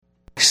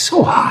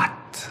So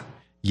hot.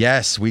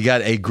 Yes, we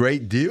got a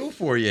great deal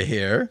for you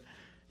here.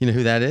 You know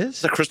who that is?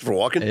 Is that Christopher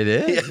Walken? It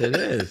is. It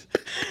is.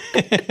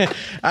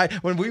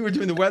 When we were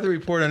doing the weather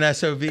report on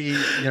SOV,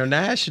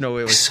 National,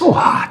 it was So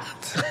hot.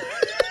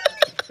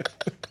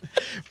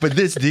 But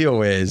this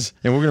deal is,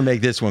 and we're going to make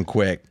this one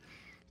quick.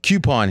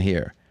 Coupon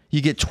here.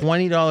 You get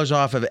 $20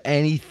 off of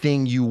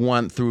anything you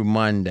want through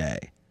Monday.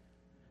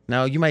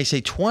 Now, you might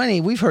say 20.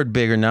 We've heard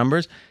bigger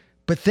numbers.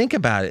 But think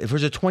about it. If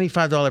there's a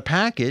 $25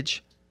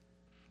 package,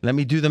 let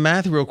me do the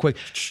math real quick.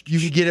 You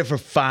can get it for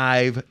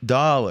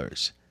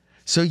 $5.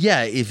 So,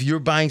 yeah, if you're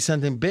buying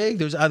something big,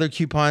 there's other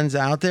coupons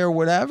out there or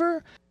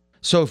whatever.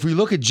 So if we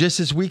look at just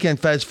this weekend,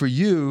 Fez, for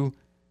you,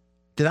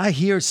 did I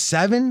hear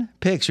 7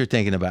 picks you're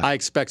thinking about? I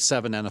expect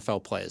 7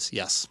 NFL plays,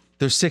 yes.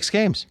 There's 6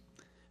 games.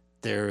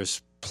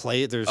 There's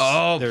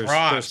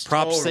props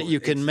totally. that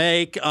you can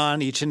make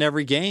on each and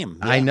every game.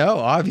 Yeah. I know,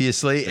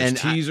 obviously. There's and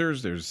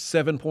teasers, there's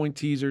 7-point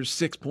teasers,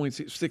 6 points,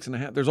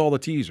 6.5. There's all the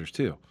teasers,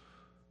 too.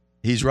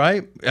 He's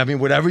right. I mean,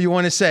 whatever you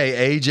want to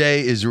say,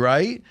 AJ is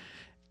right.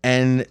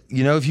 And,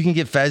 if you can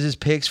get Fez's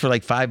picks for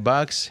like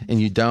 $5 and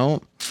you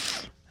don't,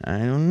 I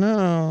don't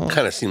know.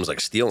 Kind of seems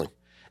like stealing.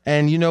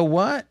 And you know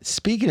what?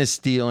 Speaking of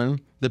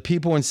stealing, the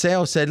people in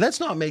sales said, let's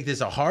not make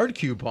this a hard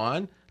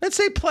coupon. Let's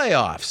say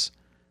playoffs.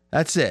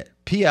 That's it.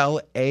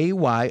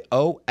 PLAYOFFS.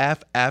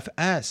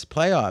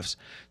 Playoffs.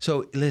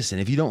 So listen,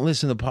 if you don't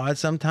listen to the pod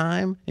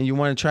sometime and you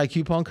want to try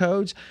coupon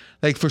codes,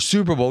 like for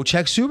Super Bowl,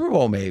 check Super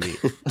Bowl maybe.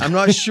 I'm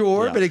not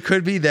sure, but it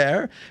could be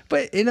there.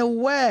 But in a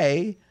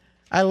way,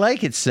 I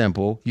like it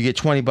simple. You get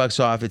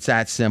 $20 off. It's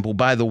that simple.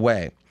 By the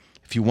way,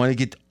 if you want to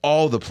get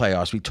all the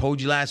playoffs, we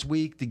told you last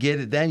week to get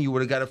it then, you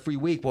would have got a free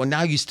week. Well,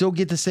 now you still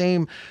get the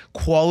same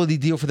quality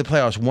deal for the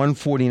playoffs,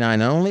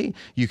 $149 only.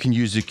 You can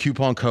use the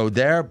coupon code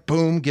there.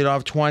 Boom, get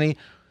off 20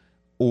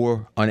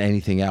 or on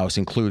anything else,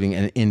 including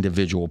an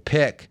individual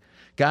pick.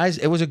 Guys,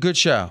 it was a good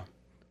show.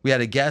 We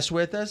had a guest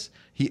with us.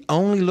 He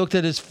only looked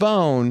at his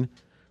phone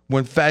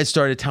when Fez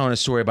started telling a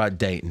story about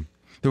Dayton.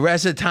 The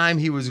rest of the time,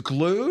 he was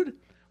glued.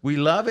 We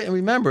love it. And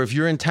remember, if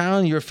you're in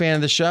town, you're a fan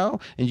of the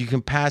show, and you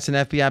can pass an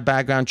FBI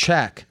background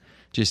check,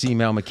 just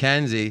email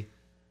Mackenzie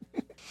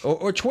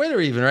or Twitter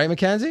even, right,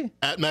 Mackenzie?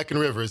 At Mack and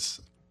Rivers.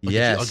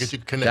 Yes. I'll get you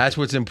connected. That's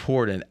what's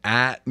important.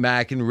 At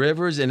Mack and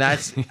Rivers. And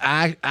that's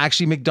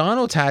actually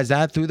McDonald's has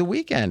that through the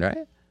weekend, right?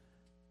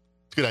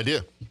 It's a good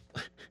idea.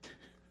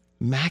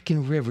 Mack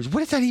and Rivers. What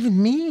does that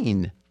even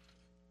mean?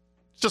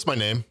 It's just my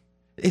name.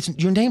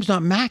 Your name's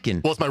not Mackin.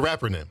 Well, it's my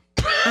rapper name.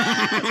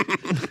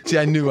 See,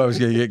 I knew I was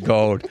going to get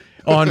gold.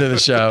 On to the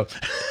show.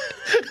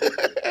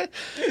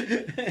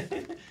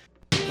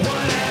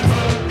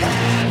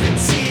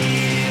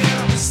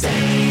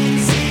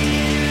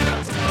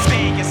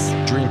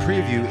 Dream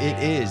preview,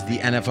 it is the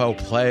NFL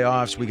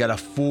playoffs. We got a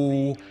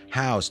full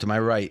house. To my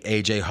right,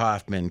 AJ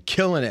Hoffman,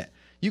 killing it.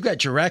 You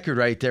got your record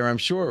right there, I'm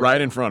sure. Right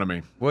in front of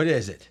me. What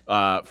is it?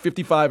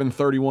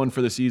 55-31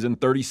 for the season,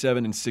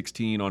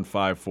 37-16 on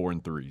 5, 4,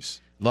 and 3s.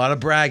 A lot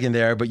of bragging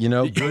there, but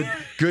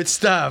good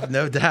stuff,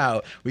 no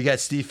doubt. We got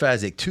Steve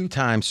Fezzik,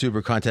 2-time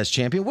Super Contest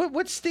champion.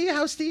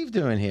 How's Steve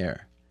doing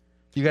here?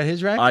 You got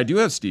his record? I do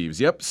have Steve's.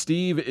 Yep,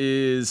 Steve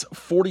is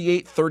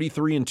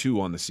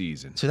 48-33-2 on the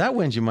season. So that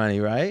wins you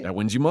money, right? That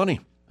wins you money.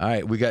 All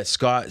right, we got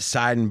Scott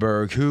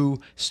Seidenberg, who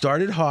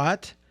started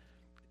hot.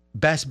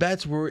 Best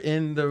bets were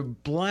in the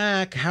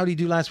black. How did he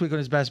do last week on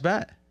his best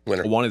bet?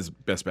 Winner. Won his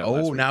best bet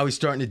last week. Now he's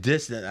starting to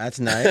distance.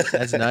 That's nice.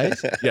 That's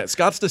nice. Yeah,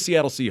 Scott's the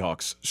Seattle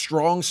Seahawks.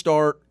 Strong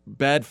start,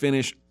 bad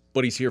finish,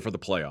 but he's here for the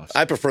playoffs.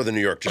 I prefer the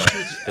New York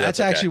Giants. That's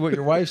actually what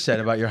your wife said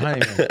about your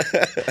honeymoon.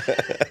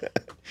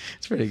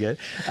 It's pretty good.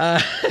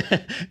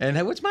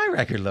 And what's my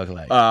record look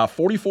like?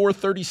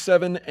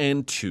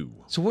 44-37-2.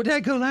 So what did I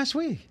go last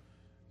week?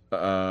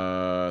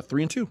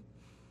 3-2.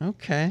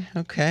 Okay,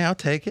 I'll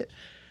take it.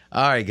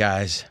 All right,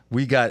 guys,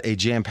 we got a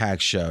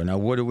jam-packed show. Now,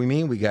 what do we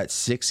mean? We got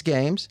 6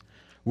 games.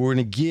 We're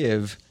going to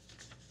give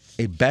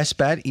a best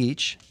bet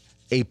each,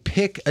 a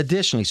pick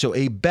additionally. So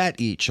a bet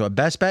each. So a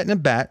best bet and a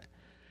bet,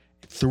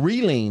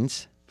 3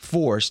 leans,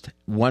 forced,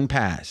 1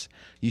 pass.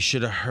 You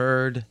should have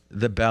heard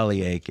the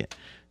belly aching.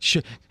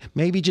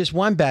 Maybe just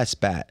 1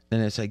 best bet.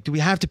 And it's like, do we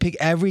have to pick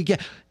every game?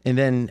 And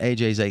then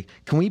AJ's like,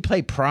 can we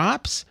play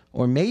props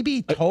or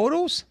maybe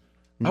totals?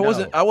 No.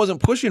 I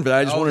wasn't pushing for that.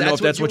 I just want to know if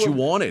that's what you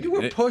wanted. You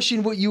were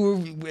pushing what you were.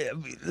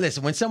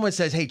 Listen, when someone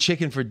says, "Hey,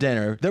 chicken for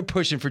dinner," they're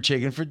pushing for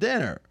chicken for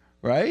dinner,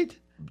 right?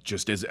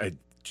 Just as a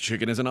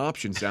chicken as an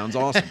option sounds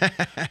awesome.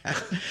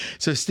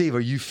 So, Steve, are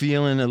you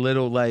feeling a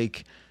little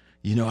like,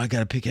 I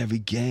got to pick every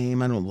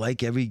game. I don't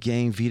like every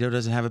game. Vito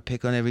doesn't have a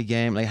pick on every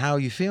game. Like, how are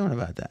you feeling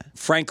about that?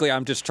 Frankly,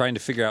 I'm just trying to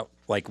figure out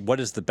what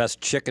is the best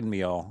chicken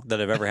meal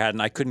that I've ever had,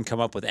 and I couldn't come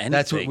up with anything.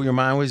 That's what your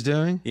mind was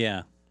doing?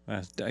 Yeah.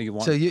 You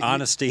want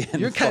honesty in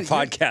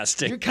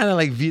podcasting. You're kind of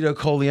like Vito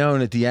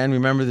Corleone at the end.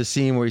 Remember the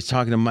scene where he's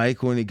talking to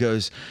Michael and he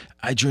goes,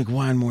 "I drink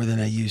wine more than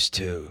I used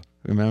to."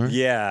 Remember?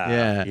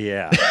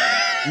 Yeah.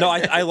 No,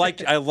 I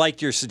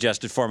liked your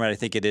suggested format. I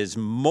think it is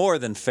more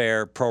than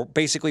fair.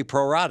 Basically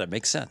pro rata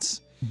makes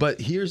sense.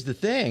 But here's the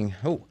thing.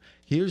 I'll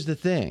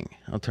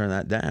turn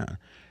that down.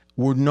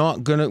 we're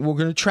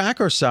gonna track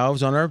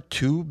ourselves on our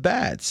 2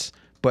 bets.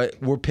 But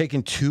we're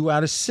picking 2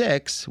 out of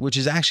 6, which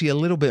is actually a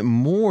little bit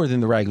more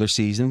than the regular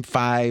season.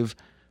 5,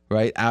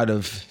 right, out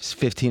of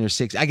 15 or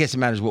 6. I guess it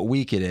matters what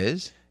week it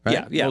is.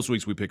 Right? Yeah. Most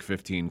weeks we pick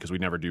 15 because we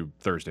never do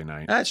Thursday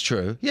night. That's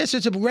true. Yes,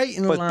 it's a right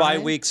in the But line. bye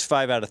weeks,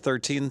 5 out of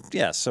 13.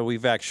 Yeah, so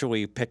we've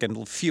actually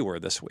picking fewer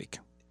this week.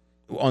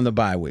 On the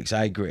bye weeks,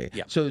 I agree.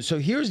 Yeah. So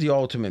here's the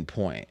ultimate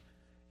point.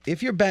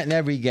 If you're betting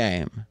every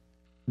game,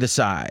 the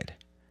side,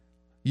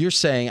 you're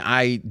saying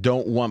I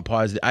don't want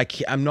positive.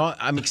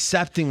 I'm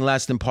accepting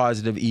less than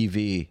positive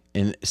EV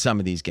in some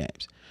of these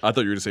games. I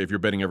thought you were going to say if you're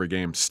betting every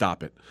game,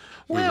 stop it.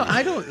 Well,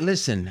 I don't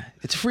listen.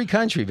 It's a free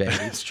country, baby.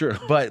 It's true.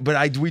 But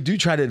we do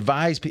try to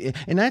advise people,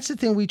 and that's the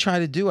thing we try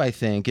to do. I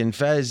think, and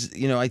Fez,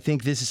 I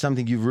think this is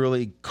something you've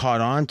really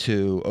caught on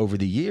to over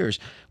the years,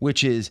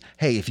 which is,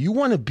 hey, if you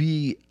want to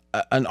be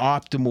an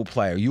optimal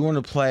player, you want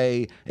to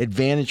play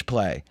advantage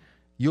play,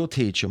 you'll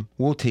teach them.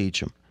 We'll teach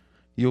them.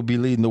 You'll be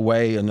leading the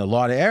way in a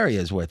lot of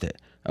areas with it.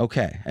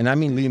 Okay. And I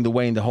mean leading the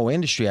way in the whole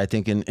industry, I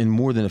think, in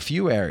more than a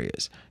few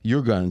areas. You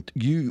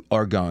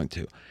are going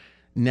to.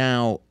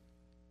 Now,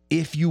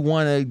 if you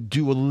want to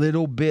do a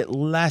little bit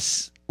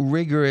less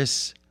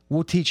rigorous,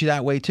 we'll teach you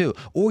that way too.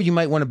 Or you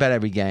might want to bet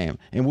every game,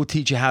 and we'll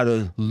teach you how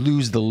to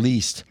lose the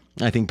least,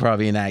 I think,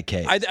 probably in that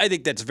case. I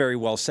think that's very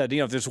well said.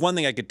 If there's one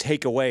thing I could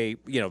take away,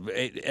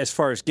 as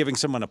far as giving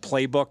someone a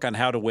playbook on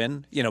how to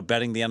win,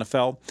 betting the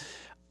NFL,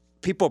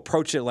 people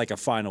approach it like a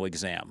final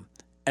exam,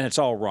 and it's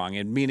all wrong.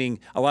 And meaning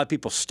a lot of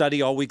people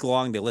study all week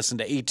long. They listen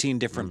to 18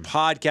 different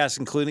podcasts,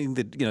 including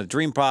the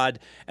Dream Pod.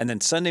 And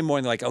then Sunday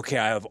morning, they're like, okay,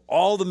 I have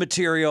all the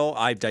material.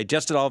 I've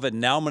digested all of it.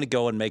 Now I'm going to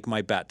go and make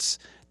my bets.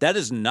 That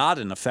is not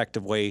an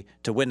effective way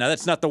to win. Now,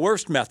 that's not the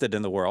worst method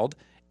in the world.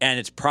 And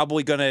it's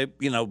probably going to,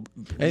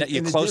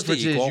 you're close to equal. The difference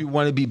is you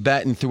want to be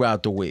betting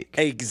throughout the week.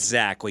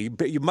 Exactly.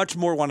 But you much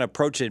more want to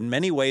approach it. In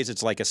many ways,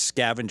 it's like a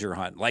scavenger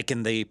hunt, like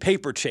in the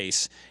paper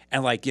chase.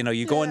 And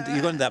you go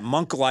into that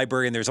Monk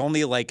library, and there's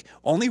only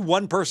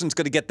one person's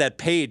going to get that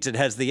page that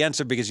has the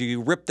answer, because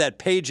you rip that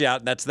page out,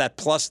 and that's that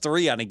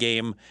 +3 on a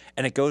game,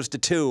 and it goes to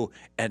 2,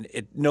 and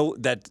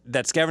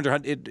that scavenger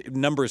hunt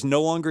number is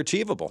no longer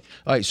achievable.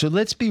 All right, so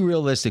let's be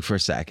realistic for a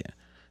second.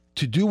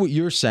 To do what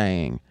you're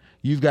saying,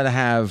 you've got to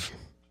have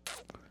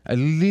at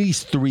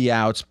least 3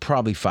 outs,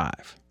 probably 5.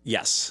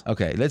 Yes.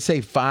 Okay, let's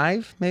say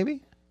 5,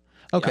 maybe?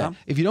 Okay. Yeah.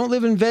 If you don't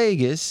live in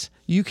Vegas,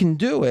 you can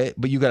do it,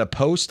 but you got to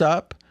post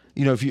up,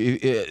 if you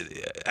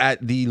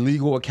at the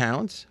legal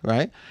accounts,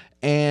 right?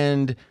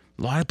 And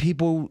a lot of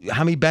people,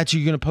 how many bets are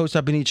you going to post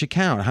up in each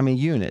account? How many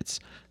units?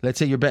 Let's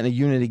say you're betting a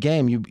unit a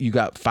game. You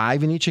got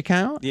 5 in each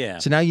account? Yeah.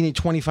 So now you need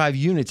 25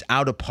 units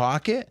out of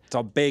pocket. It's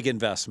a big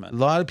investment. A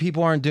lot of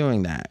people aren't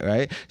doing that,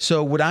 right?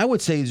 So what I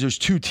would say is there's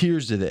 2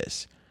 tiers to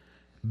this.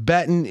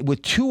 Betting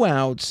with 2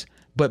 outs,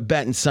 but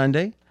betting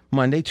Sunday,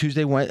 Monday,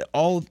 Tuesday, Wednesday,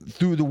 all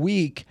through the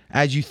week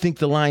as you think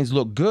the lines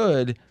look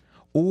good,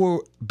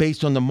 or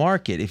based on the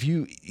market. If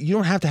you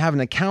don't have to have an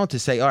account to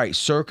say, all right,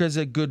 Circa's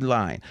a good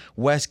line,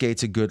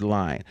 Westgate's a good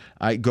line,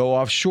 I go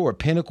offshore,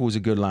 Pinnacle's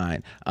a good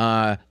line,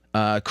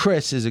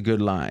 Chris is a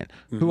good line.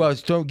 Mm-hmm. Who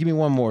else? Give me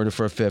one more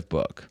for a 5th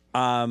book.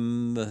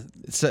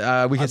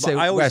 We can say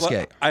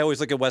Westgate. I always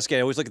look at Westgate.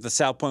 I always look at the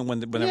South Point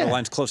whenever the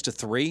line's close to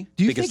 3.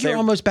 Do you think you're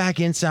almost back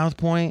in South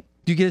Point?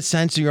 Do you get a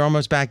sense that you're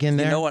almost back in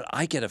there? You know what?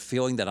 I get a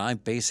feeling that I'm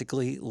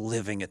basically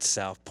living at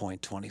South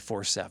Point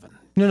 24/7.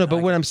 No, but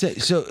what I'm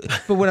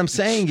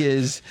saying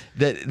is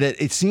that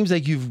it seems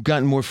like you've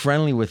gotten more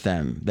friendly with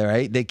them,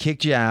 right? They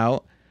kicked you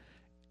out,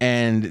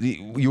 and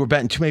you were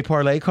betting too many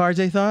parlay cards,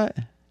 they thought?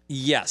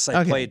 Yes,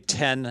 I played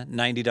 10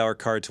 $90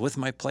 cards with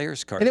my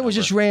player's card. And it was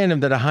just random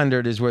that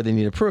 100 is where they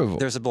need approval.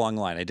 There's a long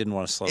line. I didn't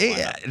want to slow the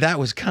line up. That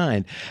was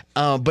kind.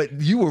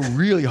 But you were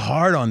really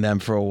hard on them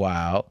for a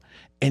while,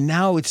 and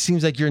now it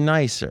seems like you're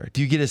nicer.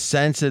 Do you get a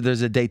sense that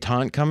there's a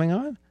détente coming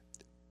on?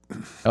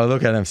 Oh,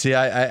 look at him. See,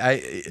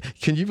 I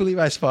can you believe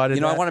I spotted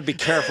that? I want to be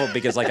careful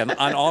because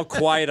on All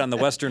Quiet on the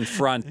Western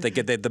Front,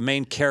 the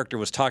main character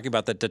was talking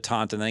about the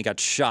détente, and then he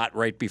got shot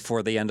right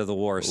before the end of the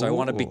war. So I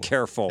want to be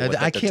careful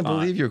with I can't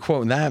believe you're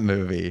quoting that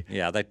movie.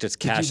 Yeah, that just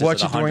cashes did you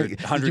watch at 100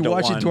 Did you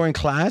watch it during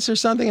class or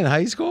something in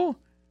high school?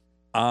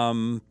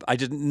 I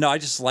didn't. No, I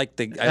just like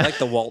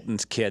the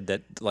Walton's kid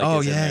that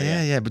Oh is in yeah,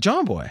 there, yeah. But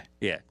John Boy.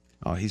 Yeah.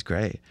 Oh, he's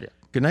great. Yeah.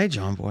 Good night,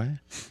 John Boy.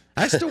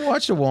 I still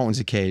watch the Waltons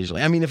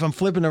occasionally. I mean, if I'm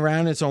flipping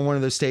around, it's on one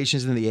of those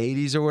stations in the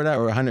 80s or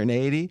whatever, or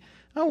 180,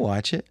 I'll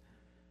watch it.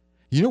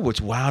 You know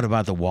what's wild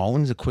about the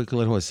Waltons? A quick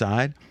little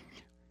aside.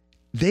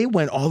 They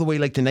went all the way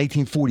to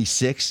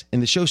 1946,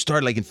 and the show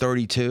started in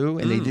 32,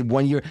 and they did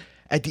 1 year.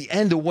 At the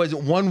end, there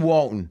wasn't one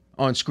Walton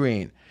on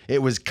screen.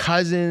 It was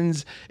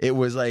cousins. It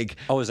was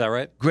Oh, is that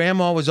right?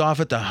 Grandma was off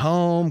at the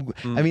home.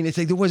 I mean, it's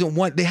there wasn't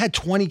one. They had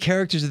 20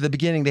 characters at the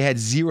beginning. They had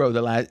 0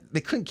 the last.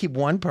 They couldn't keep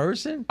one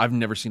person. I've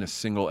never seen a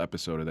single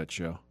episode of that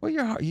show. Well,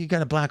 you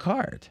got a black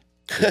heart.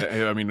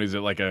 I mean, is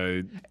it like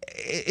a...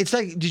 It's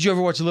like, did you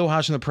ever watch Little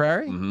House on the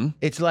Prairie? Mm-hmm.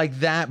 It's like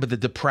that, but the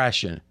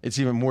depression. It's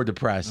even more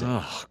depressing.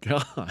 Oh,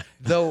 God.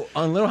 Though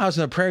on Little House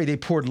on the Prairie, they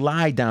poured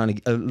lye down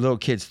a little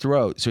kid's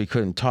throat so he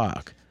couldn't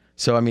talk.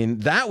 So, I mean,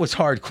 that was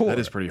hardcore. That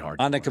is pretty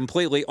hard. On a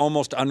completely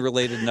almost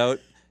unrelated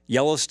note,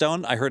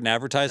 Yellowstone, I heard an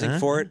advertising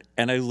for it,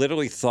 and I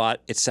literally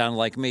thought it sounded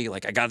like me.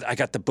 Like, I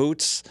got the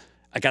boots,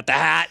 I got the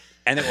hat,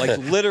 and it like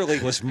literally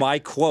was my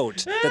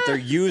quote that they're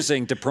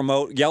using to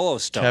promote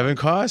Yellowstone. Kevin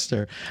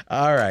Costner.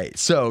 All right.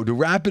 So to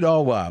wrap it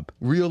all up,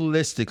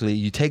 realistically,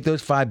 you take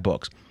those 5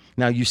 books.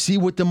 Now you see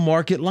what the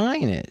market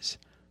line is.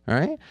 All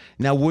right.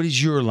 Now, what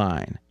is your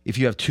line? If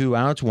you have 2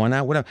 outs, 1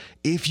 out, whatever.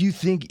 If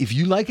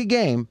you like a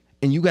game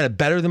and you got a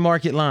better than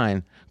market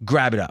line,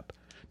 grab it up.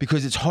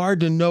 Because it's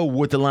hard to know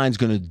what the line's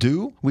going to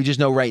do. We just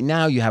know right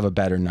now you have a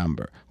better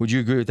number. Would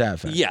you agree with that,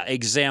 Fez? Yeah.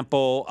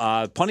 Example,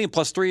 plenty of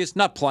 +3s,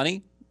 not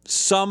plenty.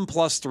 Some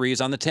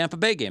 +3s on the Tampa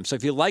Bay game. So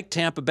if you like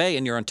Tampa Bay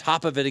and you're on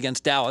top of it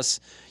against Dallas,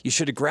 you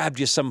should have grabbed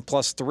you some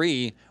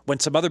 +3 when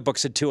some other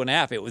books had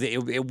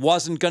 2.5. It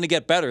wasn't going to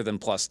get better than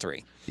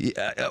 +3.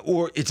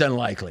 Or it's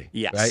unlikely.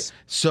 Yes. Right?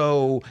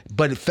 So,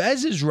 but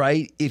Fez is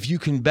right. If you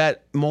can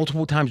bet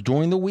multiple times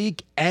during the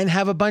week and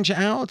have a bunch of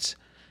outs,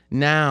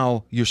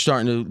 now you're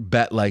starting to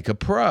bet like a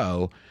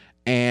pro.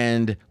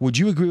 And would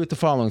you agree with the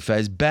following,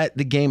 Fez? Bet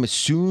the game as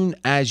soon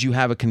as you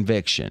have a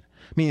conviction.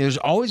 I mean, there's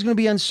always going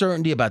to be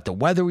uncertainty about the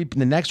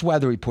next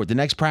weather report, the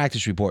next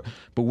practice report.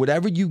 But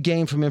whatever you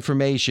gain from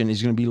information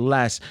is going to be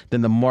less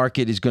than the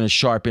market is going to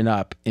sharpen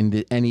up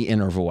in any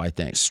interval, I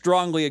think.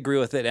 Strongly agree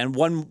with it. And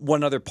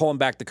one other pulling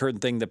back the curtain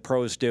thing that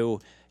pros do.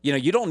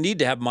 You don't need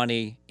to have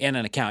money in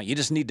an account. You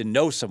just need to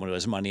know someone who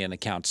has money in an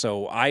account.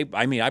 So I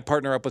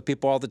partner up with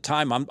people all the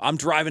time. I'm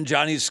driving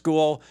Johnny to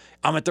school.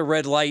 I'm at the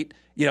red light.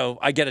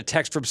 I get a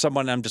text from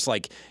someone. And I'm just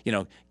like,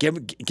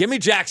 give me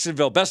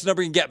Jacksonville, best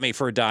number you can get me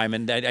for a dime,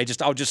 and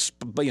I'll just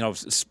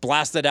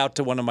blast that out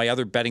to one of my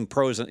other betting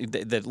pros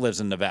that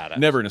lives in Nevada.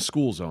 Never in a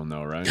school zone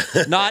though, right?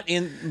 Not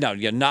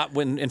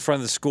when in front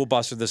of the school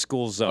bus or the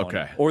school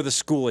zone, or the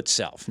school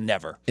itself.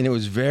 Never. And it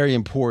was very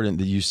important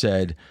that you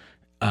said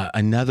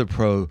another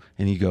pro,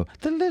 and you go,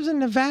 that lives in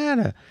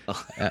Nevada.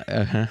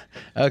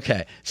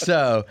 Okay,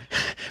 so,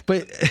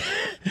 but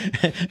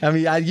I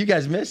mean, you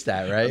guys missed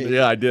that, right?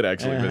 Yeah, I did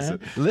actually miss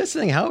it.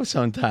 Listening helps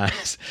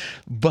sometimes,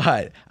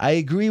 but I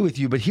agree with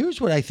you. But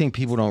here's what I think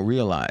people don't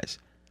realize.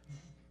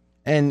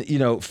 And,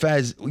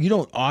 Fez, you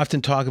don't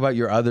often talk about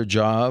your other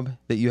job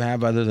that you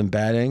have other than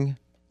betting.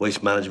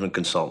 Waste management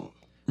consultant.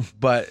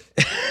 But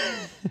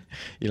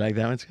you like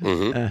that one?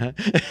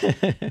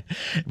 Mm-hmm.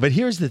 But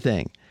here's the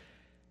thing.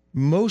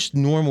 Most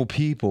normal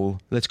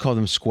people, let's call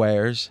them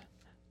squares,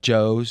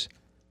 Joes,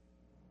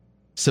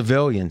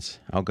 civilians,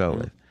 I'll go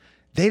with.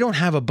 They don't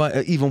have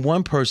even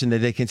one person that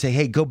they can say,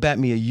 hey, go bet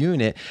me a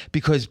unit,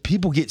 because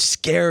people get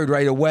scared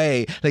right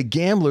away. Like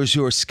gamblers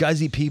who are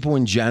scuzzy people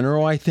in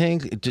general, I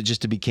think,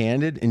 just to be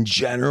candid, in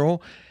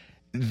general,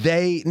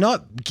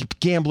 not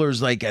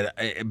gamblers like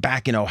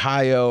back in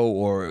Ohio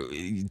or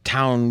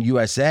town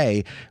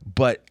USA,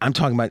 but I'm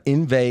talking about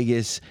in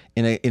Vegas,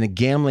 in a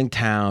gambling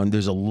town.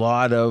 There's a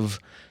lot of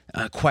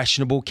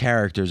questionable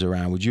characters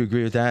around. Would you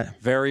agree with that?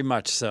 Very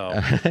much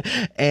so.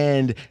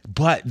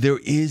 But there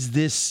is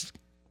this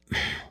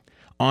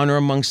honor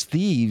amongst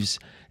thieves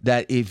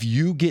that if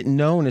you get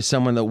known as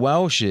someone that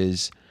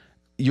Welshes,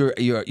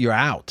 you're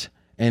out.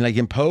 And like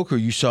in poker,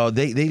 you saw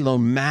they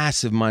loan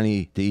massive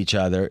money to each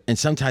other, and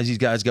sometimes these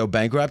guys go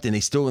bankrupt, and they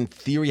still, in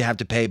theory, have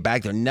to pay it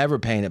back. They're never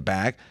paying it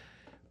back.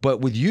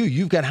 But with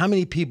you've got how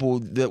many people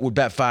that would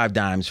bet 5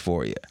 dimes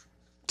for you?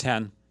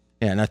 10.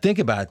 Yeah, now think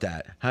about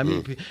that. How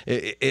many?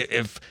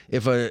 If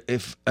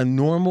a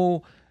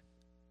normal,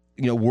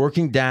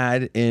 working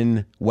dad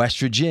in West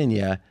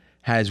Virginia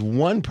has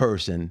one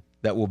person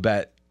that will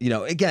bet,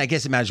 again, I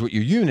guess it matters what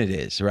your unit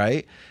is,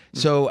 right?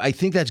 So I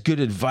think that's good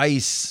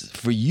advice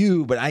for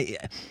you. But I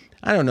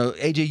don't know,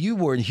 AJ, you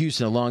were in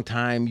Houston a long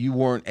time. You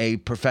weren't a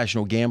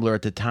professional gambler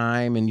at the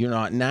time, and you're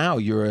not now.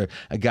 You're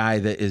a guy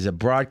that is a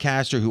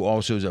broadcaster who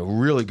also is a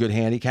really good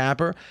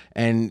handicapper,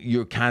 and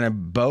you're kind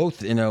of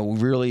both in a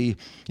really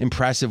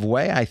impressive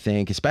way, I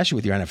think, especially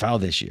with your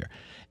NFL this year,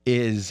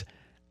 is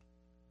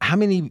how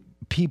many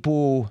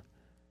people...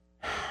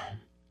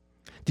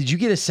 Did you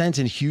get a sense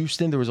in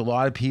Houston there was a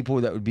lot of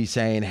people that would be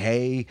saying,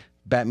 hey,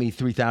 bet me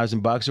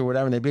 $3,000 or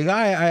whatever, and they'd be like,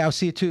 all right, I'll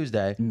see you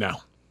Tuesday? No.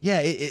 Yeah,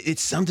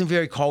 it's something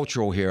very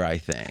cultural here, I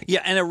think.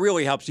 Yeah, and it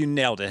really helps. You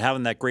nailed it,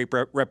 having that great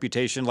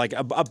reputation. Like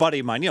a buddy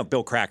of mine,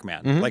 Bill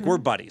Crackman. Mm-hmm. Like, we're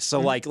buddies. So,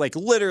 like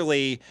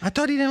literally... I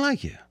thought he didn't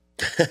like you.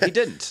 He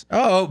didn't.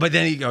 But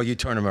then you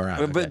turn him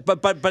around.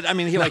 But I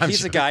mean,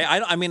 he's a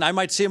guy. I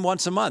might see him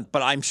once a month.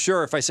 But I'm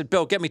sure if I said,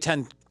 Bill, get me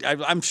 10.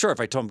 I'm sure if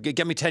I told him,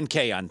 get me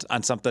 10K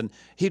on something,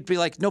 he'd be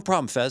like, no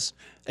problem, Fez.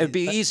 It would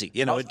be easy,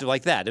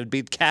 like that. It would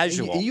be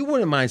casual. You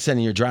wouldn't mind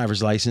sending your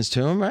driver's license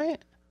to him,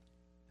 right?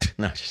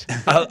 No.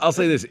 I'll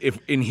say this: if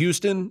in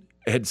Houston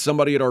had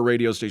somebody at our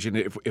radio station,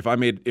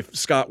 if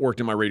Scott worked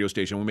in my radio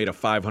station, we made a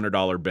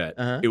 $500 bet,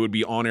 it would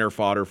be on air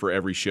fodder for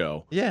every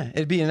show. Yeah,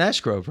 it'd be an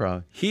escrow,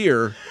 probably.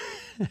 Here,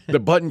 the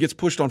button gets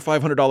pushed on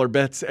 $500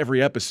 bets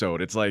every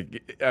episode. It's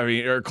like,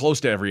 or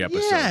close to every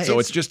episode. Yeah, so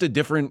it's just a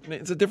different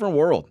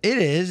world. It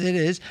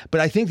is.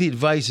 But I think the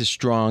advice is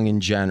strong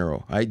in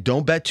general. Right?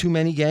 Don't bet too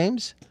many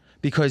games,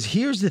 Because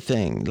here's the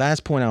thing,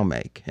 last point I'll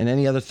make, and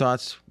any other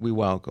thoughts, we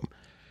welcome.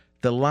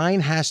 The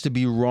line has to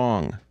be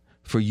wrong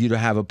for you to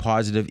have a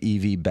positive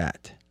EV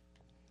bet.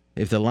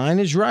 If the line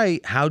is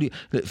right, how do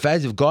you...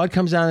 Fez, if God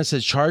comes down and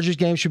says Chargers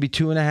game should be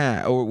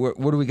 2.5, or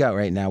what do we got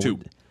right now? 2.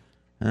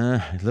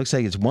 It looks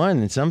like it's 1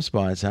 in some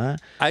spots, huh?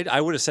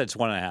 I would have said it's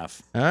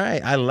 1.5. All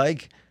right, I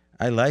like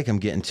I'm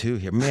getting 2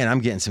 here. Man, I'm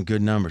getting some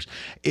good numbers.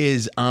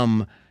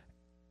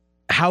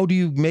 How do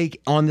you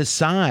make on the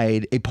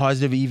side a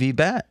positive EV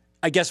bet?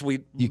 I guess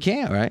You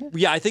can't, right?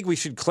 Yeah, I think we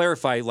should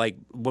clarify. Like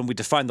when we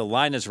define the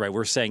line as right,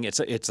 we're saying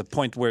it's a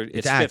point where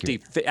it's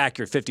accurate.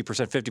 50%,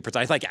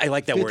 50%. I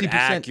like that word,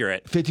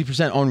 accurate.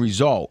 50% on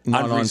result,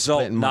 not on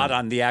result, split not money.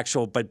 on the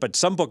actual. But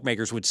some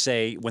bookmakers would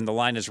say when the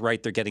line is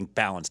right, they're getting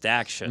balanced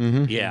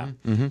action. Yeah.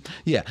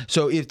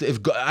 So if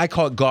I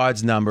call it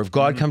God's number, if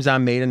God comes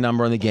down, made a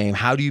number on the game,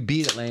 how do you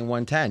beat it laying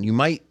 110? You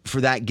might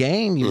for that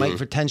game, you might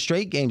for 10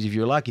 straight games if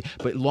you're lucky,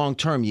 but long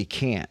term you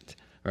can't.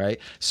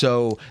 Right.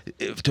 So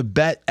to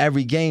bet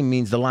every game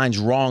means the line's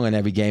wrong on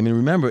every game. And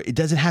remember, it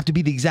doesn't have to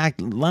be the exact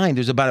line.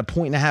 There's about a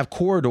 1.5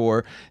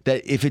 corridor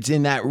that if it's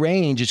in that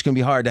range, it's going to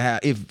be hard to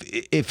have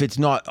if it's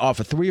not off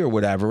a 3 or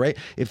whatever. Right.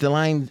 If the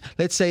line,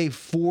 let's say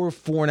 4,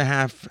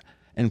 4.5,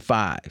 and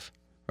 5.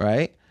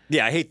 Right.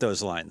 Yeah, I hate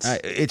those lines.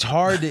 It's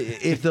hard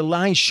if the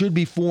line should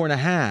be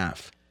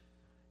 4.5.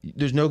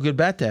 There's no good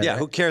bet there. Yeah, right?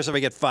 who cares if I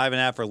get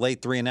 5.5 or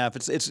late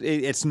 3.5?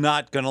 It's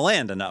not going to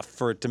land enough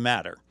for it to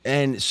matter.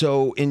 And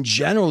so, in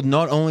general,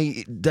 not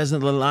only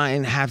doesn't the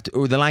line have to,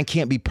 or the line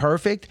can't be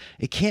perfect,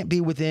 it can't be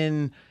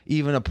within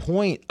even a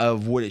point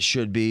of what it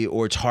should be,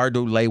 or it's hard to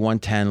lay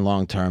 110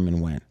 long term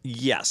and win.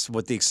 Yes,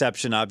 with the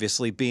exception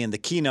obviously being the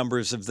key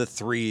numbers of the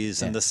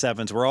 3s and the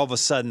 7s, where all of a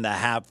sudden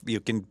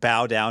you can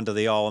bow down to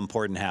the all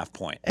important half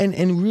point.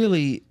 And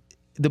really,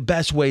 the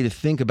best way to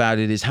think about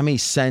it is how many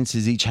cents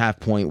is each half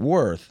point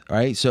worth,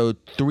 right? So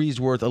 3 is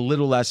worth a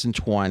little less than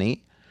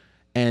 20,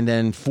 and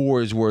then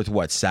 4 is worth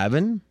what,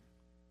 7?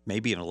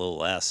 Maybe even a little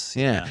less.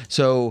 Yeah.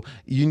 So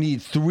you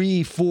need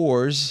 3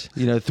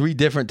 4s, 3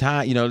 different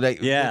times,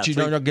 but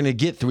you're not going to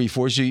get 3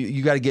 4s. So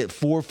you got to get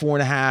 4,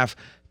 4.5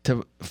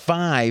 to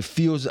 5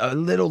 feels a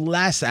little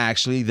less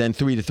actually than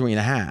 3 to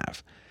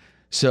 3.5.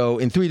 So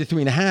in 3 to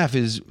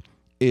 3.5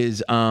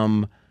 is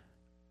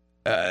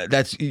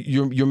that's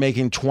you're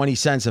making 20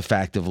 cents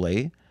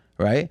effectively,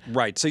 right?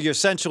 Right. So you're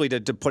essentially,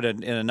 to put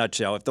it in a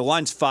nutshell, if the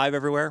line's 5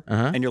 everywhere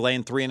and you're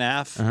laying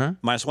 3.5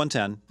 minus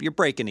 110, you're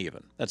breaking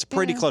even. That's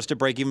pretty close to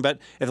break even. But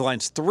if the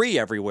line's 3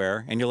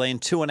 everywhere and you're laying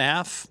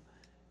 2.5,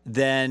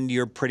 then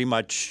you're pretty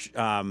much.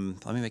 Let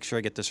me make sure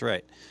I get this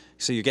right.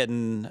 So you're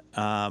getting,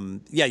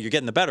 you're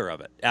getting the better of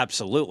it.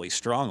 Absolutely,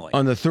 strongly.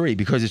 On the 3,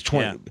 because it's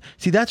 20. Yeah.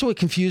 See, that's what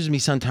confuses me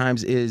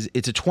sometimes is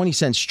it's a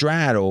 20-cent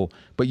straddle,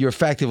 but you're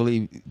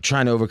effectively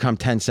trying to overcome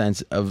 10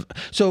 cents of.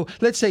 So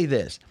let's say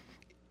this.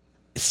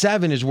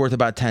 7 is worth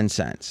about 10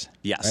 cents.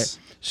 Yes.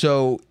 Right?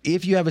 So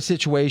if you have a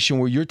situation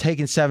where you're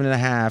taking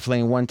 7.5,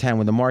 laying 110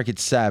 when the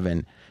market's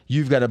 7,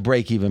 you've got a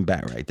break-even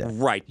bet right there.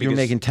 Right. You're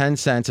making 10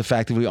 cents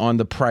effectively on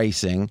the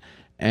pricing.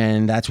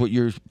 And that's what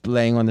you're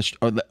laying on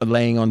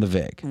the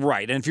VIG.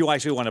 Right. And if you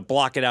actually want to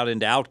block it out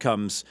into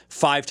outcomes,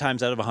 5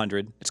 times out of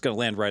 100, it's going to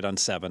land right on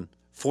 7.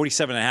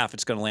 47.5,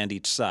 it's going to land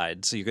each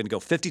side. So you're going to go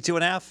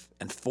 52.5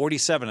 and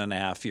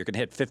 47.5. You're going to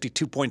hit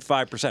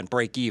 52.5%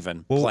 break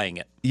even playing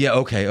it. Yeah,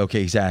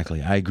 okay,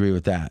 exactly. I agree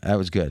with that. That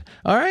was good.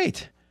 All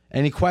right.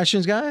 Any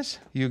questions, guys?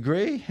 You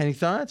agree? Any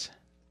thoughts?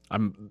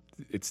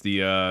 It's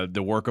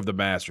the work of the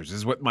masters. This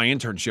is what my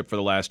internship for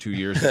the last 2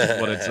 years. This is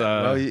what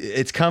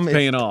it's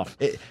paying off.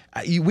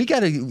 We got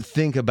to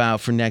think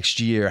about for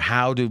next year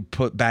how to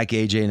put back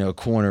AJ into a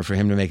corner for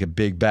him to make a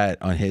big bet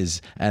on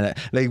his. And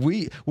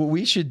what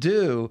we should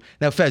do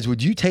now, Fez,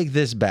 would you take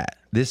this bet?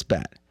 This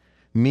bet,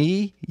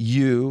 me,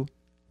 you,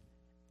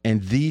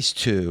 and these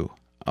 2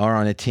 are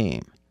on a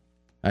team.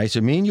 All right,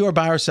 so me and you are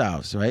by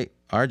ourselves, right?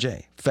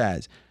 RJ,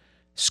 Fez,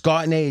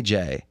 Scott, and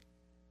AJ.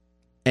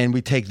 And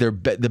we take the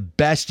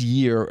best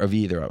year of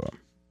either of them.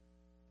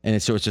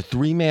 And so it's a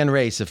 3-man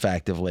race,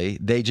 effectively.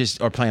 They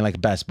just are playing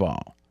like best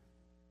ball.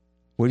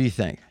 What do you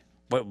think?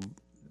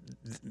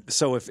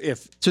 So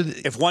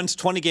if one's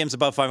 20 games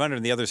above 500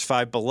 and the other's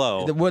 5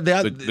 below. The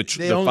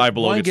 5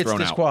 below one gets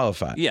thrown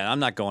disqualified. Yeah, I'm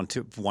not going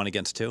 1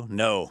 against 2.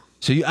 No.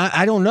 So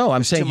I don't know.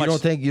 I'm saying too much.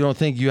 you don't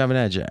think you have an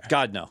edge there.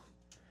 God, no.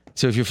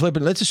 So if you're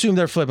flipping, let's assume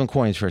they're flipping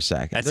coins for a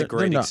second. That's a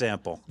great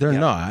example. They're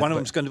not. One of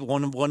them's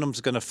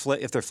going to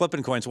flip. If they're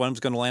flipping coins, one of them's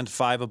going to land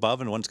 5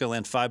 above, and one's going to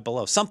land 5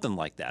 below. Something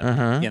like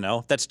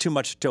that. That's too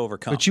much to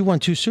overcome. But you won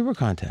 2 super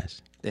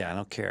contests. Yeah, I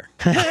don't care.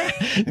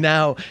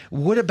 Now,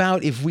 what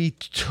about if we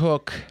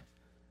took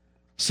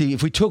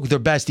their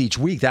best each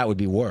week? That would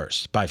be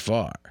worse by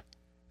far.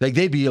 Like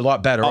they'd be a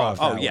lot better off.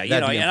 Oh yeah,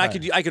 and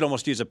I could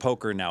almost use a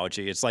poker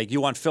analogy. It's like,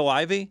 you want Phil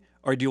Ivey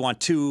or do you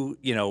want 2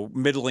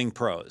 middling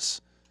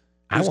pros?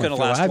 Who's going to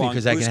last longer?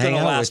 Because I can hang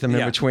out with them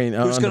in between.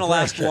 Who's going to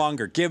last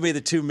longer? Give me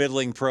the 2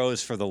 middling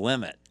pros for the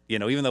limit.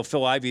 Even though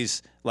Phil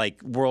Ivey's like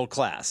world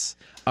class.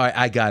 All right,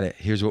 I got it.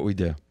 Here's what we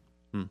do.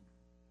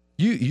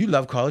 You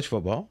love college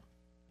football,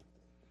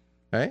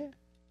 right?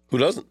 Who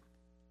doesn't?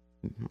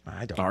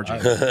 I don't.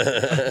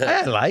 RJ.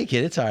 I like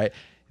it. It's all right.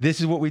 This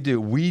is what we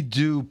do. We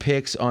do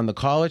picks on the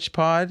college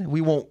pod.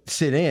 We won't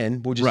sit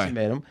in. We'll just Right.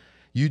 submit them.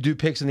 You do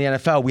picks in the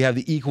NFL. We have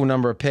the equal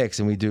number of picks,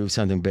 and we do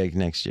something big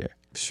next year.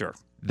 Sure.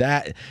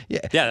 Yeah, Yeah,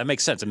 that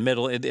makes sense. In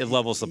middle, it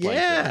levels the playing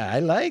field. yeah, I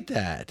like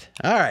that.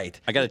 All right.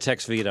 I got to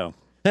text Vito.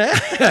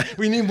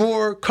 We need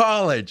more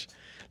college.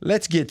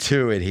 Let's get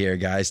to it here,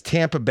 guys.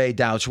 Tampa Bay,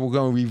 Dallas. We're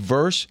going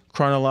reverse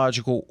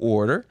chronological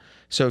order.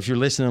 So if you're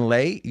listening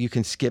late, you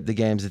can skip the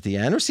games at the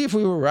end or see if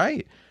we were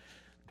right.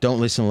 Don't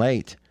listen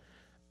late.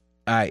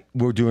 All right,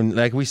 we're doing,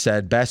 like we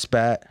said, best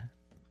bet,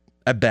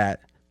 a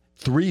bet,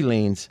 3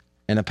 leans,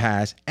 and a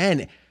pass.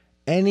 And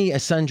any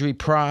sundry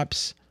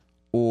props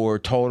or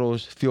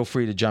totals, feel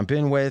free to jump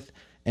in with.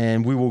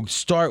 And we will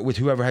start with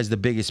whoever has the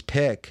biggest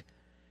pick.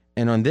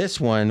 And on this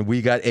one,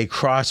 we got a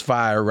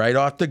crossfire right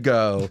off the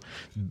go.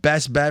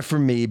 Best bet for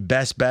me,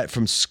 best bet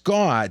from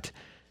Scott.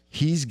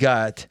 He's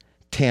got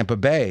Tampa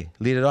Bay.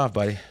 Lead it off,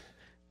 buddy.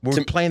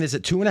 We're playing this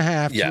at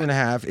 2.5, Yeah.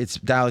 2.5. It's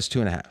Dallas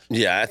 2.5.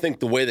 Yeah, I think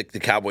the way that the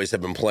Cowboys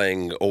have been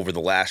playing over the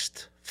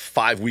last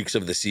 5 weeks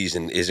of the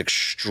season is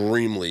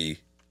extremely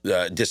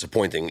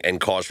disappointing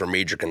and cause for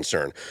major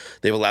concern.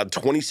 They've allowed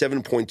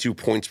 27.2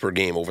 points per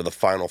game over the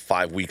final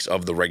 5 weeks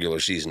of the regular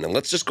season. And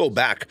let's just go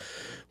back.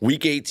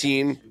 Week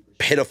 18,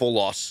 pitiful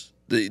loss,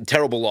 the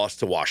terrible loss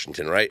to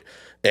Washington, right?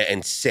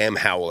 And Sam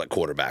Howell at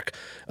quarterback.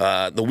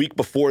 The week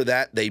before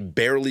that, they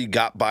barely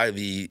got by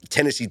the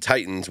Tennessee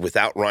Titans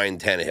without Ryan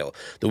Tannehill.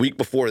 The week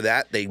before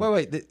that, they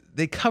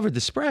They covered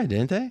the spread,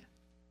 didn't they?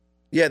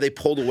 they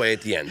pulled away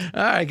at the end.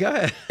 All right, go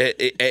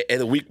ahead.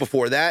 And the week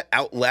before that,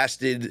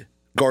 outlasted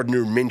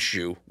Gardner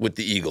Minshew with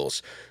the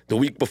Eagles. The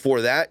week before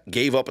that,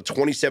 gave up a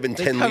 27-10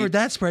 They covered lead.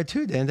 that spread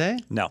too, didn't they?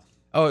 No.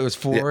 Oh, it was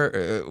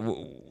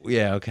 4.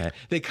 Yeah, okay.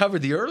 They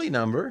covered the early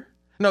number.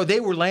 No,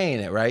 they were laying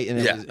it, right? And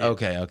it was,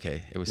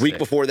 okay. It was Week 6.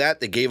 before that,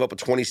 they gave up a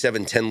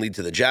 27-10 lead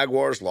to the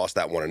Jaguars, lost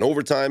that one in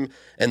overtime.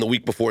 And the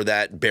week before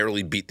that,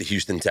 barely beat the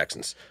Houston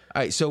Texans.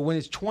 All right, so when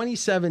it's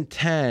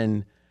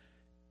 27-10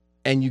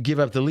 and you give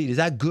up the lead, is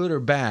that good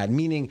or bad?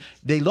 Meaning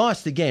they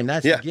lost the game.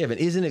 That's a given.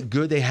 Isn't it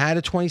good they had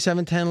a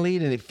 27-10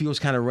 lead and it feels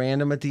kind of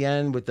random at the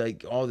end with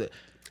like all the...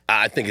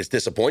 I think it's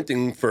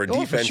disappointing for a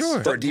defense,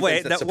 sure. for a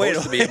defense that's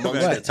supposed to be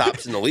amongst the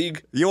tops in the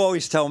league. You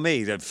always tell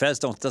me that Fez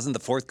doesn't the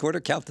fourth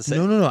quarter count the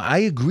same? No. I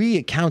agree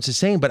it counts the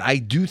same, but I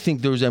do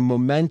think there's a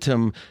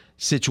momentum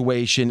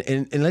situation.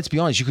 And let's be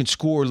honest, you can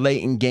score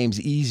late in games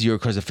easier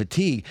because of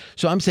fatigue.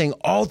 So I'm saying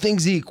all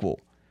things equal,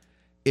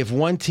 if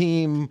one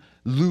team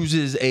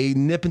loses a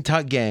nip and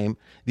tuck game,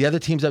 the other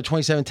team's up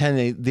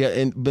 27-10,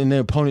 and the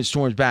opponent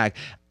storms back,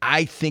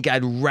 I think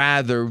I'd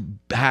rather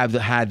have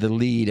had the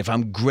lead if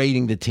I'm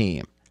grading the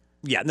team.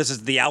 Yeah, and this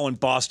is the Allen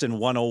Boston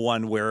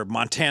 101 where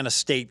Montana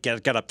State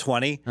got up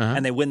 20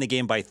 and they win the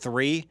game by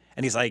 3.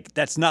 And he's like,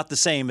 that's not the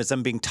same as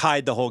them being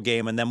tied the whole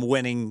game and them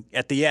winning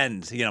at the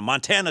end. You know,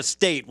 Montana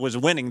State was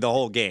winning the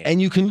whole game.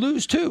 And you can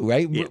lose too,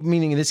 right? Yeah.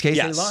 Meaning in this case,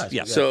 they lost.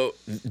 Yes. So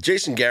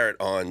Jason Garrett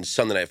on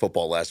Sunday Night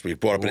Football last week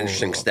brought up an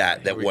interesting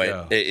stat that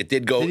went. It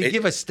did go. Did he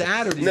give a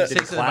stat or did he say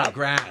something about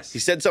grass? He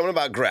said something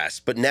about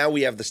grass, but now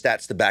we have the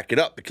stats to back it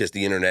up because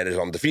the internet is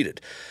undefeated.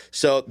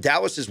 So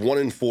Dallas is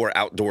 1-4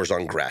 outdoors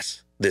on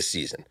grass this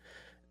season.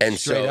 And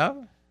Straight so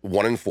up?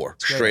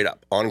 1-4, straight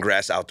up, on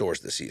grass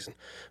outdoors this season.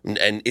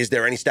 And is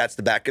there any stats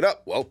to back it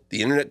up? Well,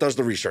 the internet does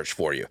the research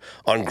for you.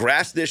 On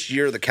grass this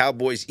year, the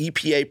Cowboys'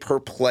 EPA per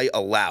play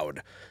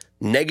allowed,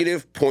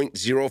 negative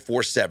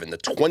 .047, the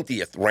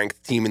 20th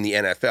ranked team in the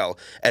NFL,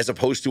 as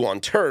opposed to on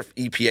turf,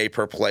 EPA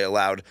per play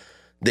allowed,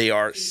 they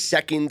are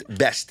second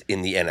best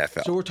in the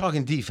NFL. So we're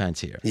talking defense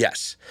here.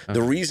 Yes.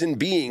 The reason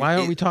being... Why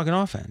aren't we talking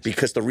offense?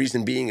 Because the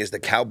reason being is the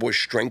Cowboys'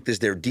 strength is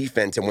their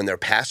defense, and when their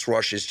pass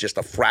rush is just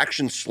a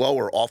fraction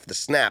slower off the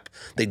snap,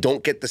 they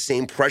don't get the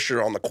same pressure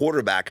on the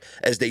quarterback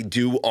as they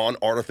do on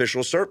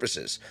artificial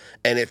surfaces.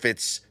 And if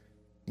it's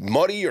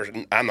muddy, or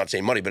I'm not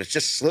saying muddy, but it's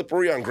just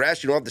slippery on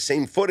grass, you don't have the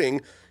same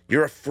footing,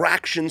 you're a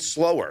fraction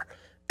slower.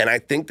 And I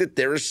think that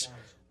there's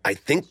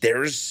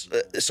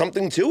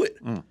something to it.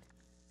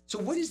 So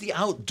what is the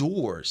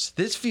outdoors?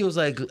 This feels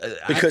like...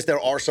 Because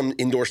there are some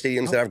indoor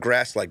stadiums that have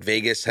grass, like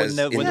Vegas has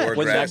indoor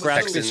grass.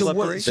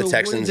 The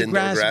Texans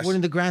indoor grass.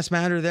 Wouldn't the grass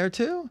matter there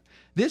too?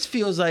 This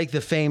feels like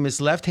the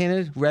famous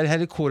left-handed,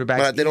 red-headed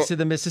quarterbacks east of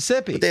the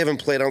Mississippi. But they haven't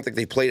played. I don't think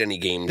they played any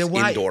games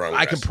indoor on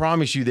grass. I can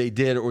promise you they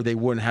did, or they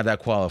wouldn't have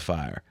that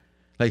qualifier.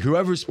 Like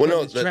whoever's... Well,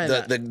 no,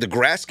 the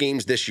grass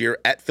games this year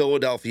at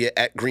Philadelphia,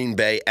 at Green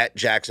Bay, at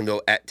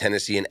Jacksonville, at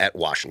Tennessee, and at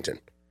Washington.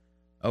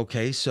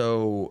 Okay,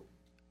 so...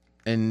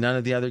 And none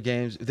of the other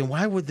games. Then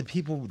why would the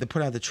people that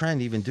put out the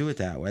trend even do it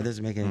that way? It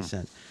doesn't make any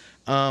sense.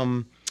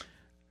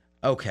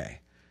 Okay.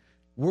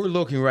 We're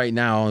looking right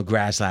now on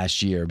grass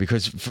last year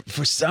because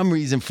for some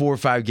reason 4 or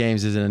 5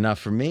 games isn't enough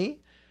for me.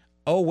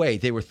 Oh,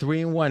 wait. They were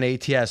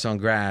 3-1 ATS on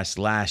grass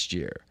last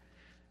year.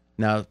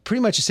 Now,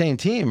 pretty much the same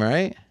team,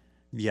 right?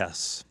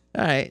 Yes.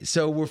 All right.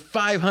 So we're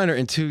 500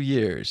 in 2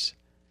 years.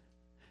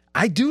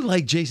 I do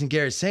like Jason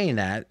Garrett saying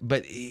that,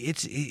 but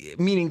it's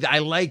meaning that I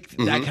like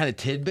that kind of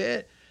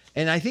tidbit.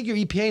 And I think your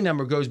EPA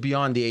number goes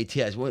beyond the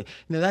ATS. Well,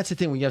 that's the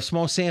thing. When you have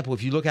small sample,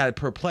 if you look at it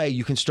per play,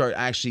 you can start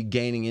actually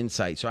gaining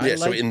insight. So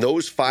so in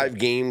those 5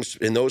 games,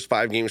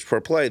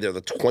 per play, they're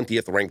the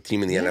 20th ranked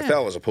team in the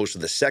NFL as opposed to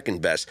the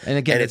second best. And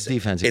again, it's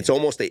defense. It's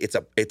almost it's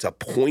a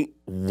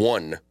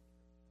 0.1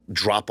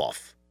 drop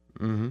off.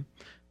 Mm-hmm.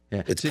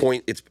 Yeah. It's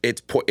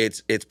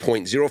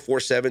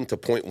 0.047 to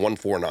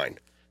 0.149.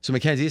 So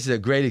Mackenzie, this is a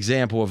great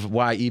example of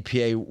why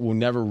EPA will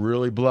never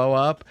really blow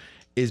up,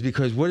 is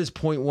because what does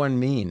 0.1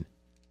 mean?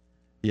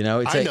 You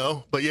know, I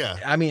know, but yeah.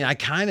 I mean,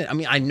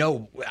 I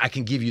know I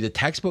can give you the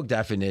textbook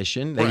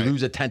definition. They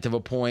lose 1/10 of a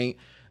point,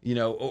 you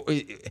know,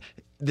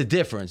 the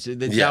difference, the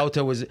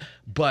delta was,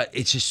 but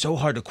it's just so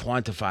hard to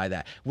quantify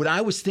that. What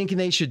I was thinking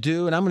they should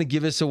do, and I'm going to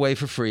give this away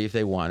for free if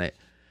they want it.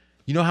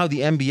 You know how the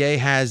NBA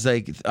has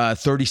like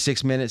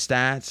 36-minute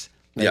stats?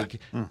 Like,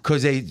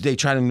 because they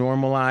try to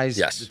normalize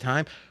the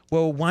time.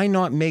 Well, why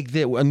not make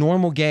a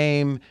normal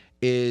game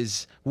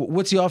is,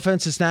 what's the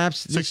offensive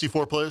snaps?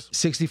 64 plays.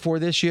 64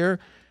 this year.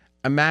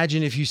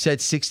 Imagine if you said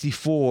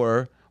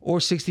 64 or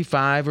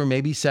 65 or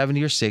maybe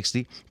 70 or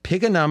 60.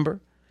 Pick a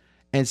number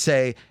and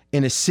say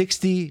in a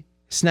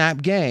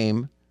 60-snap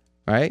game,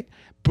 right?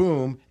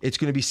 Boom, it's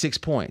going to be 6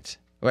 points,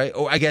 right?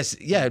 Or I guess,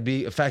 it'd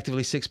be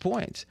effectively 6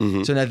 points.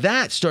 Mm-hmm. So now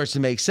that starts to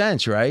make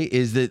sense, right?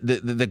 Is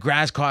the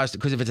grass cost,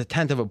 because if it's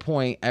 1/10 of a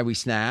point every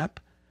snap,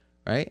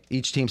 right?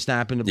 Each team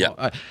snapping the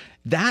ball.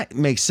 That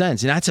makes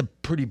sense. And that's a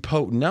pretty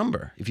potent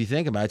number if you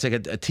think about it. It's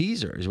like a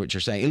teaser is what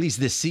you're saying, at least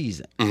this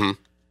season. Mm-hmm.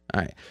 All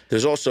right.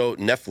 There's also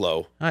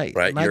Neflo, right?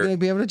 Am I going to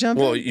be able to jump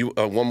in?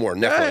 Well, one more.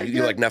 Neflo.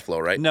 You like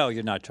Neflo, right? No,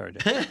 you're not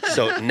charging.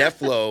 So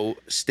Neflo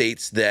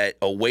states that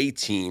away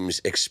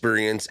teams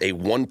experience a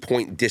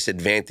 1-point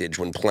disadvantage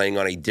when playing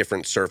on a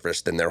different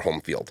surface than their home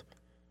field.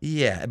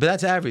 Yeah, but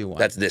that's everyone.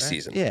 That's this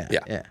season. Yeah.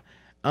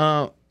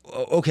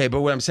 Okay,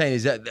 but what I'm saying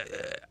is that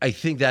I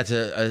think that's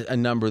a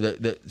number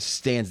that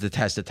stands the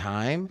test of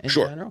time in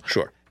general.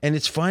 Sure. And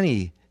it's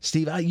funny,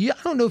 Steve, I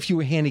don't know if you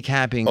were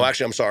handicapping. Oh,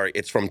 actually, I'm sorry.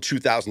 It's from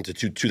 2000 to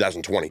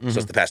 2020. So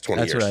it's the past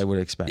 20 years. That's what I would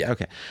expect. Yeah.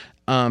 Okay.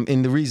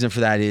 And the reason for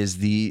that is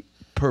the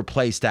per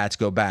play stats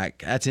go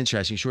back. That's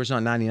interesting. Sure, it's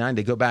not 99.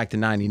 They go back to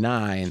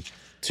 99.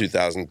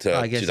 2000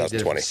 to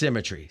 2020.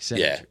 Symmetry.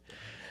 Yeah.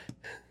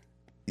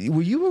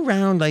 Were you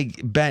around like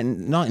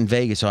betting, not in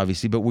Vegas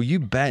obviously, but were you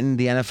betting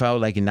the NFL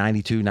like in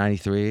 92,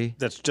 93?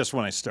 That's just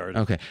when I started.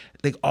 Okay.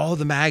 Like all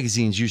the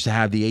magazines used to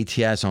have the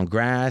ATS on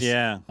grass,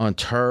 on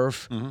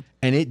turf,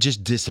 and it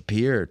just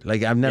disappeared.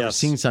 Like I've never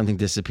seen something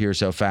disappear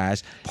so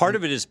fast. Part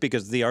of it is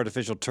because the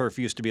artificial turf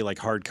used to be like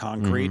hard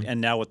concrete,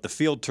 and now with the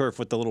field turf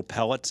with the little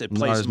pellets, it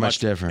plays not as much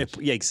difference.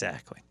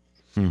 Exactly.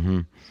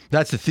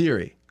 That's the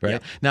theory. Right.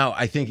 Yep. Now,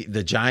 I think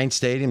the Giants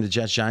Stadium, the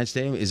Jets Giants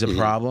Stadium, is a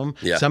problem.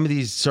 Yeah. Some of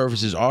these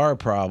surfaces are a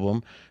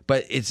problem,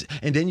 but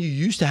and then you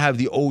used to have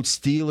the old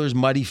Steelers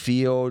muddy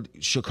field,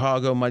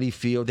 Chicago muddy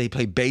field. They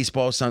played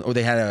baseball, or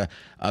they had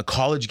a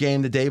college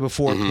game the day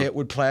before Pitt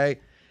would play.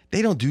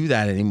 They don't do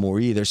that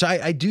anymore either. So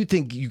I do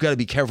think you got to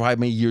be careful how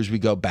many years we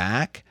go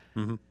back.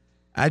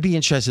 I'd be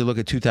interested to look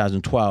at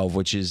 2012,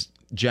 which is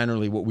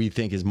generally what we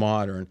think is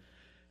modern.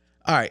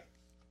 All right.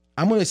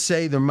 I'm going to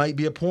say there might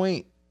be a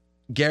point.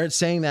 Garrett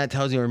saying that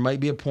tells you there might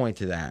be a point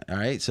to that. All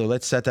right, so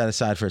let's set that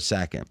aside for a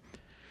second.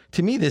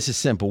 To me, this is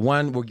simple.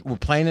 One, we're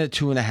playing it at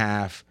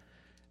 2.5.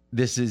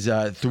 This is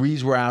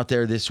threes were out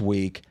there this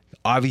week.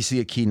 Obviously,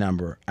 a key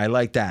number. I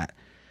like that.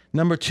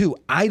 Number 2,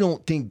 I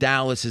don't think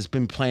Dallas has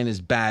been playing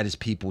as bad as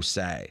people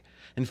say.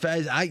 And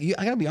Fez, I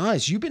gotta be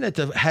honest. You've been at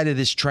the head of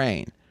this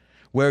train,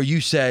 where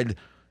you said,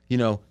 you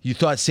know, you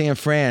thought San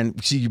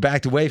Fran, see, you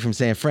backed away from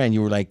San Fran.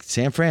 You were like,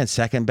 San Fran's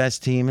second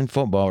best team in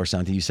football or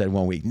something, you said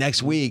one week.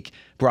 Next week,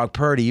 Brock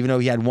Purdy, even though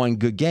he had one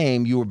good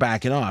game, you were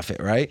backing off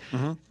it, right?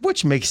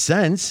 Which makes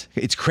sense.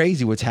 It's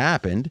crazy what's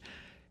happened.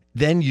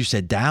 Then you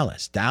said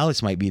Dallas.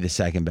 Dallas might be the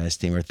second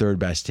best team or third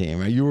best team,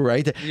 right? You were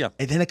right there. Yeah.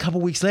 And then a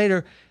couple weeks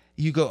later,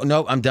 you go,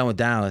 nope, I'm done with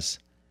Dallas.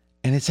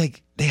 And it's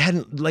like, they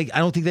hadn't, like, I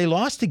don't think they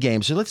lost a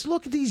game. So let's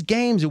look at these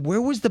games.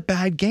 Where was the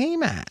bad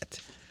game at?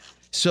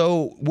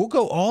 So we'll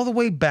go all the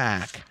way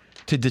back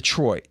to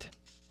Detroit.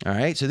 All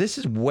right. So this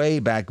is way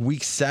back.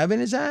 Week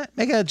 7, is that?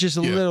 Make that just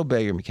a little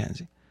bigger,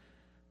 Mackenzie.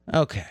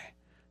 Okay.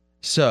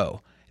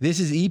 So this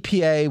is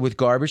EPA with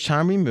garbage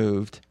time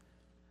removed.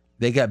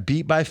 They got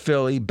beat by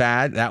Philly.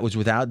 Bad. That was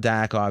without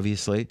Dak,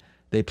 obviously.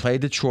 They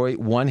played Detroit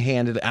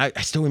one-handed. I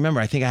still remember.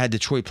 I think I had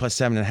Detroit plus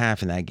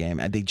 7.5 in that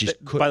game. They just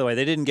couldn't. By the way,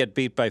 they didn't get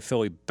beat by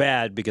Philly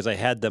bad because I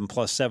had them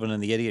plus 7,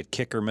 and the idiot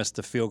kicker missed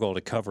the field goal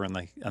to cover on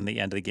the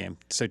end of the game.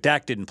 So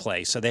Dak didn't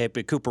play. So they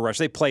had Cooper Rush.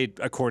 They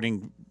played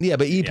according. Yeah,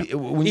 but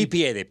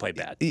EPA they played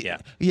bad. Yeah.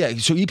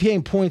 So EPA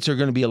and points are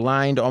going to be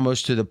aligned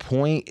almost to the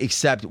point,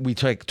 except we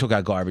took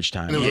out garbage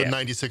time. And it was a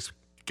 96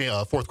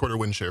 fourth quarter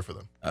win share for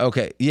them.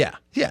 Okay. Yeah.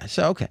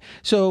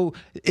 So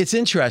it's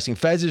interesting.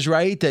 Fez is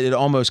right that it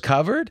almost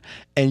covered,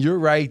 and you're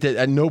right that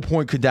at no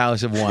point could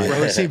Dallas have won. It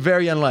would seem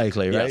very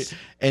unlikely, right? Yes.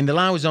 And the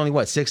line was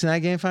only, 6 in that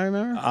game, if I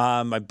remember?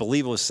 I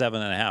believe it was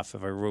 7.5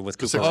 if I ruled with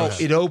Cooper Rush.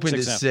 It opened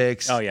at 6.5.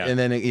 6. Oh, yeah. And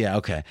then,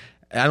 okay.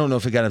 I don't know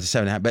if it got up to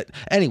 7.5, but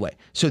anyway.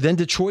 So then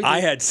Detroit. I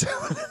had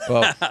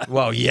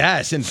well,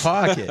 yes, in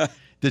pocket.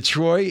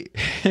 Detroit,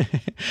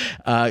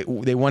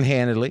 they won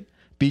handedly,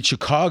 beat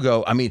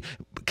Chicago. I mean,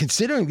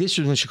 considering this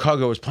was when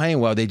Chicago was playing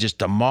well, they just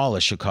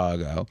demolished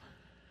Chicago.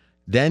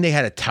 Then they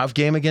had a tough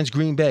game against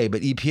Green Bay,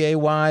 but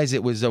EPA-wise,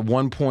 it was a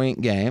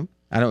 1-point game.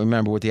 I don't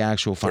remember what the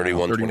actual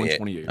final.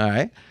 31-28. All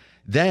right.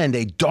 Then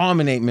they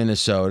dominate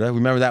Minnesota.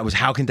 Remember that was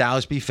how can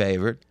Dallas be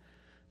favored?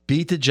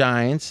 Beat the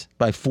Giants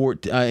by 4.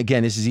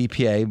 Again, this is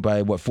EPA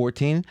by what,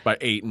 14? By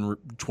 8 and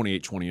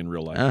 28-20 in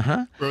real life.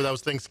 Remember that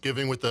was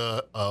Thanksgiving with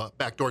the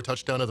backdoor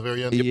touchdown at the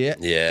very end?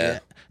 Yeah.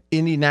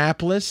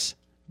 Indianapolis,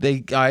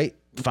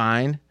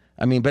 fine.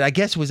 I mean, but I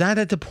guess was that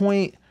at the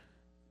point?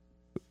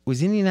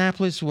 Was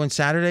Indianapolis when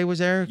Saturday was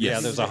there? Yeah,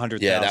 there's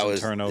 100,000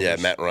 turnovers. Yeah,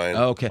 Matt Ryan.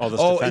 Okay. All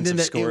those and then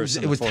defensive scores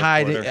it was in the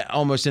tied fourth quarter.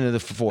 almost into the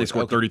fourth. They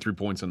scored 33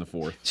 points in the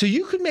fourth. So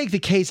you could make the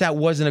case that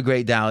wasn't a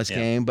great Dallas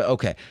game, but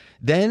okay.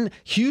 Then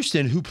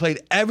Houston, who played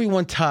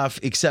everyone tough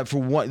except for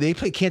one, they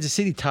played Kansas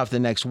City tough the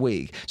next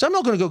week. So I'm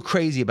not going to go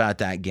crazy about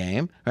that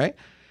game, right?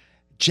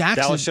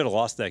 Dallas should have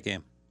lost that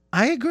game.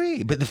 I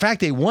agree, but the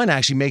fact they won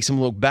actually makes them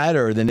look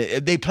better than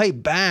they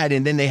played bad,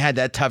 and then they had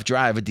that tough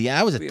drive at the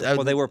end.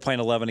 Well, they were playing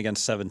 11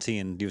 against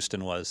 17.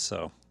 Houston was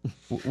so.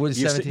 What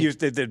is 17?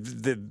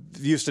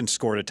 Houston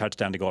scored a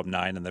touchdown to go up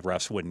 9, and the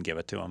refs wouldn't give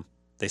it to them.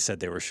 They said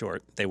they were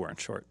short. They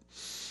weren't short.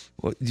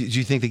 Well, do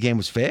you think the game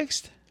was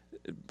fixed?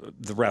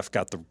 The ref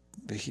got the.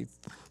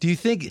 Do you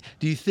think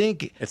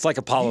It's like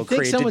Apollo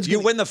think Creed? someone's Did you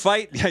gonna- win the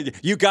fight?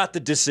 You got the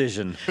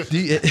decision. do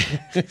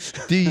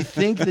you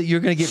think that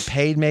you're going to get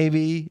paid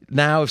maybe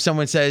now if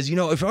someone says, if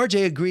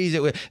RJ agrees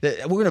that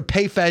we're going to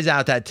pay Fez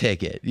out that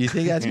ticket? Do you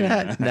think that's going to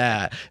happen?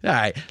 Nah. All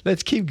right,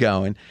 let's keep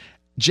going.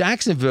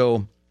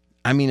 Jacksonville,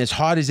 I mean, as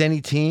hard as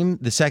any team,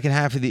 the second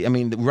half of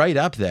right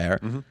up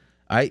there.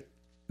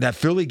 That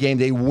Philly game,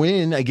 they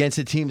win against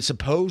a team.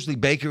 Supposedly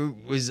Baker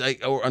was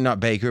or not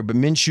Baker, but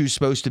Minshew's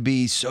supposed to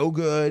be so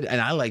good,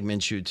 and I like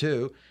Minshew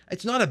too.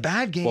 It's not a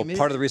bad game. Well,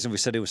 part of the reason we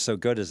said he was so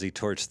good is he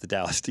torched the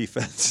Dallas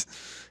defense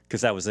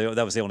because that was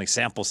the only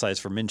sample size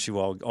for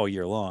Minshew all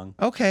year long.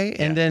 Okay,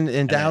 and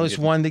then Dallas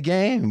won the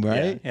game,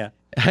 right? Yeah.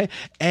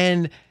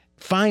 And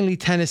finally,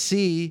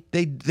 Tennessee,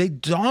 they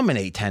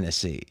dominate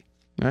Tennessee,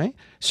 right?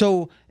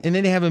 So, and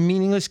then they have a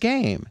meaningless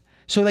game.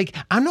 So,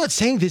 I'm not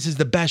saying this is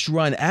the best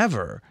run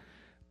ever.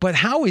 But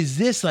how is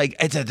this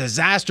it's a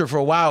disaster for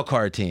a wild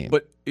card team?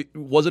 But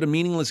was it a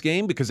meaningless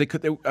game? Because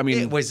it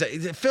was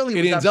Philly.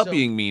 It ends up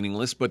being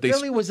meaningless. But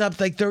Philly was up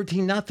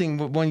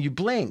 13-0 when you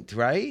blinked,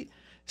 right?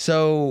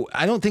 So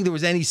I don't think there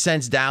was any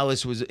sense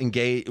Dallas was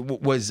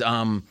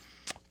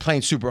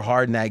playing super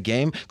hard in that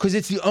game because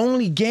it's the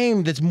only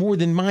game that's more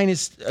than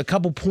minus a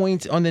couple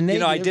points on the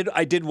negative.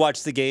 I did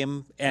watch the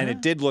game and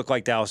it did look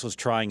like Dallas was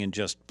trying and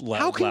just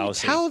How can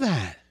lousy. you tell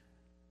that?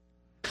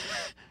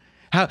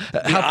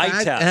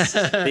 Eye test,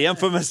 the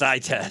infamous eye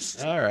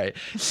test. All right.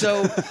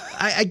 So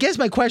I guess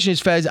my question is,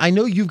 Fez, I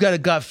know you've got a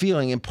gut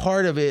feeling, and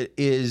part of it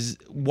is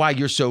why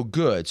you're so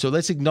good. So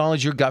let's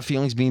acknowledge your gut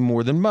feelings being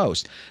more than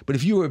most. But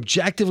if you were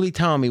objectively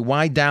telling me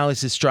why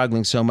Dallas is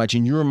struggling so much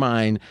in your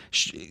mind,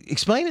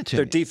 explain it to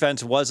Their me.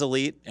 defense was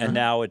elite, and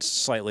now it's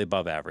slightly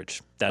above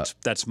average.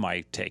 That's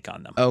my take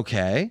on them.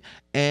 Okay.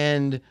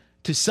 And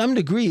to some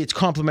degree, it's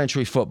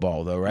complementary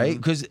football, though, right?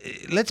 Because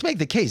let's make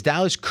the case.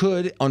 Dallas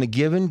could, on a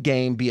given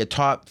game, be a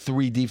top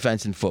 3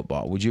 defense in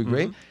football. Would you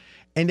agree?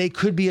 And they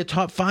could be a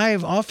top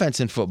 5 offense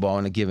in football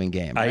in a given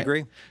game. I right?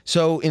 agree.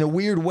 So in a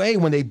weird way,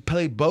 when they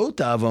play both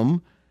of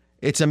them,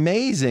 it's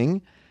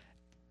amazing.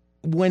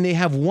 When they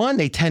have one,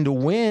 they tend to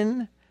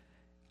win.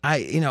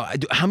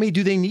 How many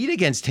do they need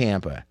against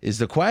Tampa is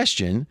the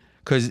question.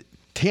 Because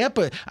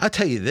Tampa, I'll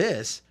tell you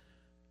this,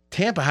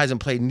 Tampa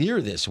hasn't played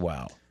near this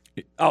well.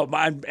 Oh,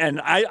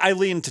 and I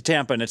lean to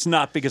Tampa, and it's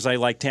not because I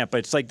like Tampa.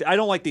 It's I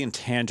don't like the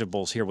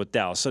intangibles here with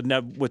Dallas. So now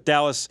with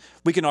Dallas,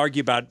 we can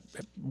argue about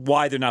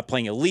why they're not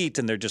playing elite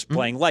and they're just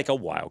playing like a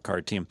wild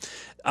card team.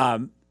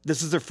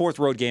 This is their 4th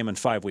road game in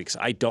 5 weeks.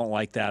 I don't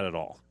like that at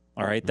all.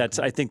 All right,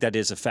 I think that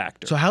is a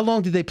factor. So how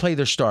long did they play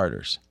their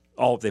starters?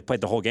 Oh, they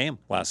played the whole game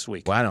last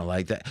week. Well, I don't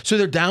like that. So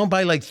they're down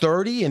by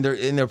 30, and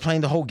they're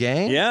playing the whole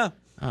game. Yeah.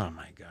 Oh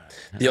my God.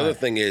 The other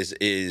thing is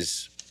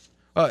as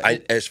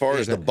far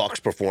as the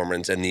Bucs'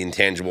 performance and the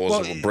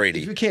intangibles of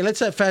Brady. Okay,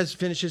 let's let Faz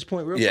finish his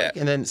point real quick,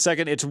 and then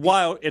second, it's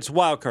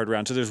wild card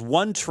round. So there's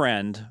one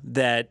trend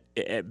that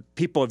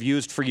people have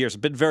used for years,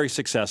 been very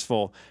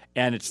successful,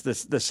 and it's the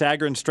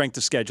Sagarin strength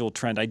of schedule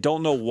trend. I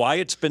don't know why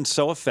it's been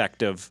so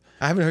effective.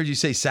 I haven't heard you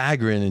say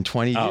Sagarin in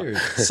 20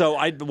 years. So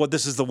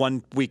this is the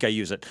 1 week I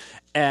use it.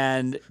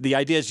 And the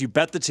idea is you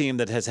bet the team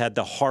that has had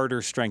the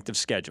harder strength of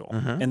schedule.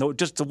 And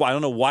I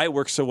don't know why it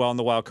works so well in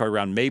the wild card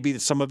round. Maybe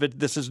some of it,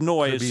 this is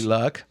noise.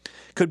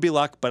 Could be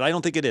luck, but I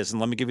don't think it is. And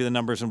let me give you the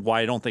numbers and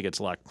why I don't think it's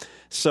luck.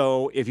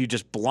 So if you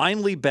just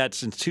blindly bet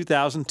since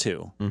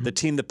 2002, the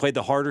team that played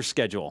the harder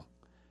schedule,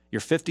 you're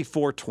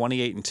 54,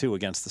 28, and 2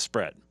 against the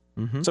spread.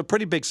 So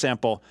pretty big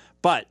sample.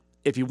 But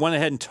if you went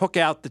ahead and took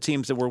out the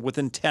teams that were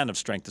within 10 of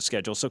strength of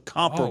schedule, so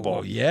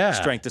comparable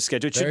strength of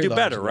schedule, it should Very do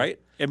better, logical. right?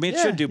 I mean, it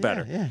should do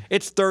better. Yeah.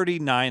 It's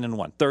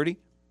 39-1. 30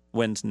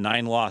 wins,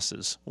 9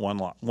 losses,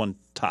 1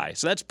 tie.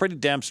 So that's pretty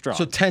damn strong.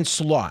 So 10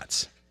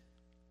 slots.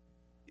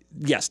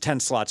 Yes, 10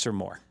 slots or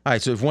more. All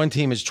right, so if one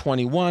team is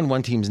 21,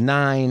 one team's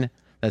 9,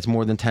 that's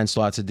more than 10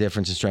 slots of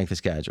difference in strength of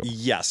schedule.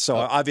 Yes, so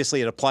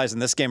obviously it applies in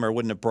this game, or I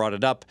wouldn't have brought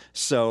it up.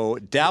 So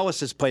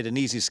Dallas has played an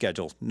easy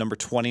schedule, number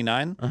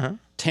 29.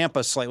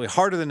 Tampa slightly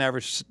harder than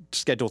average,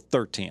 schedule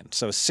 13.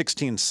 So a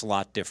 16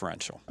 slot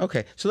differential.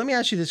 Okay, so let me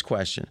ask you this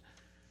question.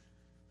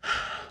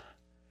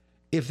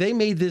 If they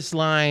made this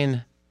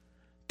line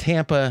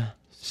Tampa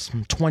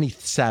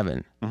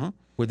 27,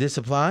 would this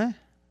apply?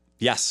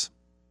 Yes.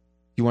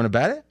 You want to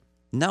bet it?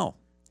 No.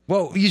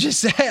 Well, you just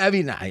say, I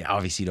mean, I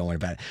obviously don't want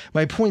to bet it.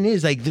 My point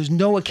is, like, there's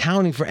no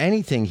accounting for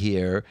anything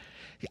here.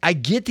 I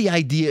get the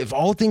idea. If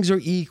all things are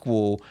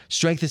equal,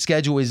 strength of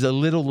schedule is a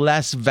little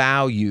less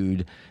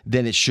valued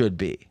than it should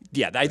be.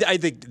 Yeah, I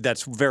think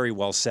that's very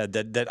well said.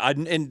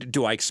 And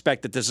do I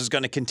expect that this is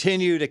going to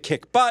continue to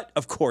kick butt?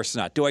 Of course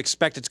not. Do I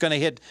expect it's going to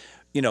hit,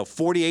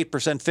 48%,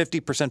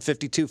 50%,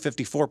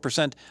 52%,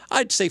 54%?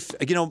 I'd say,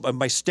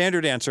 my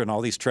standard answer in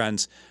all these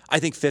trends, I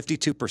think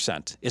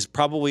 52% is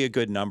probably a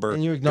good number.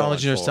 And you're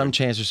acknowledging there's some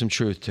chance there's some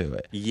truth to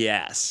it.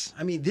 Yes.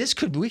 I mean,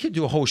 we could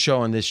do a whole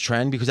show on this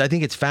trend because I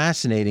think it's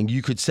fascinating.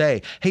 You could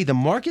say, hey, the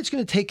market's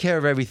going to take care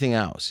of everything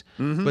else.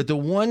 But the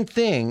one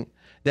thing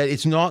that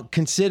it's not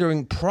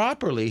considering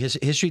properly,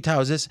 history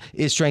tells us,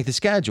 is strength of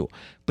schedule.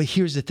 But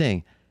here's the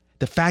thing.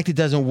 The fact it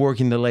doesn't work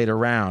in the later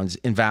rounds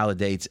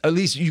invalidates. At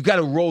least you got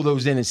to roll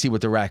those in and see what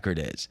the record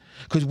is.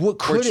 Because what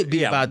could it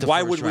be about the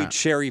why first would we round?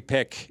 cherry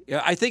pick?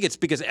 I think it's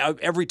because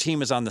every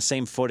team is on the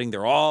same footing.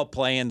 They're all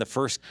playing the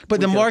first. But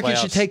the week of market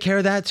should playoffs. take care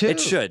of that too. It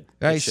should.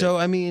 Right. It should. So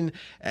I mean,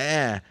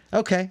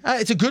 okay,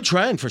 it's a good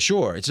trend for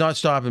sure. It's not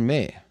stopping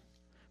me.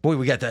 Boy,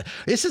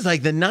 this is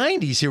like the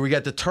 90s here. We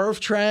got the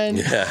turf trend.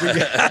 We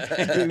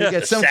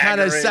got some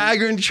kind of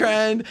Sagarin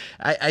trend.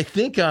 I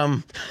think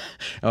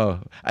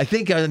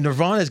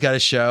Nirvana's got a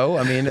show.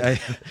 I mean,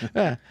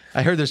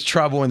 I heard there's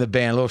trouble in the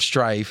band, a little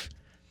strife.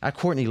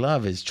 Courtney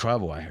Love is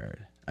trouble, I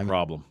heard.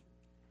 Problem.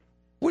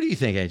 What do you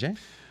think, AJ?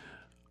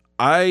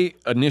 I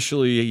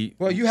initially...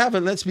 Well, you have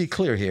let's be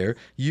clear here.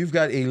 You've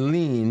got a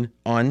lean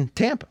on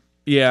Tampa.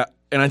 Yeah,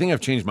 and I think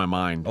I've changed my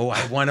mind. Oh,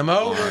 I won him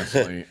over.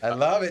 Honestly. I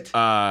love it.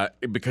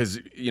 Because,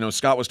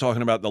 Scott was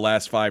talking about the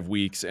last 5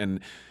 weeks, and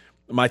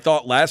my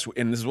thought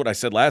and this is what I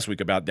said last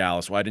week about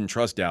Dallas. Well, I didn't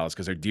trust Dallas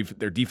because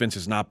their defense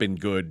has not been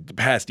good. The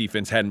pass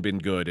defense hadn't been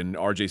good. And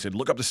RJ said,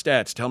 look up the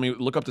stats.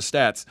 Look up the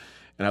stats.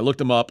 And I looked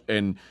them up,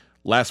 and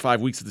last 5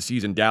 weeks of the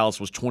season, Dallas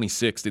was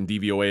 26th in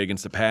DVOA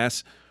against the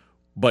pass.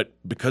 But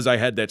because I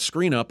had that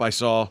screen up, I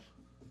saw,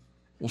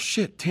 well,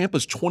 shit,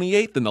 Tampa's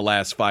 28th in the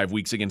last 5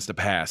 weeks against the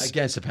pass.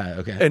 Against the pass,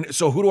 okay. And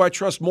so who do I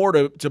trust more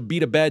to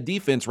beat a bad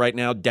defense right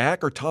now,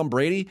 Dak or Tom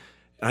Brady?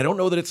 And I don't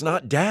know that it's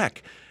not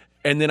Dak.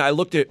 And then I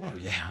looked at,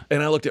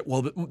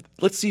 well,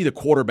 let's see the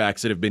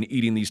quarterbacks that have been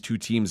eating these two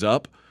teams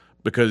up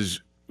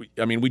because,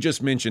 we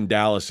just mentioned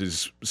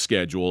Dallas's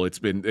schedule. It's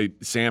been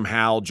Sam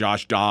Howell,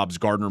 Josh Dobbs,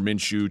 Gardner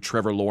Minshew,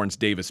 Trevor Lawrence,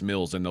 Davis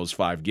Mills in those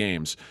 5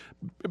 games.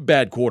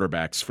 Bad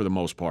quarterbacks for the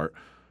most part.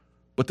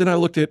 But then I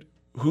looked at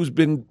who's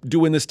been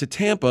doing this to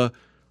Tampa: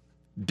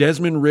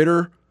 Desmond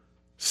Ridder,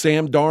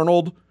 Sam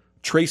Darnold,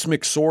 Trace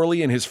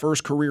McSorley in his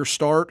first career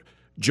start,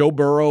 Joe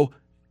Burrow,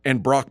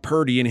 and Brock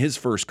Purdy in his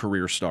first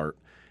career start.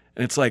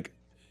 And it's like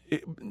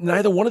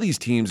neither one of these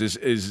teams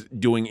is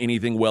doing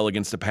anything well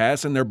against the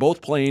pass, and they're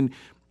both playing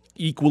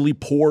equally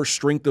poor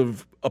strength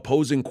of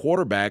opposing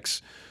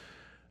quarterbacks.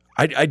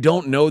 I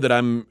don't know that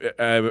I'm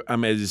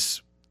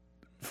as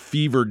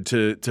fevered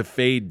to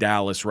fade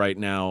Dallas right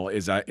now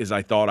as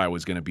I thought I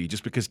was going to be,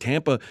 just because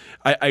Tampa,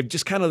 I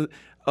just kind of,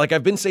 like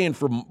I've been saying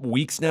for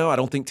weeks now, I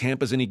don't think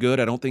Tampa's any good.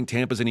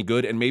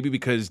 And maybe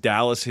because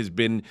Dallas has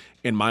been,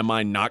 in my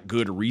mind, not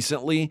good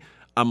recently,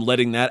 I'm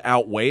letting that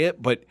outweigh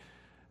it. But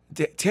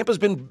Tampa's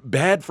been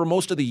bad for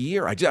most of the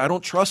year. I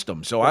don't trust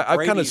them. So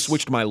I've kind of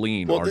switched my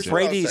lean. Well, this RJ.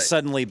 Brady's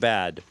suddenly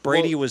bad.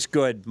 Brady was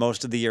good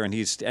most of the year, and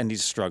he's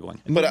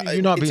struggling. But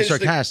you're not being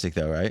sarcastic,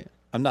 though, right?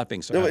 I'm not being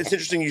No, sarcastic. it's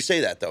interesting you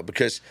say that, though,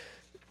 because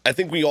I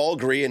think we all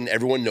agree and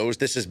everyone knows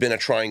this has been a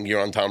trying year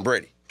on Tom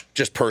Brady,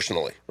 just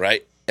personally,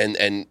 right?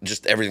 And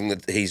just everything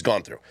that he's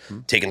gone through.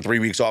 Taking 3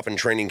 weeks off in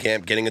training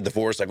camp, getting a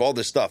divorce, like all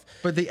this stuff.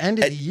 But the end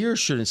of the year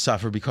shouldn't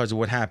suffer because of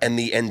what happened. And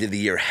the end of the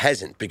year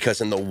hasn't,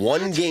 because in the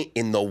one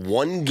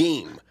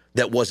game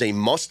that was a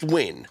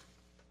must-win,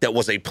 that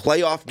was a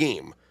playoff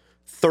game,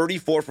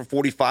 34 for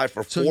 45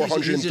 for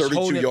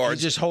 432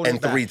 yards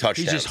and 3 touchdowns.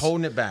 He's just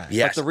holding it back.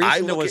 Yes, But the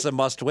reason it was a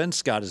must-win,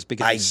 Scott, is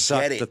because he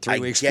sucked the 3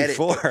 weeks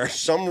before. For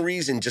some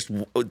reason,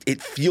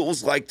 it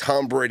feels like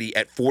Tom Brady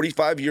at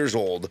 45 years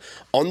old,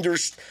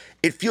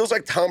 It feels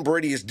like Tom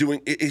Brady is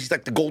he's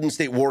like the Golden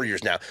State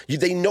Warriors now.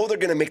 They know they're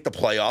going to make the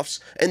playoffs,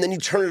 and then you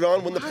turn it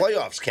on when the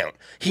playoffs count.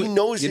 He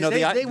knows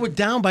they were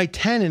down by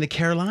 10 in the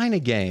Carolina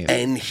game.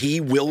 And he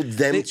willed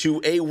them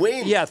to a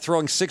win. Yeah,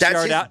 throwing 6-yard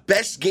That's out. his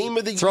best game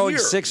of the throwing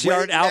year.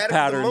 6-yard out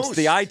patterns.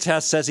 The eye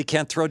test says he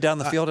can't throw down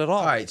the field at all.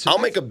 All right, so I'll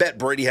make a bet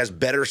Brady has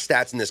better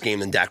stats in this game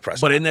than Dak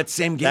Prescott. But in that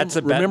same game, That's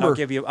a bet. remember,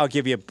 I'll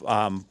give you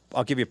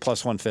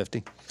plus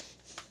 150.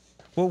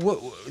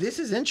 Well, this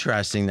is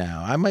interesting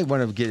now. I might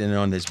want to get in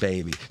on this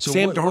baby. So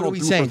Sam what Darnold are we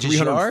threw saying? for Just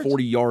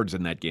 340 yards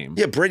in that game.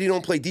 Yeah, Brady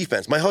don't play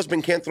defense. My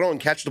husband can't throw and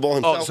catch the ball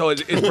himself. Oh, so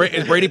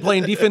is Brady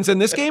playing defense in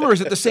this game, or is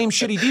it the same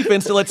shitty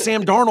defense to let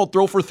Sam Darnold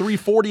throw for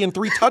 340 and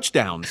 3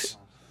 touchdowns?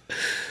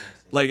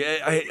 Like,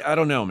 I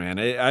don't know, man.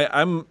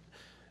 I'm.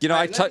 You know,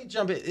 let me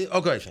jump in.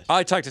 Oh, go ahead.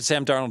 I talked to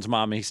Sam Darnold's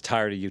mom, and he's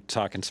tired of you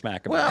talking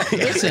smack about him.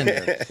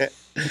 Well,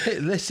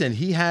 listen,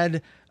 he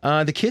had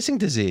the kissing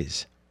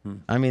disease.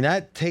 I mean,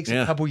 that takes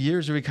a couple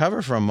years to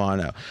recover from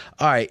mono.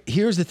 All right,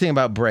 here's the thing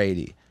about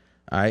Brady.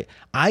 All right,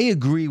 I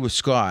agree with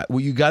Scott.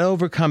 What you got to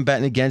overcome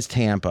betting against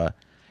Tampa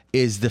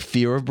is the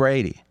fear of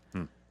Brady.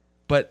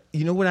 But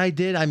you know what I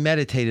did? I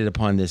meditated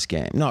upon this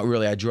game. Not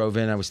really. I drove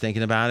in. I was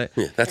thinking about it.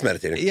 Yeah, that's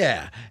meditating.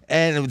 Yeah,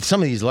 and with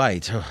some of these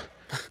lights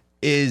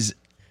is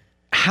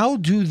how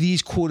do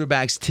these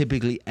quarterbacks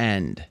typically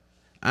end?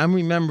 I'm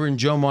remembering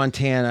Joe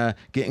Montana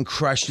getting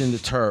crushed in the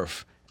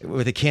turf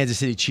with a Kansas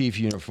City Chief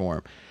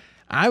uniform.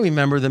 I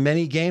remember the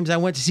many games I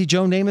went to see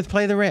Joe Namath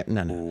play the Rams.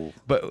 No.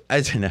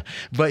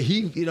 But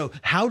he,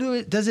 how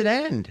does it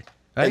end?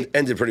 Right? It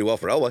ended pretty well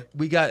for Elway.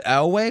 We got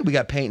Elway. We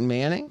got Peyton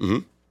Manning.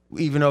 Mm-hmm.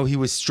 Even though he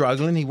was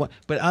struggling, he won.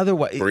 But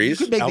otherwise, you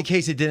could make the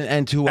case it didn't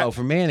end too well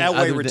for Manning.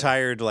 Elway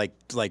retired like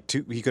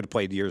two. He could have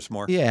played years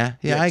more. Yeah,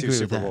 I agree with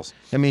Super that. Bowls.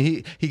 I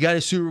mean, he got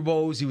his Super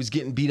Bowls. He was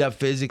getting beat up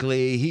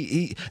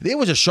physically. It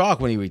was a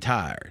shock when he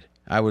retired.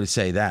 I would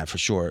say that for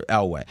sure,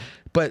 Elway.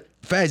 But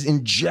Fez,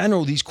 in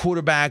general, these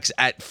quarterbacks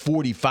at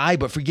 45,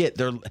 but forget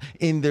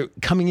they're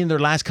coming in their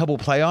last couple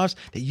of playoffs,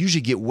 they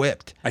usually get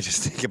whipped. I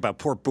just think about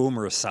poor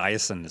Boomer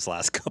Esiason his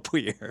last couple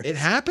of years. It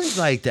happens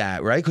like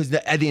that, right? Because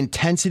the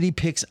intensity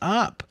picks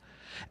up.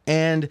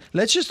 And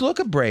let's just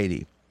look at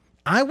Brady.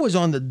 I was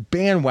on the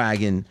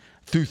bandwagon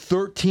through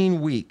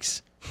 13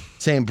 weeks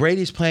saying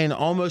Brady's playing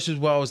almost as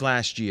well as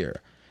last year.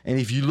 And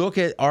if you look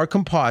at our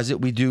composite,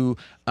 we do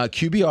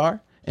QBR,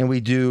 and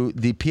we do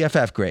the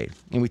PFF grade,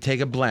 and we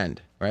take a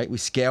blend, right? We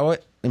scale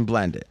it and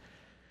blend it.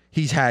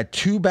 He had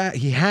two bad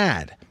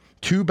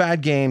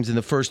games in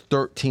the first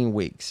 13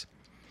 weeks.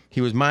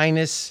 He was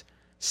minus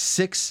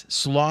 6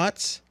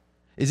 slots.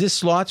 Is this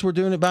slots we're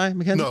doing it by,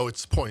 Mackenzie? No,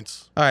 it's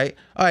points. All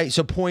right.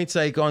 So points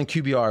like on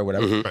QBR or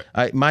whatever. Mm-hmm. All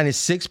right, minus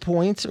 6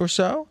 points or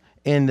so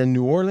in the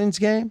New Orleans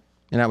game,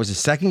 and that was the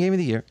second game of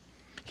the year.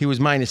 He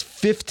was minus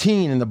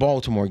 15 in the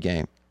Baltimore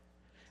game,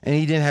 and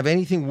he didn't have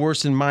anything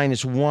worse than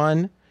minus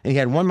 1. And he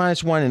had 1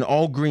 minus 1 and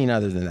all green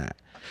other than that.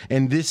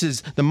 And this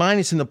is the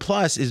minus and the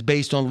plus is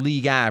based on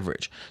league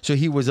average. So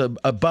he was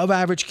above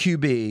average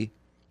QB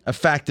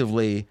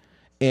effectively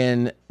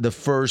in the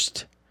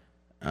first,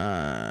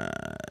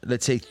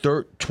 let's say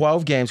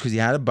 12 games because he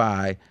had a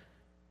bye.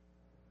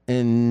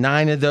 In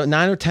 9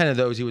 or 10 of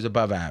those, he was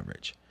above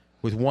average.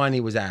 With 1, he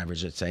was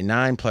average, let's say.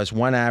 9 plus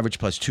 1 average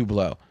plus 2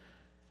 below.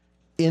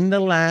 In the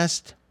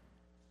last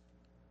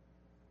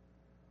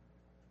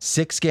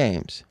 6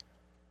 games,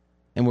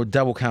 and we're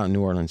double counting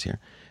New Orleans here,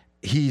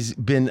 he's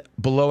been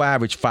below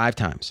average 5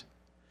 times.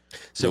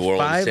 So New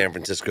Orleans, San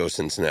Francisco,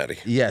 Cincinnati.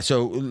 Yeah,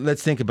 so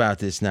let's think about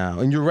this now.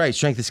 And you're right,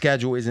 strength of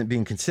schedule isn't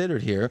being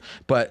considered here,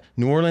 but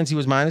New Orleans, he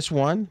was minus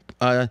 1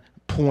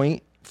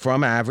 point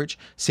from average.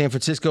 San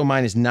Francisco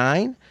minus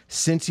 9.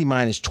 Cincy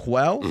minus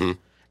 12. Mm-hmm.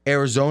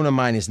 Arizona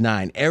minus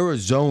 9.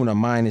 Arizona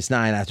minus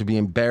 9 after being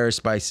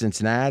embarrassed by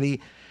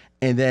Cincinnati.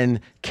 And then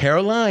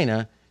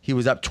Carolina, he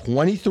was up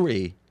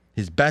 23.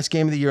 His best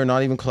game of the year,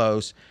 not even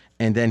close.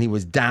 And then he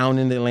was down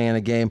in the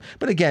Atlanta game.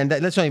 But again,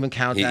 let's not even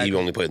count that. He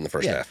only played in the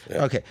first half.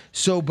 Yeah. Okay.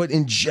 So, but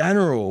in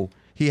general,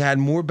 he had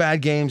more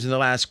bad games in the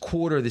last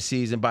quarter of the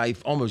season by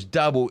almost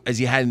double as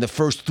he had in the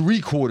first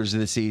 3 quarters of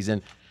the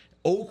season.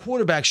 Old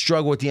quarterbacks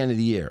struggle at the end of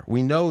the year.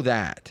 We know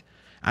that.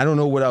 I don't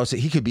know what else.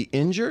 He could be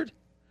injured.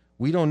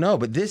 We don't know.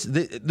 But there's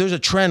a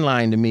trend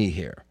line to me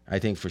here, I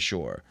think for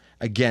sure,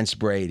 against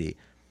Brady.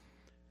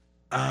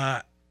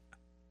 To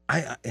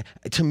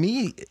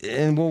me,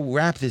 and we'll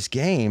wrap this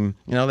game,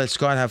 let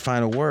Scott have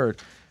final word,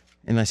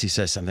 unless he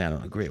says something I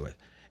don't agree with,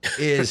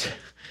 is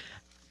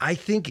I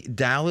think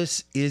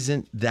Dallas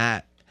isn't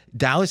that.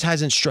 Dallas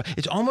hasn't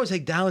it's almost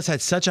like Dallas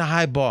had such a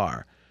high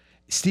bar.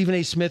 Stephen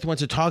A. Smith wants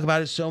to talk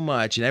about it so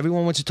much, and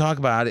everyone wants to talk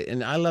about it,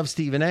 and I love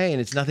Stephen A.,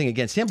 and it's nothing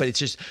against him, but it's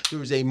just there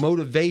was a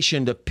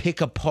motivation to pick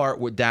apart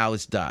what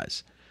Dallas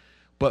does.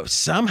 But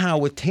somehow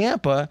with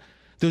Tampa,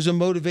 there's a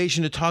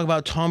motivation to talk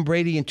about Tom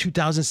Brady in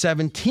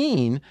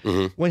 2017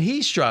 when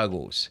he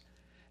struggles.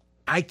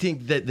 I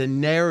think that the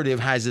narrative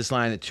has this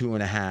line at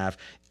 2.5.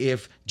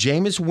 If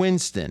Jameis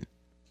Winston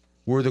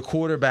were the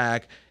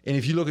quarterback, and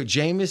if you look at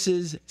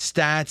Jameis's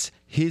stats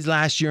his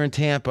last year in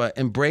Tampa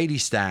and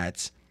Brady's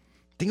stats,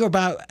 think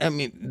about,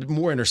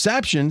 more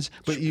interceptions,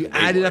 but you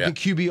add it up in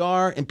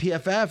QBR and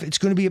PFF, it's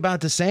going to be about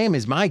the same,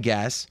 is my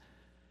guess.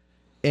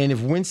 And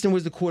if Winston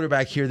was the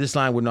quarterback here, this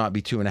line would not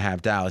be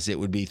 2.5 Dallas. It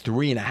would be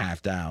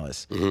 3.5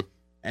 Dallas. Mm-hmm.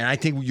 And I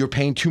think you're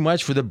paying too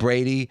much for the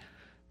Brady,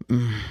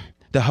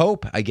 the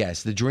hope, I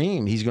guess, the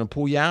dream. He's going to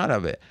pull you out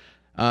of it.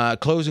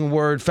 Closing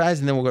word, Fez,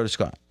 and then we'll go to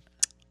Scott.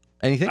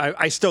 Anything?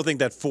 I still think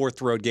that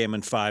 4th road game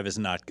in 5 is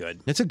not good.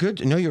 It's a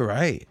good. No, you're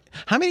right.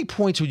 How many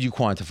points would you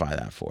quantify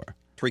that for?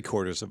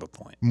 3/4 of a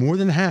point. More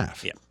than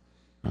half? Yeah.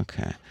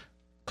 Okay.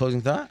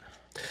 Closing thought?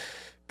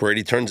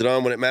 Brady turns it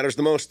on when it matters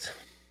the most.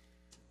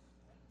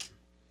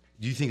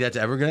 Do you think that's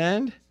ever going to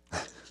end?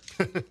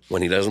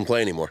 When he doesn't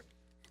play anymore.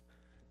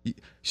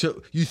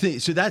 So you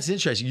think? So that's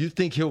interesting. You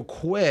think he'll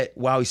quit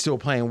while he's still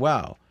playing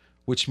well,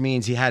 which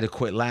means he had to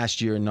quit last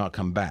year and not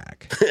come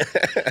back,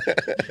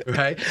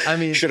 right? I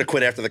mean, should have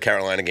quit after the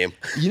Carolina game.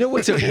 You know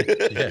what's? I'm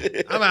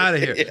out of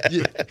here.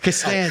 Yeah.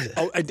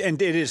 Costanza. And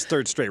it is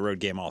 3rd straight road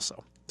game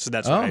also. So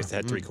that's why I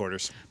had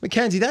 3/4.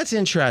 Mackenzie, that's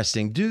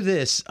interesting. Do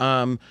this.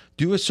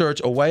 Do a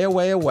search away,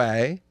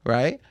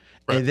 right?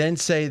 And then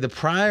say the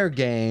prior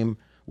game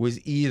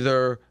was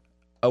either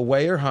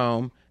away or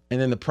home, and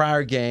then the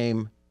prior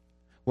game.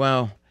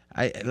 Well,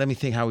 let me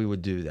think how we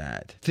would do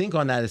that. Think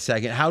on that a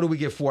second. How do we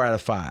get 4 out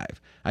of 5?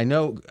 I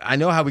know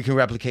how we can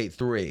replicate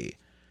 3.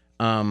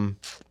 I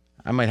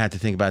might have to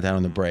think about that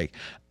on the break.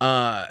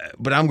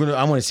 But I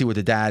want to see what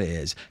the data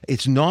is.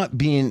 It's not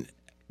being.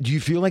 Do you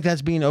feel like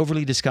that's being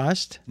overly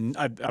discussed?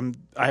 I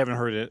haven't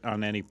heard it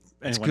on anyone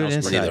else.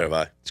 Insight. Neither have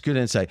I. It's good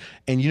insight.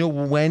 And you know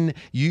when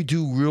you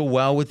do real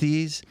well with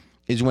these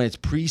is when it's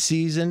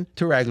preseason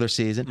to regular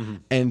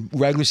season and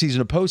regular season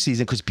to postseason,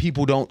 because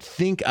people don't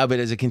think of it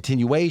as a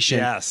continuation.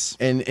 Yes.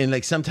 And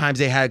like sometimes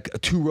they had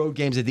 2 road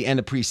games at the end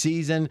of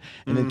preseason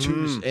and then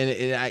 2,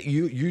 and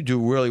you do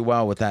really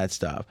well with that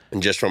stuff.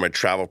 And just from a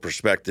travel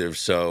perspective,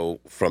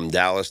 so from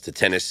Dallas to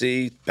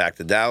Tennessee, back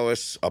to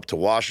Dallas, up to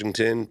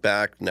Washington,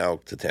 back now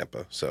to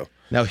Tampa. So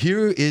now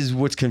here is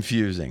what's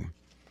confusing.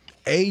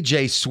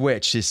 AJ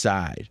switched his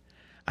side.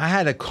 I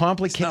had a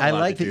complicated. I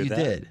like that you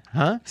did,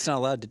 huh? He's not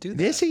allowed to do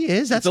that. Yes, he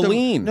is. That's a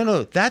lean.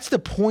 No, that's the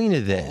point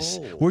of this.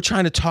 We're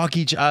trying to talk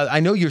each other. I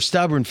know you're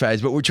stubborn,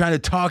 Fez, but we're trying to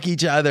talk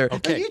each other.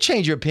 Okay. And you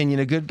change your opinion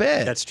a good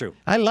bit. That's true.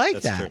 I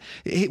like That's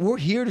that. We're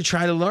here to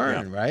try to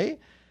learn, right?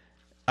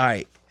 All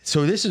right.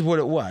 So this is what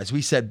it was.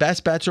 We said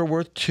best bets are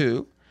worth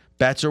 2,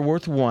 bets are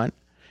worth 1,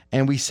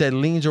 and we said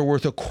leans are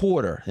worth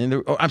 1/4. And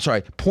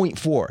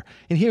 0.4.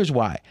 And here's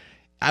why.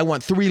 I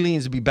want 3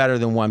 leans to be better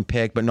than 1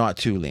 pick, but not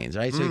 2 leans,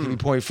 right? So it can be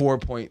 0.4,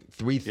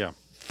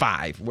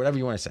 0.35, whatever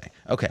you want to say.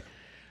 Okay.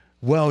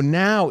 Well,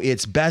 now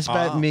it's best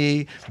bet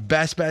me,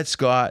 best bet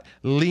Scott,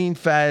 lean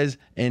Fez,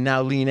 and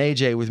now lean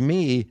AJ with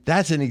me.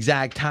 That's an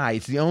exact tie.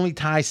 It's the only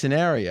tie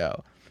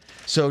scenario.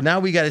 So now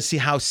we got to see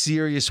how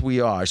serious we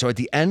are. So at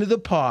the end of the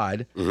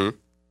pod,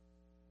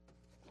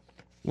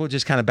 we'll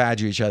just kind of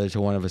badger each other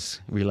till one of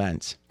us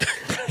relents.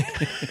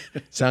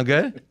 Sound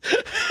good?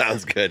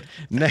 sounds good.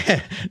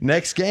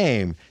 Next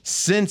game,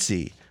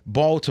 Cincy,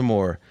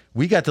 Baltimore.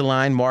 We got the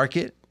line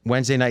market,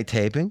 Wednesday night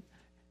taping,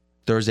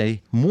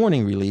 Thursday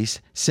morning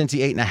release, Cincy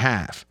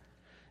 8.5.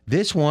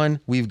 This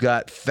one, we've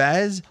got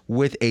Fez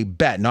with a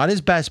bet. Not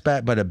his best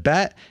bet, but a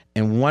bet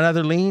and one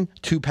other lean,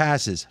 2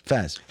 passes.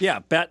 Fez. Yeah,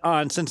 bet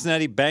on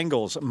Cincinnati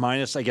Bengals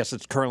minus, I guess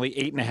it's currently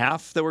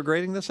 8.5 that we're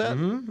grading this at.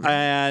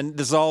 And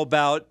this is all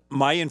about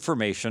my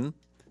information.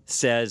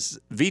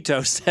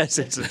 Vito says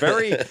it's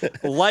very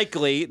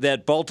likely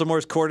that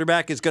Baltimore's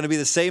quarterback is going to be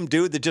the same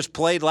dude that just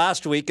played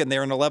last week, and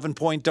they're an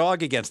 11-point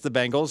dog against the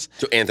Bengals.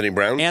 So Anthony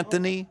Brown?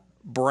 Anthony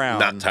Brown.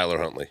 Not Tyler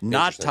Huntley.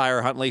 Not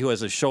Tyler Huntley, who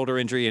has a shoulder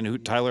injury and who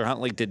Tyler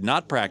Huntley did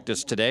not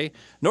practice today,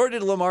 nor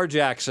did Lamar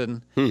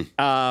Jackson.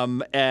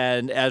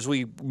 And as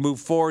we move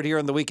forward here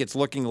in the week, it's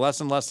looking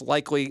less and less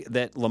likely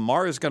that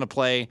Lamar is going to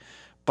play.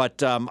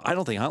 But I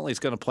don't think Huntley's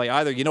going to play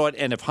either. You know what?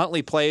 And if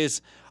Huntley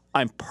plays,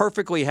 I'm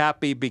perfectly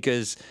happy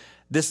because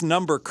this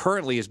number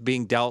currently is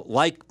being dealt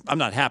like, I'm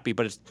not happy,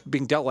 but it's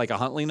being dealt like a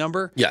Huntley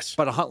number. Yes.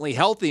 But a Huntley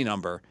healthy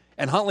number.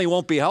 And Huntley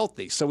won't be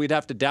healthy, so we'd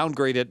have to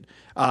downgrade it.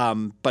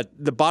 But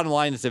the bottom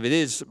line is if it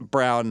is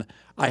Brown,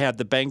 I have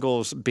the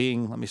Bengals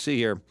being, let me see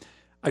here,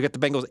 I got the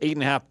Bengals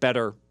 8.5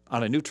 better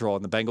on a neutral,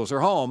 and the Bengals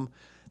are home.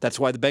 That's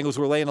why the Bengals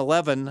were laying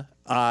 11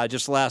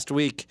 just last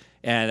week.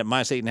 And at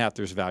minus 8.5,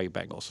 there's value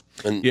Bengals.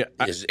 And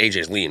is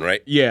AJ's lean,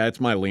 right? Yeah, it's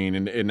my lean.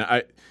 And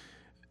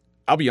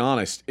I'll be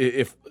honest,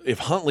 if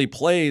Huntley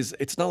plays,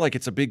 it's not like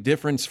it's a big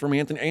difference from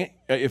Anthony.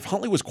 If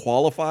Huntley was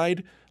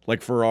qualified,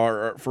 like for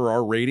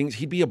our ratings,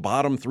 he'd be a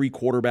bottom 3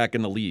 quarterback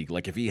in the league.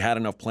 Like if he had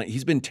enough playing,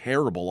 he's been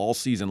terrible all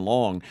season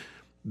long.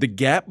 The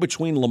gap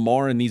between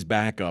Lamar and these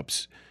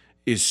backups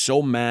is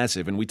so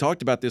massive. And we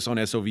talked about this on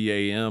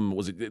SOVAM,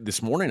 was it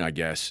this morning, I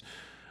guess.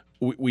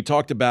 We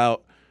talked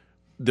about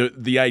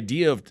the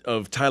idea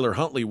of Tyler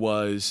Huntley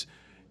was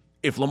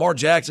if Lamar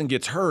Jackson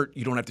gets hurt,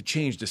 you don't have to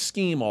change the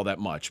scheme all that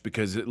much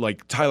because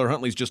like Tyler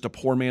Huntley's just a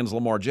poor man's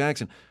Lamar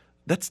Jackson.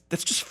 That's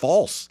just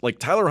false. Like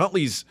Tyler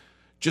Huntley's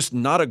just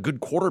not a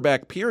good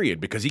quarterback, period,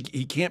 because he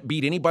can't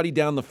beat anybody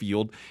down the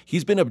field.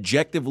 He's been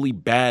objectively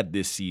bad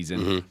this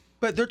season.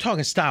 But they're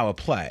talking style of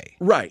play.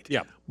 Right.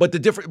 Yeah. But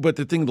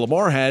the thing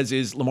Lamar has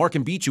is Lamar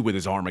can beat you with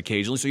his arm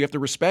occasionally, so you have to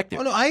respect it.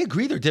 Oh, no, I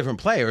agree they're different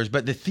players,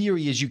 but the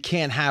theory is you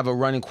can't have a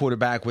running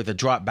quarterback with a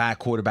drop back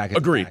quarterback.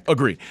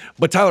 Agree.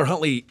 But Tyler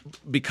Huntley,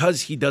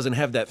 because he doesn't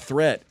have that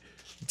threat,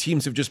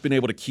 teams have just been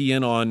able to key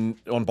in on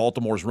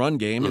Baltimore's run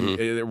game, and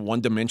they're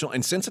one-dimensional.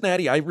 And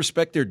Cincinnati, I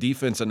respect their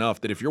defense enough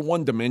that if you're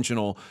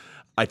one-dimensional,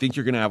 I think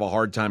you're going to have a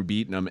hard time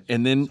beating them.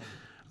 And then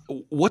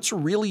what's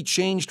really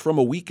changed from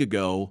a week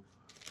ago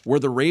where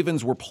the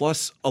Ravens were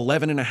plus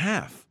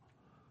 11.5?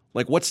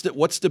 Like, what's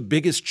the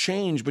biggest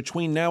change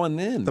between now and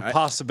then? The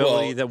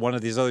possibility that one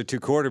of these other two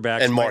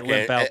quarterbacks might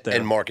limp out there.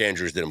 And Mark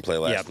Andrews didn't play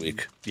last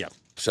week. Yeah.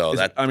 So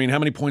how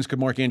many points could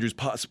Mark Andrews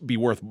be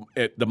worth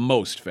at the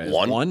most, Fez?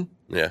 One?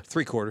 Yeah.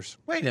 3/4.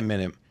 Wait a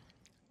minute.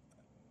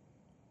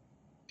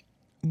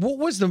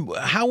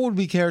 How would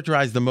we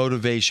characterize the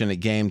motivation at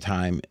game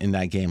time in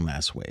that game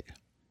last week?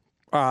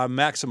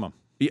 Maximum.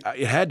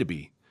 It had to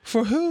be.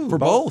 For who? For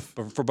both.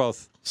 For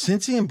both.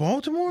 Cincy and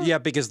Baltimore? Yeah,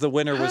 because the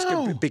winner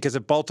How? was because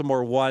if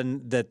Baltimore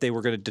won, that they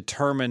were going to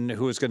determine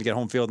who was going to get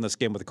home field in this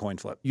game with a coin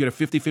flip. You get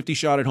a 50-50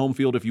 shot at home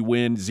field if you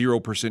win,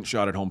 0%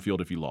 shot at home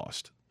field if you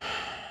lost.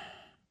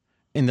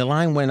 And the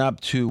line went up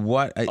to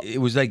what?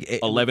 It was like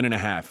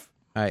 11.5.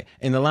 All right.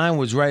 And the line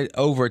was right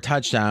over a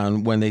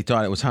touchdown when they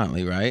thought it was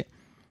Huntley, right?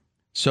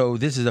 So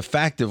this is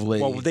effectively.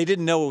 Well, they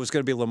didn't know it was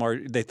going to be Lamar.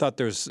 They thought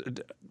there was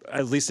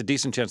at least a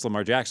decent chance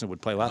Lamar Jackson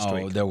would play last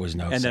week. Oh, there was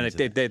no. And then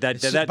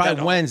by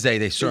Wednesday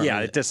they certainly.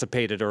 Yeah, it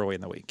dissipated early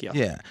in the week. Yeah.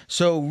 Yeah.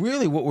 So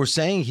really, what we're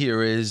saying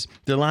here is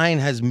the line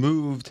has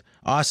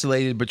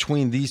oscillated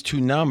between these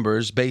two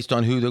numbers based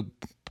on who the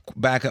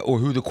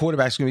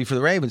quarterback's going to be for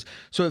the Ravens.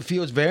 So it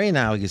feels very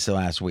analogous to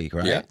last week,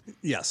 right? Yeah.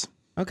 Yes.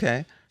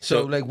 Okay.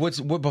 So like, what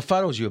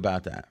befuddles you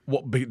about that?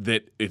 Well,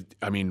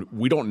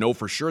 we don't know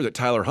for sure that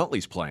Tyler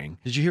Huntley's playing.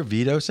 Did you hear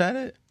Vito said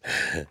it?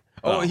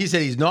 He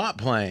said he's not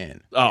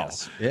playing. Oh,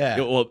 yes. Yeah.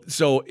 Well,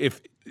 so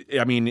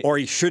or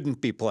he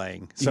shouldn't be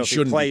playing. So if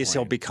he plays,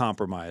 he'll be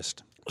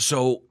compromised.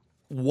 So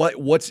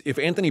what's if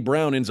Anthony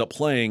Brown ends up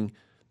playing?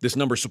 This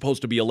number's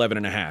supposed to be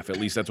 11.5. At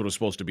least that's what it was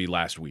supposed to be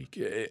last week.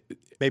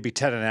 Maybe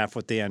 10.5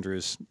 with the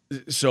Andrews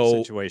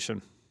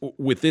situation.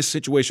 With this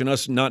situation,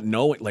 us not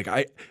knowing,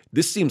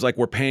 this seems like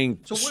we're paying.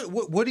 So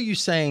what are you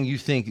saying? You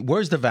think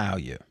where's the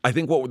value? I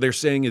think what they're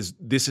saying is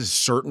this is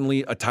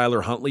certainly a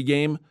Tyler Huntley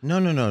game.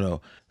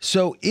 No.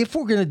 So if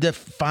we're going to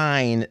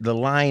define the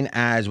line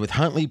as with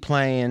Huntley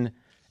playing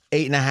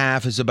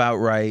 8.5 is about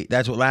right.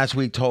 That's what last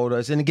week told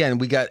us. And again,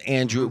 we got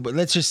Andrew, but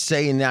let's just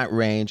say in that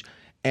range.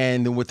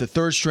 And then with the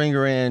third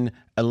stringer in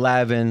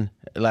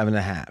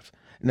 11.5.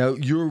 Now,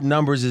 your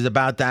numbers is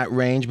about that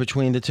range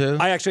between the two?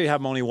 I actually have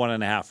them only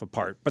 1.5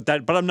 apart, but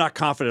I'm not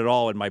confident at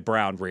all in my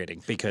Brown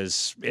rating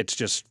because it's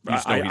just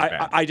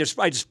I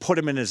just put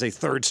him in as a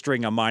third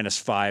string on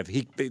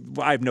 -5.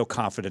 I have no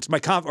confidence.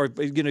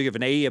 You have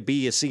an A, a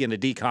B, a C, and a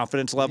D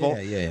confidence level.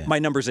 Yeah. My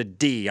number's a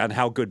D on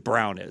how good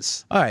Brown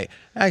is. All right,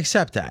 I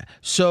accept that.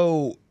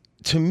 So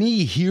to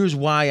me, here's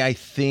why I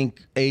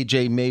think,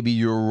 AJ, maybe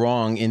you're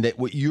wrong in that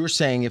what you're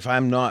saying, if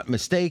I'm not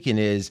mistaken,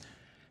 is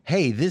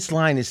hey, this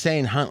line is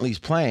saying Huntley's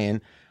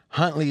playing.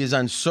 Huntley is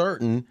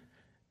uncertain.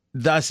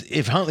 Thus,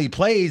 if Huntley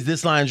plays,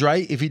 this line's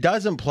right. If he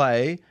doesn't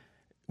play,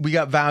 we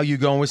got value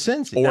going with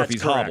Cincy. Or if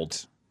he's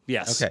hobbled.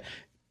 Yes. Okay.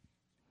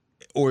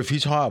 Or if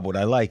he's hobbled.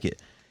 I like it.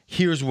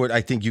 Here's what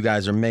I think you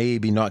guys are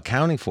maybe not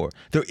counting for.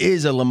 There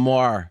is a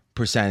Lamar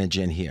percentage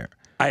in here.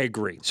 I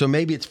agree. So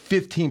maybe it's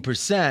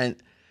 15%,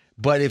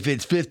 but if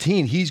it's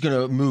 15, he's going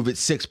to move it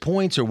 6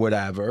 points or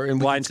whatever.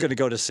 And line's going to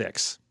go to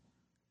 6.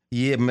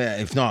 Yeah,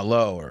 if not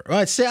lower. Well,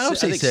 I would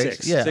say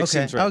 6. Yeah, Six okay.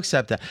 seems right. I'll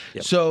accept that.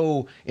 Yep.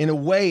 So, in a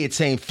way, it's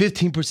saying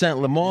 15%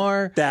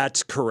 Lamar.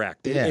 That's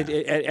correct. Yeah.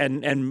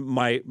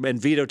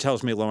 And Vito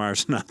tells me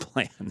Lamar's not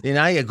playing. And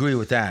I agree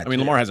with that. I mean,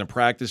 Lamar hasn't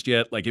practiced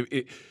yet. Like,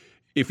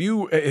 if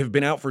you have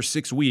been out for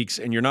 6 weeks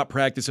and you're not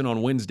practicing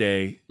on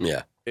Wednesday,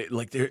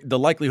 the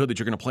likelihood that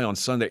you're going to play on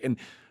Sunday, and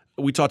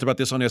we talked about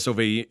this on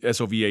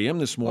SOVAM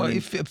this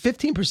morning. Well,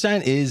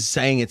 15% is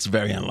saying it's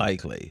very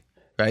unlikely.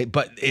 Right,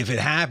 but if it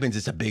happens,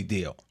 it's a big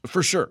deal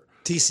for sure.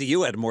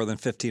 TCU had more than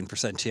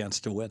 15% chance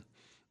to win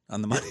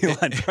on the money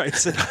line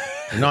price.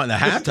 Not in the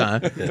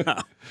halftime.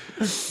 No.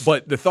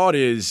 But the thought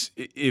is,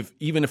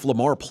 even if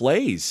Lamar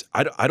plays,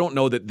 I don't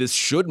know that this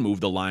should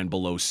move the line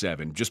below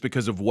 7 just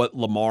because of what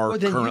Lamar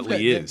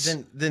currently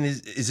is. Then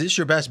is this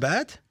your best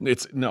bet?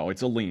 It's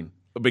a lean.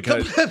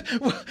 Because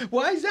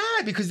why is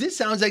that? Because this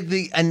sounds like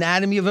the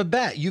anatomy of a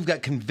bet. You've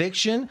got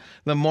conviction.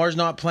 Lamar's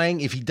not playing.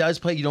 If he does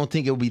play, you don't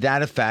think it will be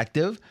that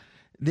effective.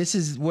 This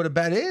is what a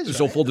bet is.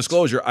 So right? Full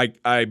disclosure,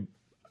 I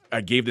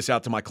gave this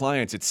out to my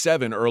clients at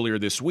 7 earlier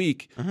this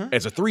week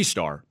as a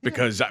 3-star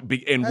because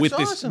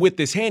with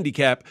this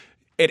handicap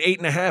at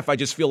 8.5, I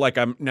just feel like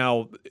I'm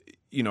now,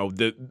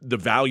 the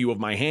value of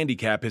my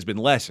handicap has been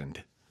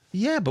lessened.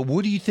 Yeah, but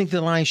what do you think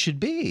the line should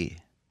be?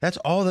 That's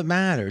all that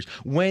matters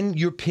when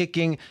you're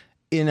picking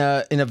in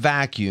a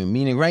vacuum,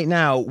 meaning right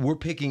now we're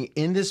picking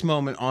in this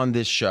moment on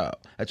this show.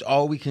 That's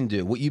all we can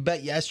do. What you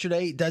bet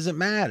yesterday doesn't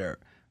matter,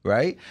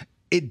 right?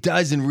 It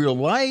does in real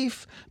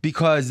life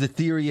because the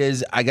theory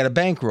is I got a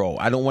bankroll.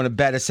 I don't want to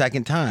bet a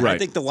second time. Right. I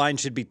think the line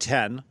should be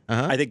 10.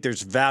 I think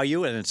there's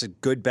value, and it's a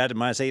good bet at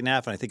 -8.5, and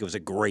I think it was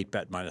a great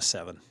bet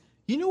 -7.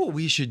 You know what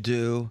we should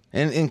do?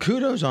 And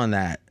kudos on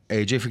that,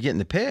 AJ, for getting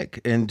the pick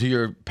and to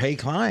your pay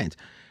client.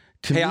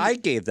 To Hey, me- I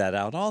gave that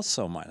out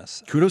also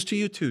 -7. Kudos to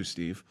you too,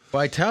 Steve.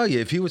 Well, I tell you,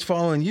 if he was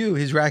following you,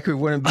 his record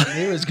wouldn't be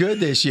near as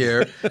good this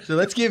year. So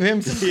let's give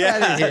him some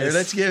credit here. Yes.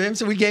 Let's give him.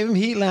 So we gave him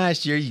heat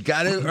last year. You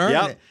got to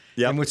earn it.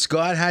 Yep. And when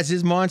Scott has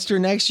his monster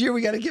next year,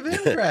 we got to give him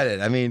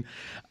credit. I mean,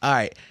 all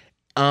right.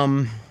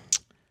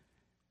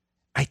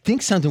 I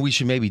think something we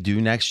should maybe do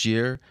next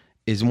year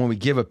is when we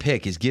give a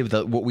pick is give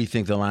what we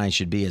think the line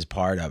should be as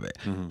part of it.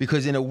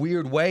 Because in a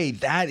weird way,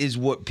 that's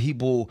what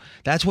people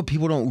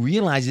don't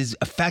realize is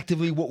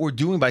effectively what we're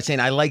doing by saying,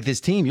 I like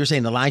this team. You're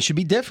saying the line should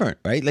be different,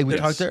 right? Like we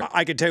talked there.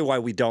 I can tell you why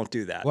we don't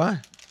do that. Why?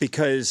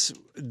 Because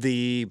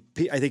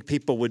I think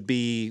people would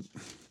be,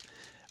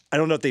 I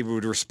don't know if they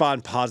would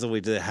respond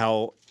positively to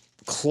how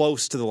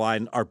close to the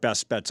line our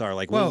best bets are.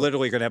 Like we're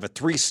literally going to have a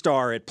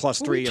 3-star at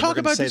 +3, we and talk we're going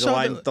about to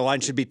say this the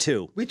line should be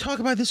 2. We talk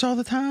about this all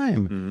the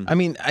time. I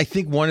mean, I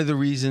think one of the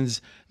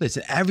reasons,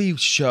 listen, every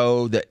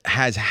show that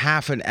has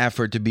half an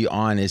effort to be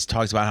honest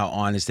talks about how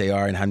honest they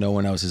are and how no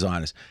one else is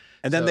honest.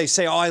 And then they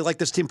say, oh, I like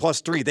this team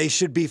 +3. They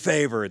should be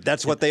favored.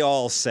 That's what they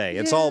all say.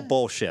 It's all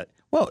bullshit.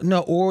 Well,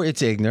 no, or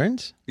it's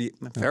ignorance.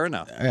 Fair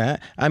enough.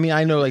 I mean,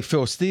 I know like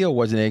Phil Steele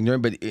wasn't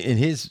ignorant, but in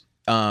his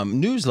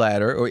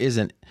newsletter, or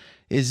isn't,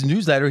 his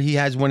newsletter, he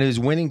has one of his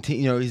winning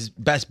his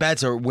best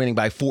bets are winning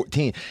by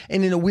 14.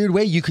 And in a weird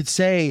way, you could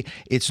say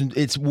it's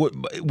what,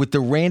 with the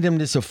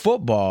randomness of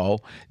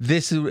football,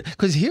 this is,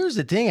 because here's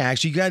the thing,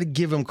 actually, you got to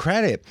give him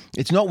credit.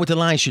 It's not what the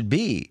line should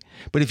be.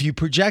 But if you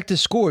project a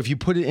score, if you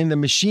put it in the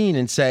machine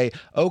and say,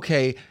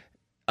 okay,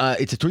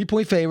 it's a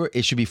 3-point favorite,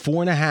 it should be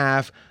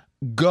 4.5.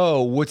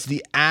 Go, what's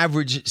the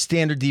average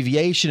standard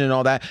deviation and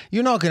all that?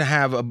 You're not going to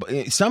have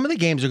some of the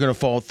games are going to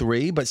fall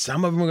 3, but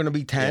some of them are going to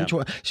be 10,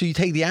 12. So you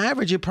take the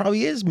average, it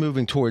probably is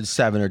moving towards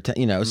 7 or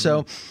 10,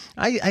 So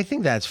I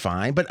think that's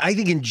fine. But I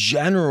think in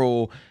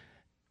general,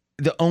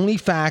 the only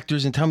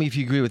factors, and tell me if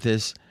you agree with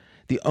this,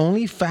 the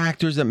only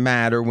factors that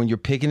matter when you're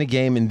picking a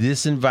game in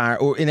this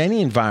environment or in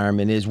any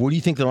environment is what do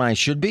you think the line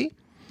should be?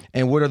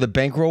 And what are the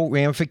bankroll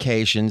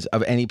ramifications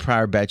of any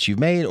prior bets you've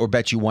made or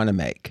bets you want to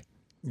make?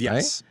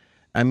 Yes. Right?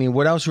 I mean,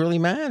 what else really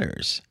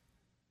matters?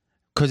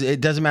 Because it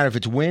doesn't matter if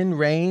it's wind,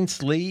 rain,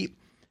 sleet.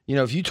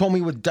 If you told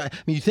me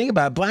you think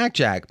about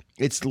blackjack,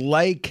 it's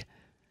like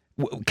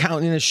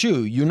counting in a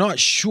shoe. You're not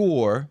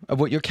sure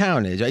of what your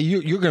count is.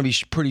 You're going to be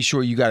pretty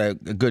sure you got a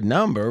good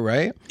number,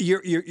 right?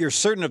 You're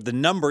certain of the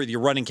number, your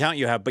running count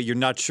you have, but you're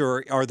not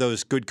sure are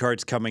those good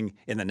cards coming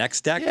in the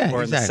next deck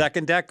or in the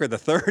second deck or the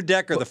third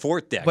deck or the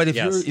fourth deck. But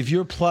if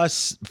you're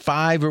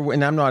 +5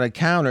 and I'm not a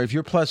counter, if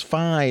you're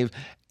 +5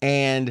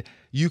 and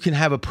you can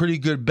have a pretty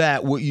good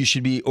bet what you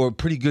should be, or a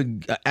pretty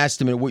good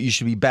estimate of what you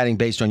should be betting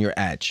based on your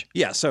edge.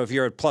 Yeah, so if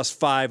you're at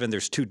 +5 and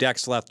there's 2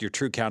 decks left, your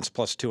true count's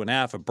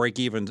 +2.5, a break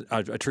even,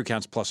 a true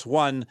count's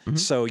 +1.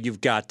 So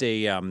you've got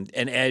an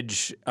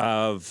edge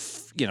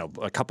of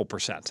a couple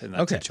percent in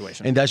that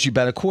situation. And thus you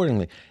bet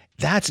accordingly.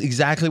 That's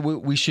exactly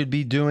what we should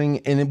be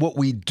doing, and what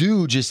we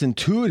do just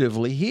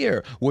intuitively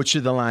here. What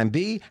should the line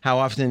be? How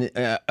often,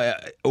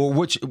 or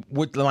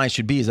what the line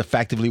should be is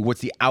effectively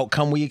what's the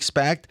outcome we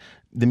expect.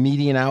 The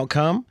median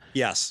outcome.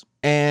 Yes.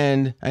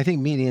 And I think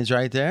median's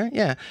right there.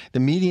 Yeah. The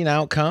median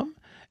outcome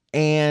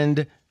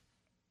and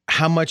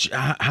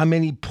how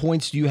many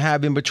points do you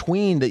have in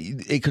between that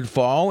it could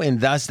fall, and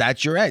thus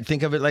that's your edge.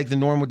 Think of it like the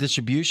normal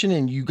distribution,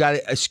 and you got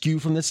it askew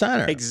from the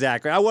center.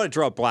 Exactly. I want to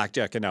draw a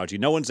blackjack analogy.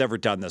 No one's ever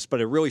done this,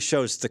 but it really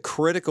shows the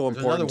critical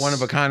importance. Another one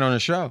of a kind on a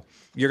show.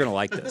 You're going to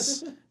like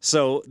this.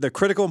 So the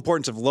critical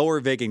importance of lower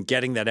vig and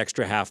getting that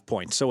extra half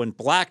point. So in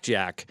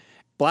blackjack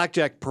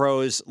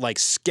pros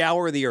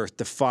scour the earth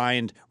to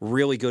find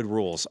really good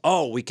rules.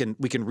 Oh, we can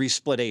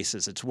resplit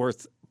aces. It's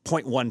worth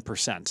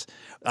 0.1%.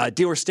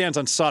 Dealer stands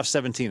on soft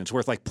 17. It's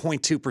worth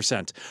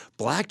 0.2%.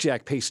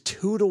 Blackjack pays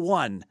 2 to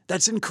 1.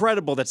 That's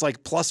incredible. That's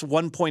plus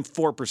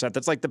 1.4%.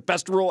 That's the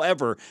best rule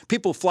ever.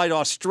 People fly to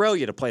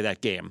Australia to play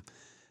that game.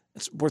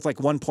 It's worth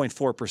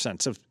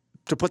 1.4%. So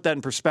to put that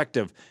in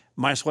perspective,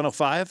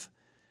 -105,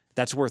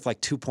 that's worth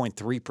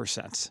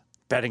 2.3%.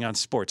 Betting on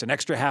sports. An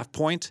extra half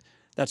point,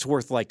 that's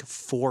worth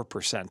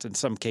 4% in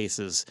some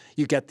cases.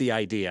 You get the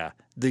idea.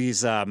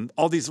 These,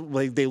 all these,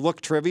 they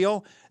look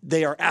trivial.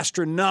 They are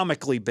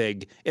astronomically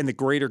big in the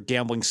greater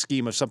gambling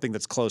scheme of something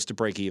that's close to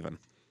break even.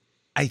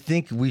 I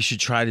think we should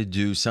try to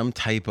do some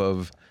type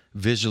of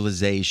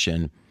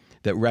visualization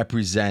that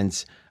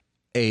represents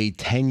a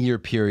 10-year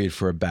period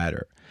for a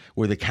bettor,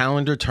 where the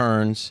calendar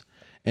turns,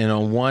 and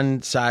on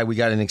one side we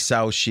got an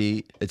Excel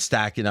sheet, it's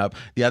stacking up.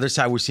 The other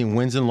side we're seeing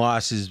wins and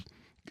losses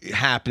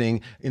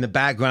happening. In the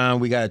background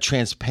we got a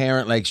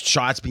transparent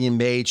shots being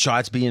made,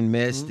 shots being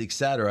missed,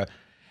 etc.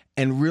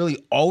 And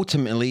really,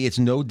 ultimately, it's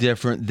no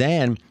different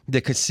than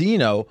the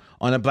casino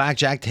on a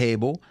blackjack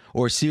table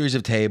or a series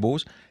of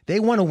tables. They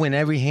want to win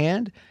every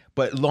hand,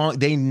 but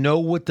they know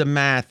what the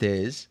math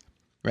is,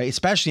 right?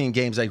 Especially in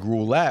games like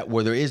roulette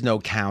where there is no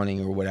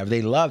counting or whatever.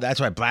 They love that's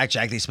why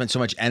blackjack, they spend so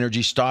much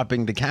energy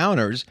stopping the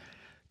counters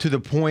to the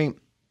point,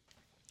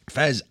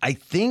 Fez, I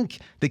think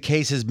the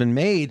case has been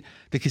made,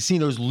 the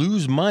casinos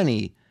lose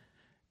money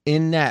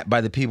in net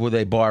by the people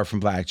they borrow from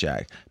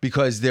blackjack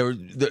because they're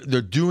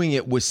doing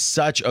it with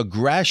such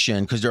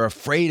aggression because they're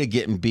afraid of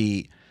getting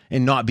beat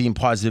and not being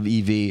positive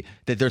EV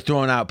that they're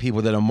throwing out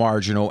people that are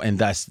marginal and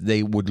thus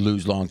they would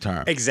lose long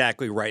term.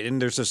 Exactly right.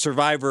 And there's a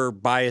survivor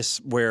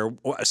bias where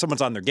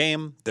someone's on their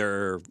game,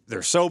 they're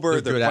sober,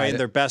 they're playing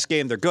their best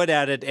game, they're good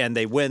at it, and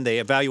they win. They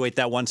evaluate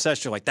that one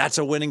session like that's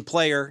a winning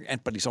player,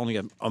 but he's only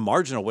a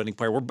marginal winning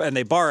player. And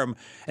they bar him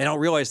and don't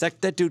realize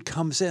that dude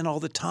comes in all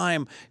the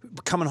time,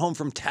 coming home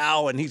from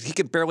Tao, and he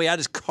can barely add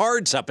his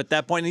cards up at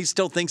that point, and he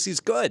still thinks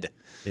he's good.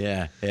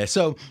 Yeah.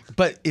 So,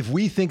 but if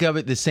we think of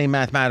it the same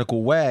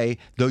mathematical way,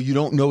 though you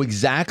don't know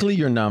exactly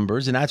your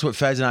numbers, and that's what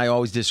Fez and I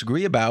always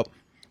disagree about.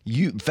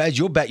 Fez,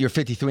 you'll bet your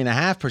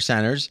 53.5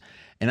 percenters,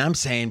 and I'm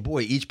saying,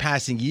 boy, each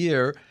passing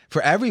year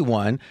for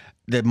everyone,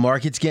 the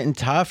market's getting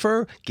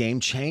tougher, game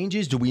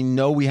changes. Do we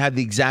know we have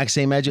the exact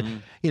same edge?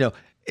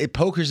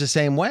 Poker's the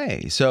same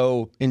way.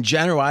 So in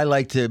general, I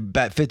like to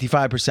bet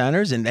 55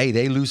 percenters, and hey,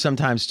 they lose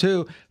sometimes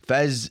too.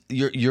 Fez,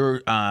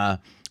 your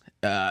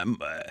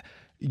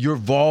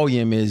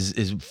volume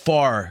is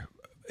far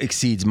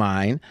exceeds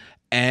mine,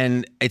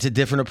 and it's a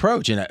different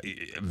approach and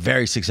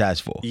very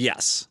successful.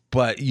 Yes,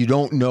 but you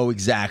don't know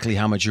exactly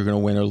how much you're going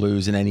to win or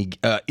lose in any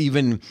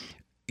even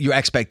your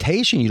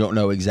expectation. You don't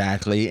know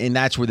exactly, and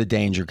that's where the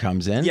danger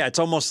comes in. Yeah, it's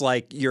almost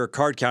like you're a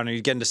card counter.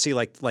 You're getting to see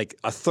like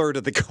a third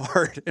of the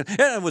card, and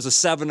it was a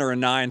 7 or a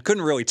 9.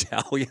 Couldn't really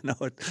tell.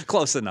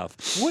 Close enough.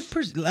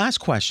 Last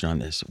question on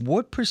this: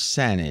 what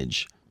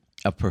percentage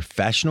of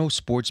professional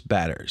sports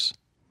bettors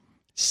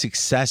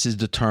success is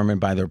determined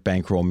by their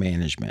bankroll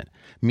management?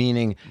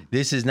 Meaning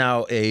this is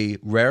now a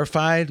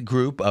rarefied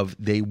group of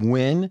they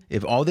win.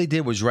 If all they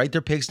did was write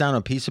their picks down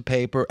on a piece of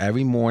paper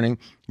every morning,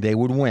 they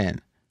would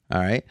win.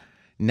 All right.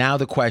 Now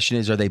the question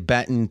is, are they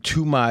betting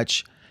too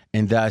much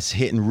and thus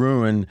hit and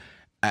ruin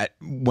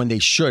when they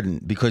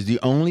shouldn't? Because the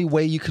only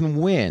way you can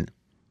win,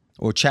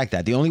 or check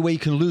that, the only way you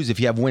can lose if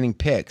you have winning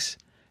picks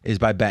is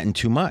by betting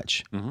too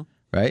much. Mm-hmm.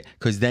 Right?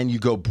 Because then you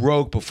go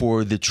broke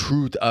before the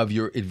truth of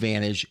your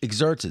advantage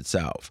exerts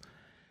itself.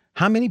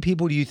 How many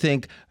people do you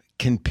think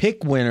can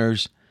pick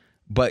winners,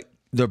 but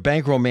their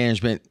bankroll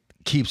management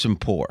keeps them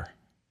poor?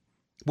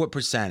 What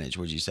percentage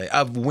would you say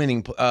of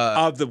winning?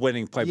 Of the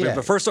winning play. Yeah.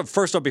 But first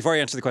off, before I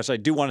answer the question, I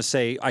do want to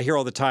say I hear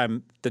all the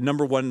time the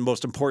number one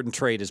most important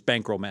trade is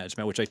bankroll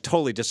management, which I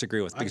totally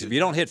disagree with. Because if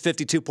you don't hit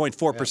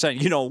 52.4%,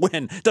 you don't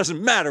win. It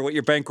doesn't matter what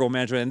your bankroll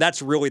management, and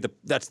that's really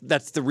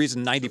that's the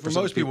reason 90% For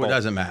most people, it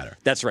doesn't matter.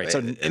 That's right. So,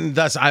 and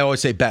thus, I always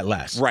say bet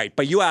less. Right.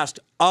 But you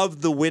asked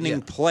of the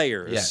winning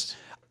players. Yes.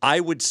 I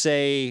would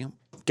say,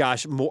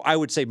 I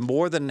would say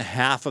more than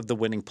half of the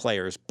winning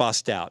players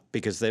bust out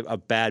because they have a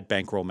bad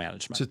bankroll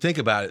management. So think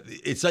about it.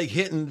 It's like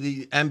hitting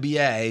the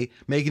NBA,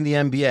 making the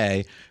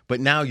NBA, but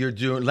now you're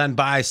doing Len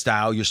Bias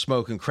style, you're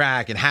smoking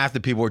crack, and half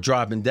the people are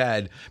dropping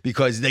dead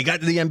because they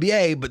got to the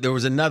NBA, but there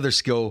was another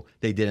skill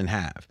they didn't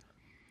have.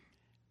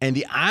 And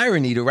the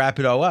irony, to wrap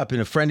it all up, and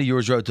a friend of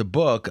yours wrote the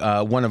book,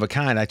 One of a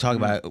Kind, I talk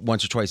about it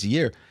once or twice a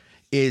year,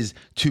 is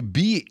to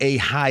be a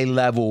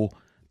high-level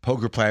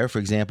poker player, for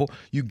example,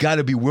 you got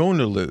to be willing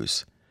to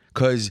lose.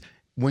 Because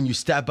when you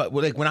step up,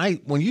 like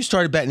when you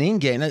started betting in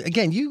game,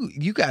 again,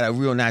 you got a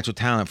real natural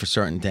talent for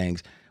certain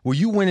things. Were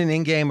you winning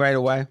in game right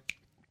away?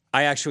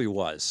 I actually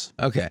was.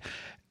 Okay.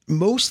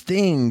 Most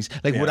things,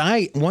 like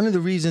one of the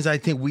reasons I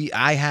think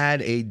I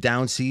had a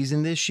down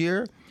season this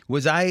year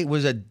was I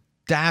was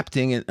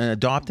adapting and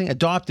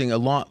adopting a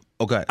lot.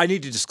 Okay. I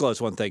need to disclose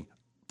one thing.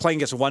 Playing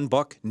against one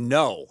book,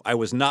 no, I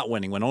was not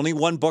winning. When only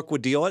one book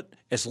would deal it,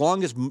 as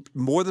long as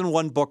more than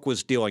one book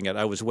was dealing it,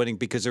 I was winning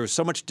because there was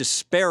so much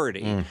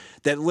disparity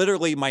that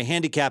literally my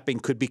handicapping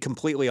could be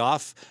completely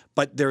off.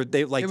 But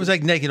it was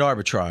like naked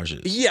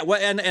arbitrages. Yeah, well,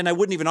 and I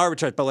wouldn't even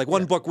arbitrage, but like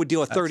one book would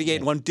deal a 38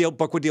 and one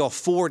book would deal a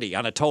 40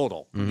 on a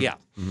total. Mm-hmm. Yeah.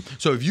 Mm-hmm.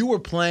 So if you were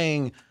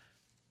playing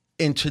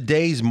in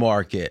today's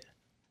market,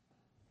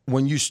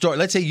 when you start,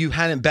 let's say you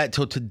hadn't bet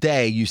till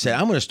today, you said,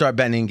 I'm going to start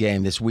betting in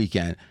game this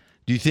weekend.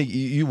 Do you think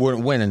you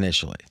wouldn't win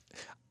initially?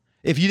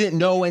 If you didn't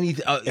know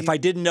anything, if I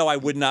didn't know, I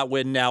would not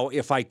win. Now,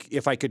 if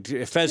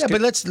Fez, but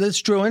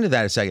let's drill into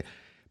that a second.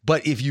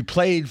 But if you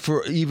played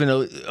for even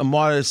a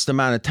modest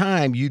amount of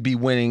time, you'd be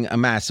winning a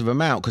massive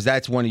amount because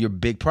that's one of your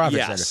big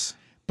profit centers.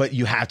 But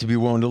you have to be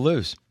willing to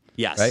lose.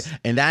 Yes, right,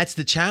 and that's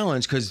the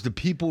challenge because the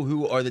people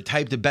who are the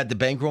type to bet the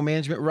bankroll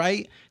management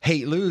right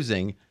hate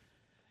losing.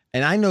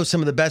 And I know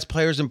some of the best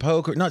players in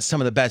poker, not some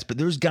of the best, but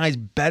there's guys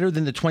better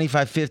than the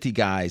 25-50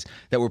 guys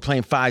that were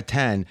playing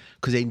 5-10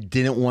 because they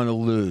didn't want to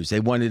lose. They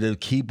wanted to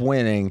keep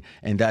winning,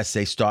 and thus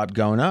they stopped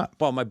going up.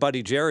 Well, my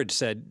buddy Jared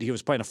said he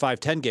was playing a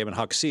 5-10 game and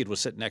Huck Seed was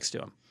sitting next to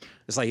him.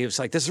 It's like he was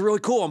like, "This is really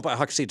cool."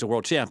 Huck Seed's a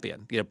world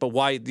champion, but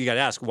why? You got to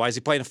ask, why is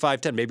he playing a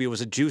 5-10? Maybe it was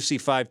a juicy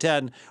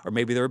 5-10, or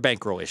maybe there were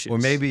bankroll issues. Or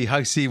maybe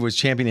Huck Seed was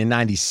champion in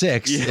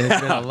 '96. Yeah. And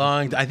it's been a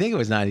long. I think it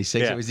was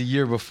 '96. Yeah. It was the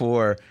year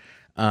before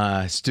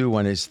Stu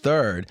won his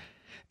third.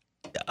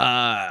 It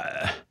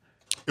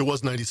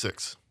was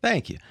 96.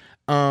 Thank you.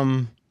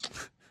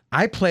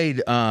 I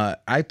played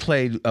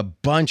a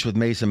bunch with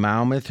Mason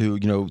Malmuth, who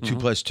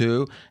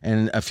 2+2,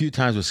 and a few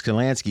times with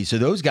Skalansky. So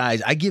those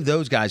guys, I give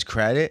those guys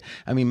credit.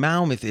 I mean,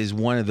 Malmuth is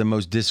one of the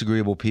most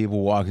disagreeable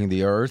people walking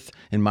the earth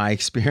in my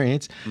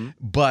experience,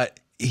 but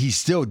he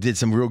still did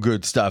some real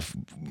good stuff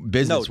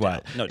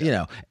business-wise. No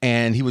doubt.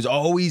 And he was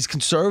always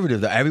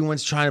conservative.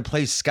 Everyone's trying to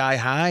play sky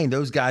high, and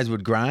those guys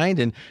would grind.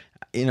 And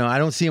I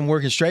don't see him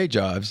working straight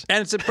jobs.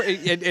 And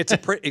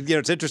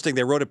it's interesting.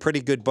 They wrote a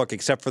pretty good book,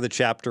 except for the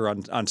chapter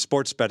on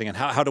sports betting and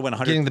how to win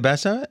getting the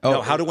best of it.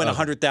 How to win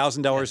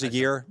 $100,000 a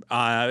year.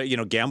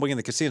 Gambling in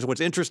the casinos.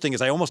 What's interesting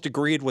is I almost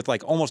agreed with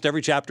like almost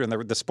every chapter in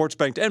the sports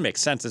betting. And it makes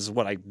sense. This is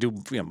what I do.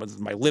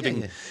 My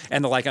living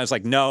and the like. I was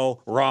like, no,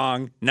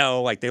 wrong,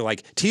 no. Like they're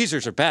like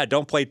teasers are bad.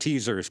 Don't play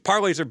teasers.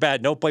 Parlays are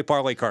bad. Don't play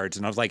parlay cards.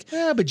 And I was like,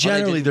 yeah, but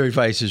generally their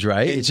advice is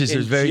right. It's just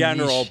very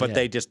general, niche. but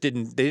they just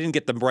didn't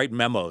get the right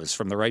memos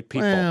from the right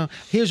people. Well,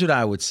 here's what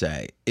I would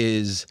say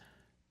is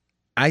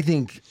I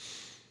think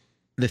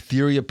The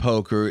Theory of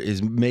Poker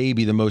is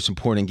maybe the most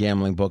important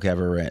gambling book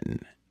ever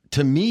written.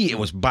 To me, it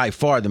was by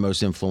far the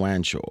most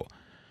influential.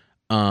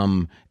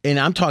 And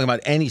I'm talking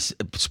about any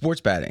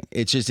sports betting.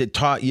 It's just it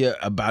taught you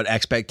about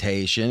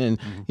expectation. And,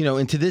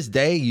 and to this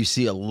day, you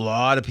see a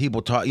lot of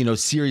people talk,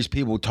 serious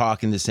people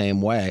talking the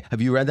same way.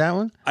 Have you read that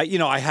one?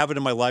 I have it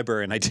in my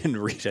library and I didn't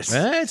read it.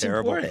 That's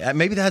terrible. Important.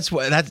 Maybe don't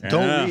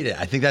read it.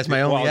 I think that's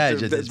my only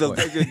edge at this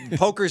point.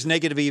 Poker's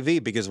negative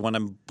EV because when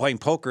I'm playing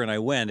poker and I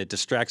win, it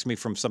distracts me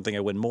from something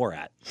I win more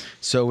at.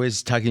 So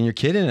is tucking your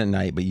kid in at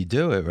night, but you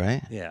do it,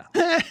 right? Yeah.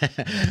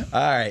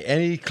 All right.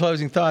 Any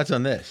closing thoughts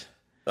on this?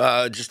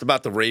 Just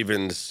about the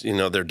Ravens,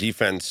 their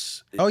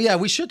defense. Oh, yeah,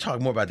 we should talk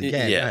more about the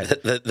game. Yeah,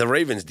 right. the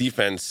Ravens'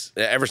 defense,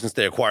 ever since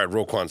they acquired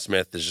Roquan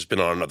Smith, has just been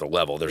on another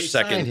level. They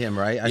signed him,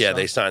 right?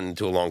 They signed him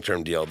to a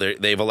long-term deal.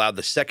 They've allowed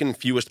the second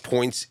fewest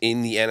points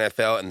in the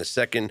NFL and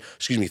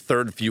the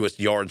third fewest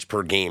yards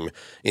per game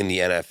in the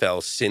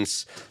NFL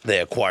since they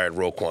acquired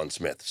Roquan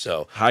Smith.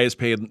 So highest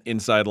paid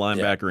inside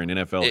linebacker in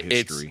NFL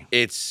history.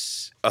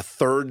 It's a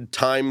third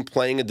time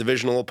playing a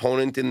divisional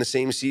opponent in the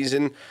same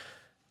season.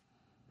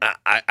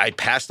 I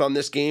passed on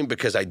this game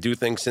because I do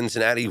think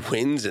Cincinnati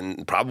wins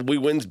and probably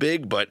wins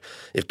big. But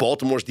if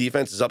Baltimore's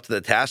defense is up to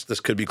the task, this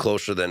could be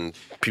closer than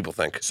people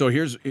think. So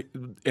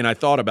and I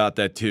thought about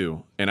that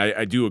too. And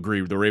I do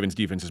agree. The Ravens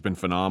defense has been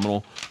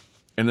phenomenal.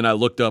 And then I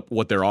looked up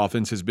what their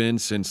offense has been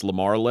since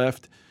Lamar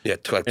left. Yeah,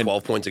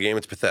 12 points a game.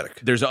 It's pathetic.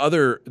 There's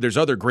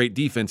other great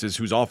defenses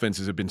whose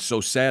offenses have been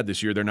so sad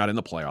this year they're not in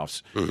the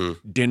playoffs.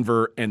 Mm-hmm.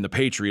 Denver and the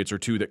Patriots are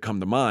two that come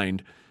to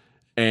mind.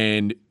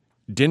 And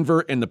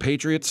Denver and the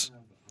Patriots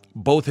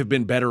both have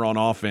been better on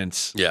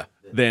offense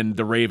than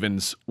the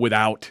Ravens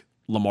without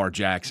Lamar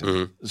Jackson.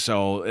 Mm-hmm.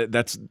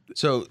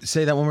 So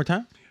say that one more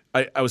time.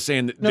 I was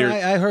saying that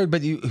I heard,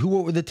 but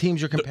what were the teams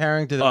you're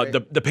comparing to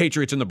the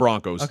Patriots and the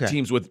Broncos,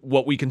 teams with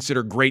what we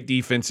consider great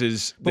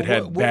defenses that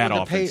had bad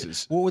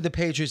offenses. What would the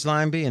Patriots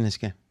line be in this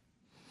game?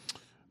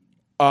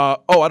 I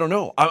don't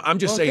know. I'm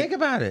just saying. Think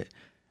about it,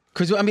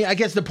 because I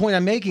guess the point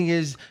I'm making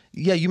is,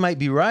 you might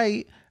be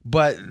right.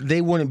 But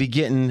they wouldn't be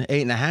getting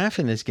 8.5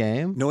 in this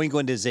game. New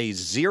England is a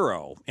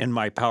 0 in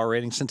my power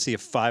rating since the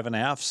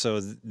 5.5,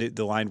 so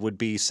the line would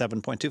be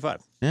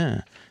 7.25.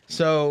 Yeah.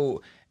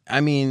 So,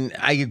 I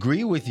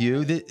agree with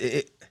you.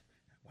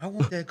 Why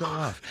won't that go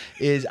off?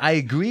 I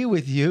agree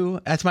with you.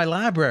 That's my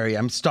library.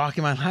 I'm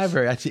stocking my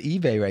library. That's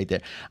eBay right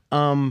there.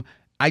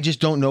 I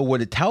just don't know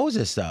what it tells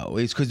us, though.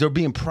 It's because they're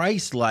being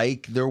priced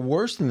like they're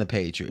worse than the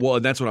Patriots. Well,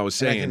 and that's what I was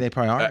saying. I think they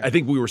probably are. I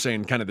think we were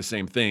saying kind of the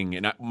same thing.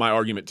 And my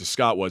argument to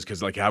Scott was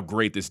because how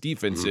great this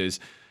defense is.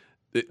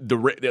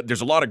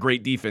 There's a lot of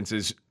great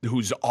defenses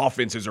whose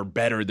offenses are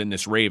better than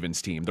this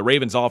Ravens team. The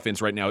Ravens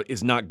offense right now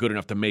is not good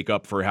enough to make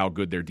up for how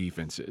good their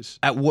defense is.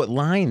 At what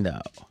line,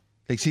 though?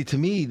 See, to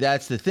me,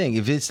 that's the thing.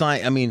 If it's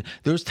like,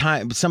 there's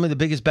some of the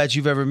biggest bets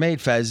you've ever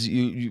made, Fez,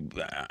 you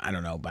I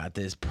don't know about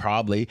this,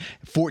 probably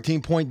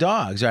 14-point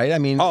dogs, right?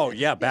 Oh,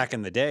 yeah, back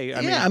in the day.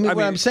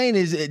 What I'm saying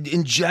is,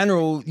 in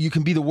general, you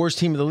can be the worst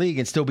team of the league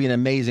and still be an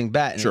amazing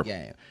bet in a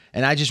game.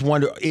 And I just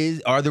wonder,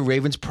 are the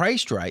Ravens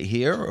priced right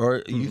here?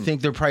 Or you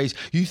think they're priced,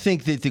 you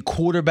think that the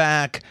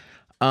quarterback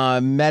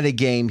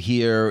metagame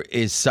here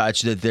is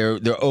such that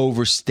they're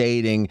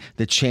overstating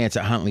the chance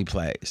that Huntley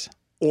plays?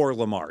 Or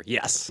Lamar,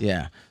 yes.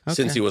 Yeah. Okay.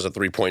 Since he was a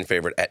 3-point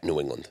favorite at New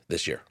England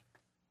this year.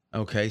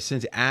 Okay,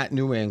 since at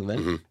New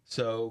England. Mm-hmm.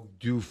 So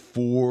do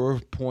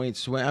 4 points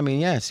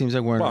swing? It seems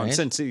like we're in range.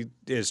 Since he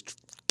is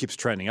keeps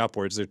trending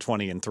upwards. They're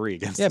 20-3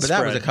 against the Yeah, but spread.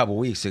 that was a couple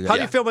weeks ago. How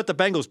do you feel about the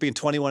Bengals being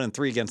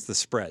 21-3 against the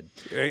spread?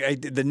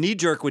 The knee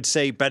jerk would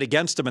say bet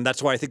against them, and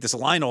that's why I think this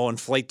line will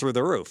inflate through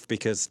the roof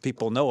because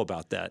people know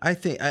about that. I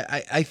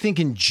think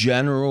in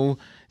general,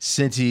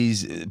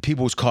 since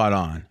people's caught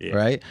on,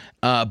 right?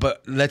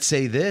 But let's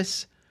say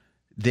this: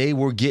 they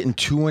were getting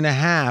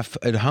 2.5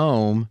 at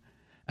home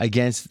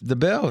against the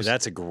Bills.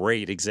 That's a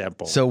great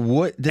example. So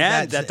what?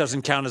 That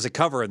doesn't count as a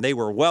cover, and they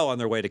were well on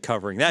their way to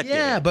covering that game.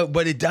 Yeah,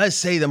 but it does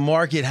say the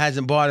market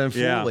hasn't bought in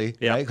fully,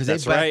 yeah, right? Because they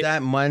that's bet right.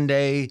 that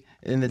Monday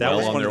in the That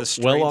was day. one of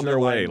the well on their stranger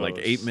way, line like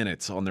moves. 8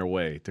 minutes on their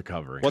way to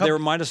covering. Well, they were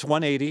minus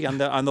 180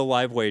 on the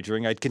live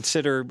wagering. I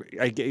consider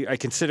Let me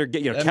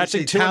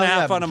catching see,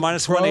 2.5 on a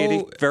minus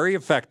 180 very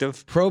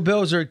effective. Pro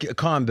Bills or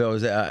con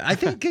Bills? I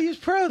think he's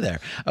pro there.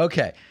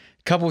 Okay,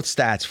 couple of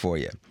stats for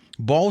you.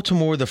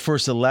 Baltimore, the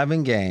first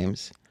 11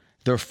 games,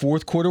 their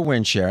fourth quarter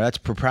win share, that's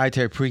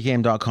proprietary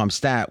pregame.com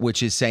stat,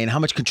 which is saying how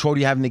much control do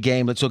you have in the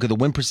game. Let's look at the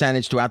win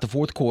percentage throughout the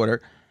fourth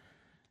quarter.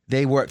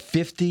 They were at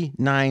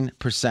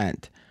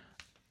 59%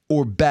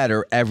 or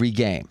better every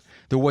game.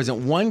 There wasn't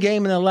one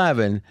game in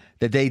 11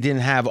 that they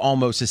didn't have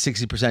almost a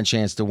 60%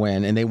 chance to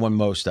win, and they won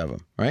most of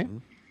them, right? Mm-hmm.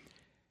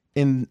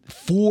 In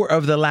 4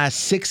 of the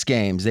last 6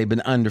 games, they've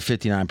been under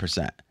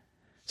 59%.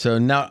 So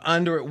now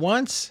under it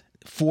once,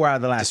 4 out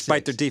of the last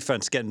Despite 6. their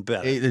defense getting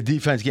better. The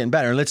defense getting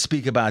better. And let's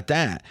speak about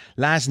that.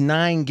 Last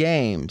 9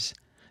 games,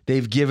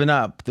 they've given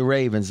up, the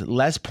Ravens,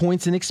 less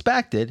points than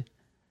expected,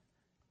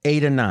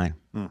 8 and 9.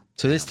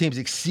 So this team's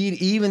exceed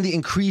even the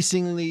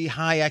increasingly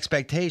high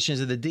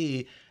expectations of the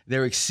D,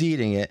 they're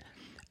exceeding it.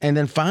 And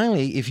then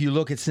finally, if you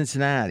look at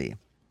Cincinnati,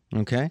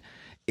 okay,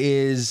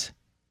 they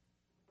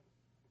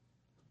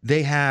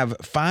have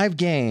 5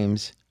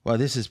 games. Well,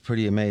 this is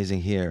pretty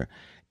amazing here.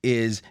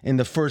 Is in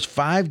the first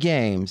 5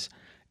 games,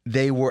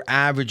 they were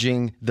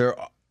averaging them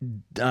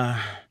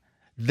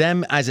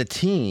as a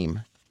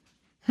team.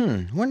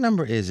 What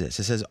number is this?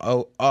 It says,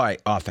 all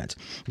right, offense.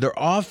 Their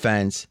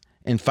offense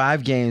in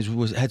 5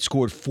 games had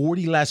scored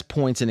 40 less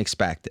points than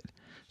expected.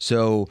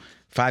 So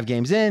 5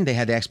 games in, they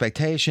had the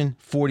expectation,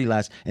 40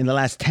 less. In the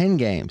last 10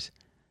 games,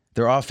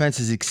 their offense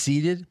has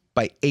exceeded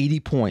by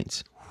 80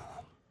 points.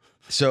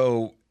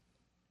 So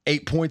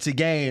 8 points a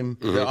game,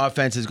 the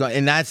offense is going.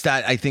 And that's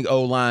that, I think,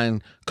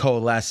 O-line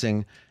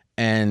coalescing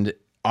and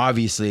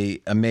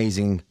obviously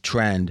amazing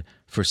trend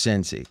for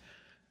Cincy.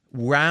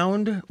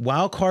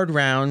 Wild card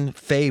round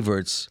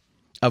favorites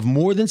of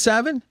more than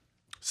 7?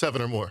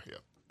 7 or more, yeah.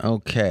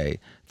 Okay.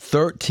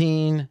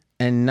 13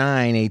 and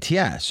 9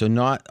 ATS. So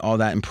not all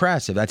that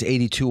impressive. That's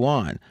 82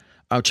 on.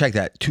 I'll check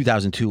that.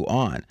 2002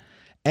 on.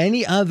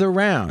 Any other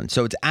round,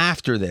 so it's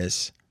after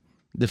this,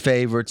 the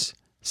favorites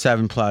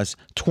 7+,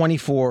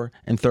 24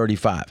 and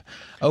 35.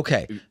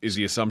 Okay. Is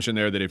the assumption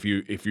there that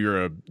if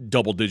you're a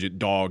double-digit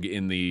dog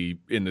in the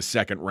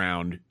second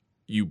round,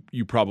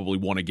 you probably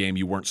won a game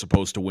you weren't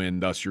supposed to win,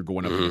 thus you're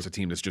going up against a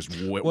team that's just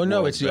well,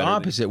 no, it's the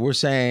opposite. We're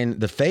saying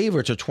the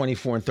favorites are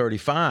 24 and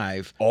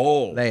 35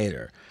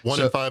 later. 1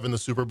 and 5 in the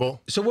Super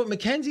Bowl. So what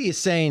Mackenzie is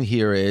saying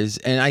here is,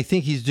 and I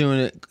think he's doing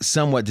it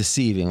somewhat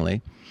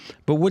deceivingly,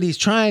 but what he's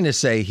trying to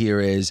say here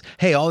is,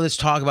 hey, all this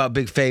talk about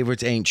big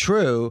favorites ain't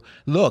true.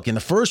 Look, in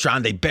the first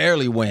round, they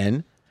barely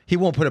win. He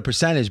won't put a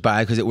percentage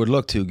by it because it would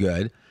look too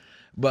good.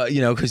 But,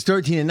 because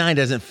 13 and 9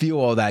 doesn't feel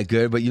all that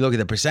good, but you look at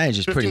the percentage,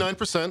 it's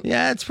 59%.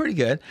 Yeah, it's pretty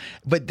good.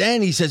 But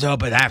then he says,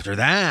 but after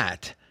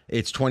that,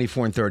 it's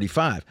 24 and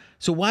 35.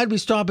 So why'd we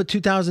stop at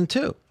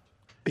 2002?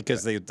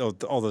 Because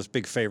all those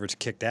big favorites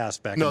kicked ass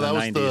back No, in the that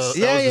was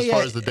 90s. that was as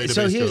far as the database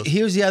So goes.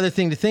 here's the other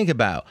thing to think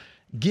about.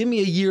 Give me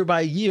a year by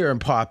year and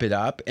pop it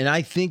up, and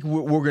I think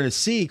we're going to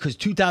see, because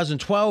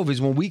 2012 is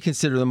when we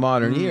consider the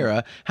modern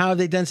era. How have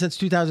they done since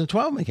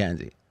 2012,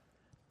 Mackenzie?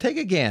 Take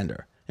a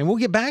gander, and we'll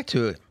get back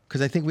to it,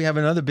 because I think we have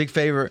another big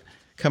favorite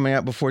coming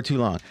up before too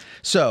long.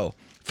 So,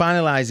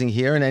 finalizing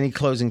here, and any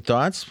closing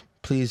thoughts,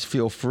 please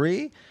feel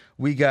free.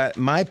 We got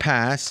my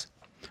pass.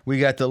 We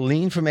got the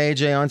lean from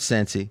AJ on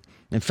Cincy.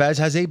 And Fez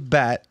has a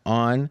bet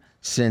on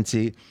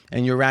Cincy.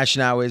 And your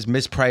rationale is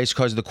mispriced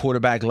because the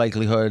quarterback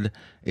likelihood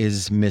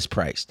is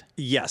mispriced.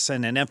 Yes,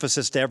 and an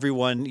emphasis to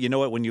everyone. You know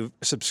what? When you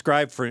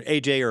subscribe for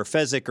AJ or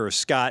Fezzik or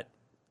Scott,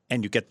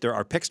 and you get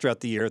our picks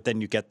throughout the year,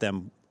 then you get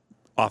them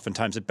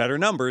oftentimes at better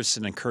numbers,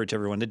 and encourage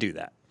everyone to do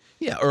that.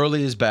 Yeah,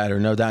 early is better,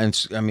 no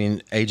doubt. I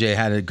mean, AJ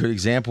had a good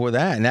example of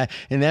that. And that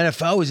in the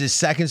NFL was his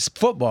second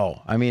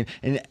football. I mean,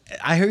 and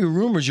I hear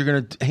rumors you're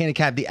going to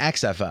handicap the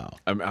XFL.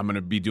 I'm going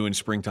to be doing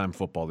springtime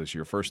football this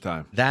year, first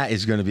time. That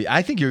is going to be,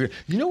 I think you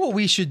know what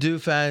we should do,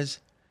 Fez?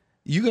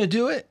 You going to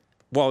do it?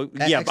 Well,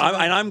 yeah,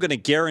 I'm going to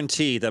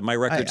guarantee that my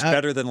record's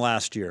better than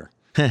last year.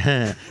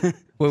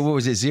 What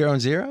was it,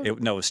 0-0?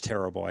 No, it was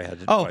terrible. I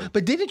had to.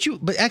 But didn't you?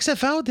 But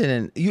XFL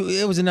didn't.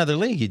 It was another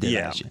league you did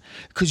last year.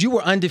 Because you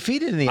were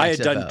undefeated in the XFL. I had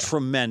done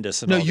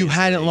tremendous. No, you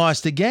hadn't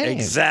lost a game.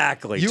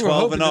 Exactly. You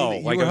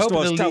 12-0. Like I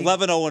was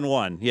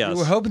 11-0-1. Yes. You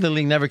were hoping the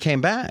league never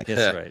came back.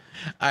 That's right.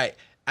 All right.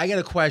 I got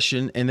a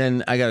question, and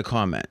then I got a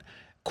comment.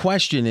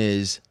 Question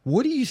is,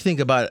 what do you think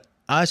about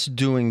us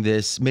doing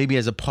this maybe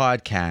as a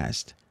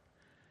podcast?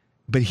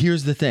 But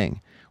here's the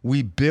thing.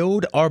 we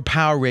build our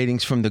power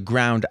ratings from the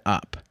ground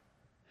up.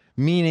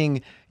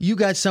 Meaning, you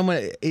got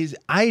someone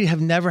I have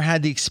never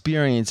had the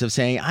experience of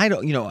saying,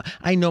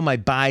 I know my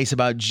bias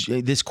about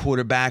this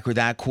quarterback or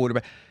that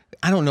quarterback.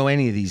 I don't know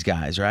any of these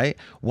guys, right?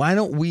 Why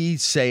don't we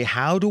say,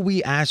 how do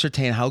we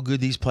ascertain how good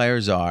these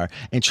players are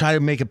and try to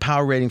make a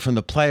power rating from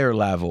the player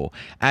level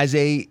as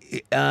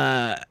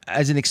an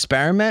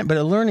experiment, but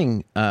a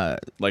learning.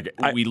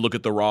 We look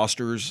at the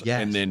rosters,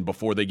 Yes. and then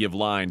before they give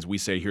lines, we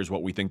say, here's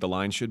what we think the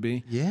line should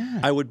be. Yeah.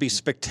 I would be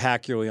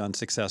spectacularly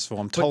unsuccessful.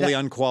 I'm totally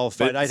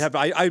unqualified.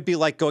 I'd be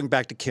like going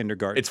back to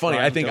kindergarten. It's funny.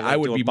 I trying think to I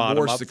would do a be bottom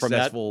more up from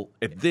that. successful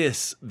at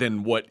this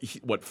than what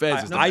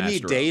Fez is the I master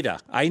need of. data.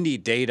 I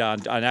need data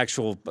on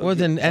actual. Well,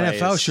 then NFL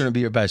plays. shouldn't be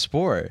your best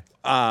sport.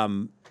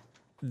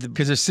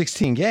 Because there's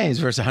 16 games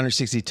versus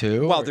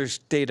 162. Well, there's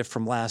data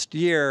from last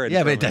year. And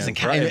Yeah, but it from- doesn't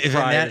and count.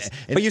 prior-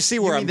 But you see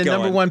where I'm the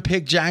going. number one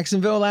pick,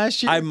 Jacksonville,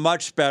 last year? I'm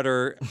much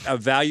better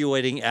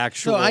evaluating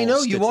actual. So I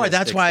know you are.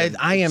 That's why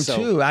statistics I am so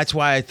too. That's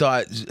why I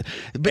thought.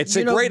 But It's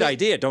a great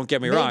idea. Don't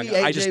get me wrong. Maybe,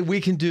 AJ,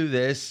 we can do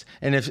this,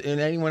 and if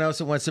anyone else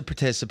that wants to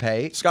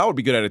participate. Scott would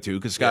be good at it too,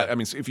 because Scott. I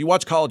mean, if you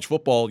watch college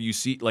football, you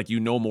see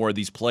more of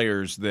these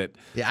players that.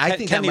 Yeah, I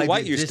think Kenny that might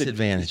White be a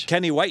disadvantage.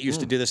 Kenny White used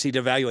to do this. He'd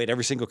evaluate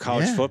every single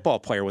college football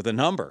player with a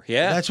number.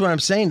 Yeah, That's what I'm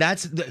saying.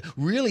 That's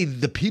really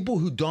the people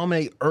who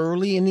dominate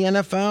early in the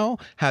NFL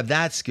have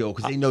that skill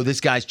because they know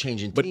this guy's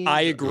changing teams.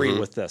 I agree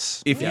with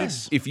this.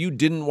 If you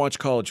didn't watch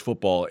college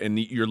football and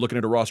you're looking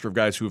at a roster of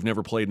guys who have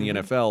never played in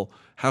the NFL,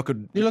 how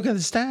could You're looking at the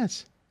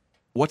stats,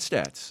 what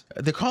stats?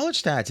 the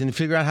college stats, and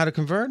figure out how to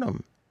convert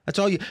them. That's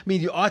all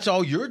that's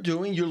all you're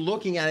doing. You're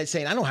looking at it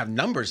saying, I don't have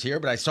numbers here,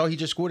 but I saw he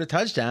just scored a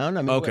touchdown.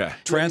 I mean, Okay.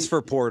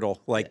 Transfer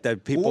portal, like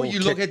that. People Or you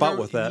look kick at butt their,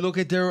 with that.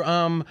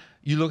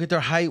 you look at their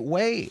height,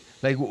 weight.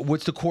 Like,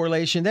 what's the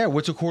correlation there?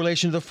 What's the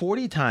correlation to the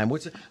 40 time?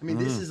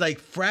 This is like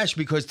fresh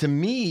because to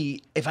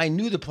me, if I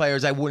knew the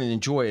players, I wouldn't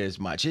enjoy it as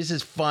much. This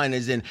is fun,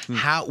 as in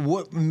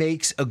what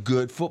makes a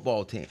good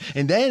football team.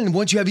 And then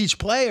once you have each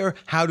player,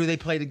 how do they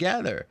play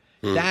together?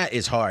 That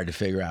is hard to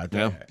figure out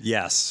there.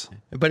 Yes.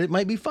 But it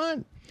might be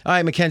fun. All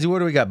right, Mackenzie, what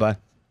do we got, bud?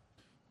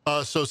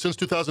 So since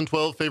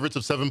 2012, favorites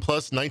of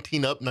 7+,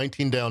 19 up,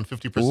 19 down,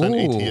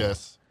 50% Ooh.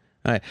 ATS.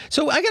 All right.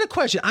 So I got a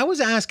question. I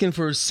was asking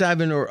for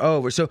 7 or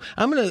over. So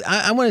I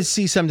want to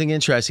see something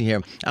interesting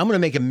here. I'm gonna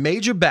make a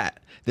major bet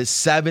that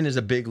 7 is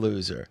a big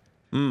loser.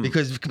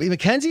 Because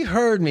Mackenzie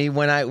heard me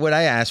what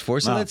I asked for.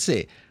 So let's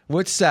see.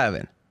 What's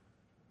 7?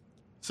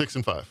 6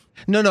 and 5.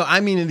 No. I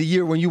mean in the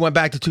year when you went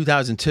back to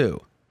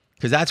 2002.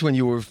 Because that's when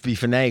you were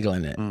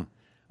finagling it.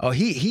 Oh,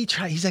 he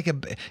tried. He's like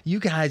you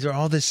guys are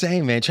all the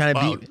same, man. Trying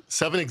to Wow, beat.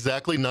 7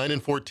 exactly, 9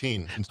 and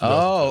 14. Since 2012.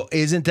 Oh,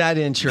 isn't that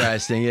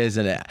interesting,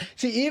 isn't it?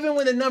 See, even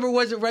when the number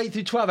wasn't right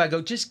through 12, I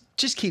go, just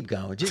keep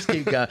going. Just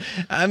keep going.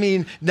 I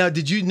mean, now,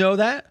 did you know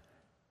that?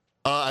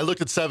 I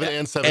looked at 7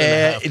 and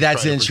 7.5.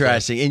 That's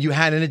interesting. And you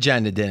had an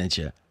agenda, didn't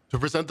you? To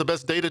present the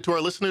best data to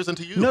our listeners and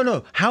to you.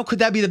 No. How could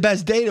that be the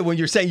best data when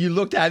you're saying you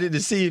looked at it to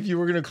see if you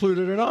were going to include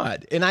it or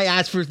not? And I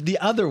asked for the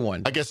other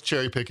one. I guess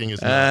cherry picking is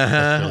not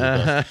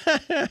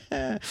necessarily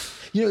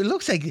best. It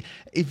looks like,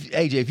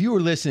 AJ, if you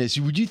were listening to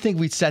this, would you think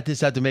we'd set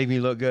this up to make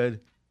me look good?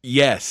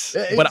 Yes,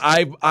 but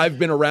I've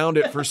been around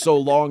it for so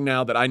long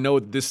now that I know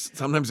this.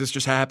 Sometimes this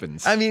just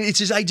happens. I mean,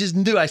 I just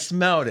knew. I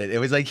smelled it. It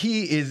was like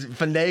he is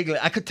finagling.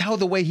 I could tell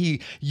the way he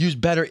used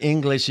better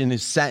English in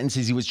his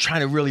sentences. He was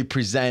trying to really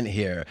present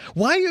here.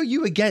 Why are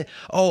you again?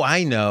 Oh,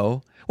 I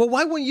know. Well,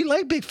 why wouldn't you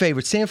like big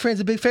favorites? San Fran's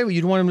a big favorite.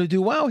 You'd want him to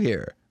do well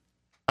here.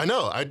 I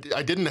know. I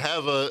didn't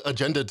have an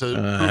agenda to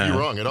prove you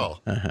wrong at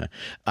all.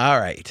 All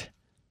right.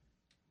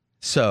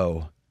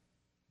 So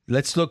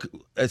let's look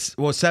at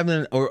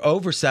 7 or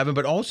over 7,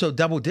 but also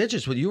double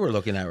digits. What you were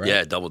looking at, right?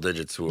 Yeah, double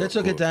digits. Let's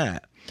look at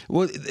that.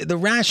 Well, the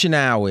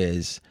rationale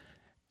is,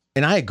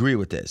 and I agree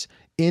with this.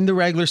 In the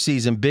regular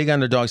season, big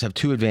underdogs have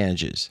 2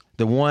 advantages.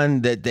 The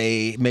one that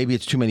maybe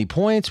it's too many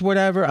points,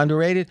 whatever,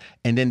 underrated,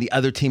 and then the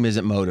other team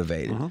isn't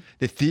motivated.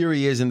 The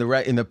theory is in the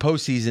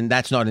postseason,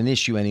 that's not an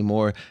issue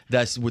anymore.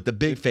 That's with the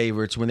big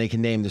favorites when they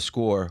can name the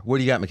score. What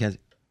do you got, Mackenzie?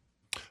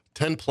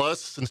 10+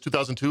 since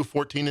 2002,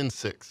 14 and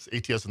 6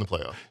 ATS in the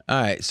playoff.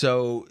 All right,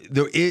 so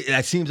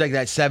that seems like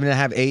that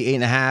 7.5,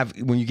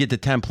 8.5. When you get to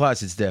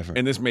 10+, it's different.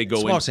 And this may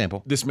go small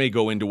sample. This may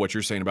go into what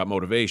you're saying about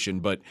motivation,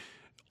 but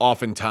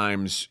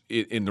oftentimes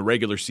in the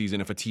regular season,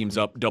 if a team's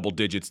up double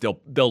digits, they'll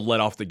let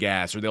off the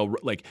gas, or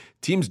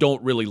teams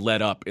don't really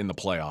let up in the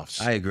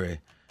playoffs. I agree.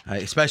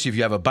 Especially if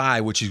you have a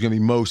bye, which is going to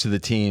be most of the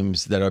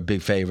teams that are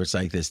big favorites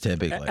like this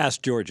typically.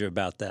 Ask Georgia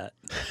about that.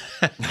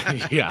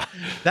 Yeah.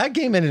 That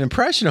game made an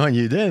impression on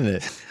you, didn't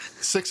it?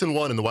 6 and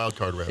 1 in the wild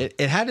card round. It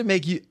had to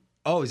make you.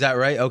 Oh, is that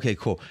right? Okay,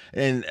 cool.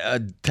 And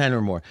 10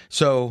 or more.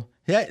 So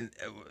yeah,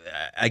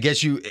 I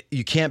guess you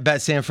can't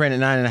bet San Fran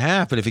at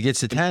 9.5, but if it gets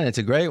to 10, it's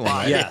a great one.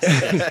 Right?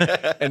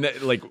 Yes. And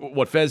like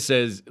what Fez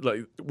says,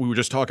 like we were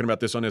just talking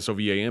about this on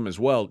SOVAM as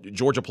well.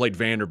 Georgia played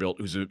Vanderbilt,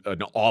 who's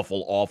an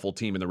awful, awful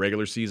team in the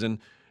regular season,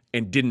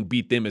 and didn't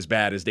beat them as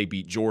bad as they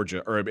beat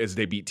Georgia or as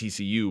they beat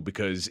TCU,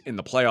 because in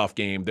the playoff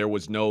game there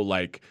was no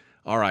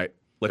all right,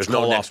 let's There's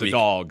no call next off the week.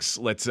 dogs.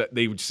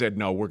 They said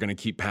no, we're going to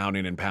keep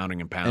pounding and pounding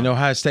and pounding. And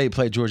Ohio State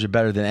played Georgia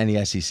better than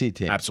any SEC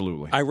team.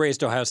 Absolutely. I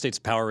raised Ohio State's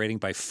power rating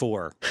by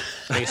 4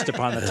 based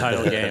upon the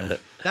title game.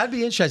 That'd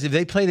be interesting. If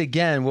they played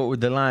again, what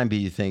would the line be,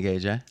 you think,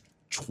 AJ?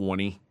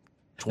 20.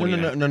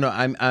 No.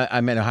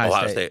 I meant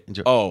Ohio State.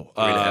 Oh,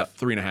 3.5.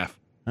 3.5.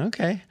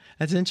 Okay.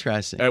 That's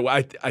interesting.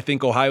 I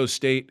think Ohio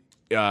State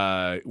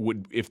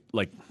would, if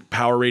like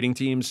power rating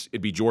teams,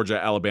 it'd be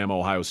Georgia, Alabama,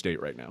 Ohio State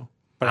right now.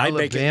 But I'd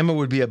make it, Alabama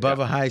would be above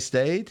Ohio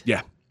State?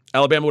 Yeah.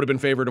 Alabama would have been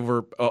favored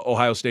over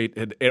Ohio State.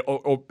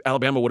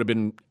 Alabama would have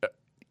been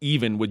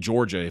even with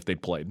Georgia if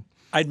they'd played.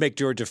 I'd make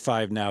Georgia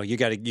 5 now. You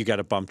got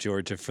to bump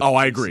Georgia. For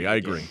I agree. I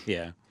agree.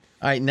 Yeah.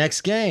 All right,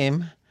 next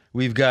game,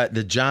 we've got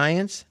the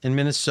Giants in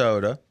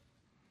Minnesota,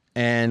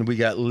 and we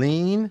got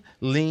lean.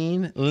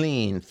 3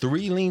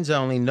 leans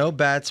only, no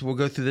bets. We'll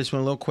go through this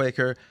one a little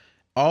quicker.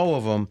 All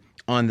of them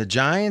on the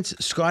Giants.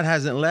 Scott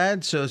hasn't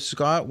led, so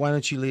Scott, why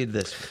don't you lead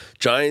this one?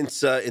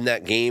 Giants in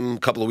that game a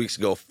couple of weeks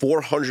ago,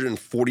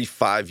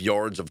 445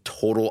 yards of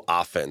total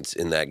offense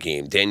in that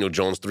game. Daniel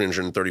Jones,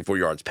 334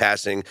 yards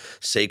passing.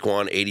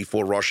 Saquon,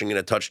 84 rushing and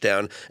a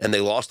touchdown. And they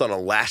lost on a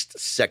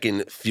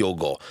last-second field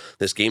goal.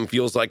 This game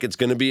feels like it's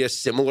going to be a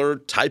similar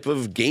type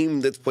of game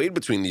that's played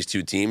between these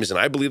two teams. And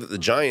I believe that the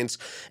Giants,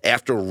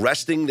 after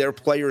resting their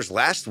players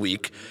last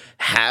week,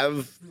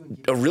 have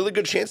a really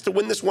good chance to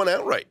win this one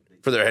outright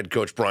for their head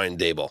coach, Brian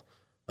Daboll.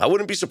 I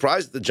wouldn't be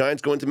surprised if the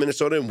Giants go into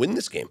Minnesota and win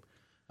this game.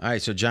 All right,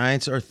 so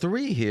Giants are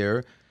 3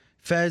 here.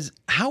 Fez,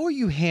 how are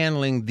you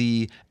handling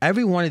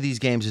every one of these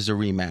games is a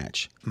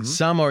rematch. Mm-hmm.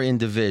 Some are in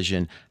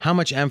division. How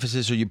much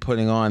emphasis are you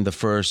putting on the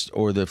first 2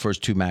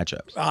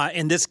 matchups?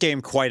 In this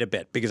game, quite a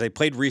bit, because I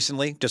played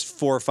recently, just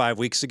 4 or 5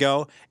 weeks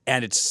ago,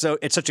 and it's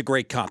such a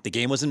great comp. The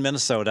game was in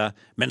Minnesota.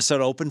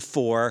 Minnesota opened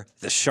 4.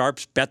 The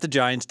Sharps bet the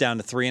Giants down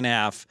to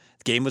 3.5.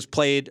 The game was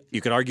played, you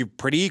could argue,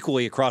 pretty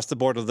equally across the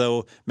board,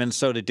 although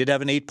Minnesota did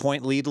have an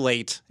 8-point lead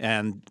late,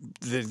 and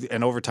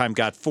overtime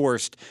got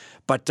forced.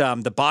 But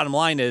the bottom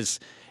line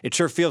is, it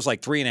sure feels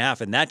like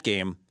 3.5 in that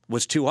game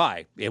was too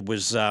high. It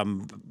was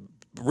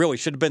really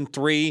should have been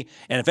 3,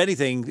 and if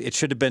anything, it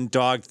should have been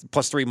dog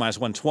 +3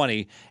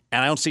 -120.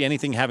 And I don't see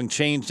anything having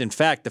changed. In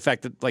fact, the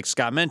fact that, like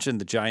Scott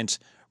mentioned, the Giants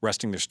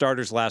resting their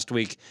starters last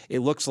week, it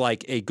looks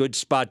like a good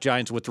spot.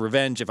 Giants with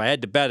revenge. If I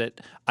had to bet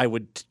it, I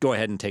would go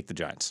ahead and take the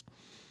Giants.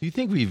 Do you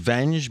think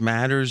revenge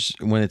matters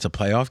when it's a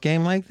playoff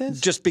game like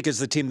this? Just because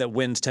the team that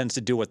wins tends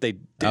to do what they do.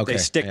 Okay, they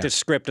stick yeah. to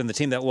script, and the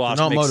team that lost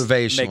Not makes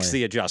motivationally.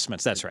 the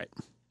adjustments. That's right.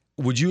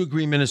 Would you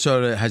agree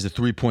Minnesota has a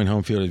 3-point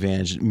home field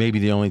advantage, maybe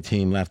the only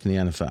team left in the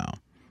NFL?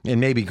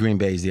 And maybe Green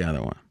Bay is the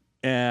other one.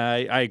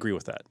 I agree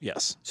with that.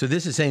 Yes. So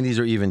this is saying these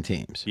are even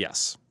teams.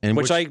 Yes. And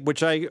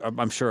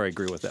I'm sure I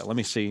agree with that. Let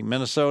me see.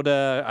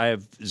 Minnesota, I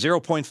have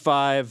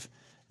 0.5.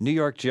 New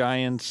York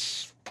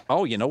Giants.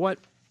 Oh, you know what?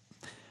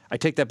 I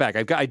take that back.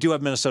 I do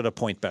have Minnesota a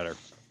point better,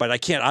 but I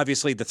can't.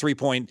 Obviously, the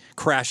 3-point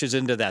crashes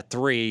into that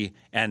 3,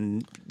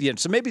 and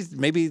so maybe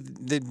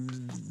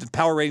the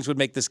power ratings would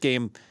make this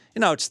game.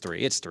 It's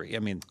 3. It's 3. I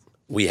mean,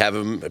 We have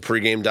them at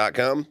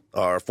pregame.com.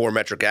 Our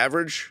 4-metric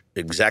average,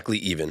 exactly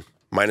even.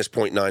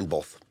 -0.9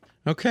 both.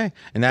 Okay.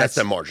 And That's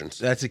the margins.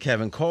 That's a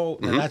Kevin Cole.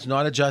 Mm-hmm. That's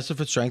not adjusted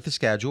for strength of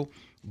schedule,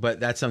 but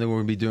that's something we're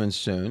going to be doing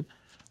soon.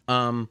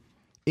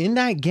 In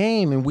that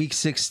game in Week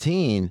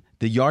 16,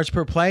 the yards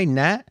per play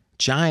net,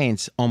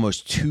 Giants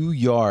almost 2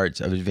 yards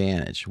of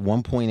advantage,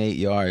 1.8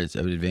 yards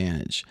of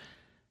advantage.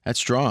 That's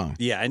strong.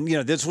 Yeah, and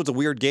this was a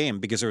weird game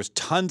because there was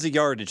tons of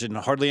yardage and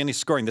hardly any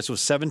scoring. This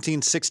was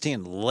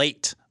 17-16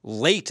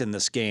 late in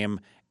this game.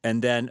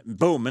 And then,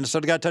 boom,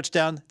 Minnesota got a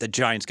touchdown. The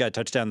Giants got a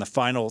touchdown in the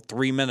final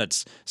 3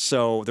 minutes.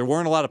 So there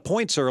weren't a lot of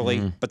points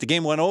early, but the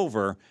game went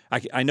over.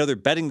 I know they're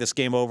betting this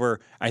game over,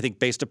 I think,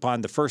 based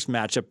upon the first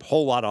matchup.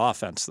 Whole lot of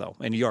offense, though,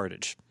 and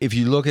yardage. If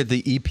you look at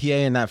the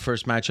EPA in that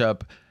first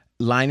matchup,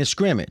 line of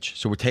scrimmage.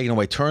 So we're taking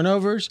away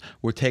turnovers.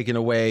 We're taking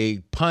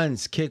away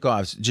punts,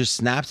 kickoffs, just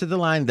snaps at the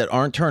line that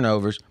aren't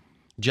turnovers.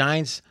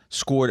 Giants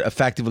scored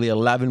effectively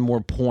 11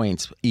 more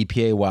points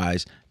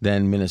EPA-wise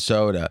than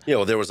Minnesota.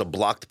 There was a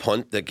blocked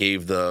punt that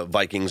gave the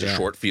Vikings a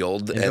short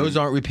field. And those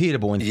aren't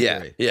repeatable in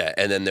theory. Yeah.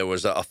 And then there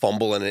was a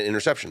fumble and an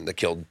interception that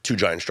killed 2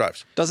 Giants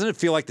drives. Doesn't it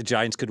feel like the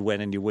Giants could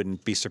win and you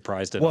wouldn't be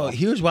surprised at all? Well,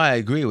 here's why I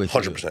agree with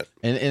 100%.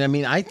 you. And I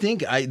mean, I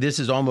think this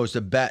is almost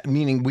a bet,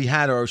 meaning we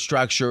had our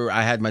structure.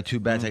 I had my 2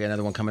 bets. I got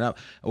another one coming up.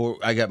 Or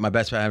I got my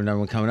best bet. I have another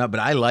one coming up. But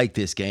I like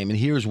this game, and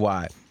here's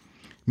why.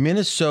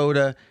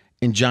 Minnesota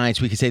and Giants,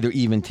 we could say they're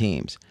even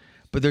teams,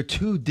 but they're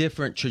 2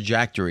 different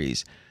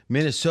trajectories.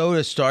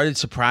 Minnesota started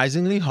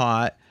surprisingly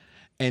hot,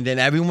 and then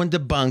everyone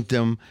debunked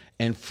them.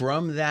 And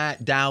from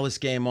that Dallas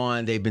game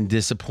on, they've been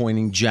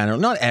disappointing general.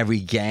 Not every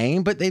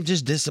game, but they've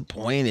just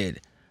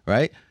disappointed,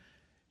 right?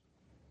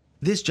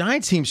 This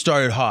Giants team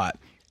started hot.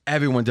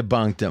 Everyone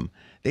debunked them.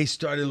 They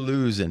started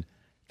losing.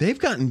 They've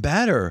gotten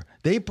better.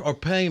 They are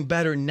playing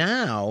better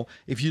now.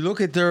 If you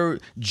look at their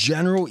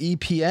general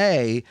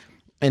EPA,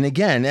 and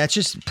again, that's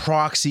just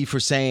proxy for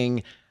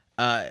saying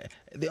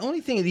the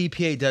only thing that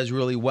EPA does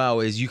really well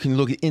is you can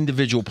look at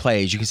individual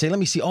plays. You can say, let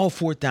me see all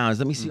 4th downs.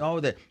 Let me see all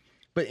of that.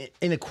 But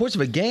in the course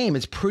of a game,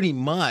 it's pretty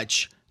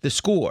much the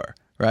score,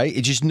 right?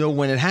 You just know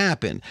when it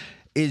happened.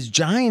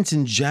 Giants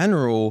in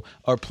general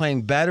are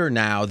playing better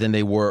now than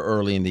they were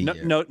early in the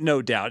year.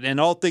 No doubt. And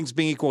all things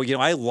being equal,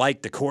 I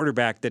like the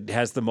quarterback that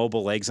has the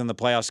mobile legs in the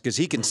playoffs because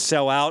he can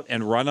sell out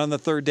and run on the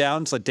third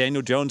downs like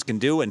Daniel Jones can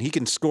do, and he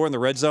can score in the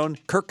red zone.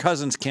 Kirk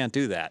Cousins can't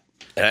do that.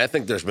 And I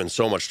think there's been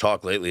so much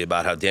talk lately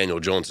about how Daniel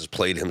Jones has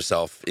played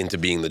himself into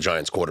being the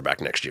Giants quarterback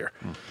next year.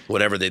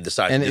 Whatever they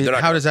decide. And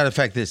how does that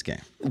affect this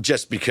game?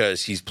 Just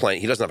because he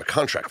doesn't have a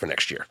contract for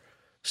next year.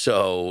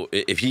 So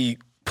if he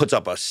puts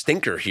up a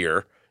stinker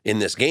here in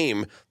this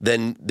game,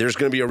 then there's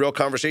going to be a real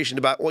conversation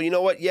about, well, you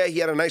know what? Yeah, he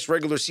had a nice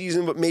regular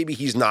season, but maybe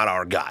he's not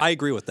our guy. I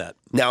agree with that.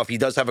 Now, if he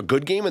does have a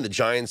good game and the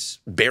Giants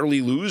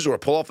barely lose or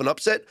pull off an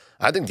upset,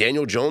 I think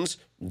Daniel Jones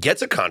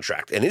gets a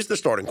contract and is the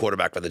starting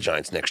quarterback for the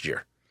Giants next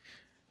year.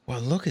 Well,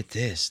 look at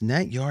this.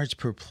 Net yards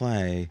per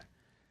play.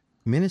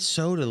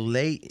 Minnesota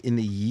late in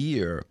the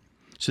year.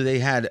 So they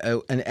had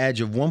an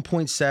edge of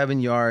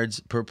 1.7 yards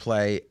per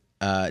play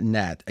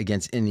net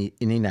against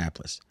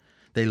Indianapolis.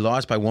 They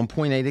lost by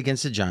 1.8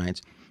 against the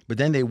Giants, but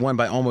then they won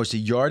by almost a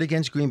yard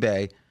against Green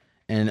Bay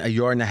and a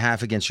yard and a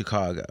half against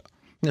Chicago.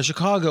 Now,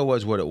 Chicago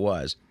was what it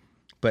was,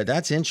 but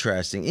that's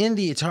interesting.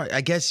 Indy, it's hard.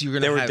 I guess you're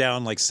going to They were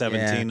down like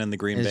 17 in the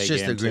Green Bay game, It's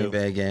just the Green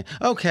Bay game.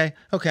 Okay.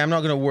 I'm not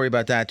going to worry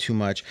about that too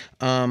much.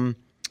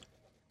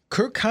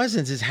 Kirk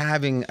Cousins is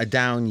having a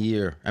down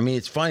year. I mean,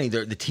 it's funny.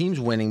 The team's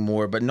winning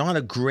more, but not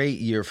a great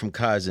year from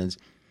Cousins.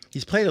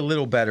 He's played a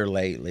little better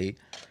lately.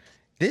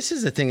 This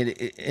is the thing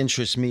that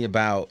interests me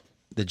about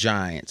the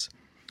Giants.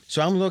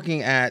 So I'm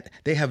looking at,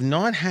 they have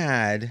not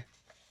had,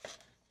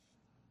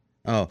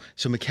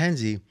 so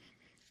Mackenzie,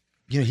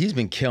 he's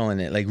been killing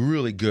it, like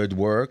really good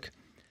work.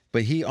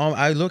 But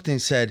I looked and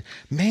said,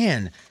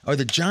 man, are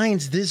the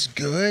Giants this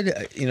good?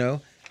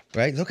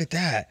 Right? Look at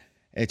that.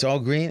 It's all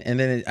green. And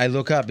then I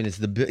look up and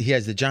he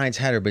has the Giants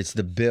header, but it's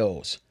the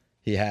Bills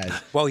he has.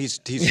 Well,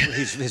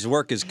 his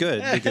work is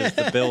good because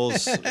the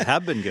Bills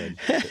have been good.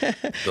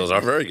 Bills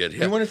are very good.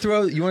 Yeah. You want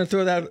to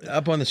throw that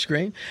up on the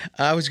screen?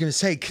 I was going to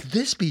say, could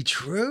this be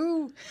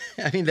true?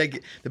 I mean,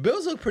 the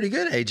Bills look pretty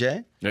good,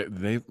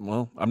 AJ.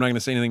 Well, I'm not going to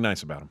say anything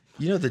nice about them.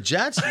 The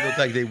Jets look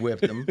like they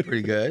whipped them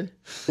pretty good.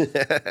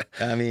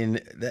 I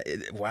mean,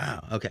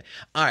 wow. Okay.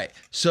 All right.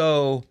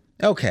 So,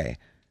 okay.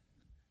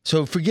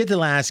 So forget the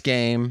last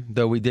game,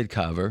 though we did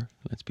cover.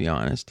 Let's be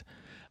honest.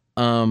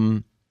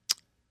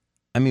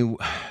 I mean,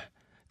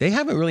 they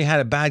haven't really had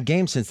a bad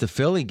game since the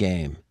Philly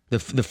game, the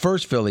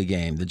first Philly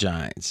game, the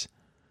Giants,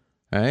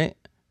 right?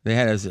 They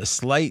had a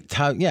slight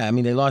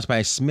they lost by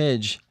a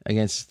smidge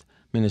against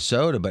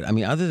Minnesota, but I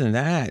mean, other than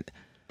that,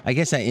 I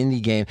guess that Indy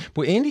game.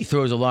 But Indy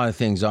throws a lot of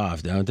things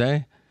off, don't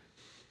they?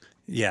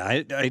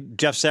 Yeah,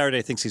 Jeff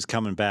Saturday thinks he's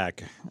coming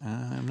back.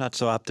 I'm not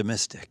so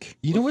optimistic.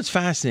 You know what's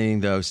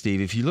fascinating, though,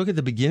 Steve? If you look at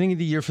the beginning of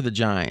the year for the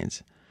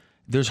Giants,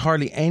 there's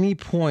hardly any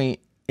point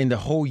in the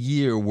whole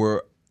year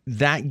where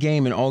that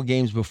game and all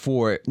games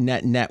before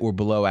net were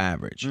below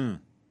average.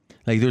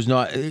 Like there's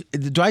not.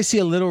 Do I see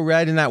a little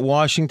red in that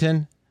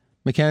Washington,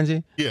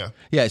 Mackenzie?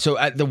 Yeah. So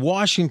at the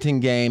Washington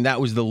game,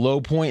 that was the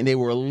low point. They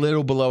were a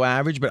little below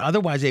average, but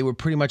otherwise they were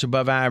pretty much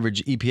above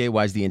average EPA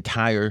wise the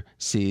entire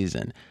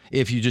season.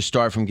 If you just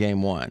start from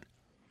game one,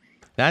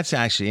 that's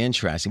actually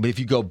interesting. But if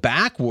you go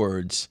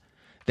backwards,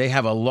 they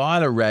have a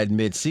lot of red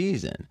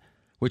mid-season,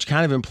 which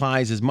kind of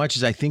implies as much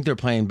as I think they're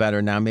playing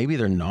better now, maybe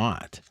they're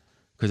not.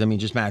 Because, I mean,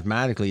 just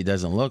mathematically, it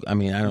doesn't look, I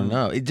mean, I don't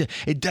know.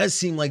 It does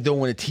seem like, though,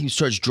 when a team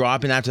starts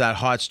dropping after that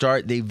hot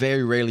start, they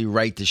very rarely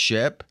right the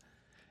ship.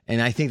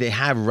 And I think they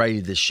have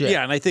righted the ship.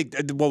 Yeah, and I think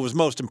what was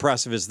most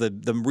impressive is the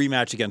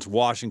rematch against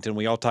Washington.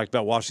 We all talked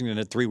about Washington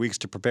had 3 weeks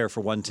to prepare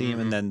for one team,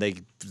 and then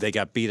they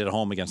got beat at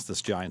home against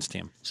this Giants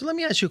team. So let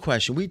me ask you a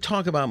question. We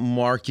talk about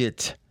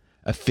market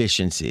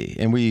efficiency,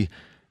 and we,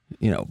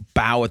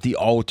 bow at the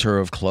altar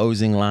of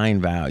closing line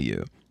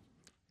value.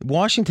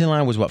 Washington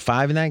line was,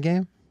 5 in that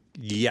game?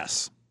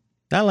 Yes.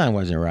 That line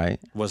wasn't right.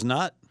 Was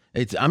not?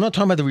 I'm not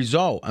talking about the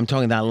result. I'm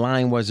talking that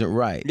line wasn't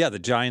right. Yeah, the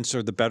Giants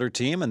are the better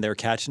team, and they're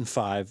catching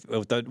 5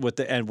 with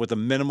a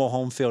minimal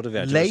home field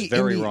advantage. Late, it was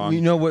very wrong.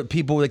 You know what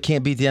people that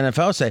can't beat the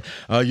NFL say?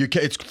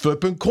 It's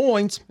flipping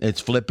coins.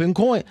 It's flipping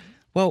coin.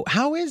 Well,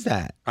 how is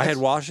that? I had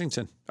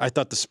Washington. I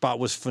thought the spot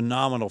was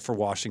phenomenal for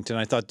Washington.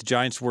 I thought the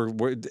Giants were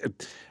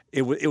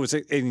it was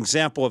an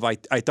example of I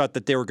thought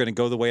that they were going to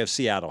go the way of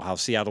Seattle, how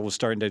Seattle was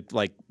starting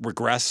to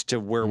regress to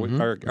where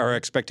our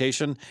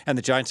expectation, and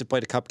the Giants had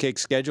played a cupcake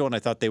schedule, and I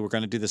thought they were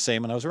going to do the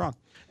same, and I was wrong.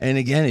 And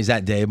again, is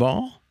that day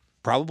ball?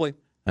 Probably.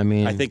 I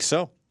mean, I think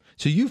so.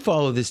 So you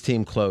follow this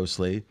team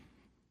closely.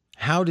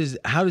 How does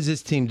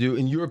this team do,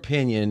 in your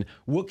opinion?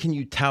 What can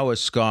you tell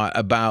us, Scott,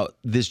 about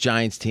this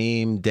Giants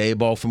team, day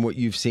ball, from what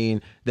you've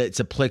seen, that's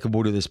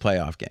applicable to this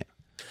playoff game?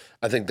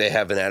 I think they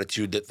have an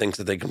attitude that thinks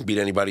that they can beat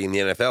anybody in the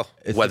NFL,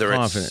 It's whether the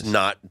it's confidence.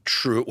 not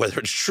true, whether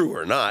it's true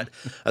or not.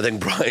 I think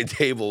Brian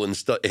Table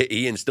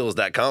he instills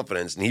that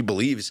confidence, and he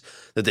believes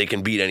that they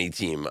can beat any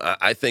team.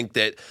 I think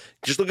that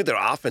just look at their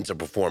offensive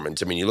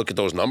performance. I mean, you look at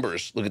those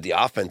numbers, look at the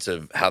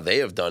offensive, how they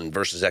have done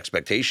versus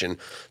expectation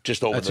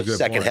just over That's a the good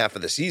second point. half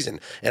of the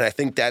season. And I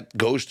think that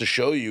goes to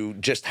show you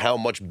just how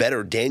much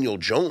better Daniel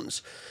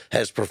Jones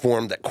has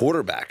performed at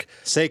quarterback.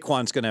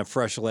 Saquon's going to have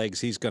fresh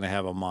legs. He's going to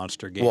have a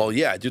monster game. Well,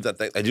 yeah, I do think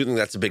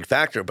that's a big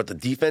factor. But the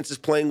defense is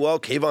playing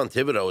well. Kayvon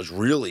Thibodeau has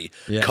really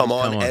come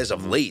on as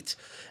of late.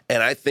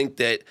 And I think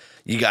that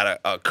you got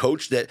a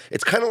coach that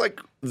it's kind of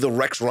like the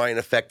Rex Ryan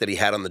effect that he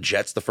had on the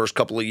Jets the first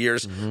couple of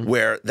years,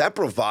 where that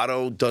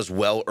bravado does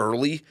well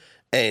early.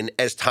 And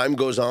as time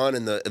goes on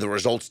and the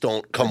results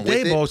don't come with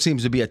it. Daboll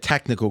seems to be a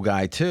technical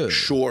guy, too.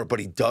 Sure, but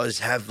he does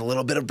have a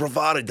little bit of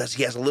bravado.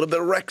 He has a little bit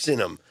of Rex in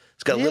him.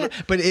 It's got a little.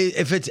 But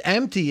if it's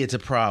empty, it's a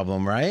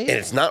problem, right? And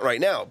it's not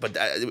right now, but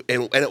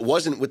and it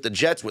wasn't with the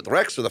Jets with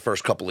Rex for the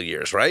first couple of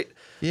years, right?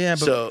 Yeah,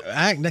 but so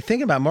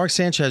thinking about Mark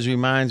Sanchez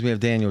reminds me of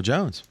Daniel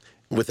Jones.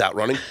 without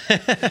running,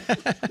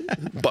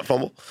 butt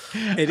fumble.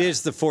 It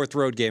is the fourth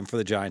road game for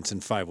the Giants in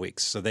 5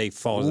 weeks, so they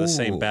fall into the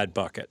same bad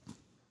bucket.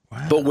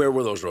 Wow. But where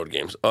were those road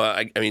games?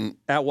 I mean,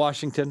 At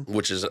Washington,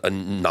 which is a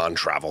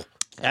non-travel.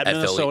 At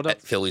Minnesota,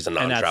 Philly's a and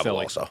at non-travel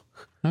Philly. also.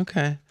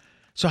 Okay.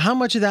 So how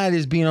much of that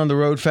is being on the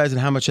road, Fez,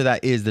 and how much of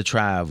that is the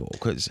travel?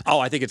 Because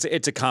I think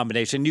it's a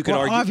combination. You could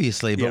argue,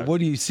 obviously, but yeah. what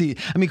do you see?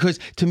 I mean, because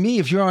to me,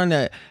 if you're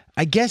on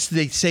I guess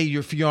they say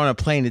if you're on a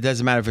plane, it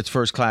doesn't matter if it's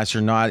first class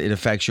or not. It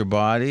affects your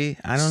body.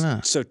 I don't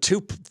know. So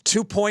two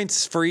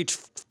points for each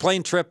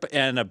plane trip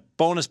and a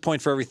bonus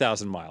point for every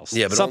 1,000 miles.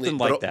 Yeah, but something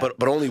like that.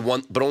 But only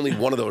one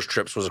of those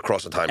trips was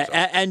across the time zone.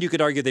 And you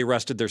could argue they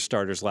rested their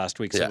starters last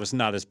week, so Yeah. it was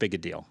not as big a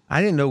deal.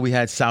 I didn't know we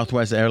had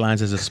Southwest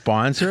Airlines as a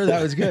sponsor.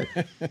 That was good.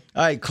 All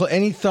right,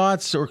 any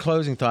thoughts or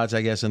closing thoughts,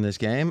 I guess, on this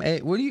game?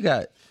 Hey, what do you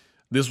got?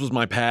 This was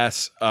my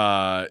pass.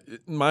 You're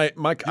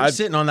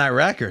sitting on that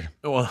record.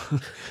 Well,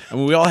 I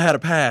mean, we all had a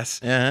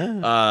pass.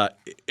 Uh-huh.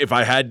 If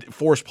I had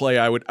forced play,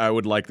 I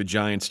would like the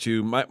Giants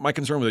too. My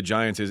concern with the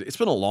Giants is it's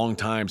been a long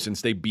time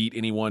since they beat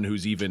anyone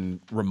who's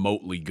even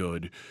remotely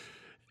good.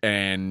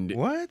 And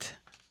What?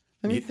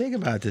 Let me think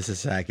about this a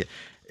second.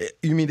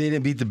 You mean they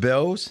didn't beat the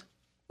Bills?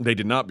 they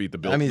did not beat the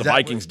Bills. I mean, the is that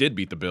Vikings did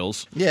beat the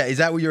Bills. Yeah, is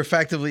that what you're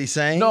effectively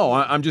saying? No,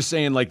 I'm just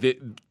saying like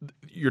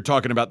you're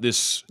talking about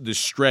this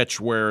stretch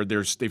where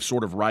they've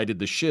sort of righted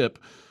the ship.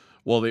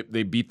 Well,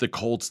 they beat the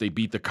Colts, they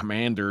beat the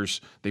Commanders,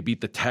 they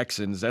beat the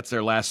Texans. That's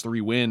their last 3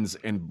 wins,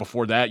 and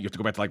before that, you have to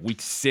go back to like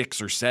week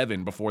 6 or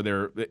 7 before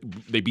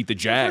they beat the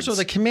Jags. First of all,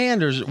 the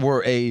Commanders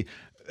were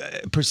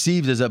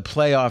perceived as a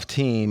playoff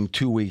team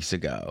 2 weeks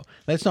ago.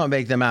 Let's not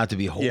make them out to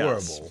be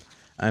horrible. Yes.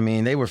 I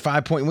mean, they were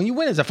 5 point. When you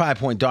win as a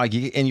 5-point dog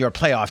and you're a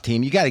playoff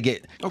team, you got to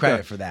get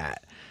credit for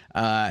that.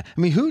 I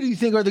mean, who do you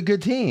think are the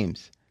good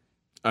teams?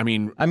 I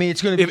mean,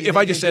 it's going to be. if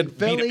I just said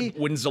Philly.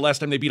 when's the last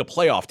time they beat a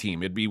playoff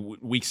team, it'd be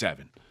week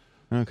 7.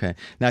 Okay.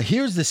 Now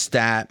here's the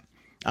stat.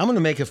 I'm going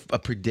to make a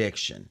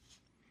prediction.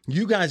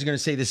 You guys are going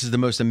to say this is the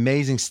most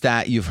amazing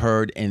stat you've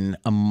heard in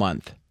a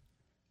month.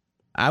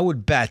 I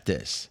would bet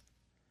this.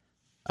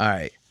 All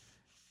right.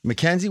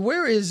 Mackenzie,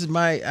 where is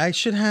I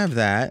should have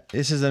that.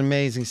 This is an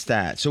amazing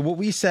stat. So what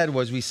we said,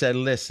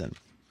 listen,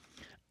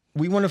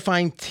 we want to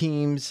find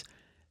teams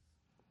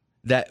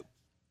that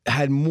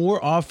had more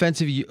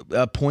offensive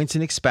points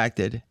than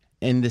expected.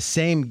 In the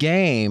same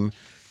game,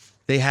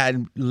 they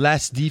had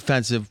less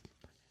defensive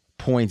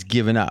points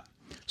given up.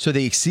 So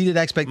they exceeded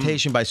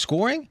expectation by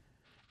scoring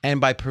and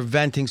by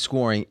preventing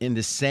scoring in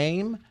the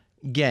same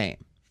game.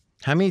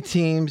 How many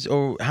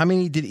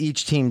did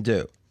each team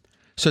do?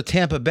 So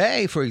Tampa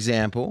Bay, for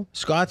example,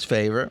 Scott's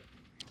favorite,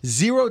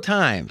 0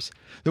 times.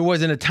 There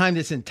wasn't a time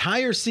this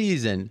entire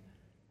season.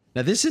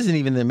 Now, this isn't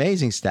even the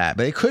amazing stat,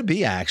 but it could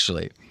be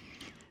actually,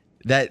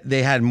 that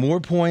they had more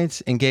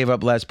points and gave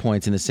up less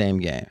points in the same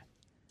game.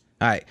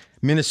 All right.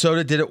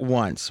 Minnesota did it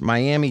once.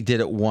 Miami did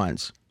it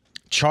once.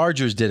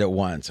 Chargers did it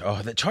once.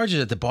 Oh, the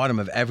Chargers at the bottom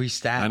of every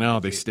stat. I know,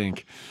 they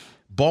stink.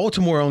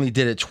 Baltimore only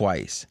did it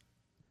twice.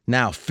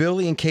 Now,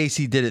 Philly and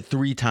KC did it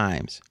 3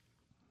 times.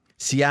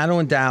 Seattle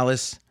and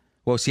Dallas,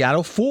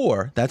 Seattle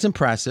 4. That's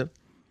impressive.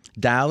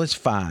 Dallas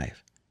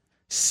 5.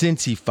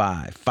 Cincy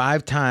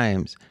 5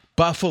 times.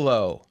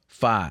 Buffalo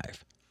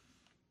 5.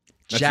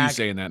 That's you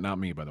saying that, not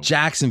me, by the way.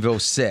 Jacksonville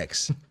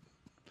 6.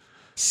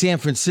 San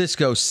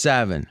Francisco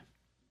 7.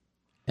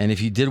 And if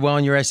you did well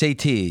on your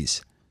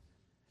SATs,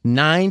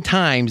 9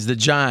 times the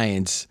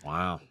Giants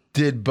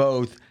did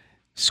both.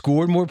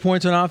 Scored more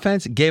points on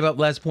offense, gave up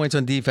less points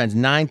on defense,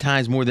 9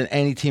 times more than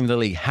any team in the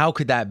league. How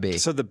could that be?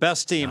 So the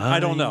best team, I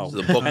don't know.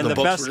 The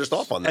books were just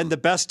off on them. And the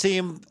best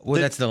team.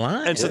 That's the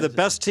line. And so the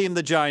best team,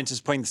 the Giants, is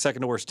playing the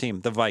second worst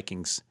team, the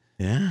Vikings.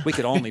 Yeah. We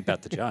could only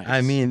bet the Giants.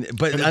 I mean,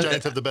 but And the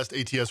Giants have the best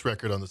ATS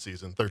record on the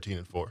season,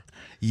 13-4.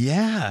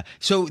 Yeah.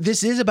 So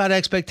this is about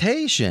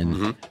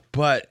expectation,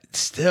 but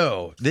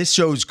still, this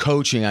shows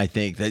coaching, I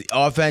think, that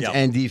offense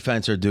and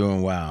defense are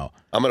doing well.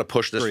 I'm going to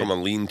push this from a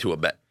lean to a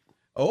bet.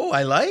 Oh,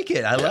 I like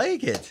it. I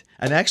like it.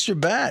 An extra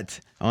bet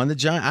on the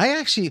Giants. I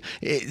actually,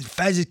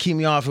 Fezzik keep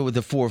me off it with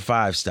the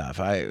 4-5 stuff.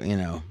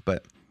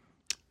 But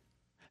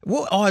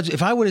what odds,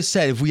 if I would have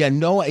said, if we had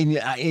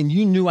and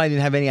you knew I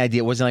didn't have any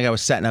idea, it wasn't like I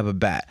was setting up a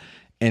bet.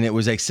 And it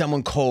was like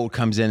someone cold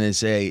comes in and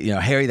say,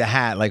 Harry the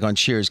Hat, like on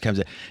Cheers comes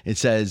in. It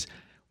says,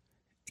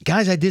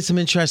 guys, I did some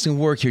interesting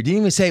work here. Didn't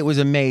even say it was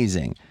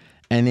amazing.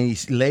 And then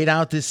he laid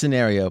out this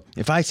scenario.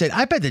 If I said,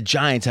 I bet the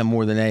Giants have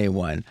more than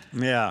anyone.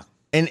 Yeah.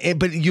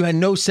 But you had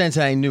no sense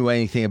that I knew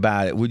anything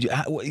about it. Would you?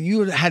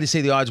 You had to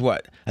say the odds.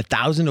 What,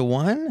 1,000 to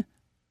 1?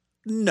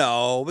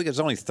 No, because there's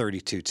only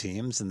 32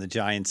 teams, and the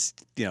Giants,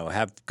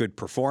 have good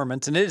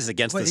performance, and it is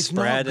against the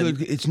spread.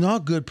 It's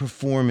not good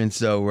performance,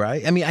 though,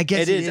 right? I mean, I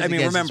guess it is. I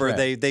mean, remember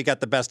they got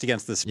the best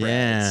against the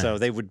spread, so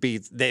they'd be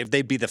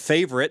the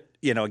favorite,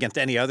 against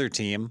any other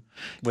team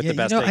with the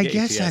best. I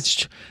guess that's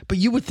true. But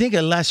you would think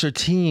a lesser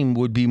team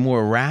would be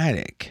more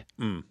erratic,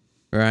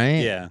 right?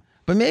 Yeah.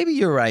 But maybe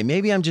you're right.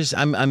 Maybe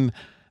I'm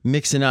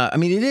mixing up. I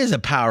mean, it is a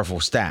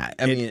powerful stat.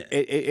 I mean,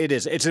 it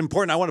is. It's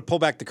important. I want to pull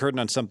back the curtain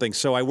on something.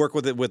 So I work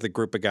with a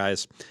group of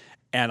guys,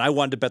 and I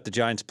wanted to bet the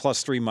Giants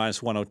 +3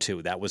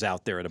 -102. That was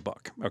out there in a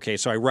book. Okay,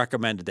 so I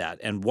recommended that,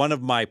 and one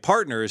of my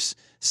partners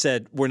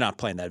said, "We're not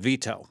playing that,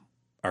 veto."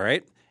 All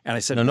right, and I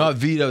said, "No, not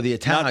veto the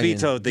Italian. Not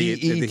veto the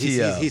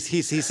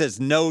he says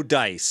no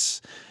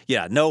dice.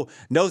 Yeah, no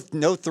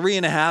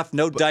 3.5,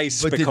 no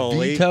dice. But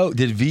Spicoli.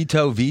 did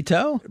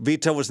veto?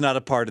 Veto was not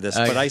a part of this,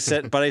 but I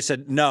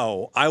said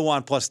no. I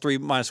want +3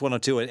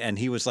 -102, and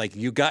he was like,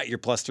 "You got your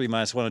 +3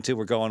 -102.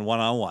 We're going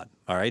 1-on-1."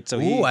 All right,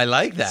 so I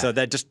like that. So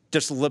that just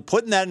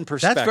putting that in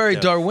perspective. That's very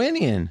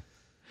Darwinian.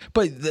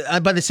 But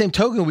by the same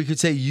token, we could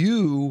say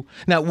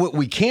now. What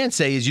we can't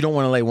say is you don't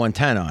want to lay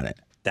 110 on it.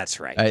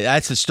 That's right.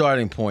 That's the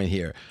starting point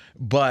here.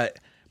 But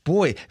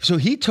boy, so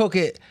he took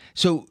it.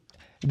 So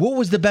what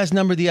was the best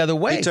number the other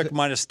way? He took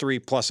 -3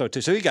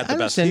 +02, so he got the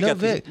best.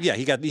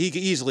 He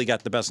easily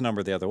got the best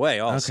number the other way.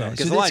 Also,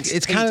 okay. So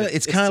it's kind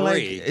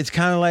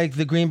of like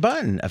the green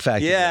button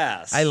effect.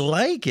 Yes, I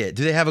like it.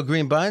 Do they have a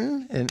green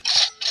button and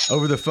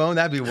over the phone?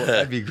 That'd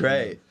be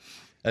great.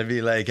 That'd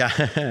be like,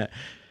 all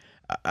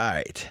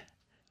right.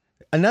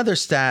 Another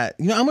stat.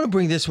 I'm going to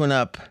bring this one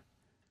up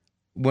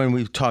when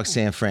we talk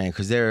San Fran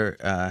because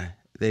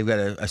they've got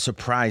a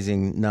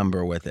surprising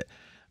number with it.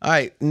 All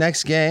right,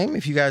 next game,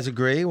 if you guys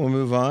agree, we'll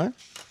move on.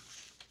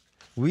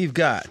 We've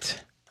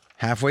got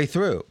halfway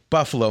through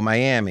Buffalo,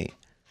 Miami.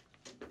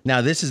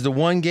 Now, this is the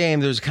one game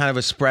there's kind of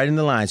a spread in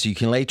the line. So you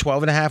can lay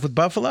 12.5 with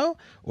Buffalo,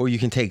 or you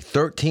can take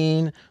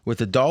 13 with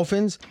the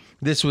Dolphins.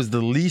 This was the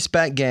least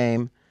bet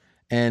game,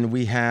 and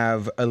we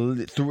have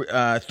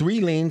 3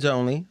 leans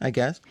only, I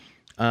guess.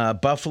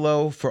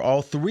 Buffalo for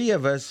all 3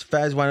 of us.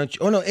 Faz, why don't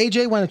you? Oh, no,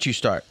 AJ, why don't you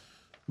start?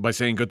 By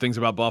saying good things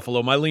about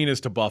Buffalo. My lean is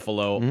to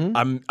Buffalo.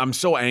 Mm-hmm. I'm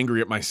so angry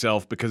at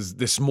myself because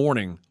this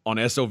morning on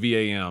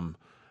SOVAM,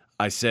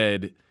 I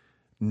said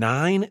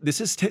 9.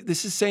 This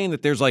is saying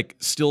that there's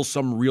still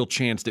some real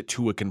chance that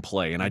Tua can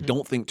play, and I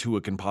don't think Tua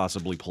can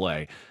possibly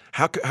play.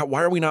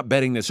 Why are we not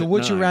betting this? So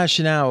what's your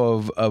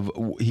rationale of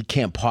he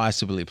can't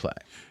possibly play?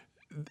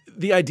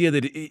 The idea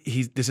that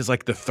this is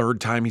the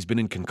 3rd time he's been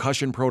in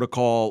concussion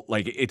protocol.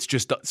 It's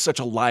just such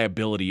a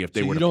liability if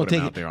they were to put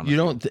him out there on the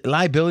field.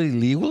 Liability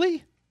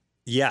legally?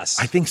 Yes.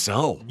 I think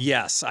so.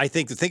 Yes.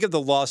 Think of the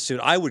lawsuit.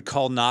 I would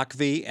call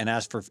NOCV and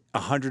ask for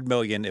 $100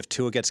 million if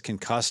Tua gets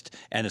concussed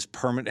and has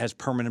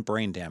permanent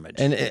brain damage.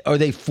 And are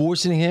they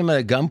forcing him at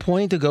a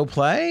gunpoint to go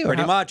play?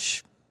 Pretty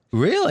much.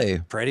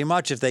 Really? Pretty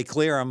much if they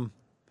clear him.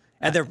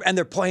 And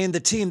they're playing the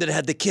team that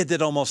had the kid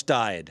that almost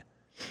died.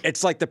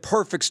 It's like the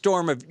perfect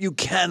storm of you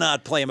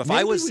cannot play him.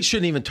 We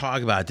shouldn't even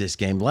talk about this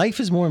game. Life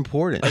is more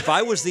important. If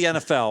I was the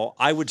NFL,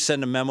 I would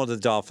send a memo to the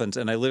Dolphins,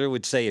 and I literally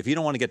would say, if you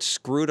don't want to get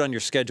screwed on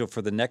your schedule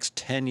for the next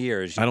 10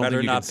 years, you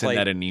better not play.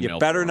 That in email. You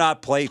better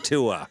not play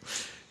Tua.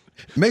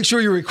 Make sure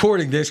you're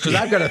recording this because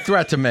I've got a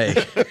threat to make.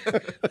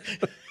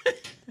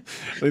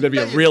 That'd be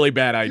a really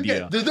bad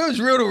idea. Do those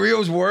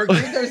reel-to-reels work?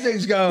 Get those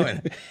things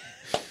going.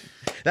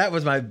 That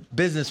was my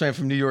businessman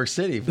from New York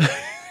City.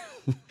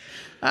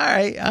 All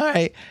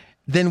right.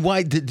 Then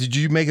why did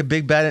you make a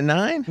big bet at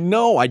 9?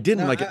 No, I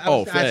didn't.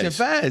 Fez.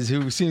 Fez,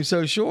 who seems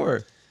so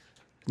sure.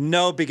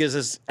 No, because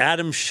this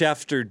Adam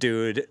Schefter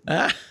dude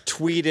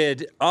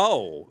tweeted,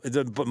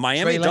 the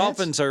Miami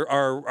Dolphins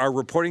are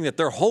reporting that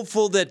they're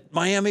hopeful that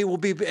Miami will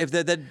be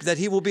that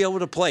he will be able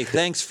to play.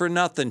 Thanks for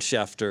nothing,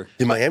 Schefter.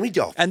 The Miami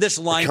Dolphins. And this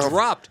line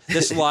dropped.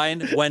 This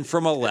line went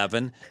from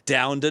 11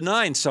 down to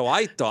 9. So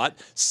I thought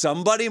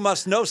somebody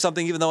must know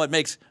something, even though it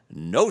makes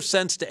no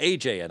sense to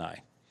AJ and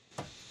I.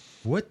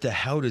 What the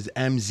hell does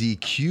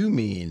MZQ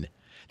mean?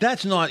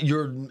 That's not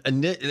your.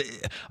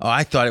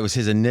 I thought it was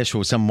his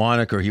initial, some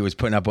moniker he was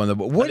putting up on the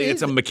board. I think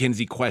it's a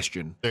McKenzie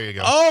question. There you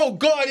go. Oh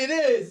God, it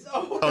is.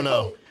 Oh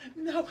no.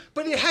 No,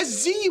 but it has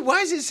Z.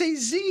 Why does it say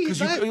Z? Because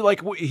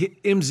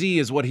MZ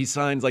is what he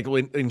signs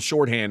in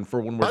shorthand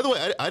for when we're. By the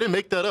way, I didn't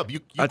make that up.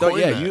 I thought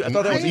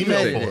that was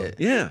email for it.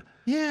 Yeah.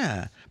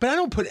 Yeah, but I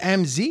don't put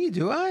MZ,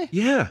 do I?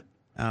 Yeah.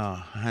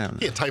 Oh, I don't know.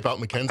 Can't type out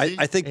Mackenzie.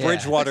 I think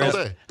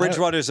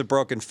Bridgewater's a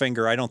broken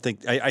finger. I don't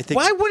think. I think.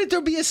 Why wouldn't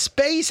there be a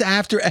space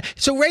after?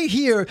 So right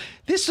here,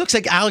 this looks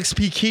like Alex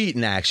P.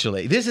 Keaton.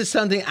 Actually, this is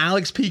something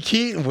Alex P.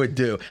 Keaton would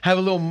do. Have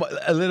a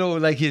little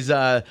like his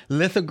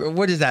lithograph.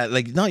 What is that?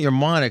 Like not your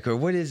moniker.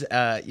 What is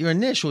your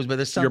initials? But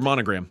there's something. Your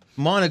monogram.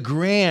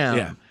 Monogram.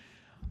 Yeah.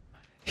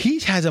 He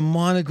has a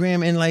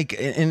monogram in like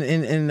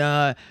in.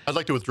 I'd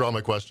like to withdraw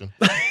my question.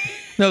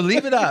 No,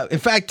 leave it up. In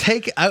fact,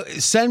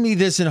 send me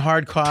this in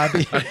hard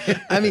copy.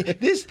 I mean,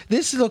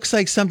 this looks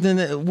like something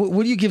that.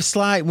 What do you give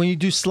slide when you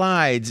do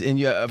slides in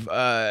your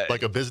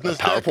Like a business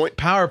PowerPoint.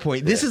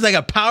 PowerPoint? This is like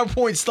a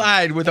PowerPoint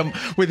slide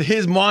with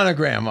his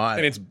monogram on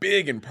And it. it's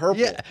big and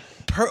purple. Yeah,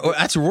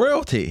 that's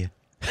royalty.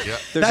 Yeah.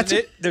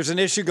 There's an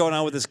issue going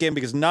on with this game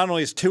because not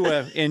only is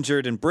Tua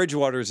injured and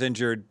Bridgewater is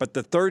injured, but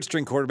the third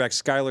string quarterback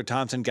Skylar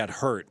Thompson got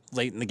hurt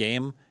late in the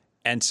game,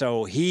 and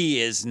so he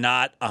is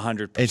not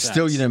 100%. And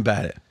still, you didn't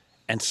bet it.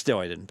 And still,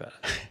 I didn't bet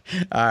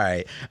it. All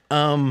right.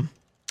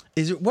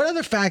 What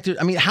other factors?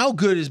 I mean, how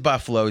good is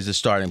Buffalo as a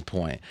starting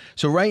point?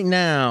 So right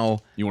now,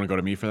 You want to go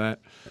to me for that?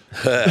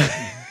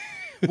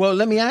 well,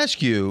 let me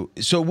ask you.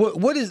 So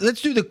what is?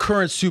 Let's do the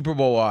current Super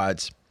Bowl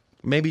odds.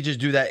 Maybe just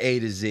do that A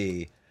to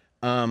Z.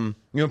 You want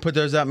to put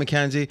those out,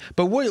 Mackenzie?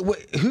 But who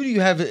do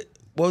you have?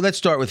 Well, let's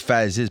start with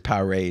Fez, his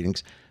power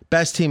ratings.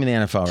 Best team in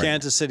the NFL right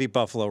Kansas City,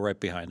 Buffalo, right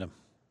behind him.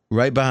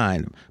 Right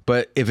behind him.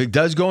 But if it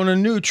does go in a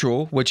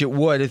neutral, which it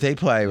would if they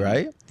play,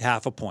 right?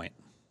 Half a point.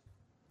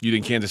 You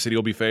think Kansas City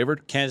will be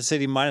favored? Kansas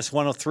City minus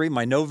 103.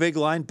 My no vig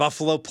line.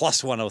 Buffalo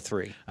plus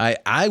 103.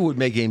 I would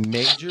make a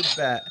major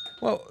bet.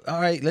 Well, all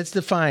right, let's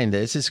define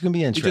this. It's going to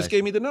be You interesting. just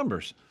gave me the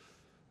numbers.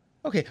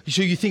 Okay,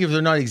 so you think if they're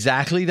not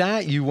exactly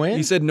that, you win?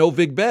 He said no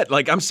big bet.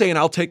 Like, I'm saying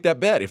I'll take that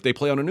bet if they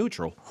play on a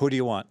neutral. Who do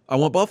you want? I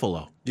want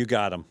Buffalo. You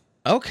got him.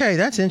 Okay,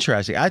 that's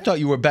interesting. I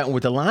thought you were betting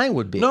what the line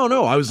would be. No.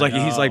 I was like,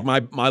 he's like, my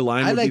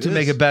line I'd would like be to this.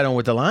 make a bet on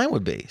what the line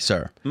would be,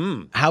 sir.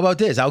 How about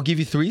this? I'll give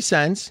you 3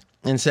 cents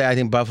and say I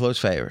think Buffalo's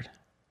favored.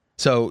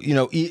 So,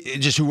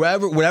 just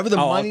whatever the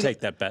money. I'll take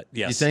that bet.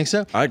 Yes. You think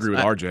so? I agree with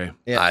RJ.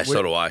 Yeah.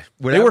 So do I. They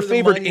Whatever were the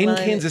favored money in line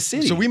Kansas is.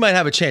 City. So we might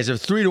have a chance.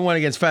 There's 3-1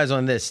 against Fez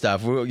on this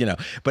stuff,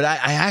 But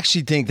I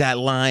actually think that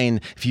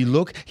line, if you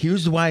look,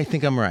 here's why I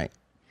think I'm right.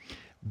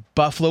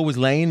 Buffalo was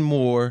laying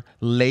more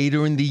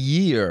later in the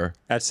year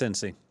At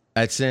Cincy.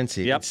 at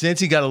Cincy. Yep.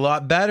 Cincy got a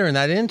lot better in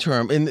that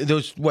interim. In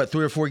those, 3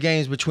 or 4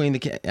 games between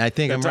I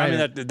think I'm right.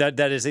 I mean,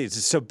 that is it.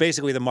 So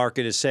basically, the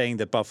market is saying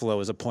that Buffalo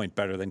is a point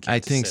better than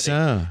Kansas City. think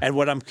so. And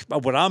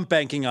what I'm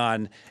banking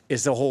on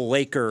is the whole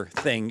Laker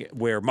thing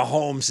where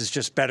Mahomes is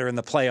just better in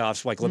the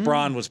playoffs, like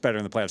LeBron was better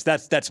in the playoffs.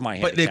 That's my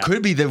handicap. But it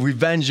could be the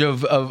revenge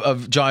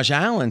of Josh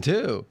Allen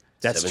too.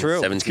 That's true.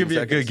 17 It's gonna be a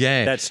seconds. good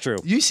game. That's true.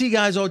 You see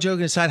guys all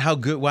joking aside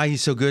why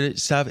he's so good at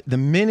stuff. The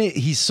minute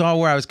he saw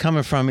where I was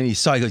coming from and he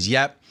goes,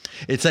 "Yep."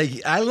 It's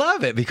like I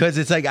love it because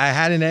it's like I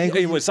had an angle.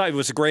 It was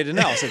a great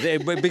analysis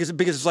because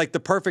it's like the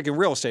perfect in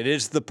real estate.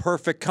 It's the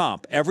perfect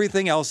comp.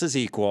 Everything else is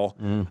equal,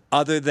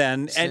 other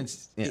than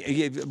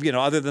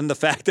other than the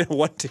fact that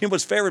one team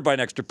was favored by an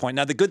extra point.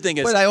 Now the good thing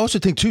is, But I also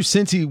think too,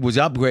 since he was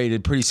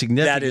upgraded pretty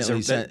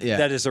significantly.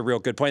 that is a real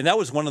good point. And that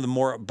was one of the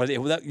more,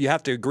 you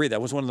have to agree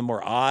that was one of the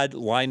more odd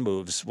line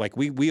moves. Like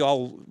we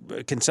all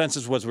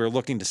consensus was we were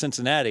looking to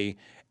Cincinnati.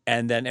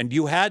 And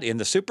you had in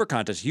the Super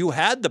Contest, you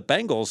had the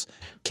Bengals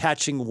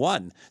catching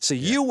 1. So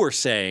you were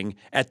saying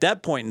at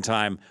that point in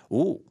time,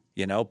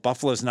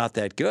 Buffalo's not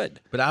that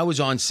good. But I was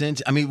on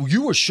since. I mean,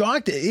 you were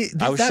shocked.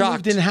 I was that shocked.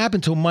 move didn't happen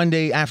until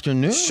Monday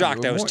afternoon.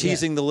 Shocked. I was Yeah.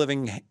 teasing the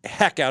living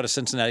heck out of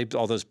Cincinnati.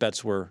 All those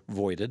bets were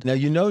voided. Now,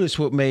 you notice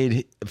what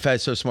made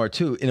Fez so smart,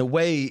 too. In a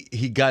way,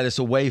 he got us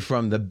away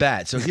from the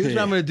bet. So here's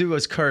what I'm going to do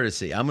as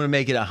courtesy. I'm going to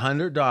make it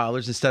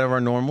 $100 instead of our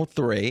normal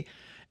 3.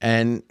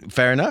 And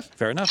fair enough?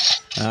 Fair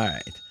enough.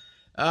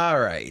 All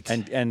right.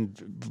 And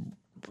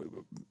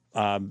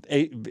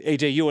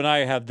AJ, you and I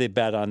have the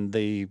bet on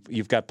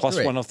you've got plus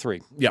 3.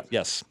 103. Yep.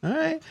 Yes. All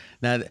right.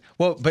 Now,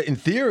 but in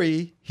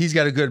theory, he's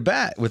got a good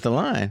bet with the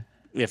line.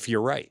 If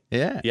you're right.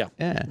 Yeah. Yeah.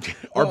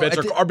 Our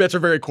bets are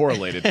very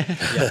correlated.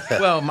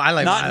 Well, I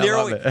like Not mine. I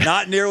love it.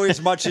 not nearly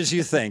as much as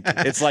you think.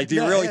 It's like, do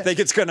you really think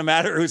it's going to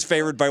matter who's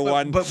favored by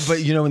 1? But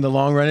in the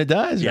long run, it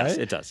does, yes, right?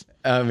 it does.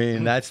 I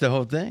mean, that's the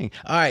whole thing.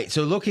 All right,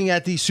 so looking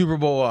at the Super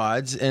Bowl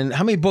odds, and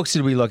how many books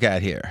did we look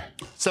at here?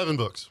 7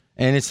 books.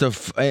 And it's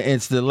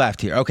the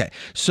left here. Okay,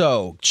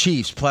 so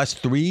Chiefs plus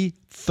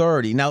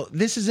 330. Now,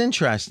 this is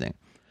interesting.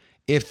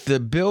 If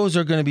the Bills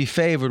are going to be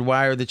favored,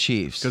 why are the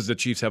Chiefs? Because the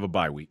Chiefs have a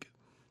bye week.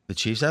 The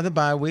Chiefs have the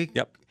bye week.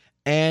 Yep.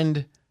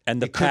 And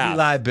the it path. could be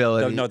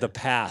liability. No, the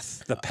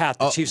path. The path.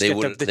 The Chiefs they get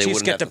wouldn't- the they Chiefs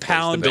wouldn't get have to to face the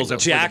pound Bengals.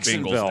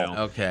 Jacksonville. Bengals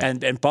now.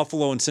 Okay. And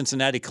Buffalo and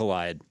Cincinnati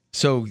collide.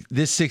 So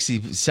this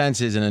 60 cents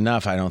isn't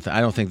enough. I don't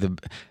think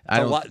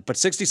A lot, but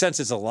 60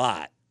 cents is a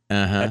lot.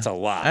 That's a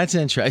lot. That's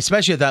interesting,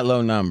 especially at that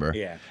low number.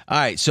 Yeah. All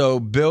right, so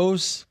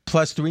Bills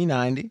plus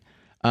 390,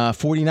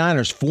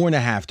 49ers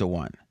 4.5 to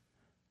 1.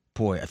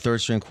 Boy, a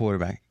third string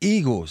quarterback.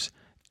 Eagles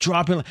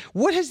dropping.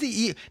 What has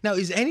now?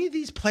 Is any of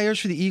these players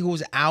for the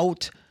Eagles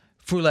out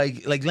for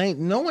like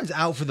Lane, no one's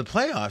out for the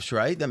playoffs,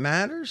 right? That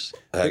matters.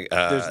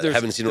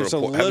 Haven't seen a there's a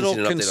report. Haven't little seen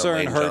an update on concern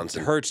Lane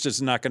Johnson. Hurts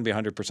is not going to be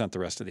 100% the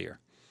rest of the year.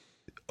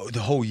 Oh,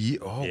 the whole year.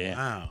 Oh, Yeah.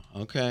 wow.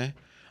 Okay.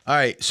 All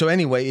right. So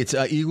anyway, it's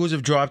Eagles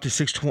have dropped to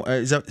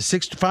 620. Is that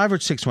 6.5 or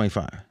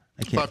 625?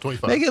 I can't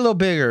 525. make it a little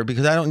bigger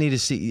because I don't need to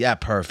see. Yeah,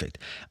 perfect.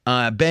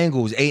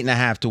 Bengals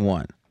 8.5 to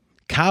 1.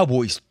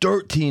 Cowboys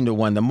 13 to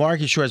 1. The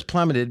market sure has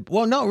plummeted.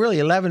 Well, no, really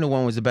 11 to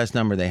 1 was the best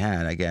number they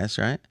had, I guess,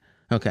 right?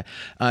 Okay.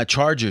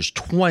 Chargers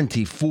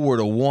 24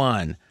 to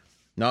 1.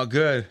 Not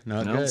good.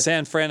 Not good.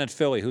 San Fran and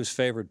Philly, who's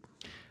favored?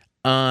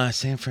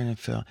 San Fran and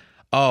Philly.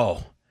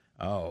 Oh.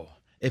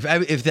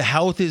 If the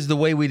health is the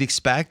way we'd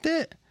expect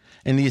it,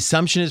 and the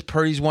assumption is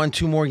Purdy's won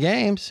 2 more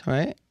games,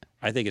 right?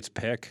 I think it's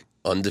pick.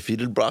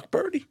 Undefeated Brock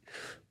Purdy.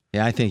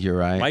 Yeah, I think you're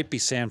right. Might be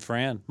San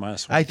Fran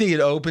 -1. I think it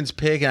opens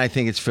pick, and I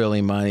think it's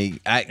Philly money.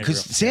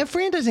 Because San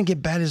Fran doesn't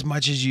get bet as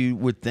much as you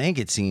would think,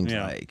 it seems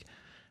like.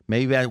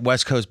 Maybe that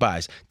West Coast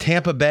buys.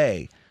 Tampa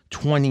Bay,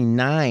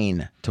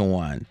 29 to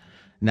 1.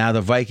 Now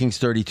the Vikings,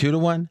 32 to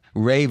 1.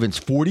 Ravens,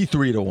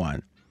 43 to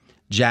 1.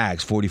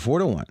 Jags, 44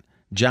 to 1.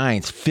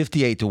 Giants,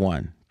 58 to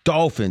 1.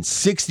 Dolphins,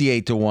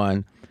 68 to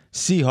 1.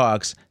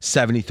 Seahawks,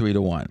 73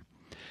 to 1.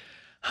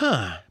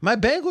 Huh. My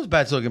Bengals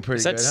bet's looking pretty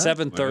Is that good.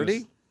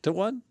 730 to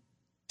 1?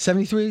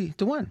 73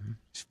 to 1.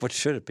 What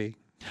should it be?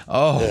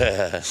 Oh,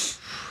 well,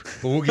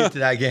 we'll get to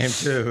that game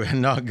too.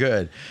 Not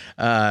good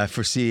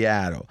for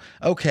Seattle.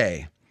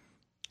 Okay,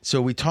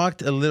 so we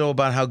talked a little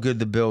about how good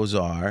the Bills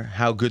are,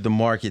 how good the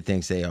market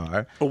thinks they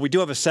are. Well, we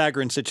do have a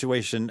Sagarin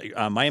situation.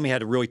 Miami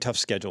had a really tough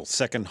schedule,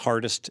 second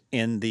hardest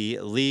in the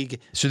league.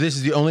 So this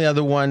is the only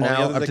other one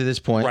now up to this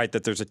point. Right,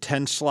 that there's a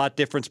 10-slot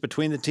difference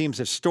between the teams.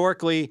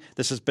 Historically,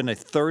 this has been a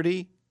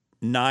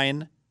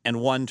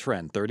 39-1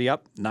 trend. 30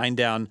 up, 9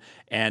 down,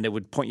 and it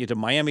would point you to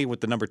Miami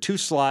with the number 2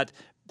 slot.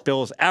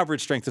 Bills'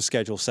 average strength of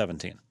schedule,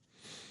 17.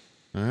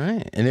 All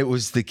right, and it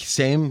was the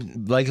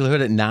same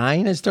likelihood at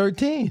 9 as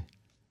 13.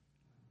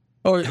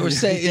 Or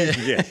say,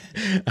 Yeah.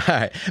 All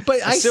right, but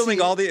Assuming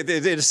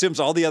it assumes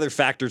all the other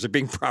factors are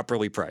being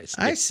properly priced.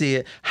 I see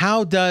it.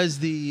 How does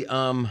the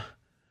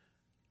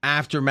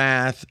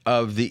aftermath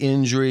of the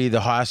injury,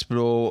 the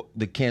hospital,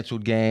 the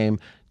canceled game,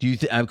 do you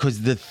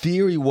because the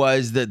theory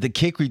was that the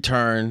kick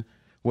return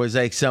was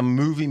like some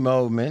movie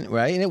moment,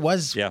 right? And it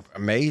was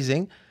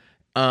amazing.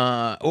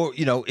 Or,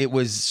 it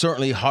was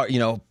certainly hard,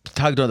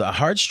 tugged on the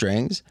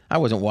heartstrings. I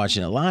wasn't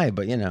watching it live,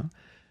 but,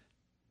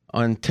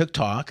 on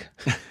TikTok.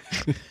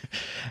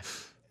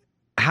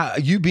 How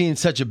you being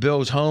such a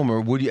Bills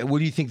homer, what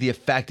do you think the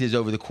effect is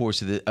over the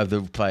course of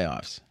the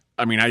playoffs?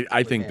 I mean,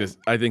 I think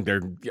they're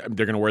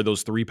going to wear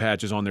those 3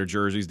 patches on their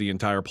jerseys the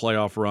entire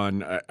playoff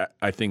run.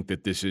 I think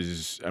that this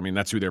is. I mean,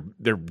 that's who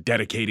they're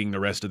dedicating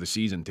the rest of the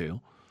season to.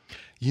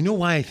 You know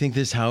why I think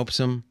this helps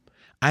them?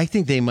 I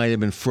think they might have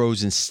been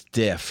frozen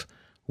stiff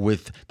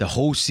with the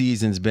whole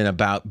season's been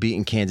about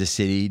beating Kansas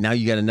City. Now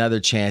you got another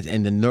chance,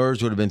 and the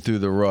nerves would have been through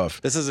the roof.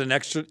 This is an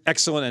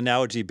excellent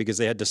analogy because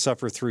they had to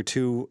suffer through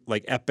 2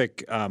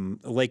 epic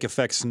lake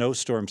effect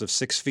snowstorms of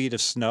 6 feet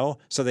of snow.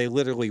 So they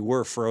literally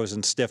were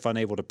frozen stiff,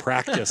 unable to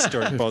practice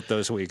during both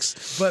those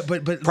weeks.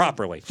 But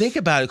properly. Think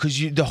about it, because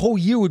the whole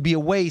year would be a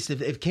waste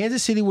if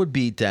Kansas City would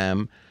beat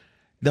them.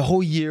 The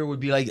whole year would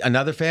be like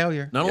another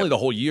failure. Not only the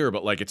whole year,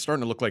 but it's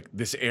starting to look like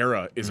this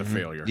era is a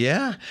failure.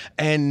 Yeah.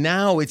 And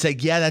now it's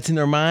like, that's in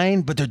their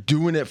mind, but they're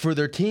doing it for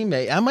their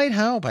teammate. That might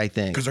help, I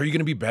think. Because are you going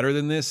to be better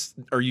than this?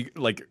 Are you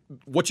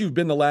what you've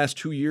been the last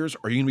 2 years?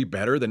 Are you going to be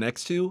better the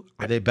next 2?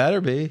 They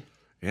better be.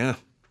 Yeah.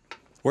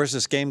 Where's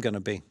this game going to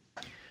be?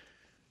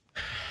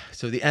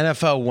 So the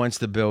NFL wants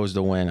the Bills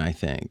to win, I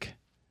think.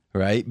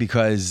 Right?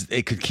 Because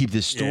it could keep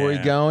this story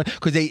going.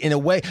 Because they, in a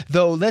way,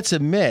 though, let's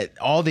admit,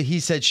 all the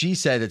he said, she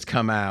said that's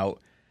come out,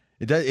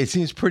 it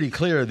seems pretty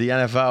clear the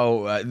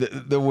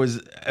NFL, there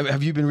was,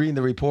 have you been reading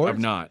the report? I've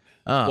not.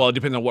 Well, it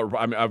depends on what,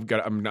 I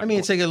mean,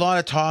 it's like a lot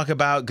of talk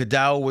about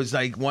Goodell was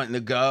wanting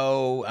to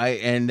go,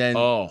 and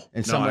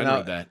someone I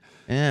read that.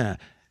 Yeah.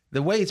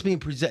 The way it's being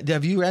presented,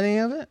 have you read any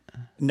of it?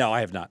 No,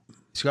 I have not.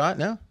 Scott,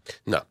 no?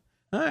 No.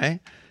 All right.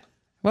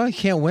 Well, you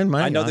can't win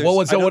money. I know on it.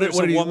 there's,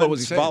 what women's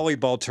was he saying?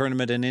 volleyball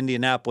tournament in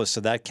Indianapolis,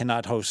 so that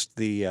cannot host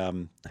the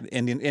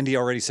India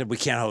already said we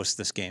can't host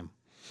this game.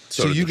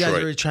 So you guys are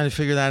already trying to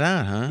figure that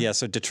out, huh? Yeah,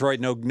 so Detroit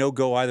no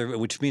go either,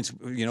 which means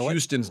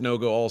Houston's no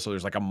go also.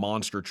 There's a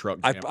monster truck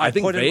jam. I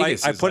think put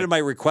Vegas. I put in my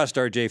request,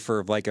 RJ,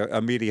 for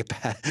a media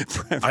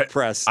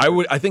press.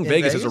 I think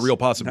Vegas is a Vegas? real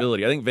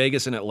possibility. I think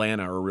Vegas and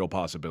Atlanta are real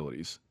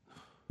possibilities.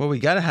 Well, we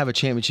got to have a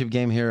championship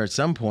game here at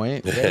some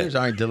point. The Bears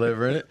aren't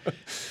delivering it.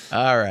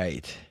 All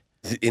right.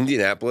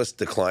 Indianapolis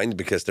declined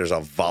because there's a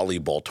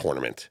volleyball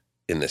tournament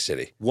in the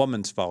city.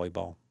 Women's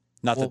volleyball.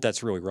 Not that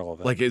that's really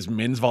relevant. Like, is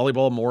men's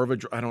volleyball more of a?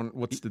 I don't.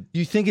 What's the?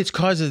 You think it's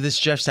because of this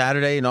Jeff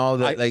Saturday and all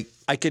that?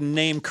 I can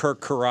name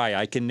Kirk Karai.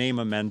 I can name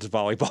a men's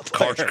volleyball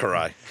player. Karch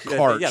Karai.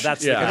 Karch. Yeah,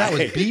 that's Yeah. the guy. that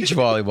was beach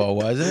volleyball,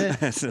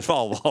 wasn't it? It's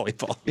all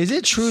volleyball. Is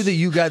it true that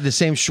you got the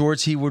same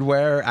shorts he would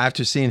wear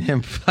after seeing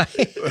him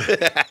play?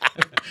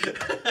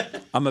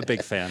 I'm a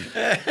big fan.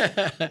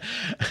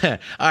 All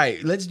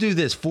right, let's do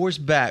this. Force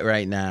bet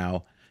right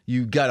now.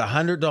 You got a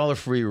 $100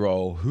 free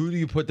roll. Who do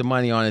you put the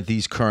money on at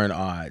these current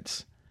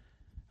odds?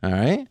 All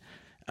right.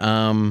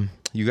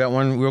 You got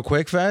one real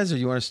quick, Fez, or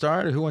you want to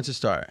start, or who wants to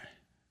start?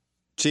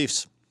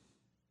 Chiefs.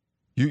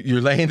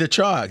 You're laying the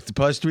chalk, the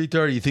plus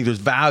 330. You think there's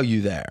value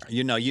there?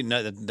 You know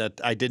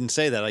that I didn't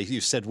say that. You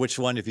said which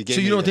one if you gave So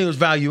me you don't think there's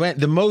value?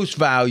 The most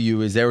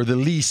value is there, or the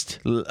least,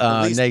 the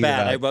least negative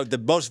bad. value? The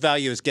most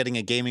value is getting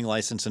a gaming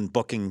license and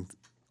booking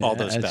all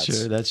those That's bets.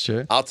 true. That's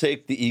true. I'll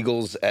take the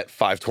Eagles at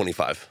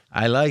 525.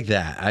 I like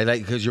that. I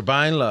like because you're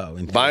buying low.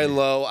 Buying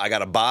low, I got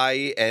to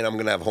buy, and I'm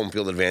going to have home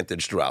field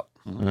advantage throughout.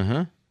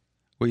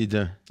 What you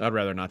doing? I'd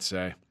rather not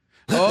say.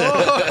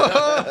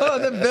 Oh,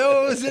 the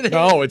Bills.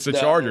 No, it's the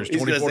Chargers. He's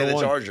going to 24 say to the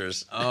 1.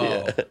 Chargers.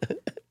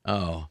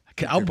 Oh,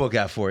 okay, I'll book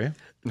that for you.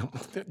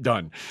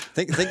 Done.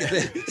 Think of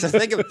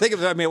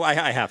it. I mean,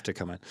 I have to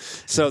come in.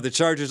 So the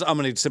Chargers, I'm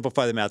going to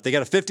simplify the math. They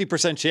got a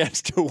 50%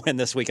 chance to win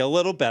this week. A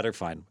little better,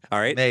 fine. All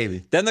right?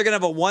 Maybe. Then they're going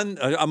to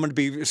have I'm going to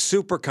be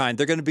super kind.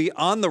 They're going to be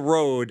on the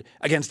road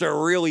against a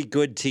really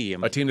good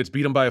team. A team that's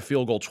beat them by a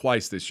field goal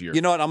twice this year. You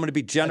know what? I'm going to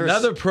be generous.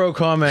 Another pro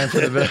comment for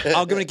the Bills.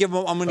 I'm going to give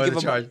them. I'm going to give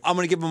them. Chargers. I'm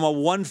going to give them a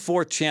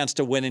 1/4 chance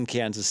to win in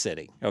Kansas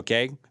City.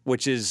 Okay,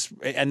 but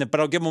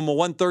I'll give them a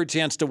 1/3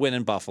 chance to win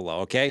in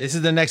Buffalo. Okay. This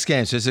is the next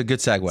game, so it's a good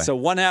segue. So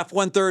 1/2,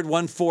 1/3,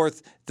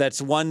 1/4.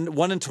 That's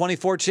 1 in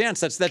 24 chance.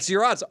 That's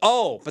your odds.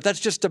 Oh, but that's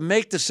just to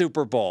make the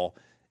Super Bowl.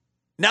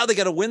 Now they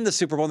got to win the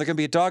Super Bowl. And they're going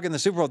to be a dog in the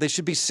Super Bowl. They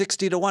should be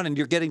 60 to 1, and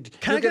you're getting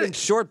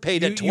short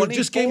paid at 24. You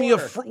just gave me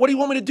what do you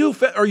want me to do?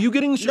 Are you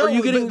getting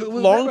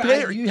long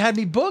pay? You had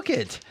me book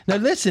it. Now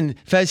listen,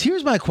 Fez.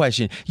 Here's my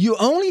question. You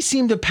only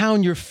seem to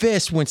pound your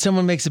fist when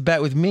someone makes a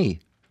bet with me.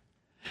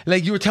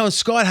 Like you were telling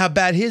Scott how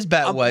bad his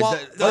bet was.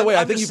 By the way,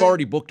 I I'm think just you've saying-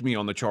 already booked me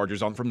on the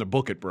Chargers from the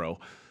Book It, bro.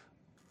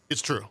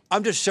 It's true.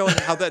 I'm just showing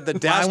how the I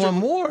dastardly, want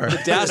more. the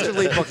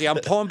dastardly bookie. I'm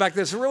pulling back.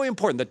 This is really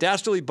important. The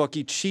dastardly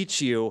bookie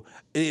cheats you,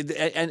 and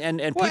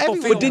people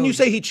feel. But didn't you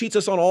say he cheats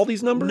us on all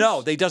these numbers?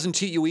 No, they doesn't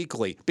cheat you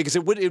equally because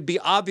it'd be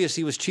obvious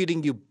he was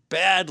cheating you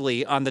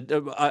badly on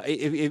the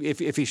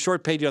if he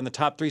short paid you on the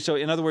top 3. So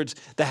in other words,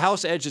 the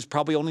house edge is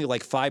probably only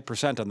like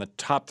 5% on the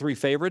top 3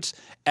 favorites.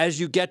 As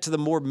you get to the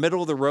more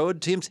middle of the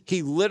road teams,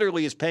 he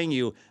literally is paying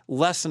you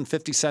less than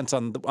 50 cents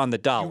on the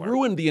dollar. You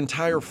ruined the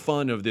entire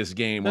fun of this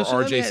game. Where So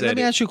RJ said, let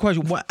me ask you a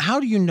question.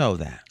 How do you know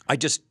that? I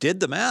just did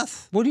the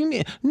math. What do you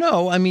mean?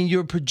 No, I mean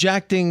you're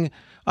projecting.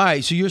 All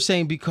right, so you're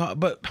saying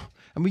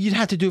I mean, you'd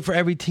have to do it for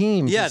every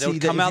team. Yeah, to it would see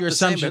that come if out your the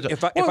same, assumptions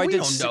but if I we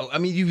did don't know. I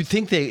mean, you would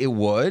think it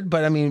would,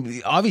 but I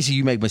mean, obviously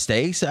you make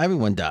mistakes.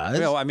 Everyone does.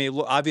 Well, I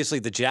mean, obviously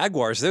the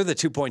Jaguars, they're the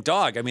 2-point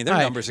dog. I mean, their All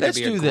right, numbers are going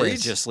to be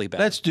egregiously bad.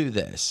 Let's do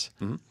this.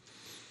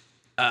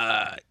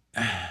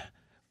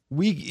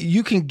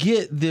 You can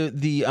get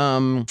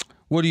the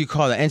what do you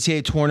call it?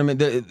 NCAA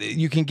tournament.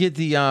 You can get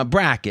the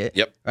bracket.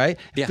 Yep. Right.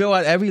 Yeah. Fill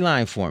out every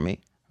line for me.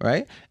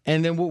 Right.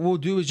 And then what we'll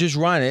do is just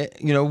run it.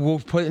 We'll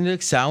put it into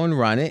Excel and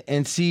run it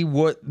and see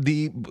what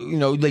you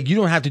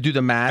don't have to do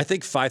the math. I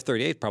think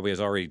 538 probably has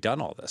already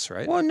done all this,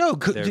 right? Well, no,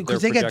 Their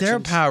because they got their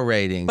projections. power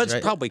ratings. But it's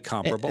right? probably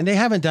comparable. And they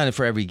haven't done it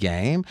for every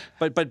game.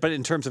 But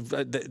in terms of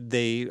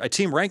a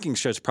team ranking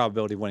shows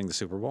probability of winning the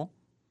Super Bowl.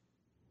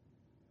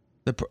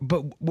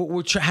 But what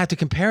we'll have to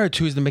compare it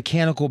to is the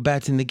mechanical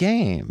bets in the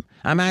game.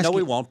 I'm asking. No,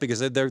 we won't because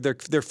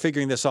they're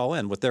figuring this all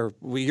in.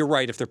 You're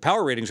right. If their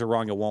power ratings are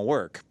wrong, it won't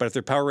work. But if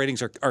their power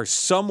ratings are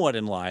somewhat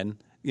in line,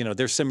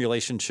 their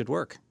simulation should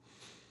work.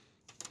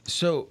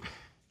 So,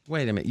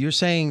 wait a minute. You're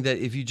saying that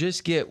if you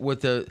just get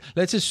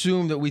let's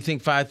assume that we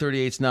think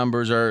 538's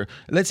numbers are,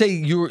 let's say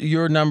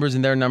your numbers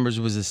and their numbers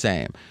was the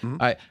same. Mm-hmm.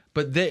 All right.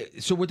 But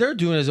so what they're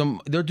doing is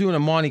they're doing a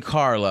Monte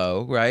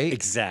Carlo, right?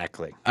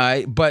 Exactly. All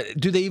right. But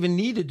do they even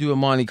need to do a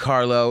Monte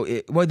Carlo?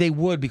 Well, they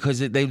would because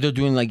they're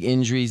doing like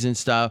injuries and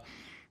stuff.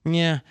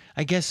 Yeah,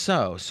 I guess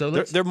so. So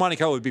Their Monte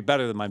Carlo would be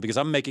better than mine because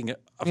I'm making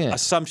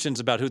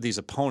assumptions about who these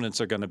opponents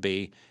are going to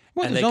be.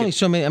 Well, and there's only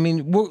so many. I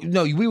mean,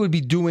 we would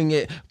be doing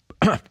it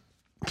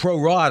pro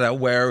rata,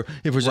 where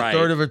if there's Right. a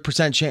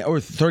 1/3% chance or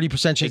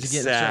 30% chance to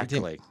get a certain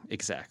team.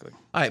 Exactly.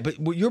 All right, but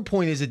what your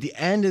point is, at the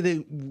end of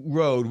the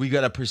road, we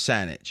got a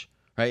percentage,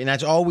 right? And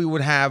that's all we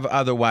would have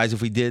otherwise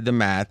if we did the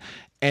math.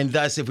 And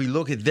thus, if we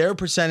look at their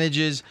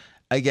percentages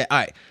again, all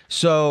right.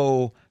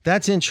 So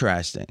that's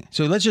interesting.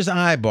 So let's just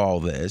eyeball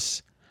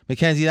this,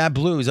 Mackenzie. That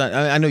blues.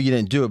 I know you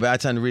didn't do it, but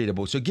that's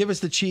unreadable. So give us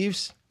the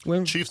Chiefs.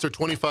 Win. Chiefs are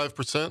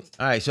 25%.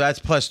 All right, so that's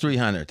plus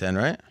 300 then,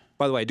 right?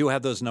 By the way, I do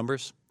have those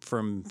numbers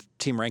from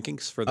team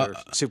rankings for their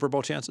Super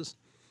Bowl chances.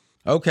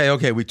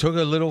 Okay. We took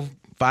a little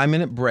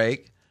 5-minute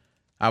break.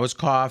 I was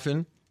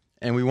coughing,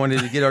 and we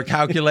wanted to get our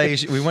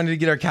calculation. We wanted to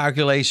get our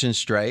calculations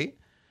straight.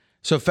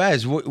 So,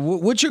 Fez,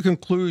 what's your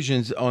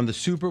conclusions on the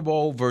Super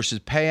Bowl versus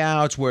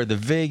payouts, where the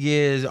vig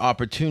is,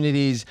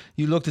 opportunities?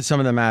 You looked at some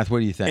of the math.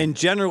 What do you think? And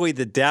generally,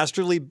 the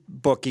dastardly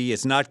bookie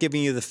is not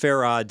giving you the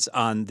fair odds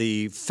on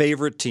the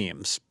favorite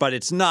teams, but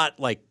it's not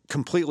like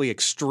completely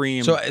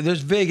extreme. So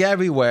there's vig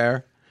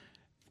everywhere.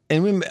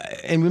 And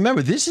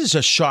remember, this is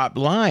a sharp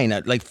line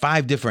at like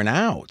 5 different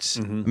outs.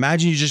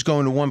 Imagine you just go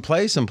into one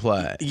place and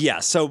play. Yeah.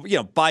 So,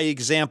 by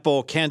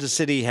example, Kansas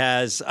City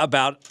has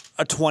about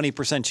a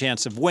 20%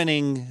 chance of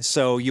winning.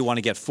 So you want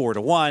to get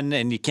 4-1,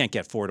 and you can't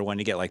get 4-1.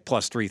 You get like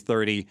plus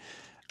 330.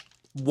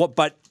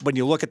 But when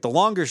you look at the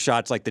longer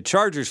shots, like the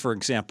Chargers, for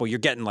example, you're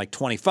getting like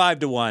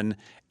 25-1,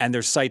 and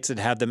there's sites that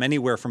have them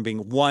anywhere from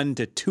being 1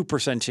 to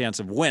 2% chance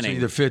of winning.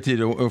 Either 50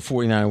 to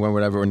 49 to 1,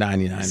 whatever, or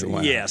 99 to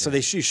 1. Yeah, so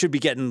you should be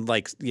getting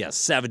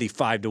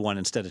 75-1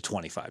 instead of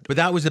 25. But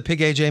that was the pick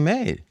AJ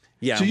made.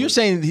 Yeah. So you're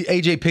saying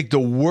AJ picked the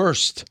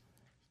worst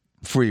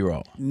free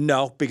roll?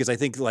 No, because I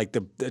think like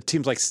the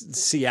teams like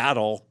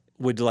Seattle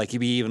would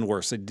be even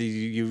worse.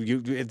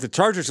 The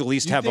Chargers at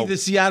least have think the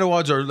Seattle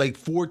odds are like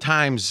 4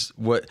 times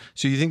what?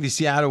 So you think the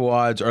Seattle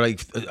odds are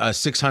like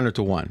 600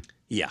 to 1?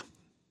 Yeah.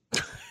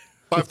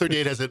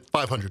 538 has it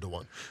 500 to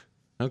 1.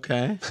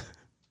 Okay.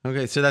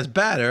 Okay, so that's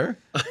better.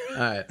 All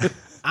right.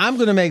 I'm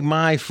going to make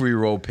my free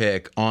roll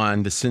pick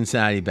on the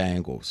Cincinnati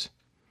Bengals.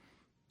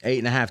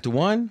 8.5 to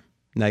 1.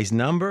 Nice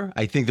number.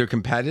 I think they're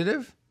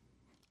competitive.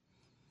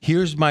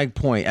 Here's my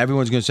point.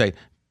 Everyone's going to say,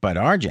 but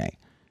RJ,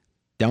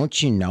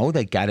 don't you know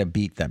they got to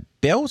beat the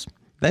Bills?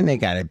 Then they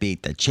got to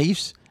beat the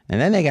Chiefs.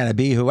 And then they got to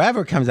beat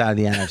whoever comes out of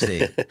the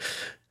NFC.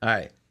 All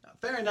right.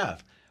 Fair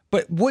enough.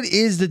 But what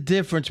is the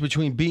difference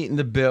between beating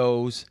the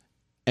Bills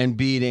and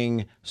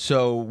beating,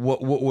 so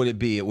what would it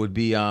be? It would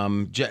be,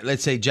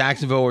 let's say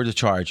Jacksonville or the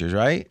Chargers,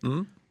 right?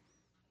 Mm-hmm.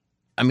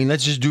 I mean,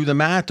 let's just do the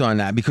math on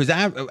that, because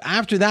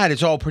after that,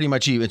 it's all pretty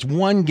much even. It's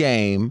one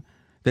game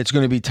that's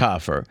going to be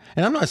tougher.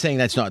 And I'm not saying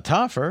that's not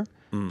tougher,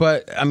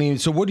 but, I mean,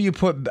 so what do you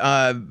put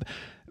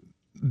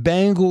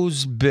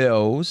Bengals,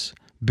 Bills?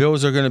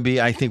 Bills are going to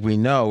be, I think we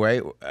know,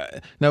 right?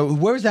 Now,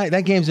 where's that?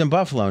 That game's in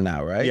Buffalo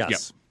now, right? Yes.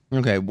 Yep.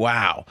 Okay,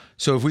 wow.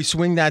 So if we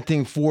swing that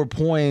thing 4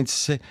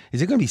 points,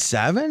 is it going to be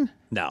 7?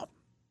 No.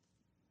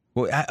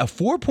 Well, a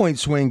 4-point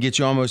swing gets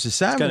you almost a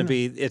 7.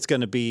 It's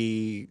going to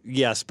be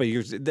yes, but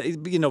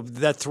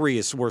that 3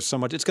 is worth so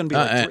much. It's going to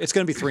be it's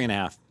going to be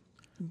 3.5.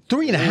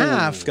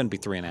 3.5. It's going to be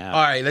 3.5.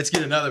 All right, let's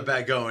get another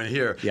bet going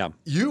here. Yeah.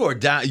 You are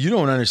down. You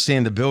don't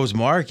understand the Bills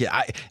market.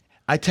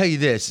 I tell you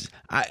this.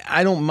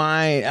 I don't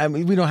mind. I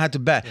mean, we don't have to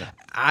bet.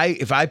 Yeah.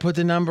 If I put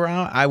the number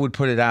out, I would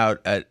put it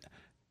out at.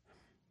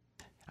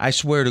 I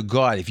swear to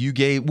God,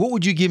 what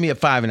would you give me at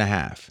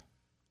 5.5?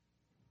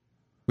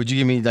 Would you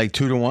give me like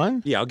 2 to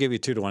 1? Yeah, I'll give you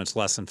 2 to 1. It's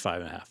less than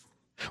 5.5.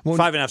 Well,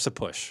 5.5's a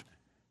push.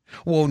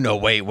 Well, no,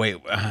 wait.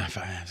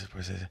 5.5's a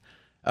push.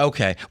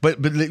 Okay,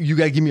 but you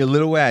got to give me a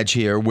little edge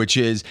here, which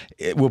is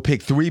we'll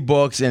pick 3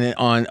 books, and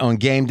on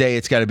game day,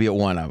 it's got to be at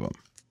one of them.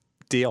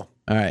 Deal.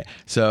 All right,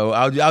 so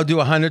I'll do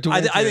 100 to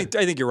 1. I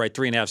think you're right.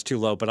 3.5's too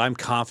low, but I'm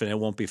confident it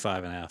won't be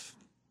 5.5.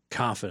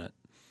 Confident.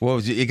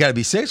 Well, it got to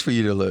be 6 for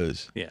you to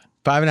lose. Yeah.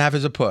 5.5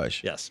 is a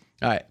push. Yes.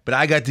 All right, but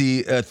I got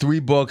the 3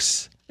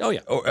 books. Oh yeah.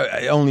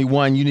 Only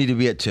 1. You need to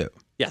be at 2.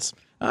 Yes.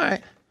 All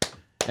right,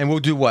 and we'll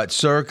do what?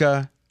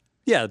 Circa.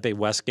 Yeah, the big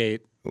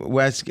Westgate.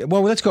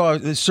 Well, let's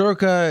go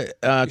Circa,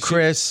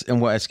 Chris,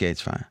 and Westgate's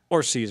fine.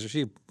 Or Caesars.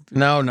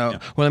 No. Yeah.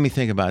 Well, let me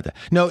think about that.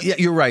 No, yeah,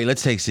 you're right.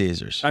 Let's take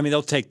Caesars. I mean,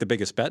 they'll take the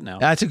biggest bet now.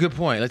 That's a good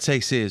point. Let's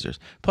take Caesars.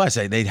 Plus,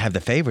 they have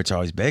the favorites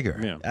always bigger.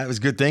 Yeah. That was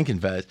good thinking,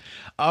 Fez.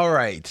 All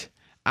right.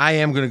 I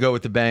am going to go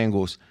with the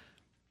Bengals.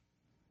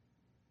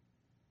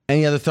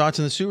 Any other thoughts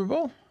on the Super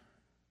Bowl?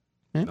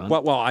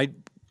 Yeah.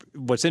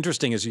 What's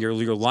interesting is your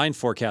line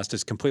forecast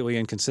is completely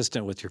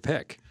inconsistent with your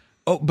pick.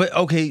 Oh, but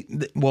okay.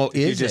 Well,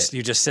 you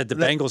just said the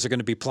Bengals are going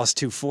to be plus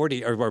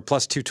 240 or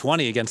plus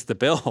 220 against the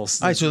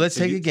Bills. All right, so let's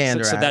take a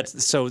gander at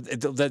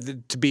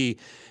it. To be,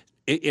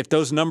 if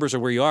those numbers are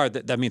where you are,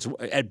 that means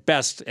at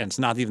best, and it's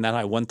not even that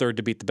high, 1/3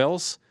 to beat the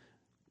Bills.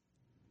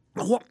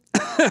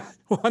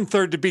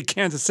 1/3 to beat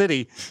Kansas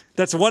City.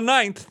 That's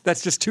 1/9.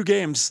 That's just 2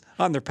 games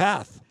on their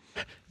path.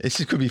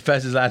 This could be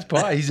Fez's last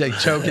part. He's like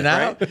choking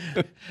out.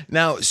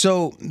 Now,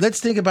 so let's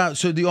think about.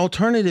 So the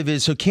alternative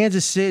is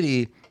Kansas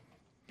City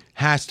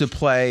has to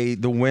play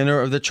the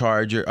winner of the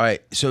Charger. All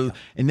right. So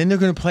and then they're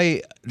going to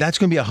play. That's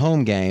going to be a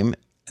home game.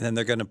 And then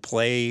they're going to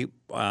play the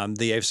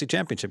AFC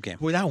Championship game.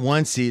 Well, that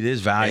 1 seed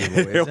is valuable.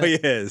 It really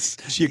is.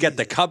 You get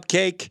the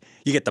cupcake.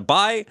 You get the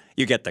bye.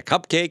 You get the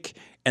cupcake.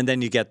 And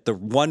then you get the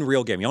one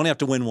real game. You only have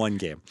to win 1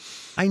 game.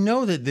 I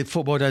know that the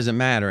football doesn't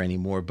matter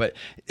anymore, but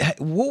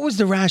what was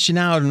the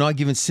rationale of not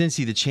giving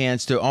Cincy the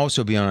chance to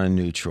also be on a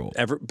neutral?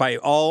 By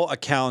all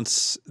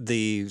accounts,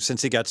 the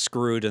Cincy got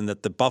screwed, and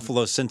that the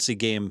Buffalo-Cincy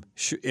game,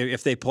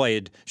 if they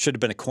played, should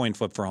have been a coin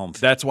flip for home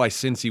field. That's why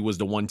Cincy was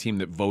the one team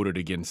that voted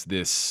against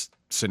this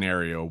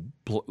scenario.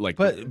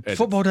 But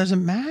football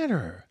doesn't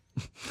matter.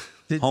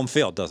 Home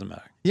field doesn't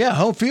matter. Yeah,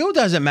 home field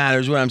doesn't matter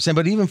is what I'm saying,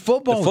 but even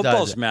football The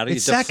footballs doesn't. matter.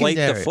 It's You deflate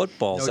the secondary.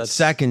 footballs. No, it's That's-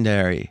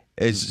 secondary.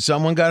 It's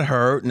someone got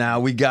hurt. Now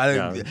we got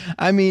to. Yeah.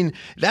 I mean,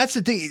 that's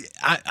the thing.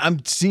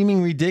 I'm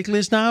seeming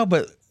ridiculous now,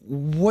 but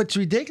what's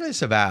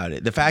ridiculous about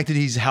it? The fact that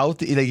he's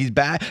healthy, that he's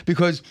back,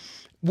 because.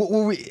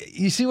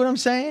 You see what I'm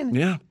saying?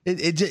 Yeah.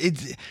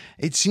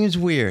 It seems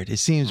weird. It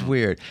seems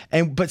weird.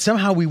 But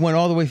somehow we went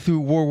all the way through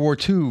World War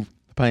II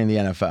playing the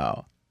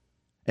NFL,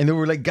 and there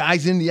were like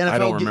guys in the NFL. I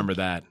don't remember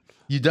that.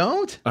 You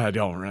don't? I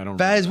don't.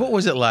 Faz, what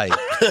was it like?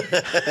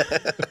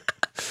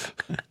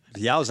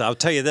 Yowza, I'll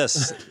tell you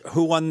this.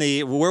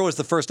 Where was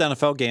the first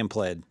NFL game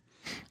played?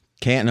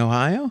 Canton,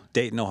 Ohio?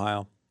 Dayton,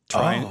 Ohio.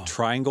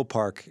 Triangle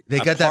Park. They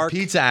got that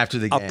pizza after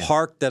the game. A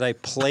park that I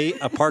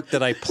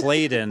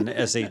played in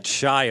as a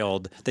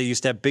child. They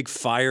used to have big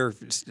fire.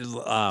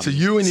 So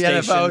you and the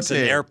NFL stations team.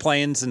 and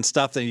airplanes and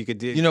stuff that you could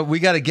do. You know, we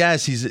got to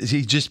guess.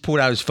 He just pulled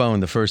out his phone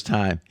the first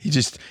time.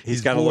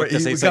 He's got to look.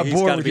 He got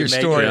bored with your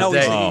story. No,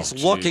 today.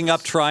 he's looking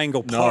up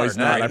Triangle Park. No, he's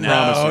not. Right I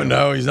now. promise you.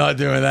 No, he's not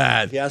doing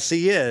that. Yes,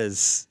 he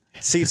is.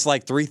 Seats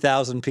like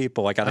 3,000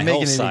 people, like on I'm a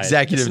making an hillside.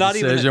 executive It's not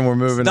decision. Even, We're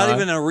moving It's not on.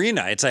 even an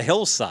arena. It's a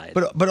hillside.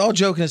 But all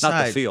joking aside,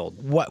 Not the field.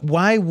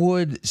 Why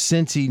would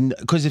Cincy?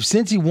 Because if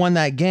Cincy won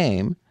that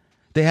game,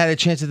 they had a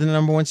chance at the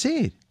number 1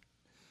 seed.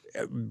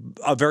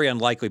 Very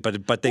unlikely. But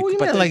they. What do you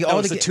but mean? they, Like that all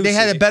was the they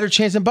had a 2 better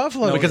chance than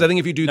Buffalo. Because I think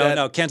if you do that,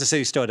 No, Kansas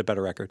City still had a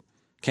better record.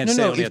 Kansas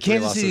City only if had 3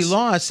 Kansas City losses.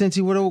 lost,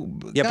 Cincy would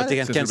have. Yeah, but Since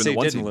Kansas they've been City the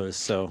one didn't seed. lose.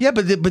 So Yeah,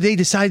 but they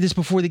decided this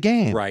before the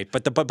game. right.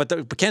 But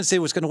Kansas City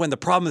was going to win. The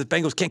problem is the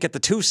Bengals can't get the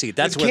 2 seed.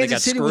 That's If where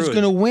Kansas they City got was screwed.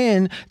 going to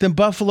win, then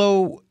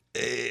Buffalo.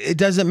 It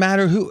doesn't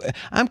matter who.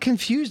 I'm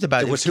confused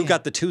about It was it. who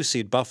got the 2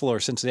 seed, Buffalo or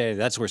Cincinnati.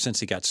 That's where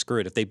Cincy got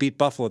screwed. If they beat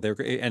Buffalo,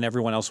 and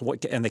everyone else,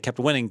 and they kept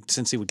winning,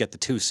 Cincy would get the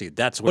 2 seed.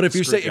 That's where. but if the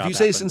you screw say job if you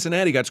say happened.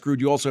 Cincinnati got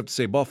screwed, you also have to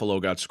say Buffalo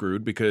got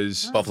screwed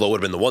because Buffalo would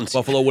have been the 1 seed.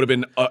 Buffalo would have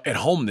been at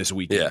home this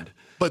weekend. Yeah.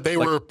 But they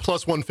were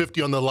plus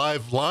 150 on the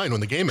live line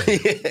when the game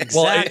ended. Well, if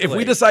Exactly.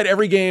 we decide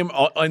every game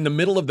in the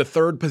middle of the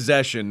third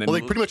possession, then Well,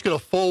 they pretty much get a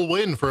full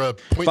win for a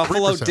 0.3%.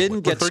 Buffalo didn't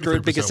or get 33%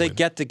 screwed because they win.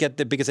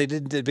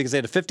 because they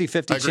had a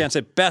 50-50 I agree. chance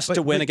at best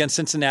to win against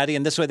Cincinnati,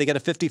 and this way they get a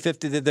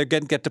 50-50 that they're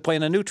going to get to play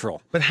in a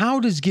neutral. But how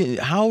does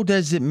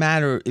it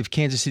matter if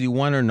Kansas City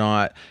won or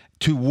not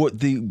to what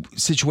the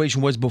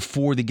situation was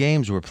before the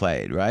games were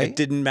played, right? It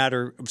didn't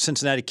matter.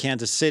 Cincinnati,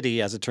 Kansas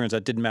City, as it turns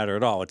out, didn't matter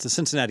at all. It's the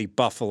Cincinnati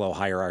Buffalo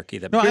hierarchy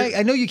that. No,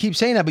 I know you keep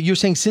saying that, but you're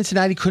saying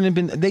Cincinnati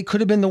they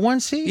could have been the 1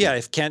 seed. Yeah,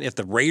 if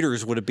the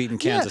Raiders would have beaten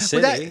Kansas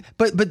Yeah, City.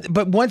 but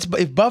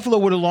if Buffalo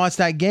would have lost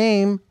that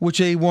game, which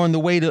they were on the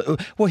way to,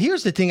 well,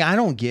 here's the thing I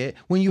don't get: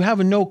 when you have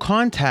a no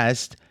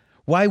contest,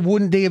 why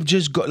wouldn't they have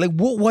just go? Like,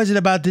 what was it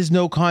about this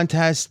no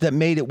contest that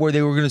made it where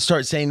they were going to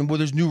start saying, well,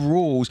 there's new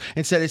rules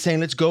instead of saying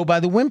let's go by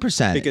the win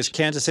percentage? Because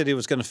Kansas City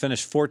was going to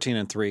finish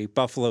 14-3,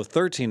 Buffalo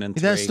 13-3.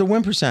 That's the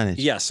win percentage.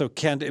 Yeah, so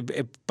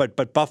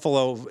but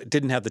Buffalo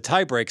didn't have the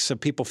tie breaks, so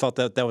people felt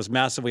that was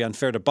massively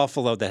unfair to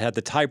Buffalo that had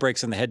the tie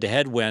breaks and the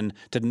head-to-head win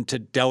to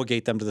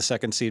delegate them to the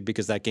 2nd seed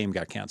because that game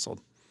got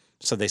canceled.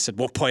 So they said,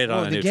 we'll play it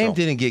on a the neutral. game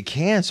didn't get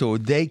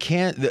canceled. They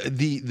can't.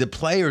 The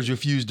players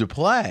refused to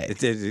play.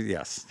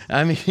 Yes.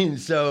 I mean,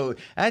 so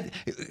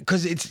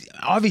because it's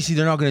obviously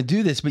they're not going to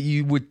do this, but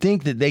you would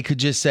think that they could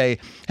just say,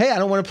 "Hey, I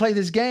don't want to play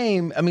this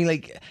game." I mean,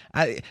 like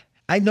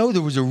I know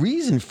there was a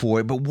reason for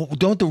it, but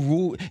don't the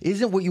rule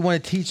isn't what you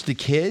want to teach the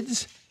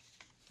kids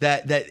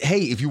that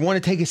hey, if you want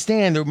to take a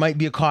stand, there might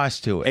be a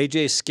cost to it.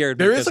 AJ scared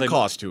me. there is because a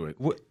cost to it.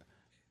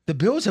 The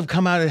Bills have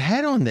come out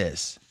ahead on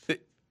this.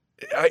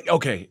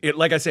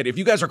 Like I said, if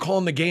you guys are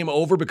calling the game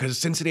over because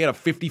Cincinnati had a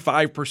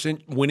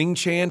 55% winning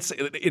chance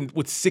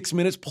with 6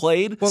 minutes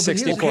played, Well, but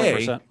here's-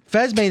 64%.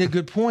 Fez made a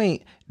good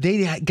point.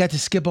 They got to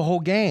skip a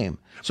whole game.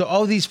 So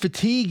all these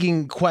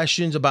fatiguing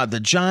questions about the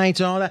Giants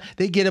and all that,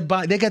 they get a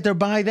bye. They got their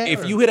bye there.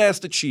 if you had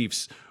asked the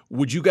Chiefs,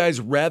 would you guys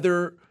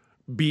rather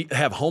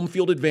have home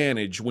field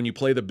advantage when you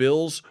play the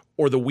Bills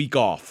or the week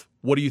off?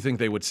 What do you think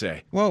they would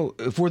say? well,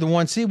 if we're the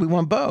 1 seed, we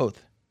want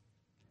both.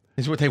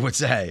 Is what they would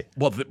say.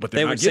 Well, but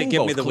They not would say, getting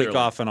give me both, the clearly. week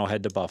off and I'll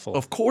head to Buffalo.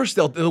 Of course,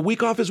 the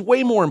week off is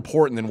way more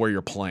important than where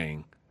you're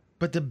playing.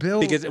 But the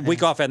Bills. Because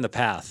week off and the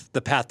path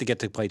to get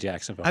to play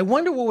Jacksonville. I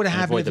wonder what would have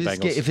happened avoid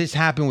the Bengals. if this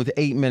happened with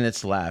 8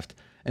 minutes left,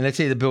 and let's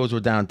say the Bills were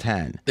down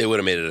 10. They would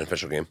have made it an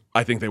official game.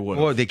 I think they would.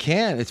 Well, they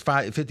can. It's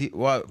 5:50.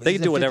 Well, They can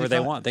is do it whatever they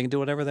 55? want. They can do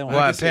whatever they want.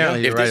 Well,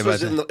 apparently you're If right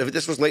this about was that. if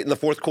this was late in the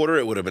 4th quarter,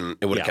 it would have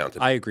Yeah,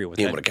 counted. I agree with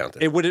Game that. would have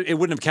counted. It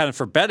wouldn't have counted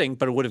for betting,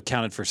 but it would have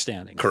counted for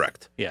standing.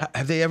 Correct. Yeah.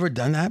 Have they ever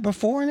done that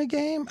before in a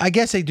game? I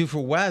guess they do for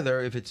weather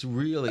if it's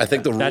really. I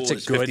think the rule That's a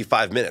is good-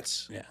 55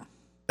 minutes. Yeah.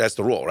 That's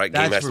the rule, right?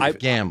 That's has for to be-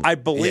 gambling.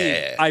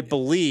 I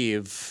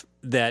believe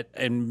that,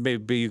 and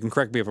maybe you can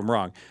correct me if I'm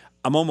wrong.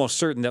 I'm almost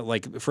certain that,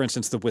 like, for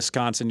instance, the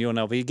Wisconsin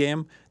UNLV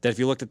game, that if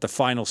you looked at the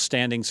final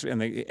standings and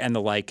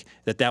the like,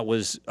 that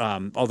was,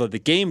 although the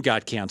game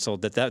got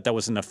canceled, that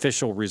was an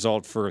official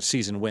result for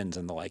season wins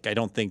and the like. I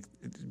don't think,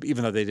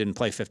 even though they didn't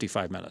play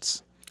 55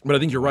 minutes. But I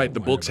think you're right. The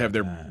books have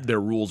their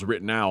rules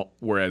written out,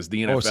 whereas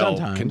the NFL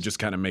sometimes. can just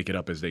kind of make it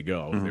up as they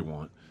go if they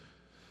want.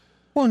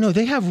 Well, no,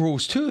 they have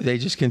rules too. They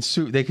just can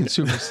they can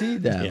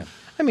supersede them. Yeah.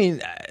 I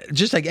mean,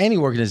 just like any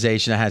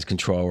organization that has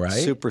control, right?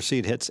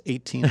 Supersede hits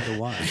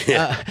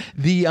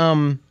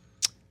 18-1.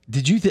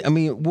 Did you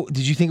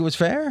think it was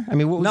fair? I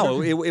mean, what was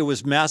No, it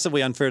was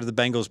massively unfair to the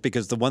Bengals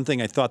because the one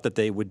thing I thought that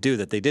they would do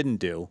that they didn't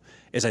do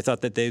is I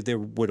thought that they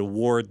would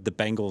award the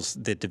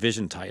Bengals the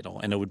division title,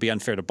 and it would be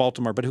unfair to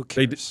Baltimore, but who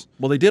cares?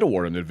 They did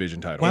award them the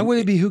division title. Why would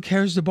it be who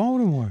cares to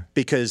Baltimore?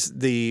 Because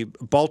because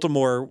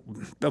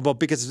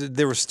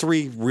there was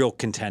 3 real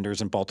contenders,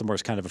 and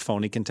Baltimore's kind of a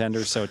phony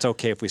contender, so it's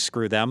okay if we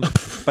screw them.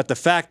 But the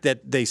fact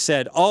that they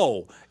said,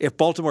 if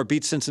Baltimore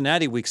beats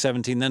Cincinnati week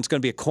 17, then it's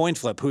going to be a coin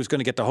flip. Who's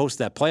going to get to host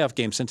that playoff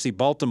game?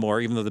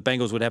 Baltimore, even though the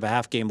Bengals would have a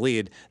half-game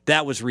lead,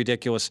 that was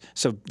ridiculous.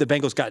 So the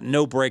Bengals got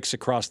no breaks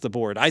across the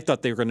board. I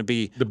thought they were going to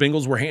be. The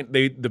Bengals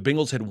the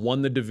Bengals had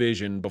won the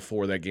division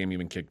before that game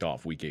even kicked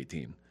off, week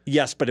 18.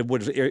 Yes, but it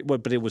was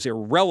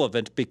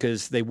irrelevant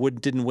because they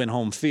didn't win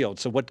home field.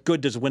 So what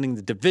good does winning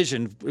the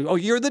division? Oh,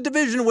 you're the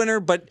division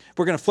winner, but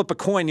we're going to flip a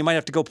coin. You might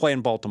have to go play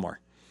in Baltimore.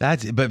 But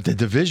the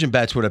division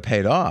bets would have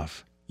paid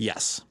off.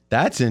 Yes.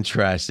 That's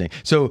interesting.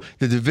 So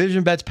the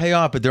division bets pay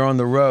off, but they're on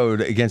the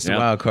road against the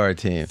wild card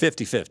team.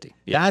 50-50.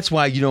 Yeah. That's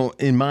why you don't,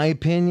 in my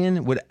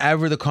opinion,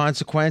 whatever the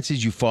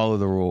consequences, you follow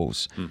the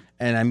rules.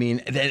 And I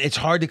mean, it's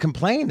hard to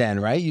complain then,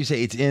 right? You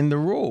say it's in the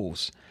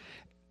rules.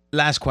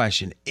 Last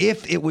question.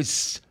 If it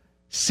was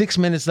 6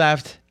 minutes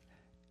left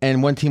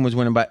and one team was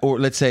winning by, or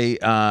let's say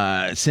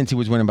Cincy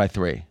was winning by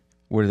 3,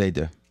 what do they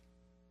do?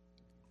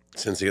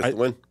 Cincy gets the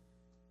win.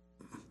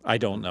 I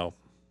don't know.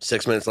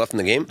 6 minutes left in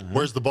the game.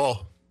 Where's the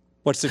ball?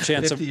 What's their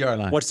chance 50-yard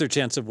line. What's their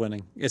chance of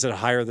winning? Is it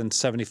higher than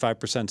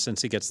 75%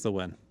 since he gets the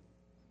win?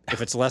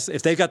 If it's less,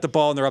 if they got the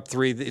ball and they're up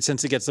 3,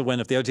 since he gets the win,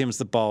 if the other team has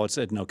the ball, it's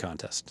a no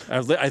contest.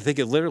 I think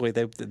it literally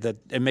that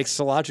it makes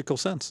logical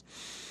sense.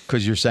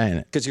 Because you're saying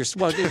it. Because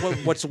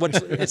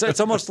it's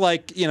almost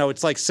like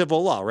it's like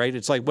civil law, right?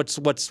 It's like what's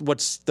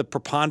the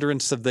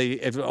preponderance of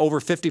if over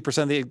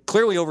 50%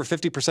 clearly over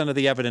 50% of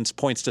the evidence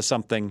points to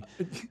something.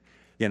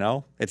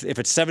 If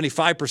it's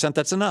 75%,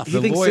 that's enough.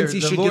 The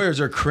lawyers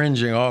are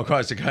cringing all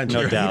across the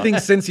country. No doubt. He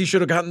thinks since he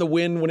should have gotten the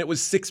win when it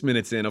was 6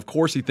 minutes in. Of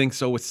course he thinks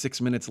so with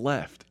 6 minutes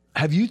left.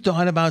 Have you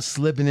thought about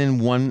slipping in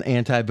one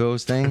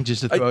anti-Bills thing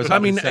just to throw us? I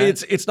mean,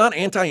 it's not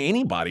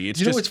anti-anybody. It's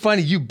know what's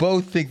funny? You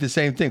both think the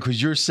same thing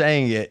because you're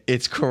saying it.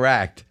 It's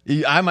correct.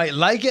 I might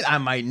like it, I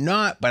might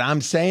not, but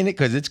I'm saying it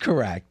because it's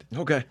correct.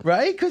 Okay.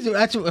 Right? Because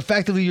that's what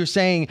effectively you're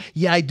saying,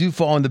 yeah, I do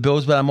fall on the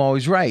Bills, but I'm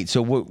always right.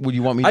 So what would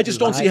you want me to do? I just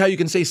don't see how you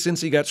can say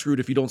Cincy got screwed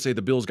if you don't say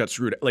the Bills got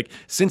screwed. Like,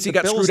 Cincy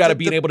got screwed out of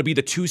being able to be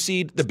the 2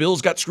 seed. The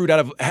Bills got screwed out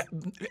of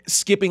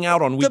skipping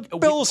out on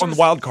the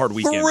wild card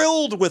weekend.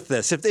 Thrilled with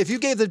this. If you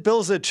gave the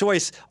Bills a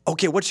choice,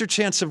 okay, what's your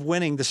chance of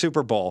winning the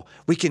Super Bowl?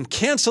 We can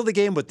cancel the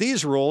game with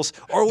these rules.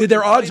 Or did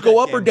their odds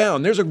go up or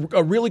down? There's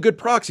a really good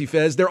proxy,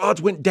 Fez. Their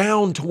odds went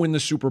down to win the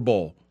Super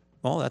Bowl.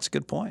 Oh, that's a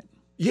good point.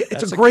 Yeah,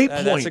 it's a great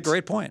point. That's a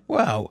great point.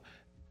 Wow.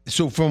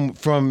 So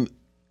from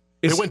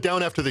they went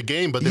down after the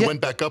game, but they went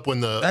back up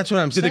when the. That's what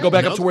I'm saying. Did they go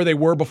back up to where they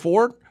were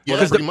before?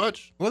 Yeah, pretty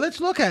much. Well, let's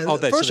look at it. Oh,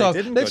 First so off,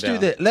 they didn't let's go do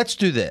down. this. Let's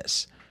do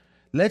this.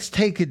 Let's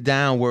take it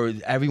down where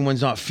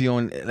everyone's not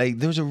feeling like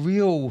there's a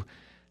real.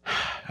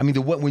 I mean,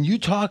 when you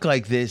talk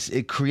like this,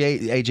 it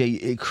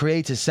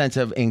creates a sense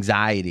of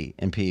anxiety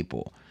in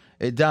people.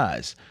 It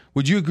does.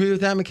 Would you agree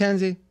with that,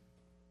 Mackenzie?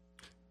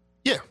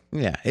 Yeah.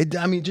 Yeah.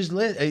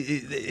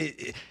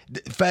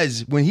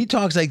 Fez, when he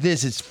talks like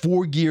this, it's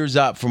 4 gears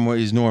up from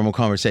his normal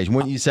conversation.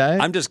 Wouldn't you say?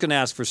 I'm just going to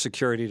ask for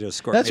security to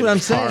escort. That's me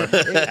what to I'm the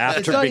saying. car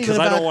after not because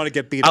even I about- don't want to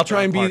get beat. I'll up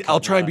try in and the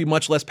parking lot. be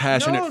much less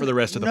passionate for the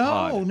rest of the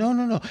pod.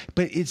 No.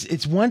 But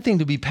it's one thing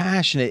to be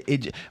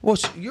passionate.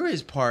 So you're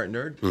his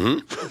partner.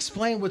 Mm-hmm.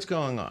 Explain what's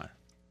going on.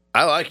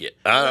 I like it.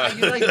 But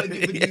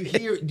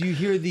do you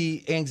hear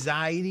the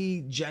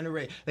anxiety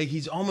generate? Like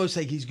he's almost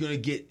like he's gonna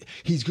get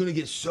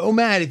so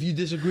mad if you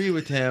disagree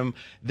with him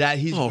that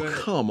he's. Oh,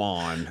 come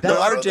on. No,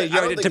 I don't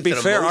RJ, think to be it's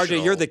an fair, RJ,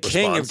 emotional you're the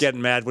king of response.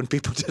 getting mad when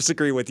people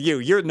disagree with you.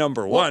 You're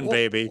number one,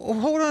 baby. Well,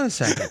 hold on a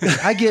second.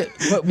 I get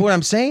what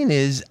I'm saying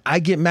is I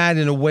get mad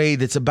in a way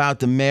that's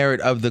about the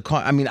merit of the.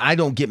 I mean, I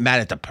don't get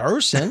mad at the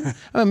person.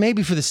 I mean,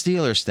 maybe for the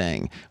Steelers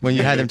thing when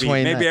you had them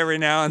 29th. Maybe every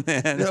now and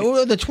then.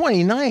 Well, the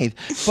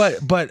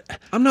 29th, but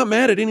I'm not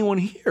mad at anyone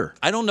here.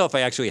 I don't know if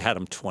I actually had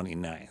him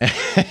 29.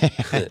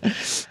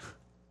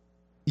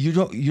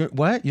 You're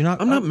what? You're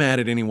not. I'm not mad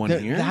at anyone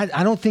here.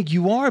 I don't think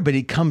you are, but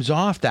it comes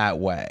off that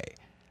way.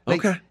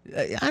 Like,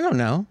 Okay. I don't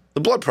know.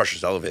 The blood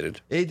pressure's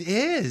elevated. It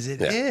is.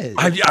 It is.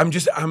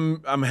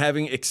 I'm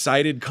having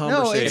excited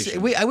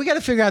conversation. We got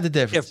to figure out the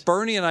difference. If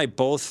Bernie and I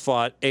both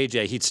fought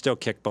AJ, he'd still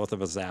kick both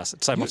of us' ass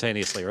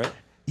simultaneously, right?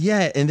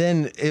 Yeah, and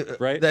then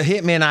Right. the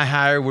hitman I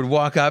hired would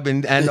walk up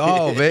and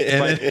all of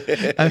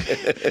it. And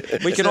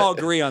We can all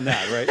agree on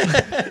that, right?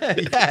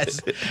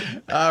 yes.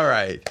 All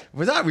right.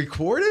 Was that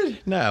recorded?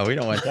 No, we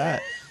don't want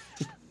that.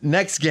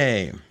 Next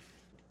game.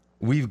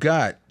 We've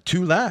got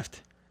 2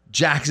 left.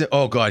 Jackson.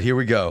 Oh, God. Here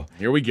we go.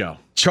 Here we go.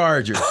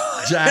 Chargers.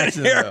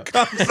 Jacksonville. Here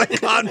comes the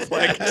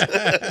conflict.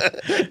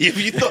 If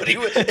you thought he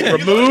would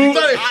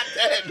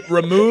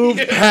Remove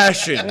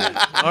passion.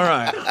 All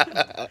right.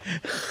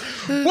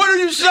 What are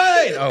you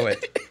saying? Oh, wait.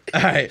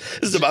 All right.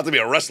 this is about to be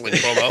a wrestling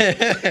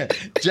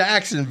promo.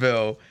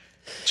 Jacksonville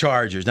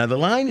Chargers. Now, the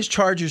line is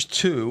Chargers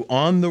 2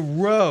 on the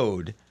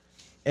road.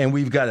 And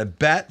we've got a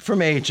bet from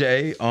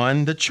AJ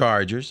on the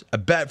Chargers, a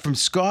bet from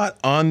Scott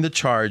on the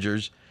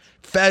Chargers,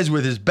 Fez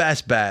with his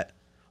best bet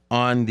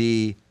on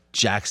the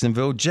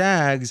Jacksonville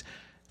Jags.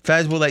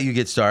 Fez, we'll let you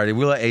get started.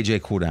 We'll let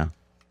AJ cool down.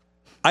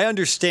 I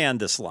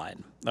understand this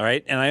line, all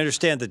right? And I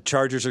understand the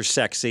Chargers are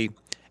sexy,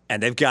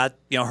 and they've got,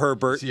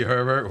 Herbert, See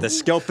Herbert? the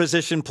skill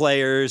position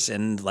players,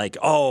 and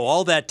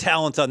all that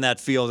talent on that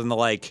field and the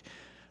like.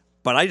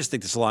 But I just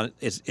think this line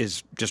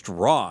is just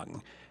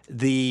wrong.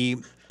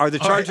 Are the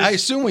Chargers? I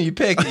assume when you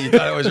picked it, you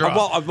thought it was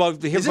wrong.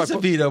 Here's Is this a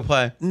veto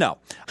play? No.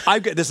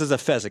 This is a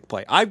Fezzik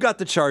play. I've got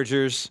the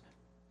Chargers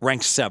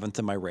ranked 7th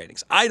in my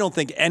ratings. I don't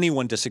think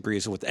anyone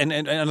disagrees with, and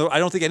I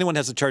don't think anyone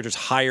has the Chargers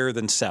higher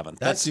than 7th.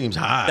 That seems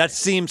high. That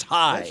seems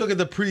high. Let's look at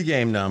the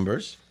pregame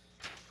numbers.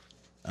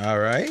 All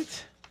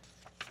right.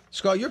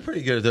 Scott, you're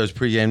pretty good at those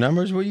pregame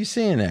numbers. What are you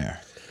seeing there?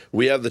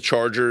 We have the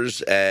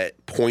Chargers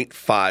at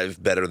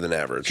 0.5 better than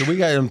average. So we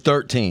got them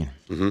 13.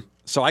 Mm-hmm.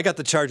 So I got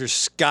the Chargers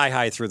sky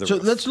high through the So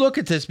roof. let's look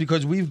at this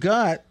because we've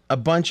got a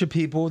bunch of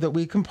people that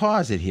we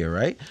composite here,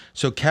 right?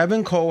 So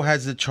Kevin Cole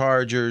has the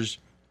Chargers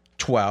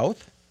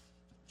 12th.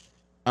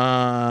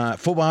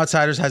 Football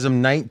Outsiders has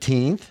them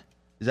 19th.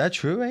 Is that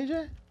true,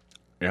 AJ?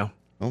 Yeah.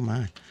 Oh,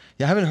 my.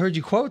 Yeah, I haven't heard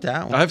you quote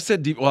that one. I've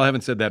said I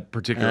haven't said that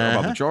particular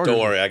about the Chargers.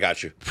 Don't worry, I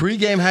got you.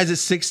 Pregame has it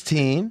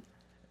 16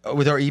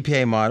 with our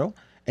EPA model,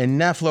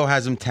 and Neflo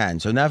has them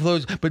 10. So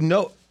Neflo's, but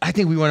no, I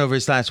think we went over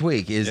this last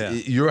week.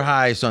 You're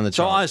highest on the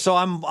Chargers. So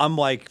I'm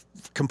like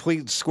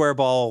complete square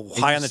ball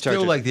high on the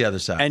Chargers. Still like the other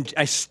side. And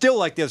I still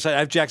like the other side. I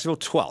have Jacksonville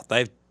 12th. I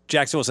have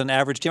Jacksonville as an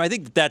average team. I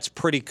think that's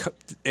pretty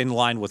in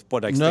line with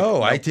what I think.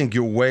 No, I think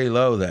you're way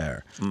low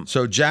there.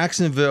 So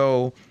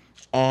Jacksonville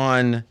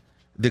on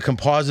the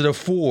composite of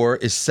 4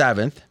 is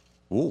 7th.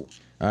 Ooh. All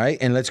right,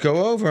 and let's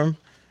go over them.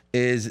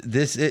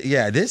 This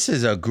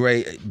is a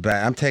great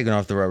bet. I'm taking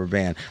off the rubber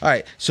band. All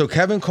right, so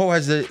Kevin Cole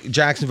has the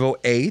Jacksonville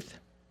 8th.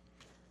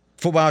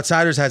 Football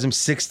Outsiders has him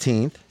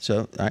 16th.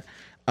 So, all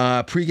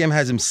right. Pregame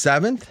has him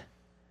 7th,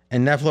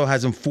 and Neflo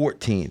has him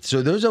 14th.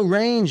 So there's a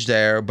range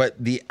there,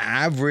 but the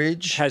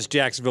average has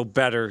Jacksonville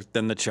better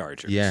than the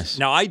Chargers. Yes.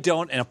 Now I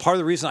don't, and a part of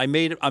the reason I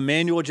made a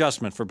manual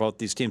adjustment for both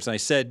these teams, and I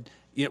said,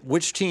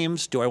 which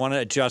teams do I want to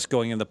adjust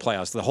going in the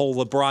playoffs? The whole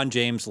LeBron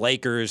James,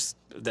 Lakers,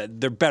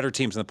 they're better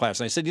teams in the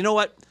playoffs. And I said, you know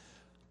what?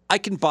 I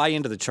can buy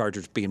into the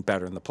Chargers being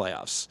better in the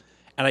playoffs.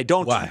 And I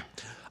don't. Why?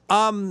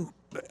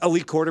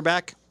 Elite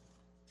quarterback.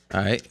 All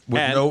right,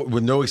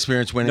 with no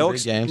experience winning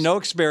big games. No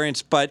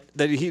experience, but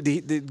the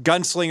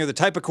gunslinger, the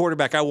type of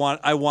quarterback I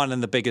want in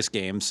the biggest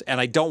games,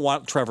 and I don't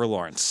want Trevor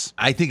Lawrence.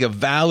 I think a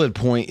valid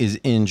point is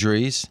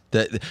injuries.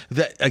 That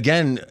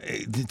again,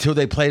 until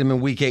they played him in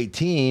Week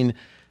 18,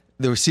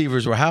 the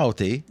receivers were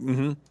healthy.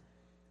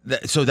 Mm-hmm.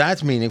 So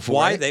that's meaningful.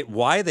 Why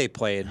they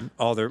played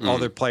all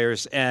their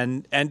players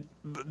and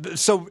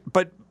so,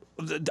 but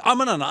I'm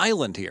on an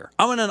island here.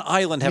 I'm on an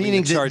island having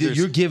meaning the Chargers that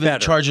you're giving better.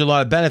 the Chargers a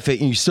lot of benefit,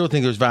 and you still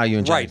think there's value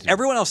in Jacksonville. Right.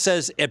 Everyone else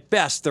says at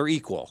best they're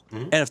equal,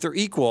 and if they're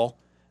equal,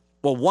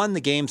 well, won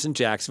the games in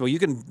Jacksonville. You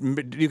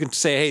can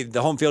say, hey,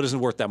 the home field isn't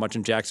worth that much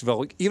in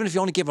Jacksonville. Even if you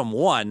only give them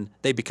one,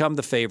 they become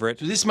the favorite.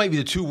 So this might be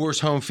the 2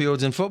 worst home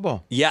fields in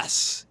football.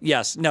 Yes.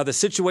 Now the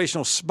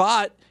situational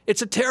spot,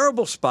 it's a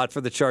terrible spot for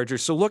the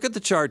Chargers. So look at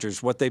the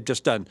Chargers, what they've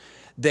just done.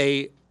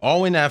 They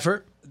all in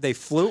effort. They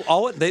flew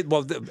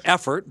the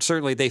effort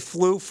certainly. They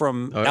flew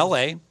from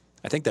L.A.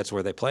 I think that's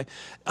where they play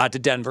to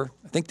Denver.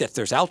 I think that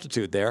there's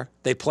altitude there.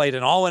 They played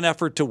an all-in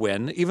effort to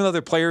win, even though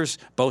their players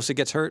Bosa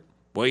gets hurt.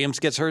 Williams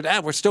gets hurt.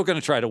 We're still going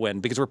to try to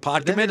win because we're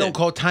pod Then committed. they don't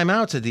call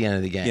timeouts at the end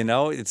of the game.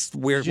 It's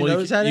weird.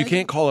 You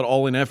can't call it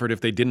all in effort if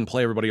they didn't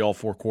play everybody all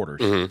 4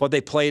 quarters. Mm-hmm. But they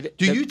played.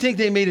 Do you think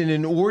they made an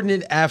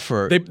inordinate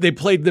effort? They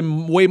played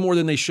them way more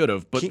than they should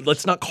have. But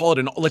let's not call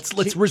it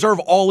let's reserve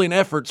all in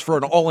efforts for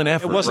an all in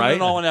effort. It wasn't right?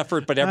 an all-in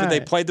effort, but they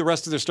played the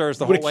rest of their stars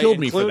the whole Would've way. killed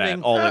me for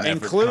that all-in effort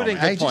including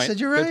comment. good I just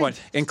said you're good right.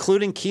 point.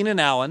 Including Keenan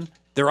Allen.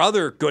 Their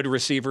other good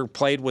receiver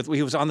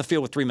he was on the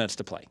field with 3 minutes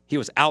to play. He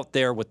was out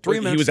there with 3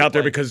 minutes. He was to out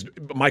there play. because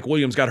Mike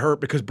Williams got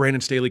hurt because Brandon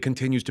Staley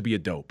continues to be a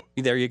dope.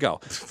 There you go.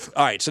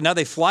 All right, so now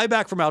they fly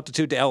back from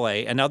altitude to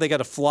L.A., and now they got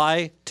to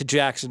fly to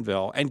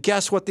Jacksonville. And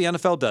guess what the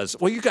NFL does?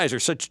 Well, you guys are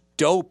such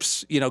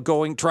dopes,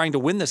 trying to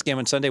win this game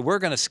on Sunday. We're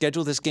going to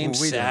schedule this game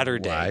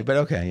Saturday. Why, but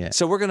okay, yeah.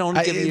 So we're going to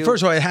only give you.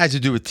 First of all, it has to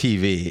do with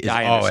TV.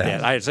 I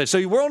understand.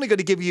 So we're only going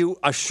to give you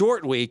a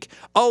short week.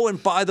 Oh,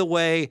 and by the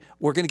way,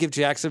 we're going to give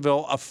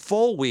Jacksonville a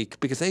full week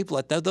because they've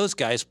let those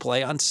guys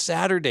play on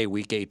Saturday,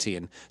 Week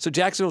 18. So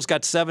Jacksonville's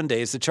got 7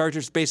 days. The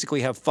Chargers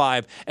basically have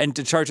 5, and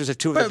the Chargers have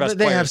 2 of their best but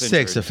they players have 6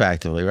 injured.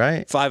 effectively,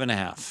 right?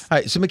 5.5. All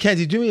right, so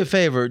Mackenzie, do me a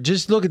favor.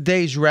 Just look at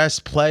days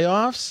rest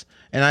playoffs,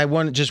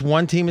 and just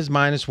one team is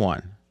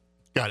 -1.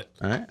 Got it.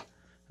 All right,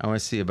 I want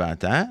to see about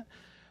that.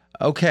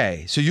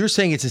 Okay, so you're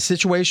saying it's a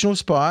situational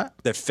spot,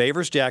 that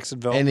favors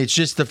Jacksonville. and it's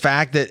just the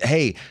fact that,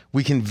 hey,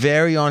 we can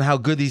vary on how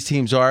good these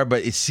teams are,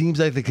 but it seems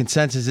like the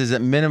consensus is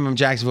at minimum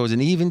Jacksonville is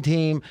an even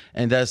team,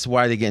 and that's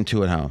why they get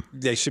into at home.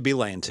 They should be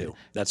laying 2.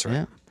 That's right.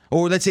 Yeah.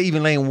 Or let's say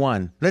even laying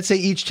 1. Let's say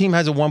each team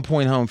has a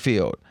 1-point home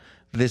field.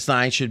 This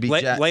line should be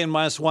Laying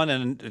 -1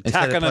 and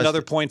tack on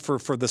another point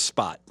for the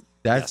spot.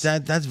 That's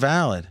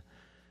valid.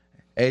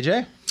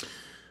 AJ?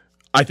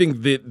 I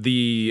think that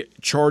the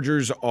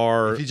Chargers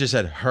are. You just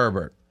said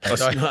Herbert.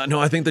 No,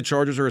 I think the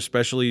Chargers are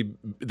especially.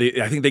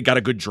 I think they got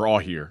a good draw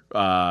here.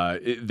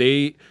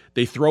 They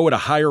throw at a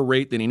higher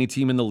rate than any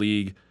team in the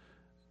league.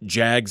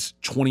 Jags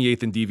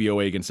 28th in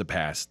DVOA against the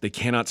pass. They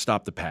cannot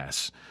stop the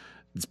pass.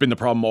 It's been the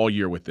problem all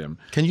year with them.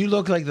 Can you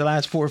look like the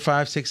last 4,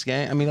 5, 6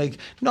 games? I mean, like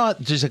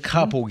not just a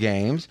couple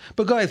games,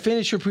 but go ahead,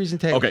 finish your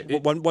presentation. Okay.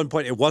 One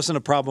point. It wasn't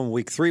a problem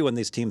week 3 when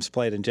these teams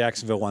played in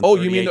Jacksonville. Won Oh,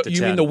 you mean 38 to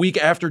 10. the week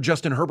after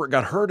Justin Herbert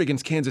got hurt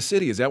against Kansas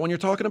City? Is that when you're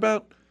talking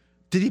about?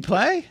 Did he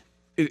play?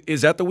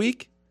 Is that the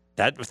week?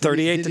 That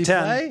 38 Did to he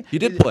 10. play? He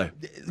did play.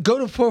 Go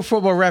to Pro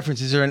Football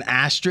Reference. Is there an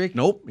asterisk?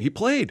 Nope, he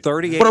played.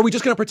 38. But are we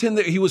just going to pretend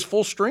that he was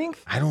full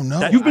strength? I don't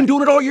know. You've been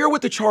doing it all year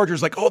with the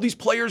Chargers. Like, all these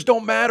players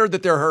don't matter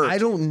that they're hurt. I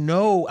don't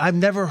know. I've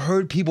never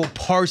heard people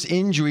parse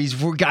injuries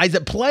for guys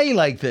that play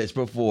like this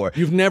before.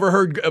 You've never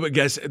heard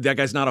that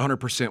guy's not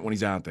 100% when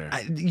he's out there.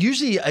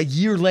 Usually a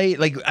year late,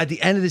 like at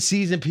the end of the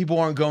season, people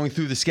aren't going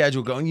through the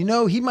schedule going,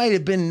 he might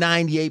have been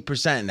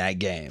 98% in that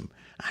game.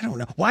 I don't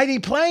know. Why did he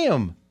play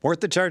him? Weren't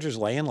the Chargers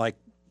laying like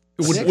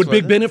Would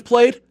Big Ben have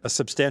played? a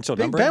substantial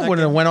Big number? in Ben that would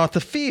have game? went off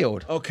the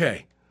field.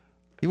 Okay.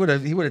 He would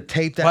have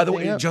taped that. By the thing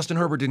way, up. Justin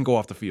Herbert didn't go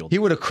off the field. He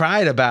would have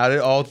cried about it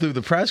all through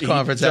the press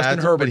conference. Justin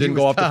after, Herbert but he didn't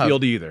go was off the tough.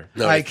 field either.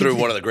 No, he threw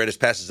one of the greatest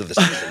passes of the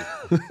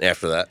season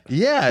after that.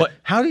 Yeah, But-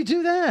 how did he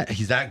do that?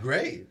 He's that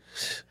great.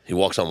 He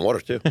walks on water,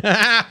 too.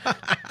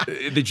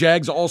 The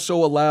Jags also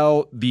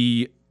allow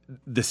the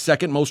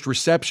second most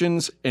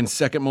receptions and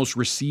second most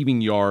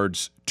receiving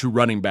yards to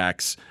running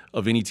backs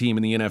of any team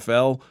in the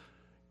NFL.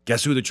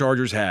 Guess who the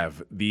Chargers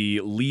have? The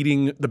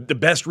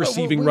best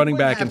receiving running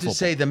back in have to football.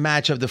 say the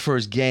match of the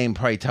first game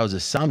probably tells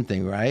us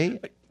something,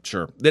 right?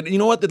 Sure. Then you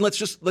know what? Then let's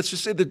just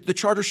say that the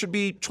Chargers should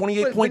be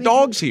 28-point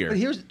dogs here. But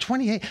here's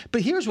 28.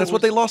 But here's That's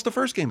what they lost the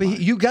first game by. But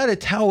you got to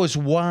tell us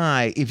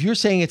why. If you're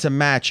saying it's a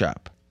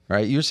matchup,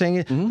 right? You're saying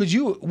it because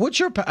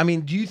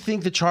do you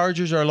think the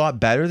Chargers are a lot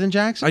better than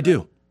Jackson? I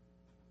do.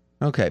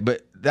 Okay,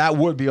 but that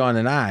would be on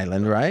an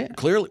island, right?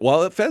 Clearly.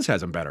 Well, Fez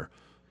has them better.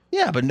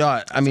 Yeah, but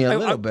not. I mean, a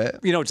little bit.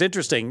 It's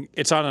interesting.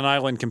 It's on an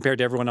island compared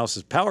to everyone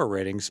else's power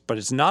ratings, but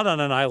it's not on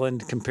an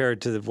island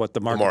compared to what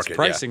the market's market,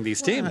 pricing yeah.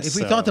 these teams. If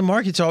we thought the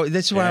market's always,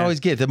 this is what I always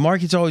get. The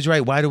market's always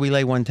right. Why do we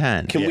lay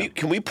 110?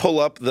 Can we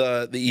pull up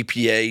the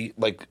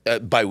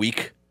EPA by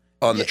week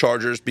on the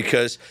Chargers?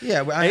 Because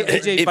Yeah,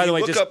 AJ, by the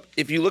way,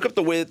 if you look up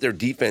the way that their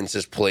defense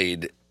has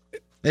played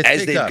it's as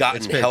picked they've up. gotten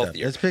It's picked up.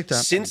 healthier, It's picked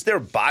up. since their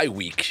bye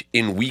week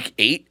in week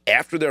 8,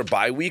 after their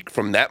bye week,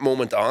 from that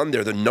moment on,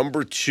 they're the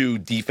number 2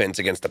 defense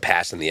against the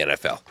pass in the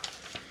NFL.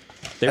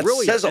 That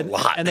says a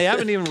lot. And they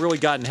haven't even really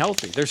gotten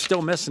healthy. They're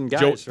still missing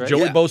guys, right?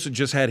 Joey Yeah. Bosa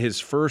just had his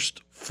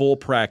first full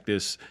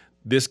practice.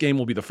 This game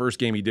will be the first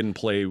game he didn't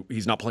play.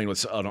 He's not playing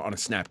on a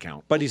snap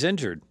count. But he's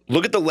injured.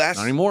 Look at the last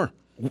Not anymore.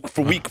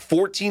 for week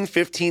 14,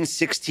 15,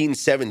 16,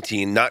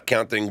 17, not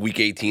counting week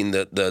 18,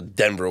 the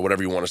Denver,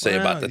 whatever you want to say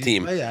about the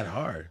team. Play that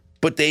hard.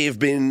 But they have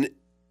been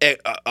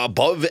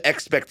above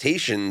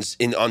expectations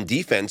on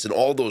defense in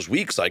all those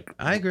weeks. Like,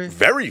 I agree.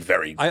 Very,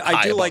 very.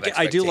 I do like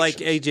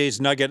expectations. AJ's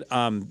nugget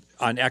on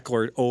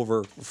Eckler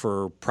over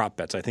for prop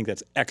bets. I think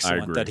that's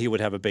excellent agree. that he would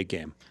have a big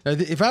game. Now,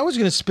 if I was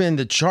going to spin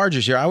the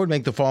Chargers here, I would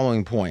make the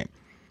following point.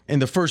 In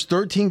the first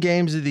 13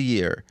 games of the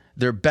year,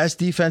 their best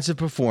defensive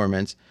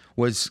performance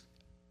was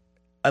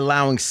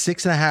allowing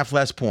 6.5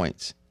 less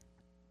points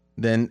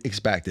than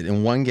expected.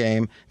 In one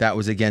game, that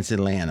was against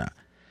Atlanta.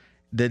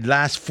 The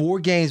last 4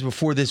 games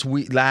before this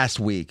week, last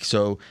week,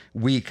 so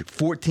week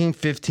 14,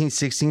 15,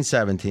 16,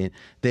 17,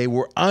 they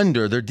were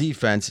under their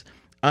defense,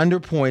 under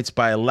points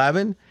by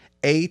 11,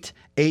 8,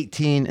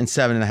 18, and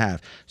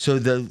 7.5. So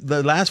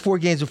the last 4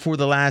 games before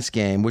the last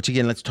game, which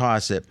again, let's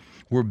toss it,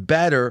 were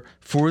better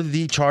for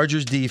the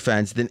Chargers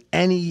defense than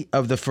any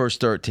of the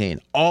first 13.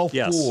 All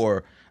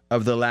 4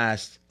 of the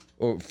last,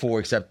 or 4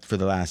 except for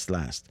the last.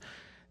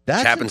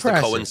 That's Which happens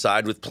impressive. to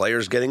coincide with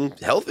players getting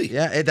healthy.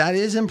 Yeah, that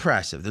is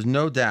impressive. There's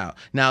no doubt.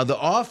 Now, the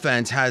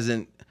offense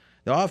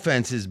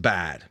is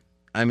bad.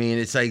 I mean,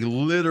 it's like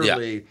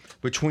literally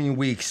between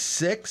week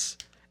 6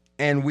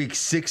 and week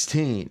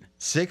 16.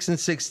 6 and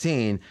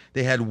 16,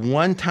 they had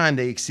one time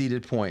they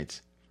exceeded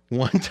points.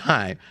 One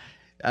time.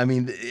 I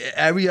mean,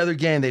 every other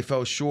game they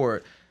fell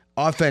short.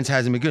 Offense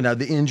hasn't been good. Now,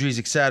 the injuries,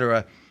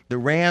 etc. The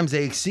Rams,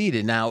 they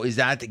exceeded. Now, is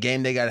that the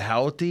game they got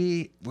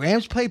healthy?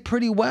 Rams played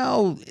pretty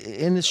well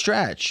in the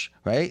stretch,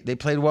 right? They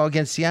played well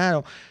against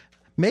Seattle.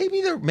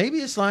 maybe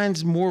this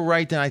line's more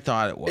right than I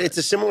thought it was. It's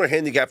a similar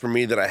handicap for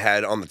me that I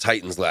had on the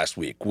Titans last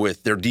week,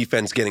 with their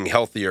defense getting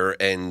healthier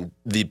and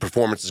the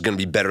performance is going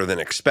to be better than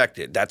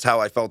expected. That's how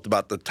I felt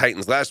about the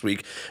Titans last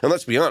week. And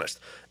let's be honest,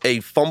 a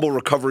fumble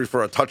recovery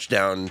for a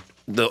touchdown,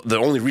 the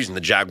only reason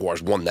the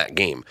Jaguars won that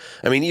game.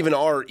 I mean, even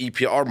our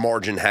EPR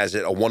margin has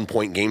it a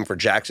 1-point game for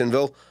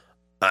Jacksonville.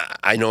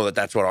 I know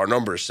that's what our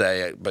numbers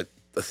say, but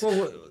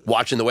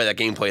watching the way that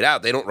game played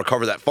out, they don't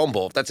recover that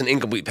fumble. If that's an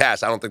incomplete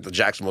pass, I don't think the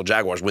Jacksonville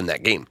Jaguars win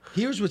that game.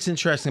 Here's what's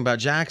interesting about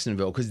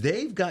Jacksonville, because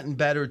they've gotten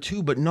better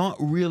too, but not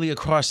really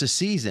across the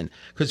season.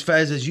 Because,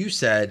 Fez, as you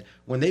said,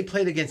 when they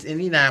played against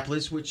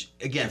Indianapolis, which,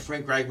 again,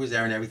 Frank Reich was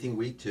there and everything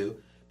week 2,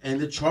 and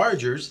the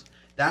Chargers,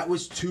 that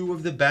was 2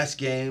 of the best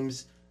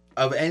games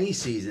of any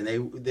season. They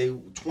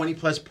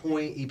 20-plus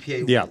point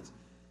EPA wins.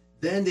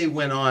 Then they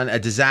went on a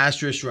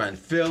disastrous run.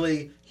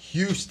 Philly,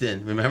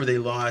 Houston, remember they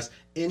lost.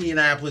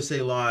 Indianapolis,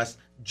 they lost.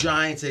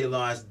 Giants, they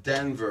lost.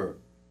 Denver,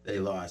 they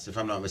lost, if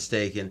I'm not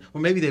mistaken.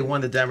 Well, maybe they won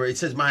the Denver. It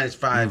says minus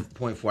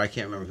 5.4. I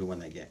can't remember who won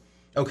that game.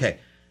 Okay.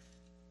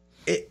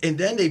 And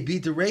then they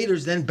beat the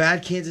Raiders. Then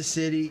bad Kansas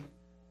City.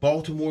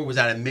 Baltimore was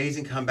that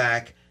amazing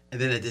comeback. And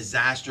then a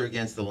disaster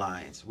against the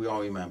Lions. We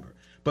all remember.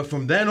 But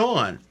from then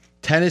on,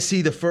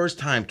 Tennessee, the first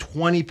time,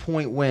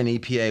 20-point win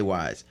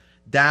EPA-wise.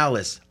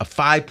 Dallas, a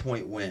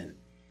 5-point win.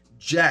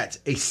 Jets,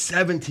 a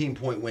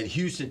 17-point win.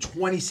 Houston,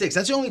 26.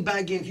 That's the only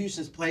bad game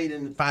Houston's played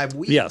in 5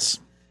 weeks. Yes.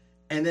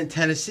 And then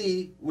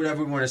Tennessee,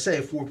 whatever we want to say,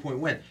 a 4-point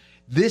win.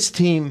 This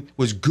team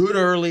was good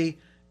early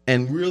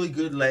and really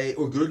good late,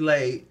 or good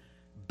late,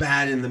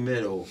 bad in the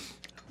middle.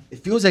 It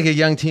feels like a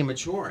young team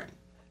maturing.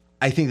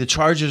 I think the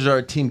Chargers are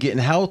a team getting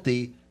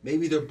healthy.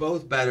 Maybe they're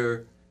both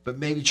better, but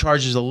maybe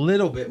Chargers a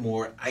little bit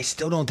more. I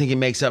still don't think it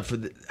makes up for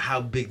how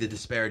big the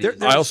disparity is.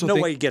 There's no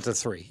way you get to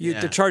 3.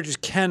 The Chargers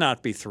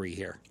cannot be 3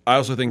 here. I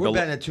also think we're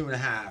betting at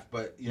 2.5,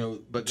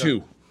 but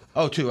 2.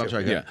 Oh, 2. I'm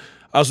sorry. Yeah.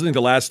 I also think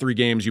the last 3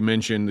 games you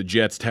mentioned, the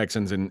Jets,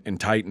 Texans, and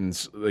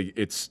Titans,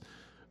 it's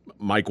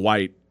Mike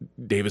White,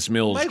 Davis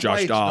Mills, Mike Josh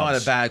White's Dobbs.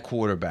 not a bad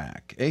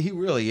quarterback. He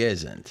really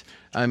isn't.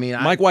 I mean,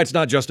 Mike White's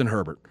not Justin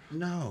Herbert.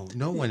 No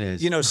one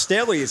is.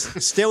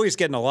 Staley's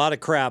getting a lot of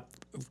crap,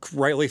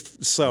 rightly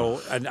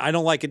so. And I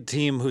don't like a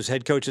team whose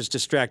head coach is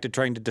distracted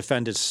trying to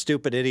defend his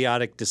stupid,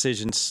 idiotic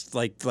decisions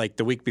like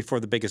the week before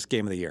the biggest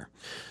game of the year.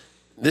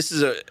 This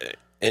is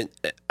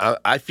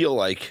I feel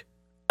like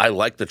I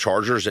like the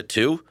Chargers at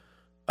 2.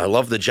 I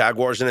love the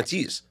Jaguars in a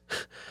tease.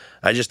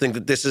 I just think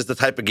that this is the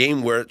type of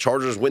game where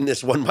Chargers win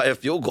this one by a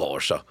field goal or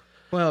so.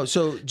 Well,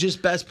 so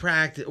just best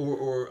practice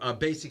or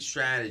basic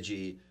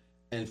strategy,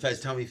 and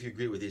Fez, tell me if you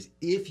agree with this.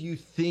 If you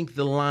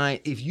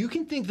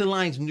can think the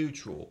line's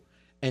neutral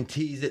and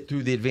tease it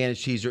through the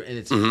advantage teaser and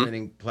it's a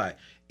winning play.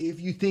 If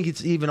you think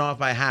it's even off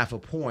by half a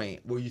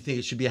point, where you think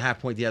it should be a half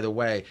point the other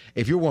way,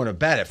 if you're willing to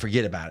bet it,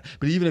 forget about it.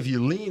 But even if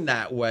you lean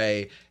that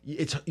way,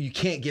 you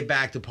can't get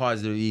back to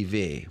positive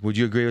EV. Would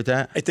you agree with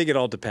that? I think it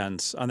all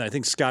depends. I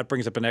think Scott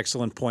brings up an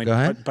excellent point, Go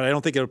ahead. but I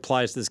don't think it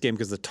applies to this game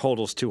because the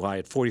total's too high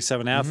at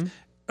 47.5.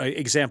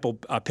 Example,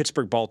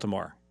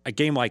 Pittsburgh-Baltimore. A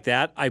game like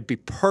that, I'd be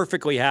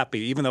perfectly happy,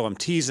 even though I'm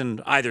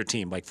teasing either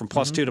team, like from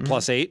 +2 to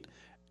 +8.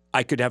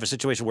 I could have a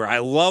situation where I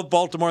love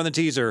Baltimore in the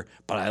teaser,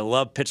 but I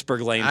love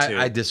Pittsburgh lane 2.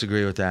 I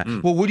disagree with that.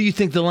 Well, what do you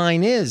think the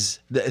line is?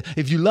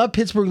 If you love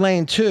Pittsburgh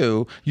lane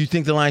 2, you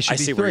think the line should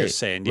be 3. I see what you're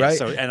saying, right?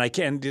 So, and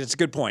it's a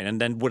good point. And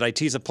then would I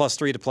tease a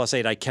 +3 to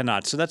 +8? I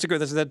cannot. So that's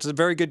a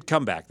very good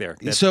comeback there.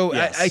 Yes.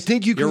 I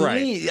think you could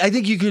lean. I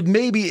think you could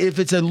maybe, if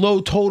it's a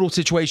low total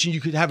situation,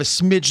 you could have a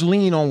smidge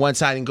lean on one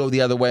side and go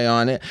the other way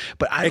on it.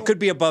 But it could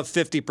be above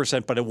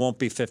 50%, but it won't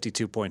be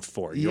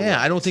 52.4. Yeah, right.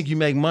 I don't think you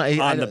make money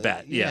on the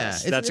bet.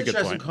 Yes, that's a good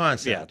point.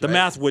 Concept, the right?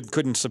 math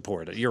couldn't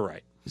support it. You're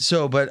right.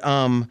 So, but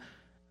all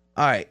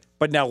right.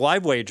 But now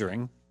live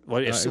wagering.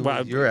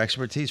 Your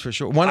expertise for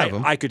sure. One of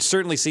them. I could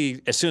certainly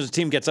see as soon as the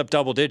team gets up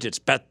double digits,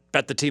 bet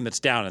the team that's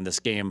down in this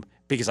game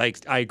because I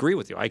agree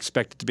with you. I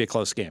expect it to be a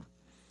close game.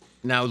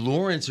 Now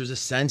Lawrence, there's a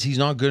sense he's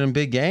not good in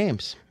big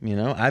games.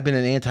 I've been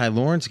an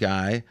anti-Lawrence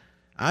guy.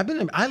 I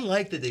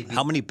like that they.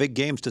 How many big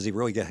games does he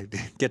really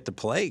get to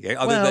play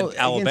other than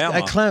Alabama?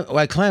 At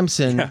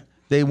Clemson. Yeah.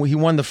 He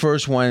won the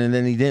first one, and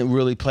then he didn't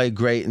really play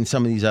great in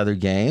some of these other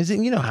games.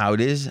 And you know how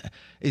it is.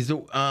 Is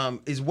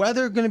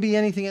weather going to be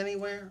anything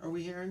anywhere? Are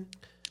we hearing?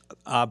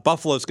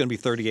 Buffalo's going to be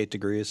 38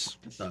 degrees.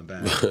 That's not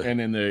bad.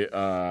 And then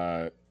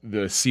the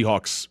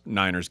Seahawks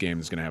Niners game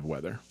is going to have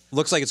weather.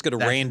 Looks like it's going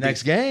to rain.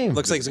 Next game.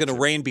 Looks like it's going to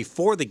rain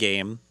before the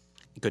game.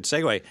 Good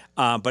segue.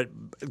 But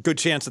good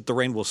chance that the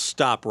rain will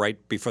stop right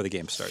before the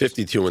game starts.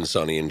 52 and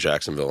sunny in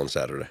Jacksonville on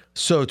Saturday.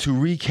 So to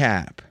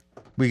recap,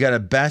 we got a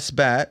best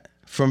bet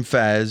from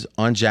Fez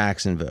on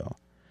Jacksonville.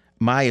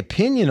 My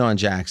opinion on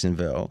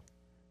Jacksonville.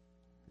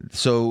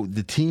 So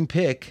the team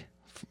pick,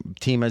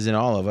 team as in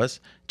all of us,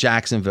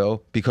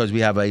 Jacksonville, because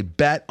we have a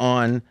bet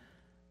on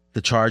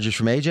the Chargers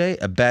from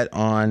AJ, a bet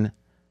on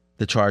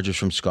the Chargers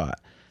from Scott.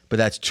 But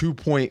that's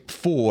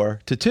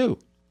 2.4 to 2.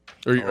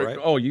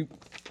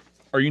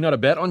 Are you not a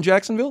bet on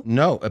Jacksonville?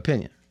 No,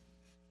 opinion.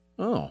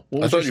 Oh,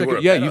 I thought you were.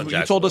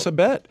 You told us a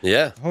bet.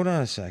 Yeah. Hold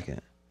on a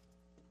second.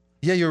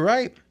 Yeah, you're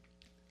right.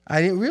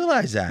 I didn't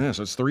realize that. Yeah,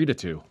 so it's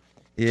 3-2.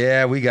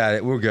 Yeah, we got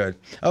it. We're good.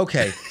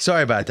 Okay,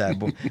 sorry about that.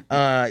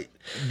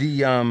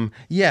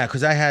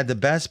 Because I had the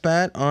best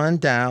bet on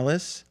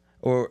Dallas,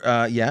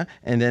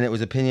 and then it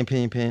was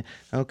opinion.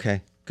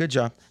 Okay, good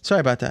job.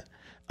 Sorry about that.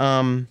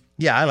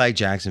 Yeah, I like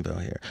Jacksonville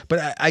here,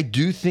 but I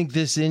do think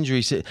this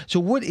injury. So,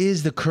 what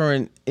is the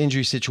current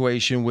injury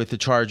situation with the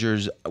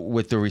Chargers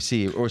with the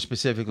receiver, or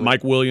specifically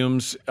Mike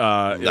Williams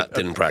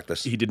Didn't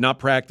practice. He did not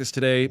practice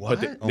today.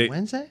 What? But On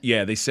Wednesday?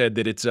 Yeah, they said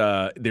that it's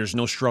there's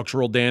no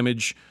structural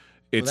damage.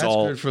 It's Well, that's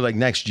all good for like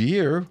next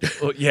year.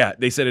 Well, yeah,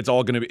 they said it's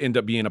all going to end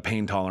up being a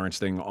pain tolerance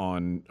thing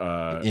on.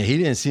 Yeah, he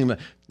didn't seem like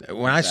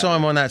when I saw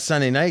him on that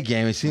Sunday night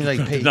game. It seemed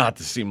like not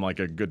to seem like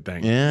a good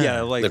thing.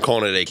 Yeah, like They're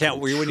calling it a can't-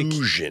 when you-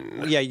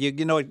 contusion. Yeah,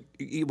 you know,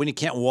 when you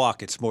can't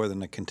walk, it's more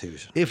than a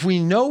contusion. If we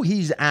know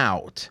he's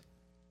out,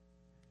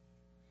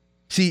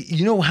 see,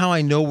 you know how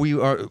I know we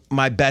are.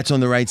 My bet's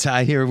on the right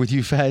side here with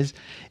you, Fez.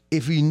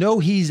 If we know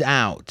he's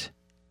out,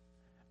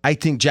 I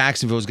think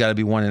Jacksonville's got to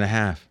be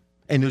 1.5.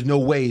 And there's no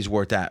way he's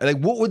worth that. Like,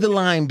 what would the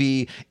line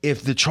be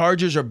if the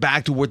Chargers are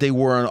back to what they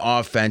were on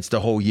offense the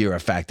whole year,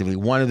 effectively?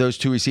 One of those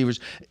two receivers,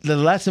 the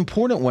less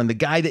important one, the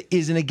guy that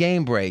isn't a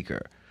game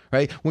breaker,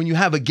 right? When you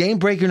have a game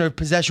breaker and a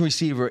possession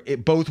receiver,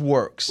 it both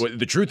works. Well,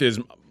 the truth is,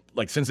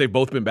 like since they've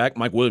both been back,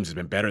 Mike Williams has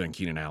been better than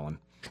Keenan Allen.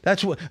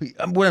 That's what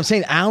I'm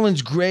saying.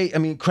 Allen's great. I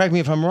mean, correct me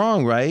if I'm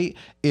wrong, right?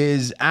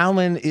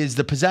 Allen is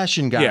the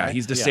possession guy. Yeah,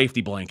 he's the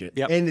safety blanket.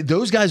 Yep. And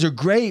those guys are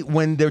great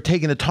when they're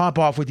taking the top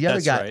off with the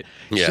other That's guy. right.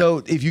 Yeah.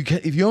 So if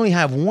you only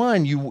have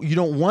one, you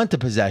don't want the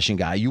possession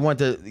guy. You want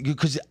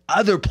because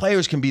other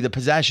players can be the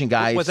possession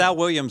guy. Without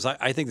Williams,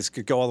 I think this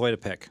could go all the way to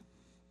pick.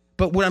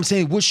 But what I'm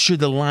saying, what should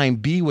the line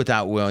be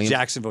without Williams?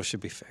 Jacksonville should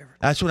be favored.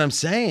 That's what I'm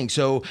saying.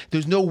 So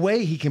there's no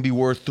way he can be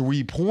worth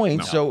 3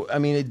 points. No. So I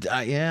mean,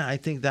 I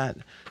think that.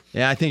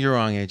 Yeah, I think you're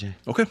wrong, AJ.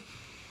 Okay.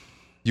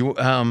 You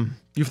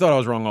You've thought I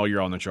was wrong all year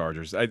on the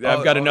Chargers. I've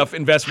got enough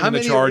investment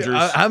in the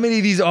Chargers. How many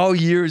of these all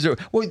years are?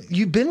 Well,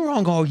 you've been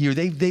wrong all year.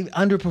 They've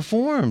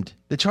underperformed.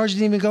 The Chargers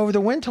didn't even go over the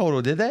win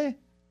total, did they?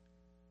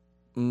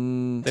 They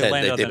Ten-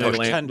 landed they on the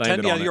pushed 10.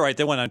 landed Yeah, on it. you're right.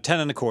 They went on 10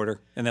 and a quarter,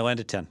 and they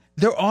landed 10.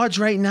 Their odds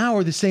right now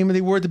are the same as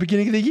they were at the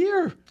beginning of the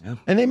year,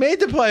 and they made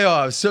the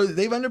playoffs. So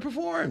they've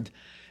underperformed.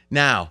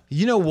 Now,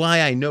 you know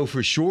why I know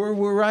for sure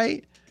we're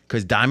right?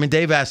 Because Diamond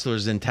Dave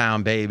Essler's in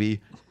town, baby.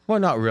 Well,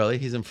 not really.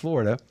 He's in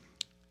Florida.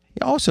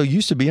 He also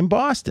used to be in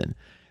Boston.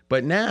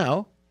 But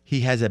now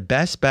he has a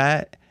best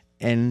bet.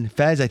 And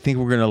Fez, I think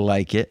we're going to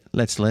like it.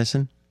 Let's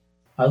listen.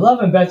 I love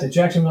and bet the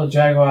Jacksonville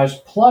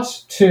Jaguars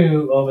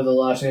 +2 over the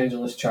Los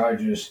Angeles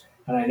Chargers.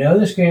 And I know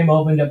this game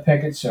opened at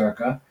Pickett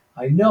Circa.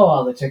 I know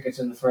all the tickets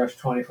in the first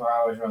 24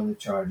 hours are on the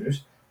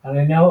Chargers. And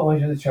I know it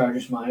went to the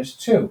Chargers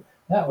 -2.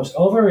 That was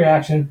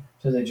overreaction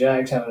to the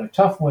Jags having a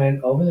tough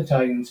win over the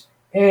Titans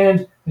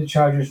and the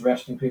Chargers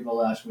resting people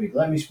last week.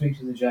 Let me speak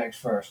to the Jags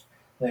first.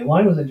 They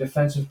won with a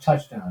defensive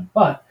touchdown,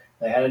 but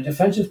they had a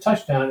defensive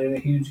touchdown in a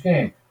huge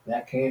game.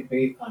 That can't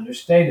be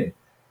understated.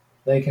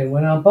 They can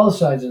win on both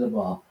sides of the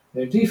ball.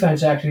 Their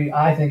defense actually,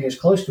 I think, is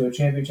close to a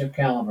championship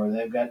caliber.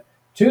 They've got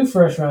 2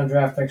 first-round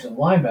draft picks at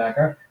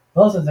linebacker.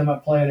 Both of them are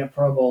playing at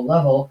Pro Bowl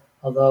level,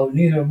 although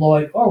neither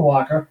Lloyd or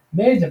Walker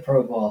made the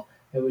Pro Bowl.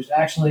 It was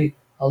actually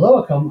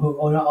Aloakum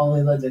who not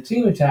only led the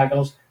team in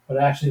tackles, but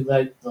actually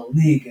led the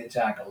league in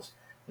tackles.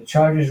 The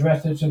Chargers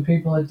rested some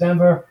people at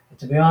Denver, and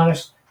to be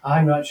honest,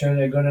 I'm not sure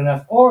they're good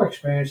enough or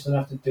experienced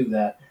enough to do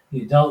that.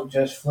 You don't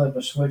just flip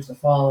a switch the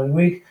following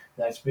week.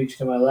 That speaks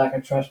to my lack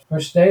of trust for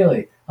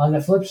Staley. On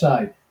the flip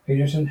side,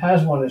 Peterson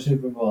has won a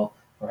Super Bowl.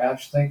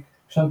 Perhaps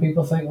some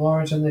people think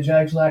Lawrence and the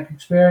Jags lack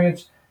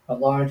experience, but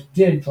Lawrence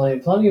did play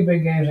in plenty of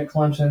big games at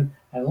Clemson,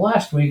 and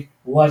last week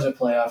was a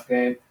playoff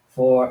game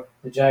for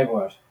the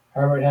Jaguars.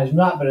 Herbert has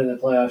not been in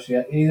the playoffs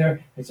yet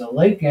either. It's a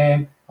late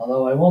game,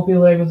 although I won't be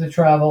late with the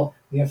travel.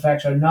 The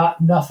effects are not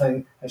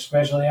nothing,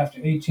 especially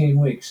after 18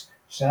 weeks.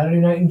 Saturday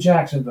night in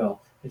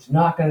Jacksonville. It's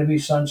not going to be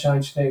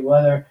Sunshine State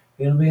weather.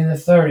 It'll be in the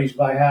 30s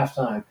by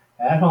halftime.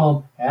 At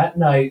home, at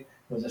night,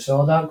 with a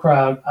sold-out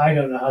crowd. I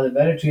don't know how the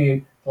better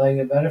team playing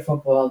a better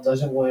football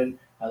doesn't win.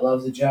 I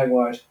love the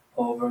Jaguars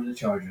over the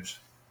Chargers.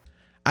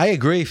 I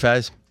agree,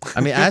 Fez.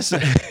 I mean,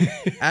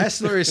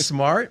 Essler is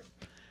smart.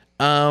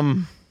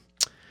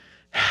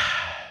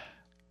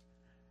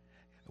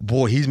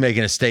 Boy, he's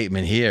making a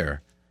statement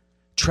here.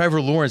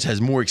 Trevor Lawrence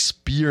has more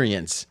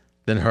experience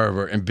than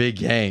Herbert in big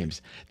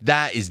games.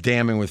 That is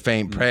damning with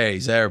faint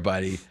praise,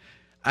 everybody.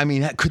 I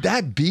mean, could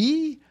that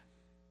be?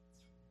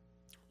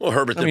 Well,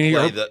 Herbert did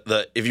play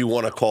the if you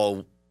want to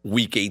call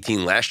Week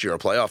 18 last year a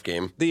playoff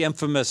game. The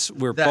infamous,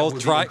 we're That both would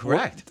be trying.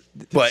 correct.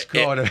 But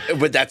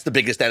that's the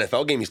biggest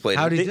NFL game he's played.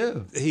 How'd in. he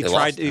do? He They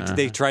tried. lost.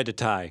 They tried to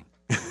tie.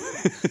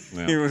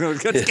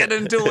 Let's get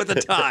into it with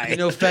a tie. You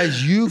know,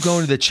 Fez, you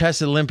going to the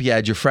chess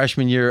Olympiad your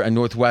freshman year at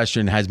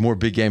Northwestern has more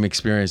big game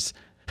experience.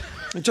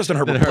 Justin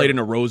Herbert played in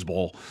a Rose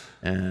Bowl.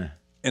 In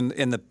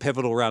the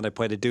pivotal round, I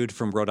played a dude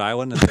from Rhode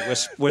Island, and they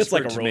whispered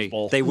like a to Rose me.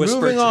 Bowl. They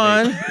whispered Moving to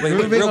on. me. Wait,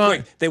 Moving real on.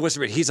 quick. They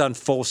whispered he's on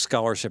full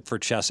scholarship for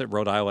chess at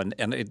Rhode Island,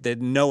 and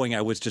knowing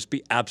I would just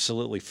be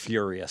absolutely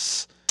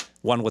furious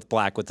one with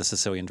black with the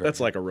Sicilian dragon. That's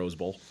like a Rose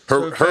Bowl.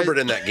 Herbert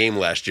in that game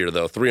last year,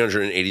 though,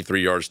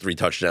 383 yards, 3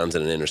 touchdowns,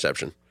 and an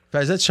interception.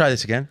 Guys, let's try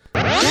this again.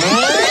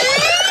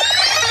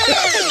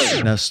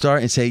 Now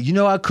start and say,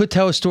 I could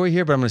tell a story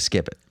here, but I'm going to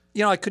skip it.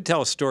 I could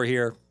tell a story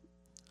here.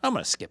 I'm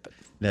going to skip it.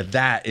 Now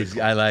that is,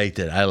 I liked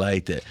it.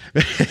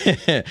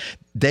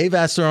 Dave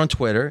Essler on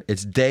Twitter.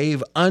 It's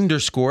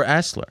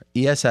Dave_Essler,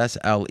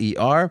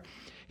 Essler.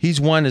 He's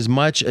won as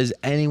much as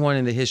anyone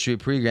in the history of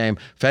pregame.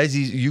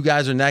 Fezzy, you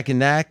guys are neck and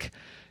neck.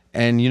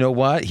 And you know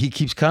what? He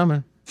keeps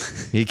coming.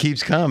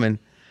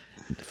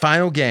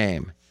 Final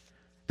game.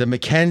 The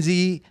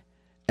Mackenzie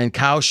and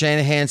Kyle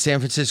Shanahan San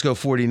Francisco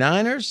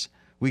 49ers.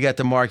 We got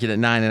the market at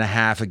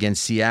 9.5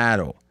 against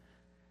Seattle.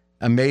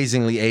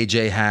 Amazingly,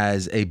 AJ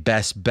has a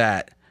best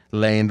bet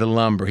laying the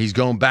lumber. He's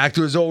going back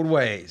to his old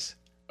ways.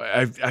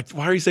 Why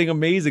are you saying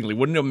amazingly?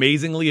 Wouldn't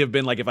amazingly have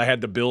been like if I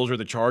had the Bills or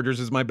the Chargers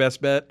as my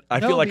best bet? I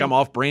feel like I'm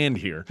off brand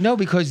here. No,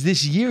 because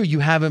this year you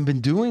haven't been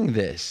doing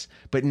this.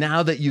 But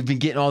now that you've been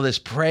getting all this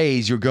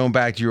praise, you're going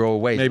back to your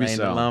old ways. Maybe laying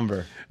so. the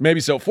lumber. Maybe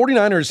so.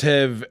 49ers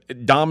have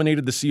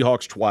dominated the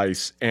Seahawks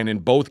twice, and in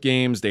both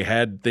games they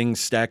had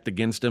things stacked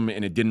against them,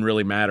 and it didn't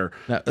really matter.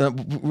 Now,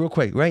 real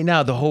quick, right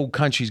now the whole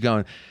country's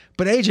going,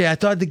 but AJ, I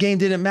thought the game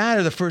didn't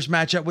matter, the first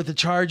matchup with the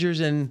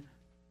Chargers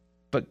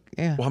But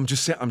yeah. Well,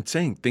 I'm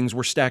saying things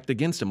were stacked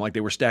against him, like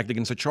they were stacked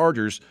against the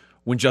Chargers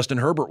when Justin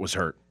Herbert was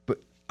hurt.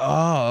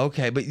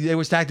 Okay. But they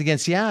were stacked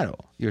against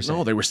Seattle, you're saying?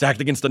 No, they were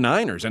stacked against the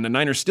Niners, and the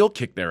Niners still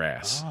kicked their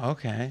ass. Oh,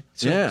 okay.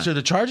 So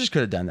the Chargers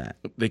could have done that.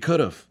 They could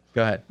have.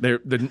 Go ahead.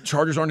 The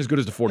Chargers aren't as good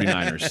as the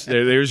 49ers.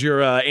 There's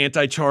your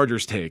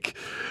anti-Chargers take.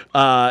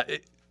 The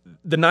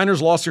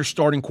Niners lost their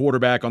starting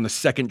quarterback on the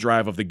second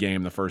drive of the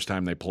game the first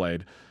time they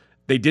played.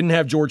 They didn't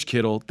have George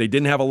Kittle. They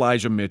didn't have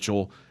Elijah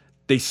Mitchell.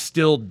 They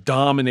still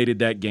dominated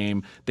that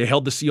game. They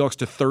held the Seahawks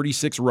to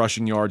 36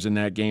 rushing yards in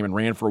that game and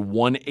ran for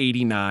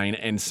 189.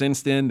 And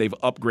since then, they've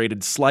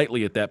upgraded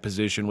slightly at that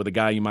position with a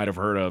guy you might have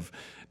heard of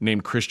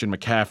named Christian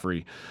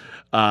McCaffrey.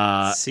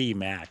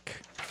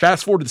 C-Mac.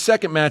 Fast forward to the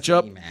second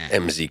matchup.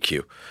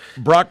 MZQ.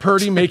 Brock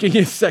Purdy making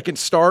his second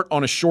start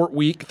on a short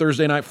week,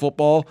 Thursday Night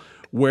Football,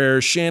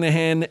 where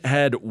Shanahan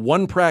had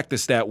one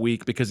practice that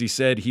week because he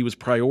said he was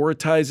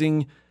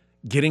prioritizing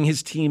getting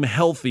his team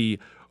healthy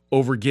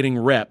over getting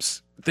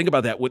reps. Think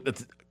about that.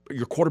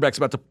 Your quarterback's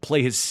about to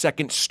play his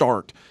second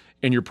start,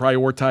 and you're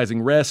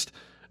prioritizing rest.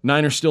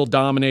 Niners still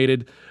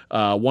dominated,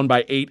 won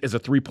by 8 as a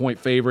 3-point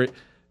favorite.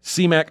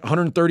 C-Mac,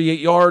 138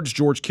 yards.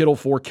 George Kittle,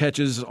 4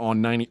 catches for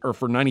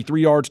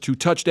 93 yards, 2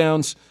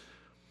 touchdowns.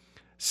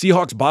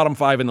 Seahawks bottom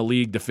 5 in the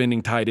league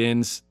defending tight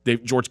ends.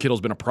 George Kittle's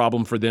been a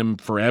problem for them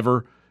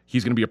forever.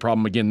 He's going to be a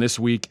problem again this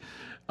week.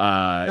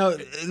 No,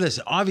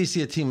 listen,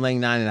 obviously a team laying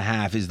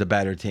 9.5 is the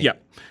better team. Yeah.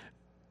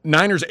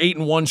 Niners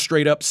 8-1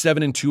 straight up,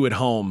 7-2 at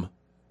home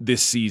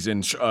this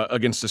season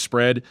against the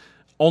spread.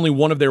 Only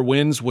one of their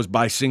wins was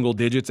by single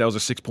digits. That was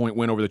a 6-point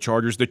win over the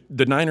Chargers.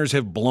 The Niners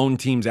have blown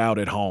teams out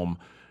at home,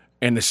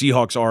 and the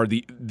Seahawks are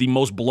the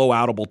most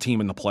blowoutable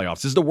team in the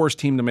playoffs. This is the worst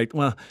team to make.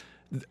 Well,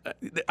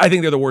 I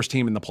think they're the worst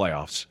team in the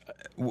playoffs.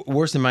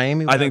 Worse than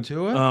Miami without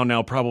Tua? Oh,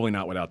 no, probably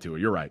not without Tua.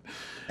 You're right.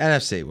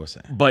 NFC, we'll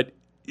say. But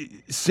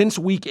since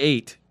week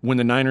 8, when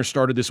the Niners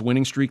started this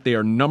winning streak, they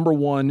are number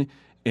 1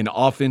 in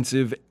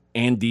offensive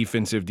and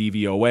defensive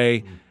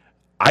DVOA.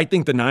 I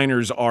think the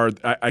Niners are,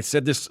 I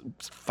said this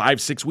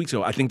 5-6 weeks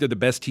ago, I think they're the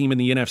best team in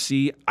the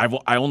NFC.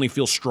 I only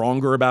feel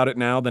stronger about it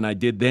now than I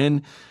did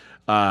then.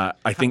 I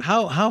think.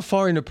 How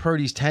far into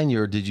Purdy's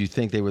tenure did you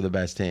think they were the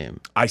best team?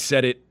 I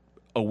said it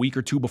a week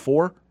or two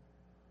before.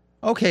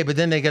 Okay, but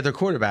then they got their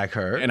quarterback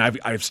hurt. And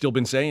I've still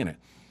been saying it.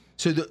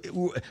 So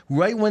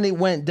right when it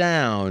went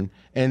down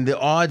and the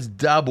odds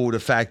doubled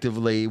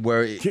effectively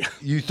where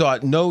you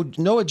thought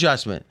no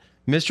adjustment,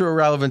 Mr.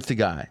 Irrelevance the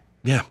guy.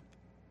 Yeah.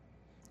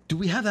 Do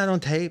we have that on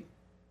tape?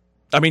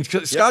 I mean,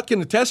 Scott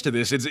can attest to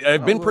this.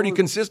 I've been pretty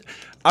consistent.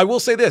 I will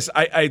say this.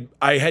 I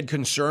had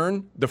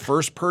concern the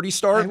first Purdy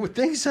start. I would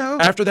think so.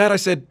 After that, I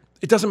said,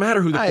 it doesn't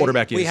matter who the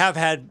quarterback is. We have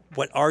had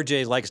what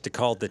RJ likes to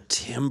call the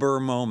timber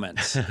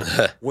moments,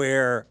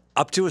 where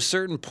up to a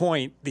certain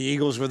point, the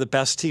Eagles were the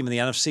best team in the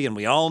NFC, and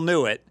we all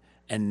knew it.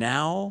 And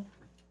now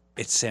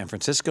it's San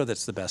Francisco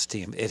that's the best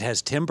team. It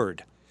has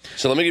timbered.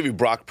 So let me give you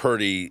Brock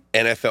Purdy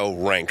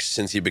NFL ranks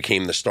since he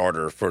became the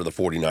starter for the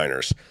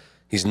 49ers.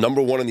 He's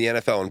number 1 in the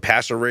NFL in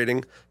passer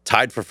rating,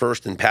 tied for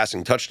first in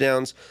passing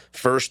touchdowns,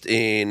 first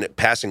in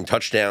passing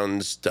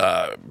touchdowns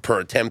per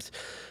attempt,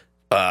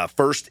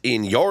 first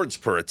in yards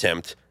per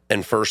attempt,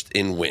 and first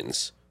in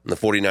wins. And the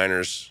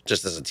 49ers,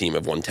 just as a team,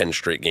 have won 10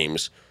 straight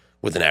games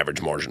with an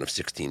average margin of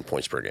 16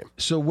 points per game.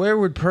 So where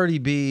would Purdy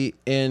be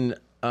in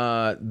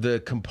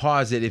the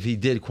composite if he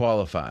did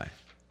qualify?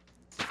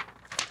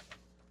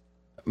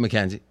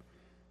 Mackenzie?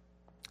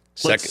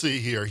 Let's see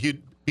here.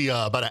 He'd be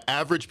about an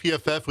average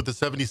PFF with a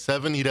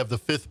 77. He'd have the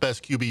 5th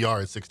best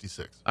QBR at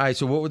 66. All right,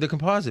 so what would the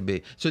composite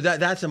be? So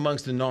that's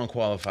amongst the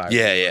non-qualifiers.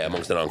 Yeah,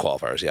 amongst the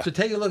non-qualifiers, yeah. So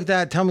take a look at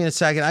that. Tell me in a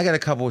second. I got a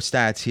couple of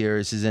stats here.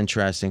 This is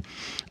interesting.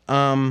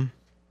 So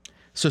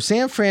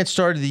San Fran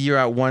started the year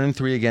out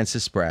 1-3 against the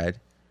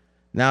spread.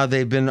 Now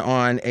they've been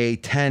on a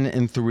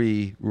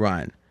 10-3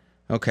 run.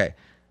 Okay.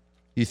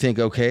 You think,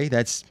 okay,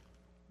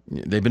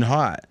 they've been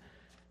hot.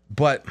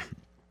 But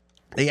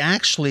they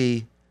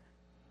actually,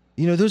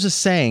 there's a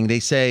saying, they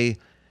say,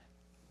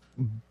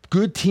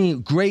 good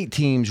team, great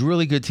teams,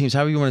 really good teams,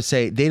 however you want to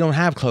say it, they don't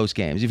have close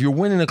games. If you're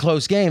winning a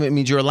close game, it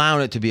means you're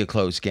allowing it to be a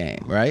close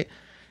game, right?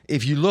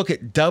 If you look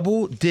at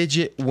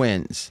double-digit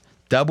wins,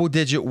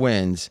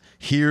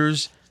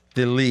 here's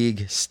the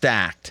league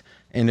stacked.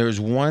 And there's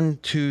 1,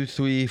 2,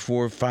 3,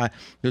 4, 5.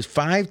 There's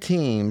 5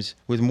 teams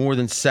with more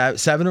than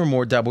 7 or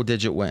more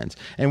double-digit wins.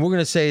 And we're going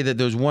to say that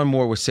there's one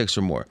more with 6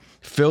 or more.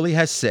 Philly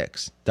has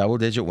 6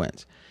 double-digit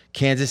wins.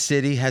 Kansas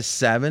City has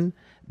 7.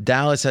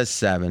 Dallas has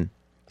 7.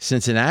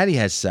 Cincinnati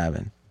has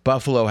 7.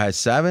 Buffalo has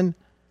 7.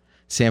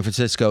 San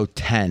Francisco,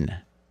 10.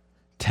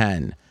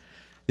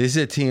 This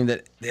is a team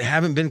that they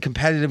haven't been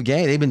competitive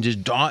game. They've been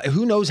just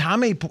who knows how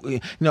many.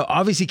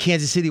 Obviously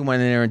Kansas City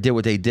went in there and did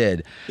what they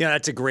did. Yeah,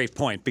 that's a great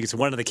point because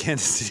one of the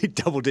Kansas City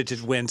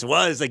double-digit wins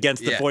was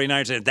against the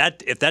 49ers. And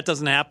if that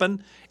doesn't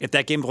happen, if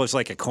that game was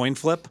like a coin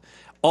flip,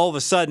 all of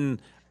a sudden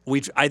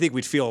I think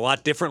we'd feel a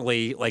lot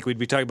differently. Like we'd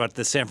be talking about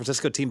the San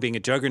Francisco team being a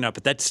juggernaut,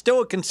 but that's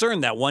still a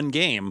concern. That one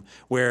game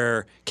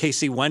where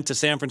KC went to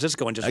San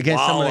Francisco and just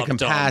against someone that can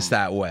them. pass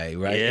that way,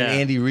 right? Yeah.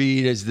 And Andy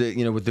Reid is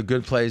with the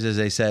good plays, as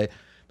they say.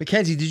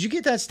 Mackenzie, did you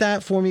get that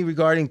stat for me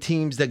regarding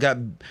teams that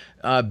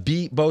got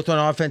beat both on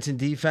offense and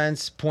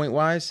defense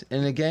point-wise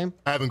in the game?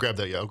 I haven't grabbed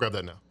that yet. I'll grab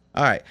that now.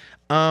 All right.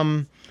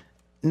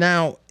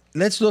 Now,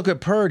 let's look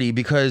at Purdy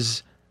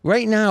because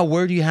right now,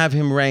 where do you have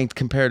him ranked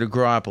compared to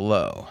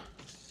Garoppolo?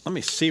 Let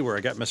me see where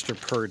I got Mr.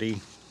 Purdy.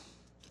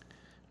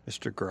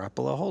 Mr.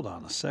 Garoppolo, hold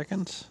on a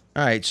second.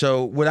 All right,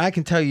 so what I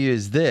can tell you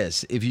is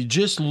this. If you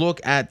just look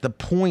at the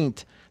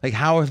point, like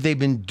how have they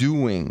been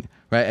doing,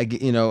 right?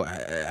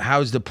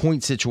 How's the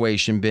point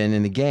situation been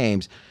in the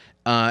games?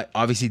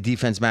 Obviously,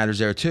 defense matters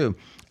there too.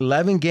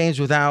 11 games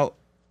without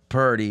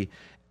Purdy,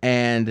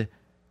 and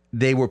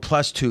they were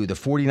 +2. The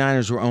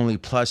 49ers were only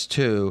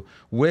 +2.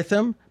 With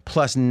him,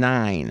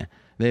 +9.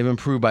 They've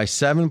improved by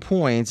 7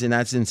 points, and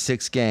that's in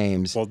 6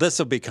 games. Well, this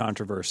will be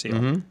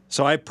controversial.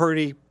 So I have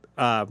Purdy,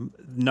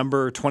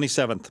 number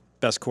 27th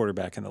best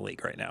quarterback in the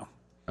league right now.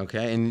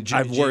 Okay, and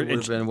Jimmy G would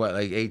have been, what,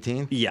 like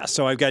 18th? Yeah,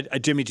 so I've got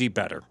Jimmy G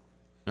better.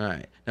 All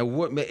right. Now,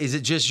 what is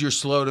it? Just you're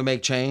slow to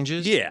make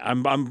changes? Yeah,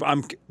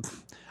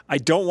 I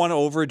don't want to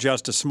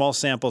overadjust to small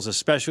samples,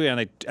 especially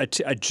on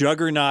a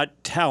juggernaut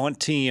talent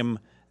team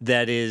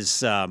that is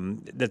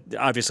that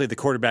obviously the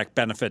quarterback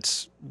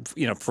benefits,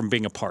 from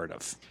being a part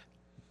of.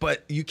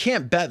 But you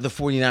can't bet the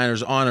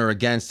 49ers on or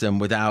against them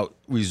without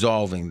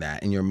resolving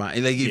that in your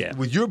mind.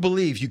 With your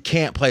belief, you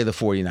can't play the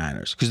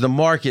 49ers because the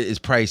market is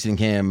pricing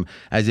him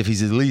as if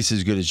he's at least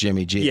as good as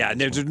Jimmy G. Yeah,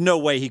 and there's no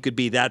way he could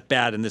be that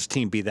bad and this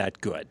team be that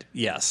good.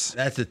 Yes.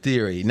 That's the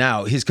theory.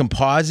 Now, his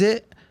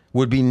composite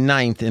would be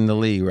 9th in the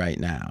league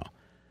right now.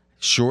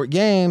 Short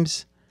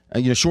games,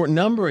 short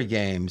number of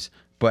games,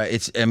 but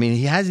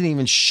he hasn't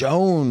even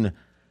shown...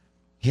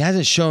 He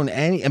hasn't shown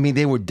any.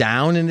 They were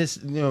down in this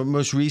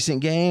most recent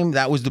game.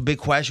 That was the big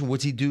question.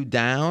 What's he do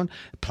down?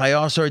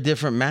 Playoffs are a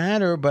different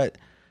matter, but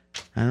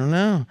I don't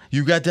know.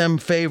 You got them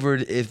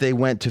favored if they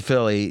went to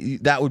Philly.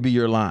 That would be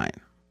your line.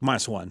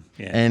 -1.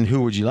 Yeah. And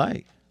who would you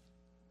like?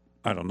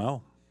 I don't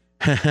know.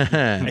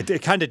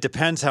 It kind of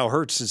depends how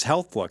Hurts'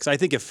 health looks. I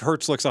think if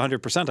Hurts looks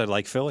 100%, I'd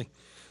like Philly.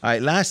 All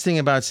right, last thing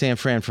about San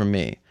Fran for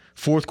me.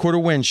 Fourth quarter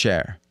win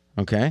share,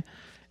 okay,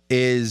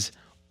 is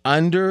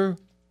under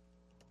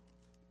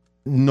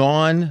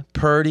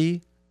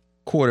non-Purdy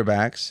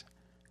quarterbacks,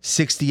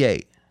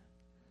 68.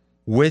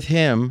 With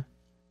him,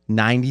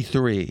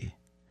 93.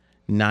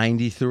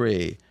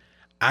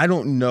 I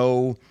don't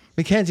know.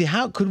 Mackenzie,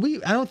 how could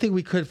we? I don't think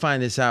we could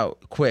find this out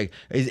quick.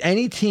 Has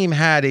any team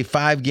had a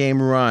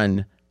 5-game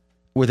run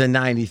with a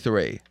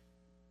 93?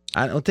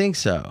 I don't think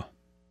so.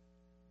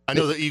 I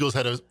know the Eagles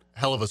had a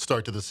hell of a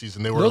start to the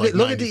season. They were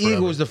look at the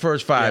Eagles the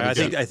first 5.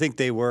 Yeah, I think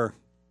they were.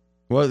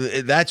 Well,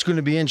 that's going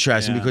to be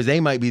interesting because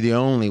they might be the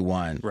only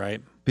one. Right.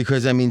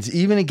 Because,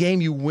 even a game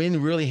you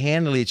win really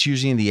handily, it's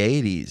usually in the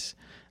 80s.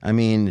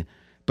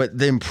 But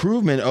the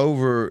improvement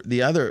over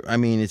the other,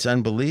 it's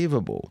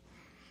unbelievable.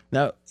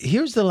 Now,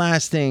 here's the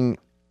last thing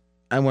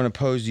I want to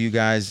pose to you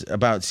guys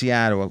about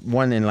Seattle.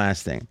 One and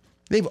last thing.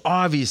 They've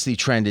obviously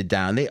trended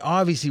down. They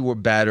obviously were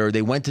better.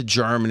 They went to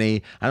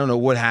Germany. I don't know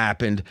what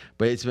happened,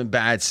 but it's been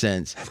bad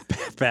since.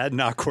 Bad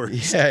and awkward.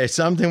 Yeah,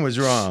 something was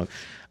wrong.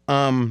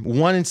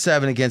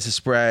 1-7 against the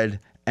spread,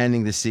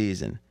 ending the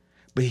season.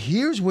 But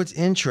here's what's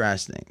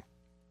interesting.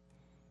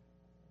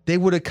 They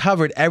would have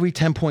covered every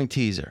 10-point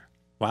teaser.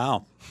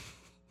 Wow.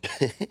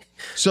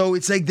 So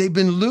it's like they've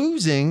been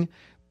losing,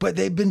 but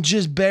they've been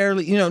just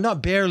barely,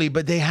 not barely,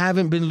 but they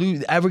haven't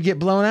been ever get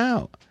blown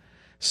out.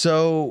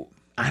 So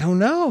I don't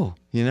know.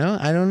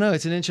 I don't know.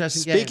 It's an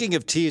interesting game. Speaking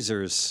of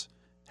teasers,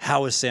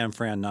 how is San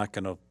Fran not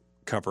going to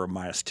cover a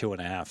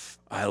 -2.5?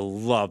 I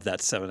love that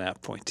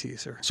 7.5-point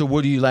teaser. So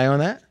what do you lay on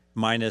that?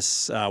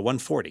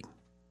 -140.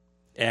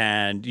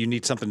 And you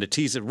need something to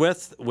tease it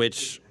with,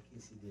 which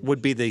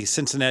would be the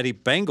Cincinnati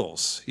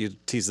Bengals. You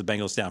tease the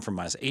Bengals down from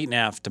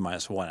 -8.5 to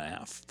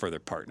 -1.5 for their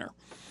partner.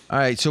 All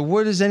right. So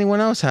what does anyone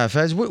else have,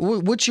 Fez?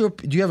 What's your?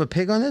 Do you have a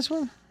pick on this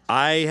one?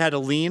 I had a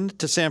lean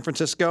to San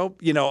Francisco.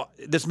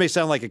 This may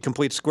sound like a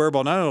complete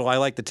squareball. No, I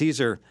like the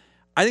teaser.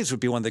 I think this would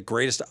be one of the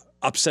greatest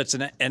upsets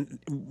and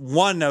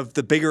one of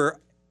the bigger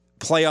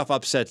playoff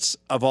upsets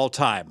of all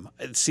time.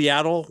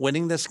 Seattle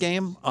winning this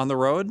game on the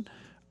road.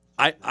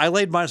 I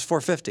laid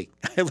 -450.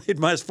 I laid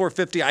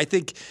 -450. I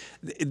think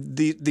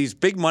these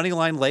big money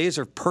line lays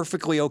are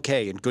perfectly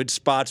okay in good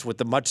spots with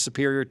the much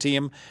superior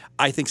team.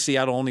 I think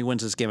Seattle only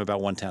wins this game about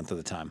 1/10 of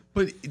the time.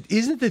 But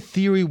isn't the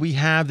theory we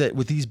have that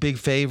with these big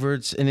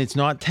favorites, and it's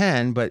not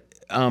 10, but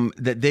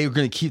that they're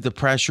going to keep the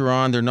pressure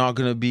on, they're not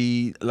going to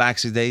be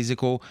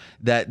lackadaisical,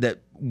 that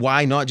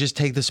why not just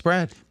take the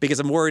spread? Because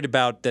I'm worried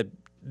about that.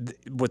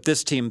 With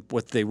this team,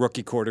 with the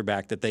rookie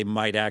quarterback, that they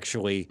might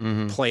actually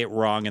play it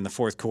wrong in the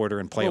fourth quarter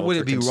and play. Well, would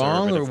it be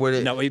wrong, or would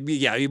it? No,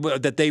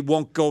 that they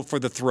won't go for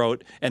the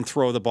throat and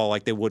throw the ball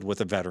like they would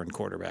with a veteran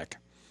quarterback.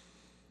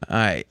 All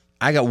right,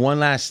 I got one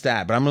last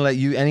stat, but I'm gonna let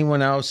you.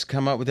 Anyone else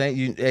come up with that?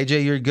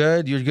 AJ, you're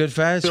good. You're good,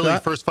 Faz. Philly,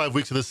 first 5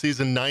 weeks of the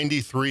season,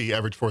 93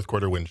 average fourth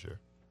quarter win share.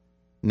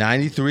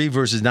 93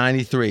 versus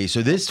 93.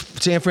 So this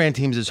San Fran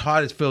team's as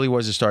hot as Philly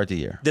was to start the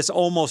year. This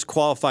almost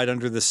qualified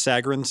under the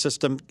Sagarin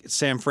system.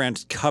 San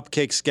Fran's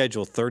cupcake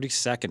schedule,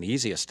 32nd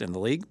easiest in the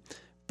league,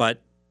 but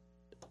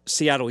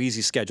Seattle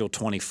easy schedule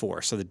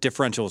 24. So the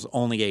differential is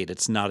only 8.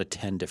 It's not a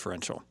 10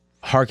 differential.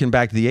 Harken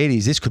back to the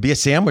 80s. This could be a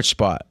sandwich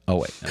spot. Oh,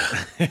 wait.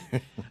 No.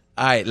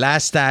 All right,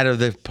 last stat of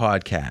the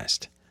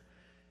podcast.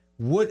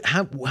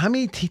 How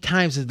many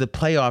times have the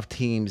playoff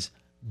teams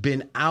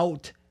been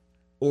out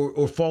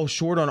or fall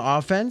short on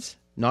offense,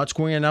 not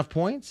scoring enough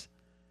points,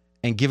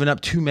 and giving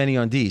up too many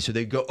on D? So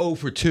they go 0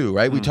 for 2,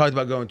 right? We talked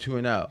about going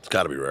 2-0. It's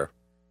got to be rare.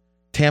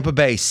 Tampa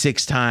Bay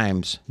 6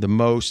 times, the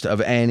most of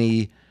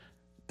any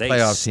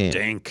playoff team. They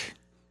stink.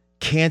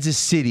 Kansas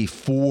City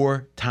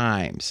 4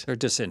 times. They're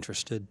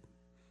disinterested.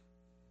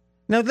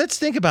 Now let's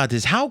think about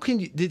this.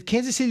 Did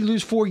Kansas City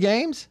lose 4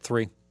 games?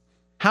 3.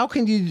 How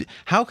can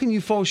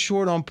you fall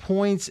short on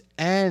points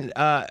and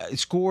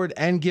scored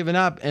and given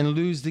up and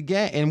lose the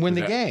game and win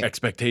the game?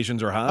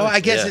 Expectations are high. Oh,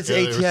 I guess Yeah. it's Yeah,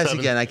 they were ATS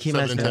again. I keep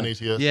 7 messing and up.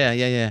 10 ATS.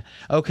 Yeah.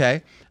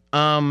 Okay.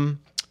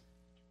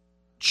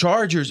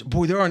 Chargers,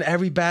 boy, they're on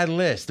every bad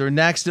list. They're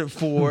next at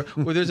 4.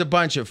 Well, there's a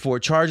bunch at 4.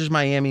 Chargers,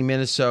 Miami,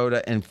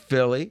 Minnesota, and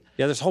Philly.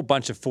 Yeah, there's a whole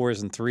bunch of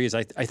 4s and 3s.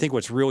 I think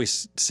what's really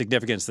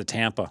significant is the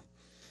Tampa.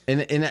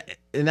 And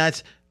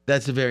that's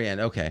the very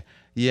end. Okay.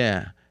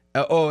 Yeah.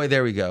 Oh,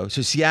 there we go.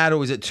 So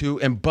Seattle is at 2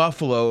 and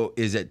Buffalo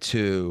is at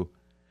 2.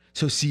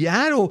 So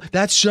Seattle,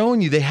 that's showing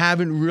you they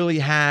haven't really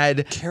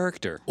had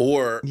Character.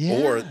 Or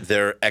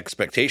their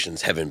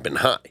expectations haven't been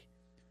high.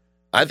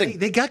 I think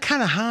they got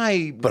kind of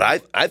high. But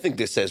I think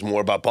this says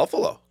more about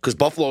Buffalo, because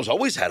Buffalo's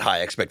always had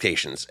high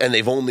expectations, and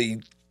they've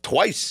only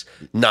twice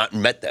not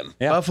met them.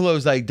 Yeah.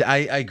 Buffalo's like, I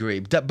agree.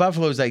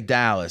 Buffalo's like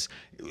Dallas.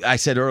 I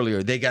said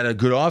earlier, they got a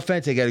good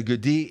offense, they got a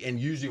good D, and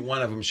usually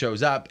one of them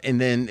shows up.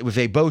 And then if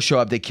they both show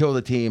up, they kill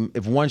the team.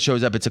 If one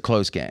shows up, it's a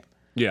close game.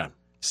 Yeah.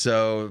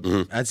 So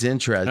that's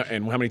interesting.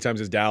 And how many times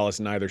has Dallas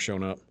neither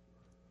shown up?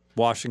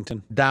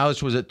 Washington.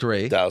 Dallas was at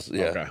 3. Yeah.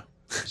 Okay.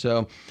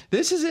 So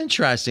this is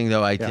interesting,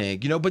 though, I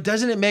think. But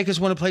doesn't it make us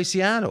want to play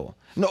Seattle?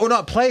 No, or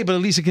not play, but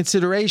at least a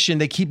consideration.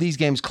 They keep these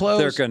games close.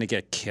 They're going to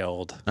get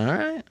killed. All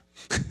right.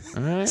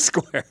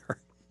 Square.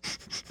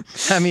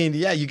 I mean,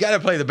 yeah, you got to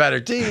play the better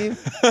team.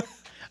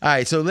 All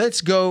right, so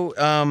let's go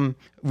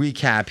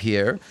recap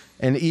here.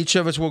 And each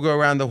of us will go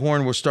around the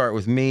horn. We'll start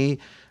with me,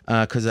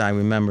 because I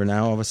remember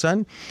now all of a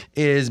sudden.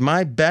 Is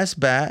my best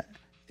bet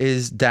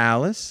is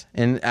Dallas,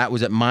 and that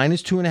was at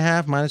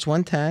 -2.5,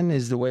 -110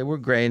 is the way we're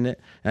grading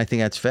it. And I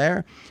think that's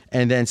fair.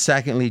 And then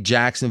secondly,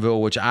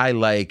 Jacksonville, which I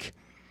like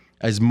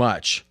as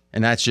much.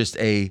 And that's just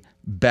a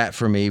bet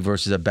for me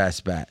versus a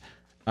best bet.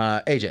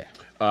 AJ.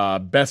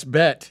 Best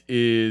bet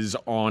is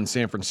on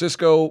San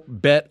Francisco.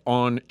 Bet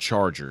on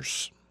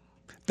Chargers.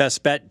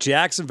 Best bet,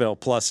 Jacksonville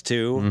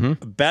 +2.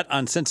 Bet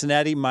on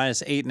Cincinnati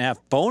 -8.5.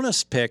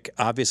 Bonus pick,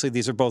 obviously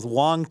these are both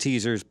long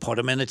teasers. Put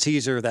them in a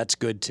teaser. That's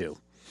good too.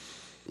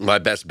 My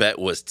best bet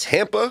was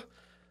Tampa,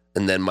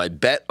 and then my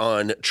bet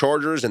on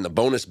Chargers and the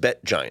bonus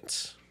bet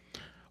Giants.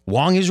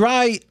 Wong is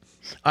right.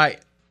 All right.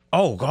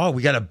 Oh, God,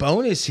 we got a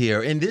bonus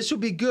here, and this will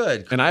be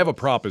good. And I have a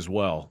prop as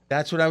well.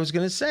 That's what I was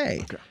going to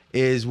say,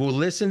 is we'll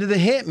listen to the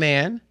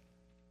Hitman.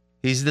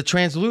 He's the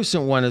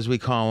translucent one, as we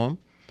call him.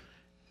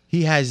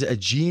 He has a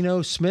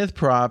Geno Smith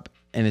prop,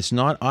 and it's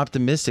not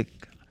optimistic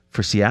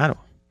for Seattle.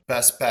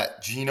 Best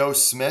bet, Geno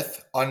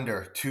Smith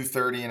under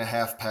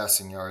 230.5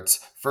 passing yards.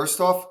 First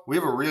off, we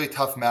have a really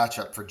tough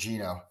matchup for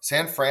Geno.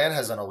 San Fran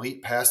has an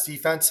elite pass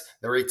defense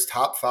that rates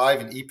top 5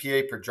 in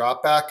EPA per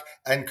dropback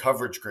and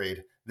coverage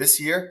grade.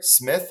 This year,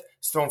 Smith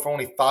is thrown for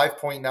only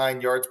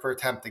 5.9 yards per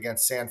attempt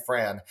against San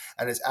Fran,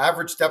 and his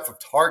average depth of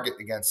target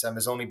against them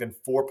has only been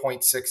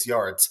 4.6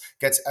 yards.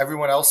 Against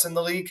everyone else in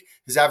the league,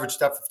 his average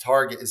depth of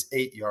target is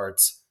 8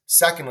 yards.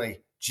 Secondly,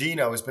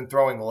 Geno has been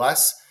throwing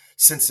less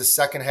since the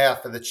second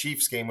half of the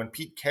Chiefs game when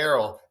Pete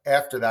Carroll,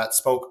 after that,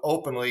 spoke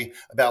openly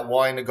about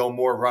wanting to go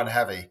more run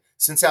heavy.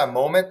 Since that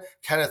moment,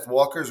 Kenneth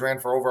Walker's ran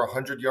for over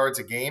 100 yards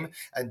a game,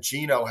 and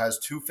Geno has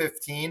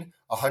 215,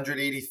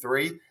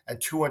 183,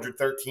 and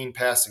 213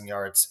 passing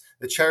yards.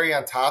 The cherry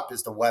on top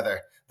is the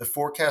weather. The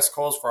forecast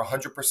calls for a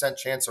 100%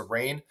 chance of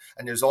rain,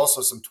 and there's also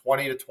some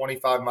 20 to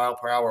 25 mile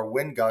per hour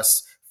wind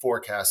gusts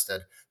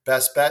forecasted.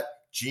 Best bet,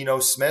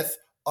 Geno Smith,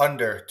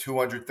 under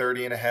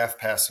 230.5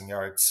 passing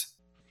yards.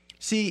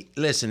 See,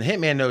 listen,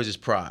 Hitman knows his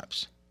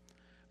props.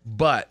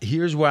 But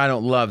here's where I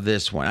don't love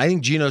this one. I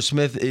think Geno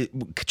Smith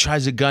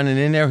tries to gun it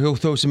in there. He'll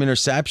throw some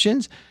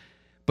interceptions.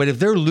 But if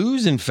they're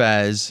losing,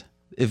 Fez,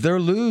 it's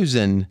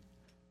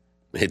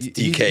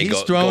DK.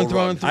 He's throwing.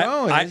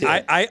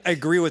 I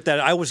agree with that.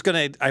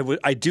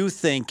 I do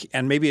think,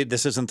 and maybe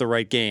this isn't the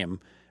right game,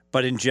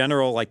 but in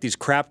general, like these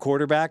crap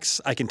quarterbacks,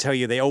 I can tell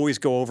you they always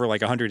go over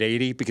like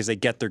 180 because they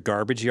get their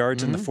garbage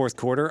yards in the fourth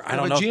quarter. I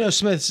don't know. Geno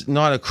Smith's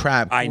not a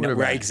crap quarterback. I know,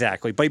 right,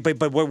 exactly.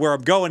 But where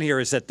I'm going here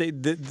is that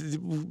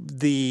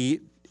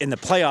the in the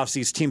playoffs,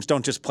 these teams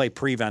don't just play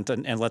prevent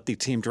and let the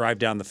team drive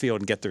down the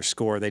field and get their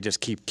score. They just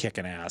keep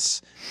kicking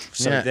ass.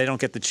 So they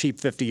don't get the cheap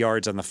 50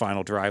 yards on the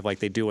final drive like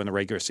they do in the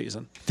regular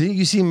season. Didn't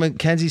you see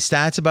Mackenzie's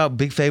stats about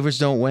big favorites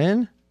don't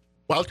win?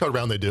 Wildcard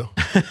round, they do.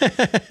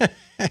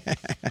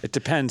 It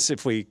depends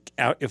if we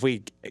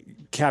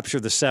capture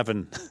the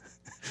 7.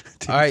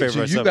 All right,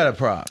 so you got a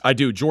prop. I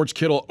do. George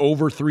Kittle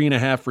over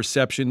 3.5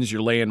 receptions.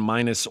 You're laying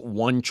minus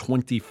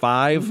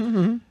 125.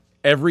 Mm-hmm.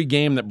 Every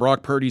game that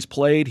Brock Purdy's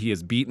played, he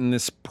has beaten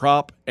this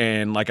prop.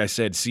 And like I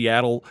said,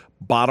 Seattle,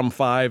 bottom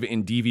 5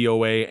 in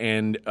DVOA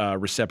and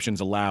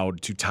receptions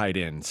allowed to tight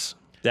ends.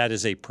 That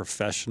is a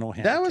professional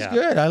handicap. That was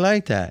good. I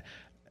like that.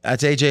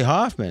 That's AJ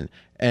Hoffman.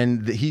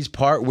 And he's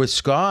part with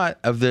Scott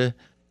of the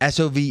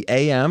SOV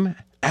AM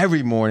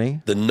every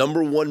morning. The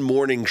number one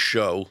morning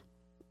show,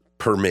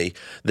 per me,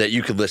 that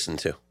you could listen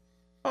to.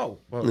 Oh,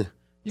 well.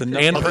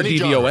 And for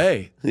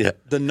DVOA. Yeah.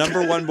 The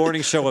number one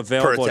morning show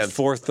available at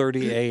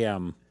 4:30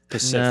 a.m.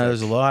 Pacific. No,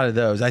 there's a lot of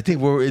those. I think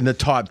we're in the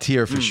top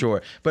tier for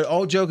sure. But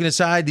all joking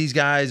aside, these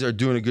guys are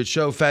doing a good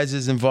show. Fez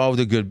is involved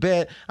a good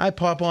bit. I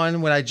pop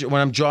on when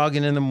I'm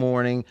jogging in the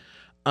morning.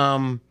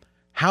 How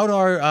do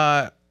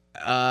our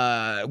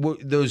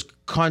those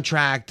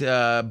contract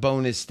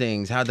bonus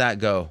things? How'd that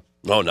go?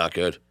 Oh, not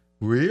good.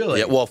 Really?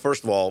 Yeah. Well,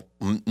 first of all,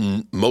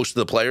 most of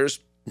the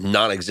players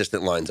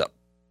non-existent lines up.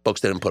 Folks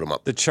didn't put them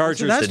up. The Chargers.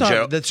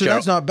 So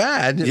that's not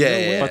bad.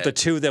 Yeah. But the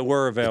two that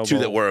were available.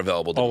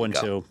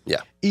 0-2.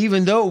 Yeah.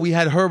 Even though we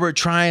had Herbert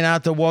trying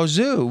out the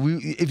wazoo,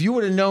 if you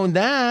would have known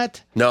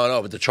that.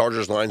 No, but the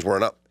Chargers lines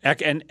weren't up.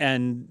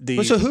 And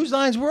the. So whose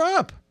lines were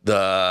up?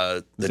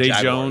 The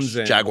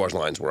Jaguars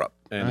lines were up.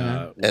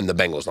 And the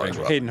Bengals lines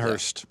were up. Hayden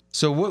Hurst.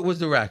 So what was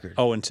the record?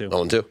 0-2.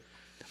 0-2.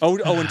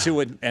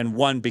 0-2 and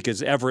 1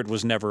 because Everett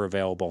was never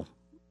available.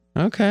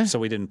 Okay. So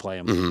we didn't play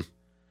him. Mm-hmm.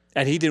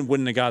 And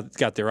wouldn't have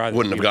got there either.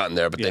 Wouldn't have gotten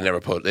there, but they never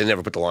put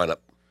the line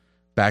up.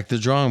 Back to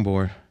the drawing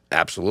board.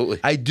 Absolutely.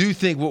 I do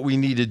think what we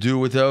need to do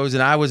with those,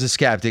 and I was a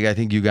skeptic, I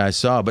think you guys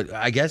saw, but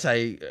I guess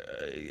I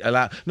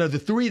allow. No, the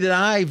 3 that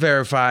I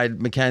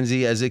verified,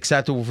 Mackenzie, as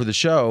acceptable for the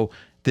show,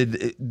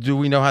 do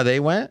we know how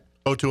they went?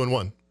 0-2 and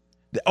 1.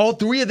 All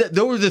 3 of that,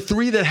 those were the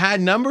 3 that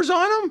had numbers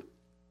on them?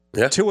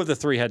 Yeah. 2 of the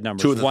 3 had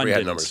numbers. 2 of the 1 3 had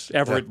didn't. numbers.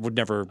 Everett would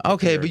never.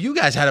 Okay, but you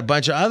guys had a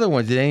bunch of other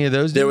ones. Did any of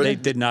those do? They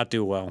did not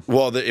do well.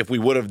 Well, if we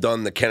would have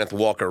done the Kenneth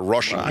Walker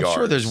rushing yards. I'm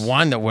sure there's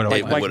one that would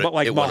have Like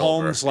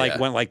Mahomes went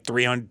went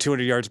 300,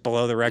 200 yards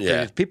below the record.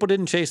 Yeah. People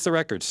didn't chase the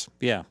records.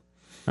 Yeah.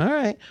 All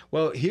right.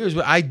 Well, here's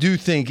what I do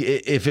think.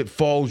 If it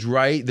falls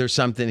right, there's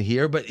something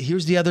here. But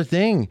here's the other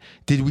thing.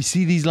 Did we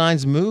see these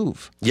lines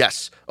move?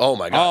 Yes. Oh,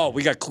 my God. Oh,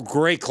 we got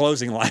great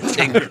closing lines.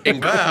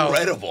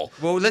 Incredible.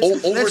 Well,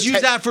 let's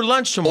use that for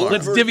lunch tomorrow.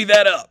 Let's divvy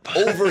that up.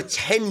 Over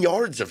 10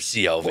 yards of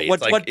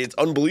CLV. It's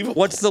unbelievable.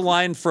 What's the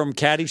line from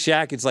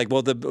Caddyshack? It's like,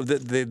 well,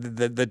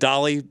 the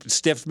dolly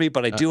stiffed me,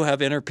 but I do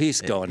have inner peace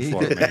going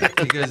for me.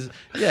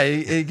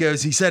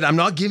 He said, I'm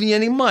not giving you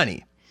any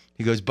money.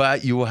 He goes,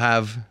 but you will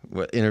have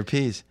inner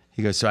peace.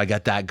 He goes, so I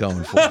got that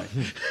going for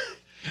me.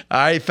 All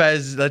right,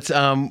 Fez, let's,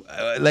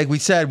 like we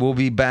said, we'll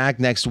be back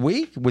next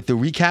week with the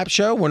recap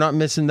show. We're not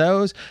missing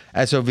those.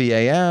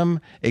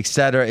 SOVAM, et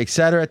cetera, et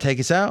cetera.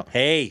 Take us out.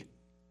 Hey,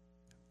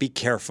 be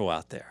careful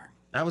out there.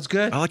 That was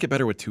good. I like it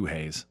better with 2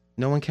 hays.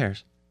 No one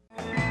cares.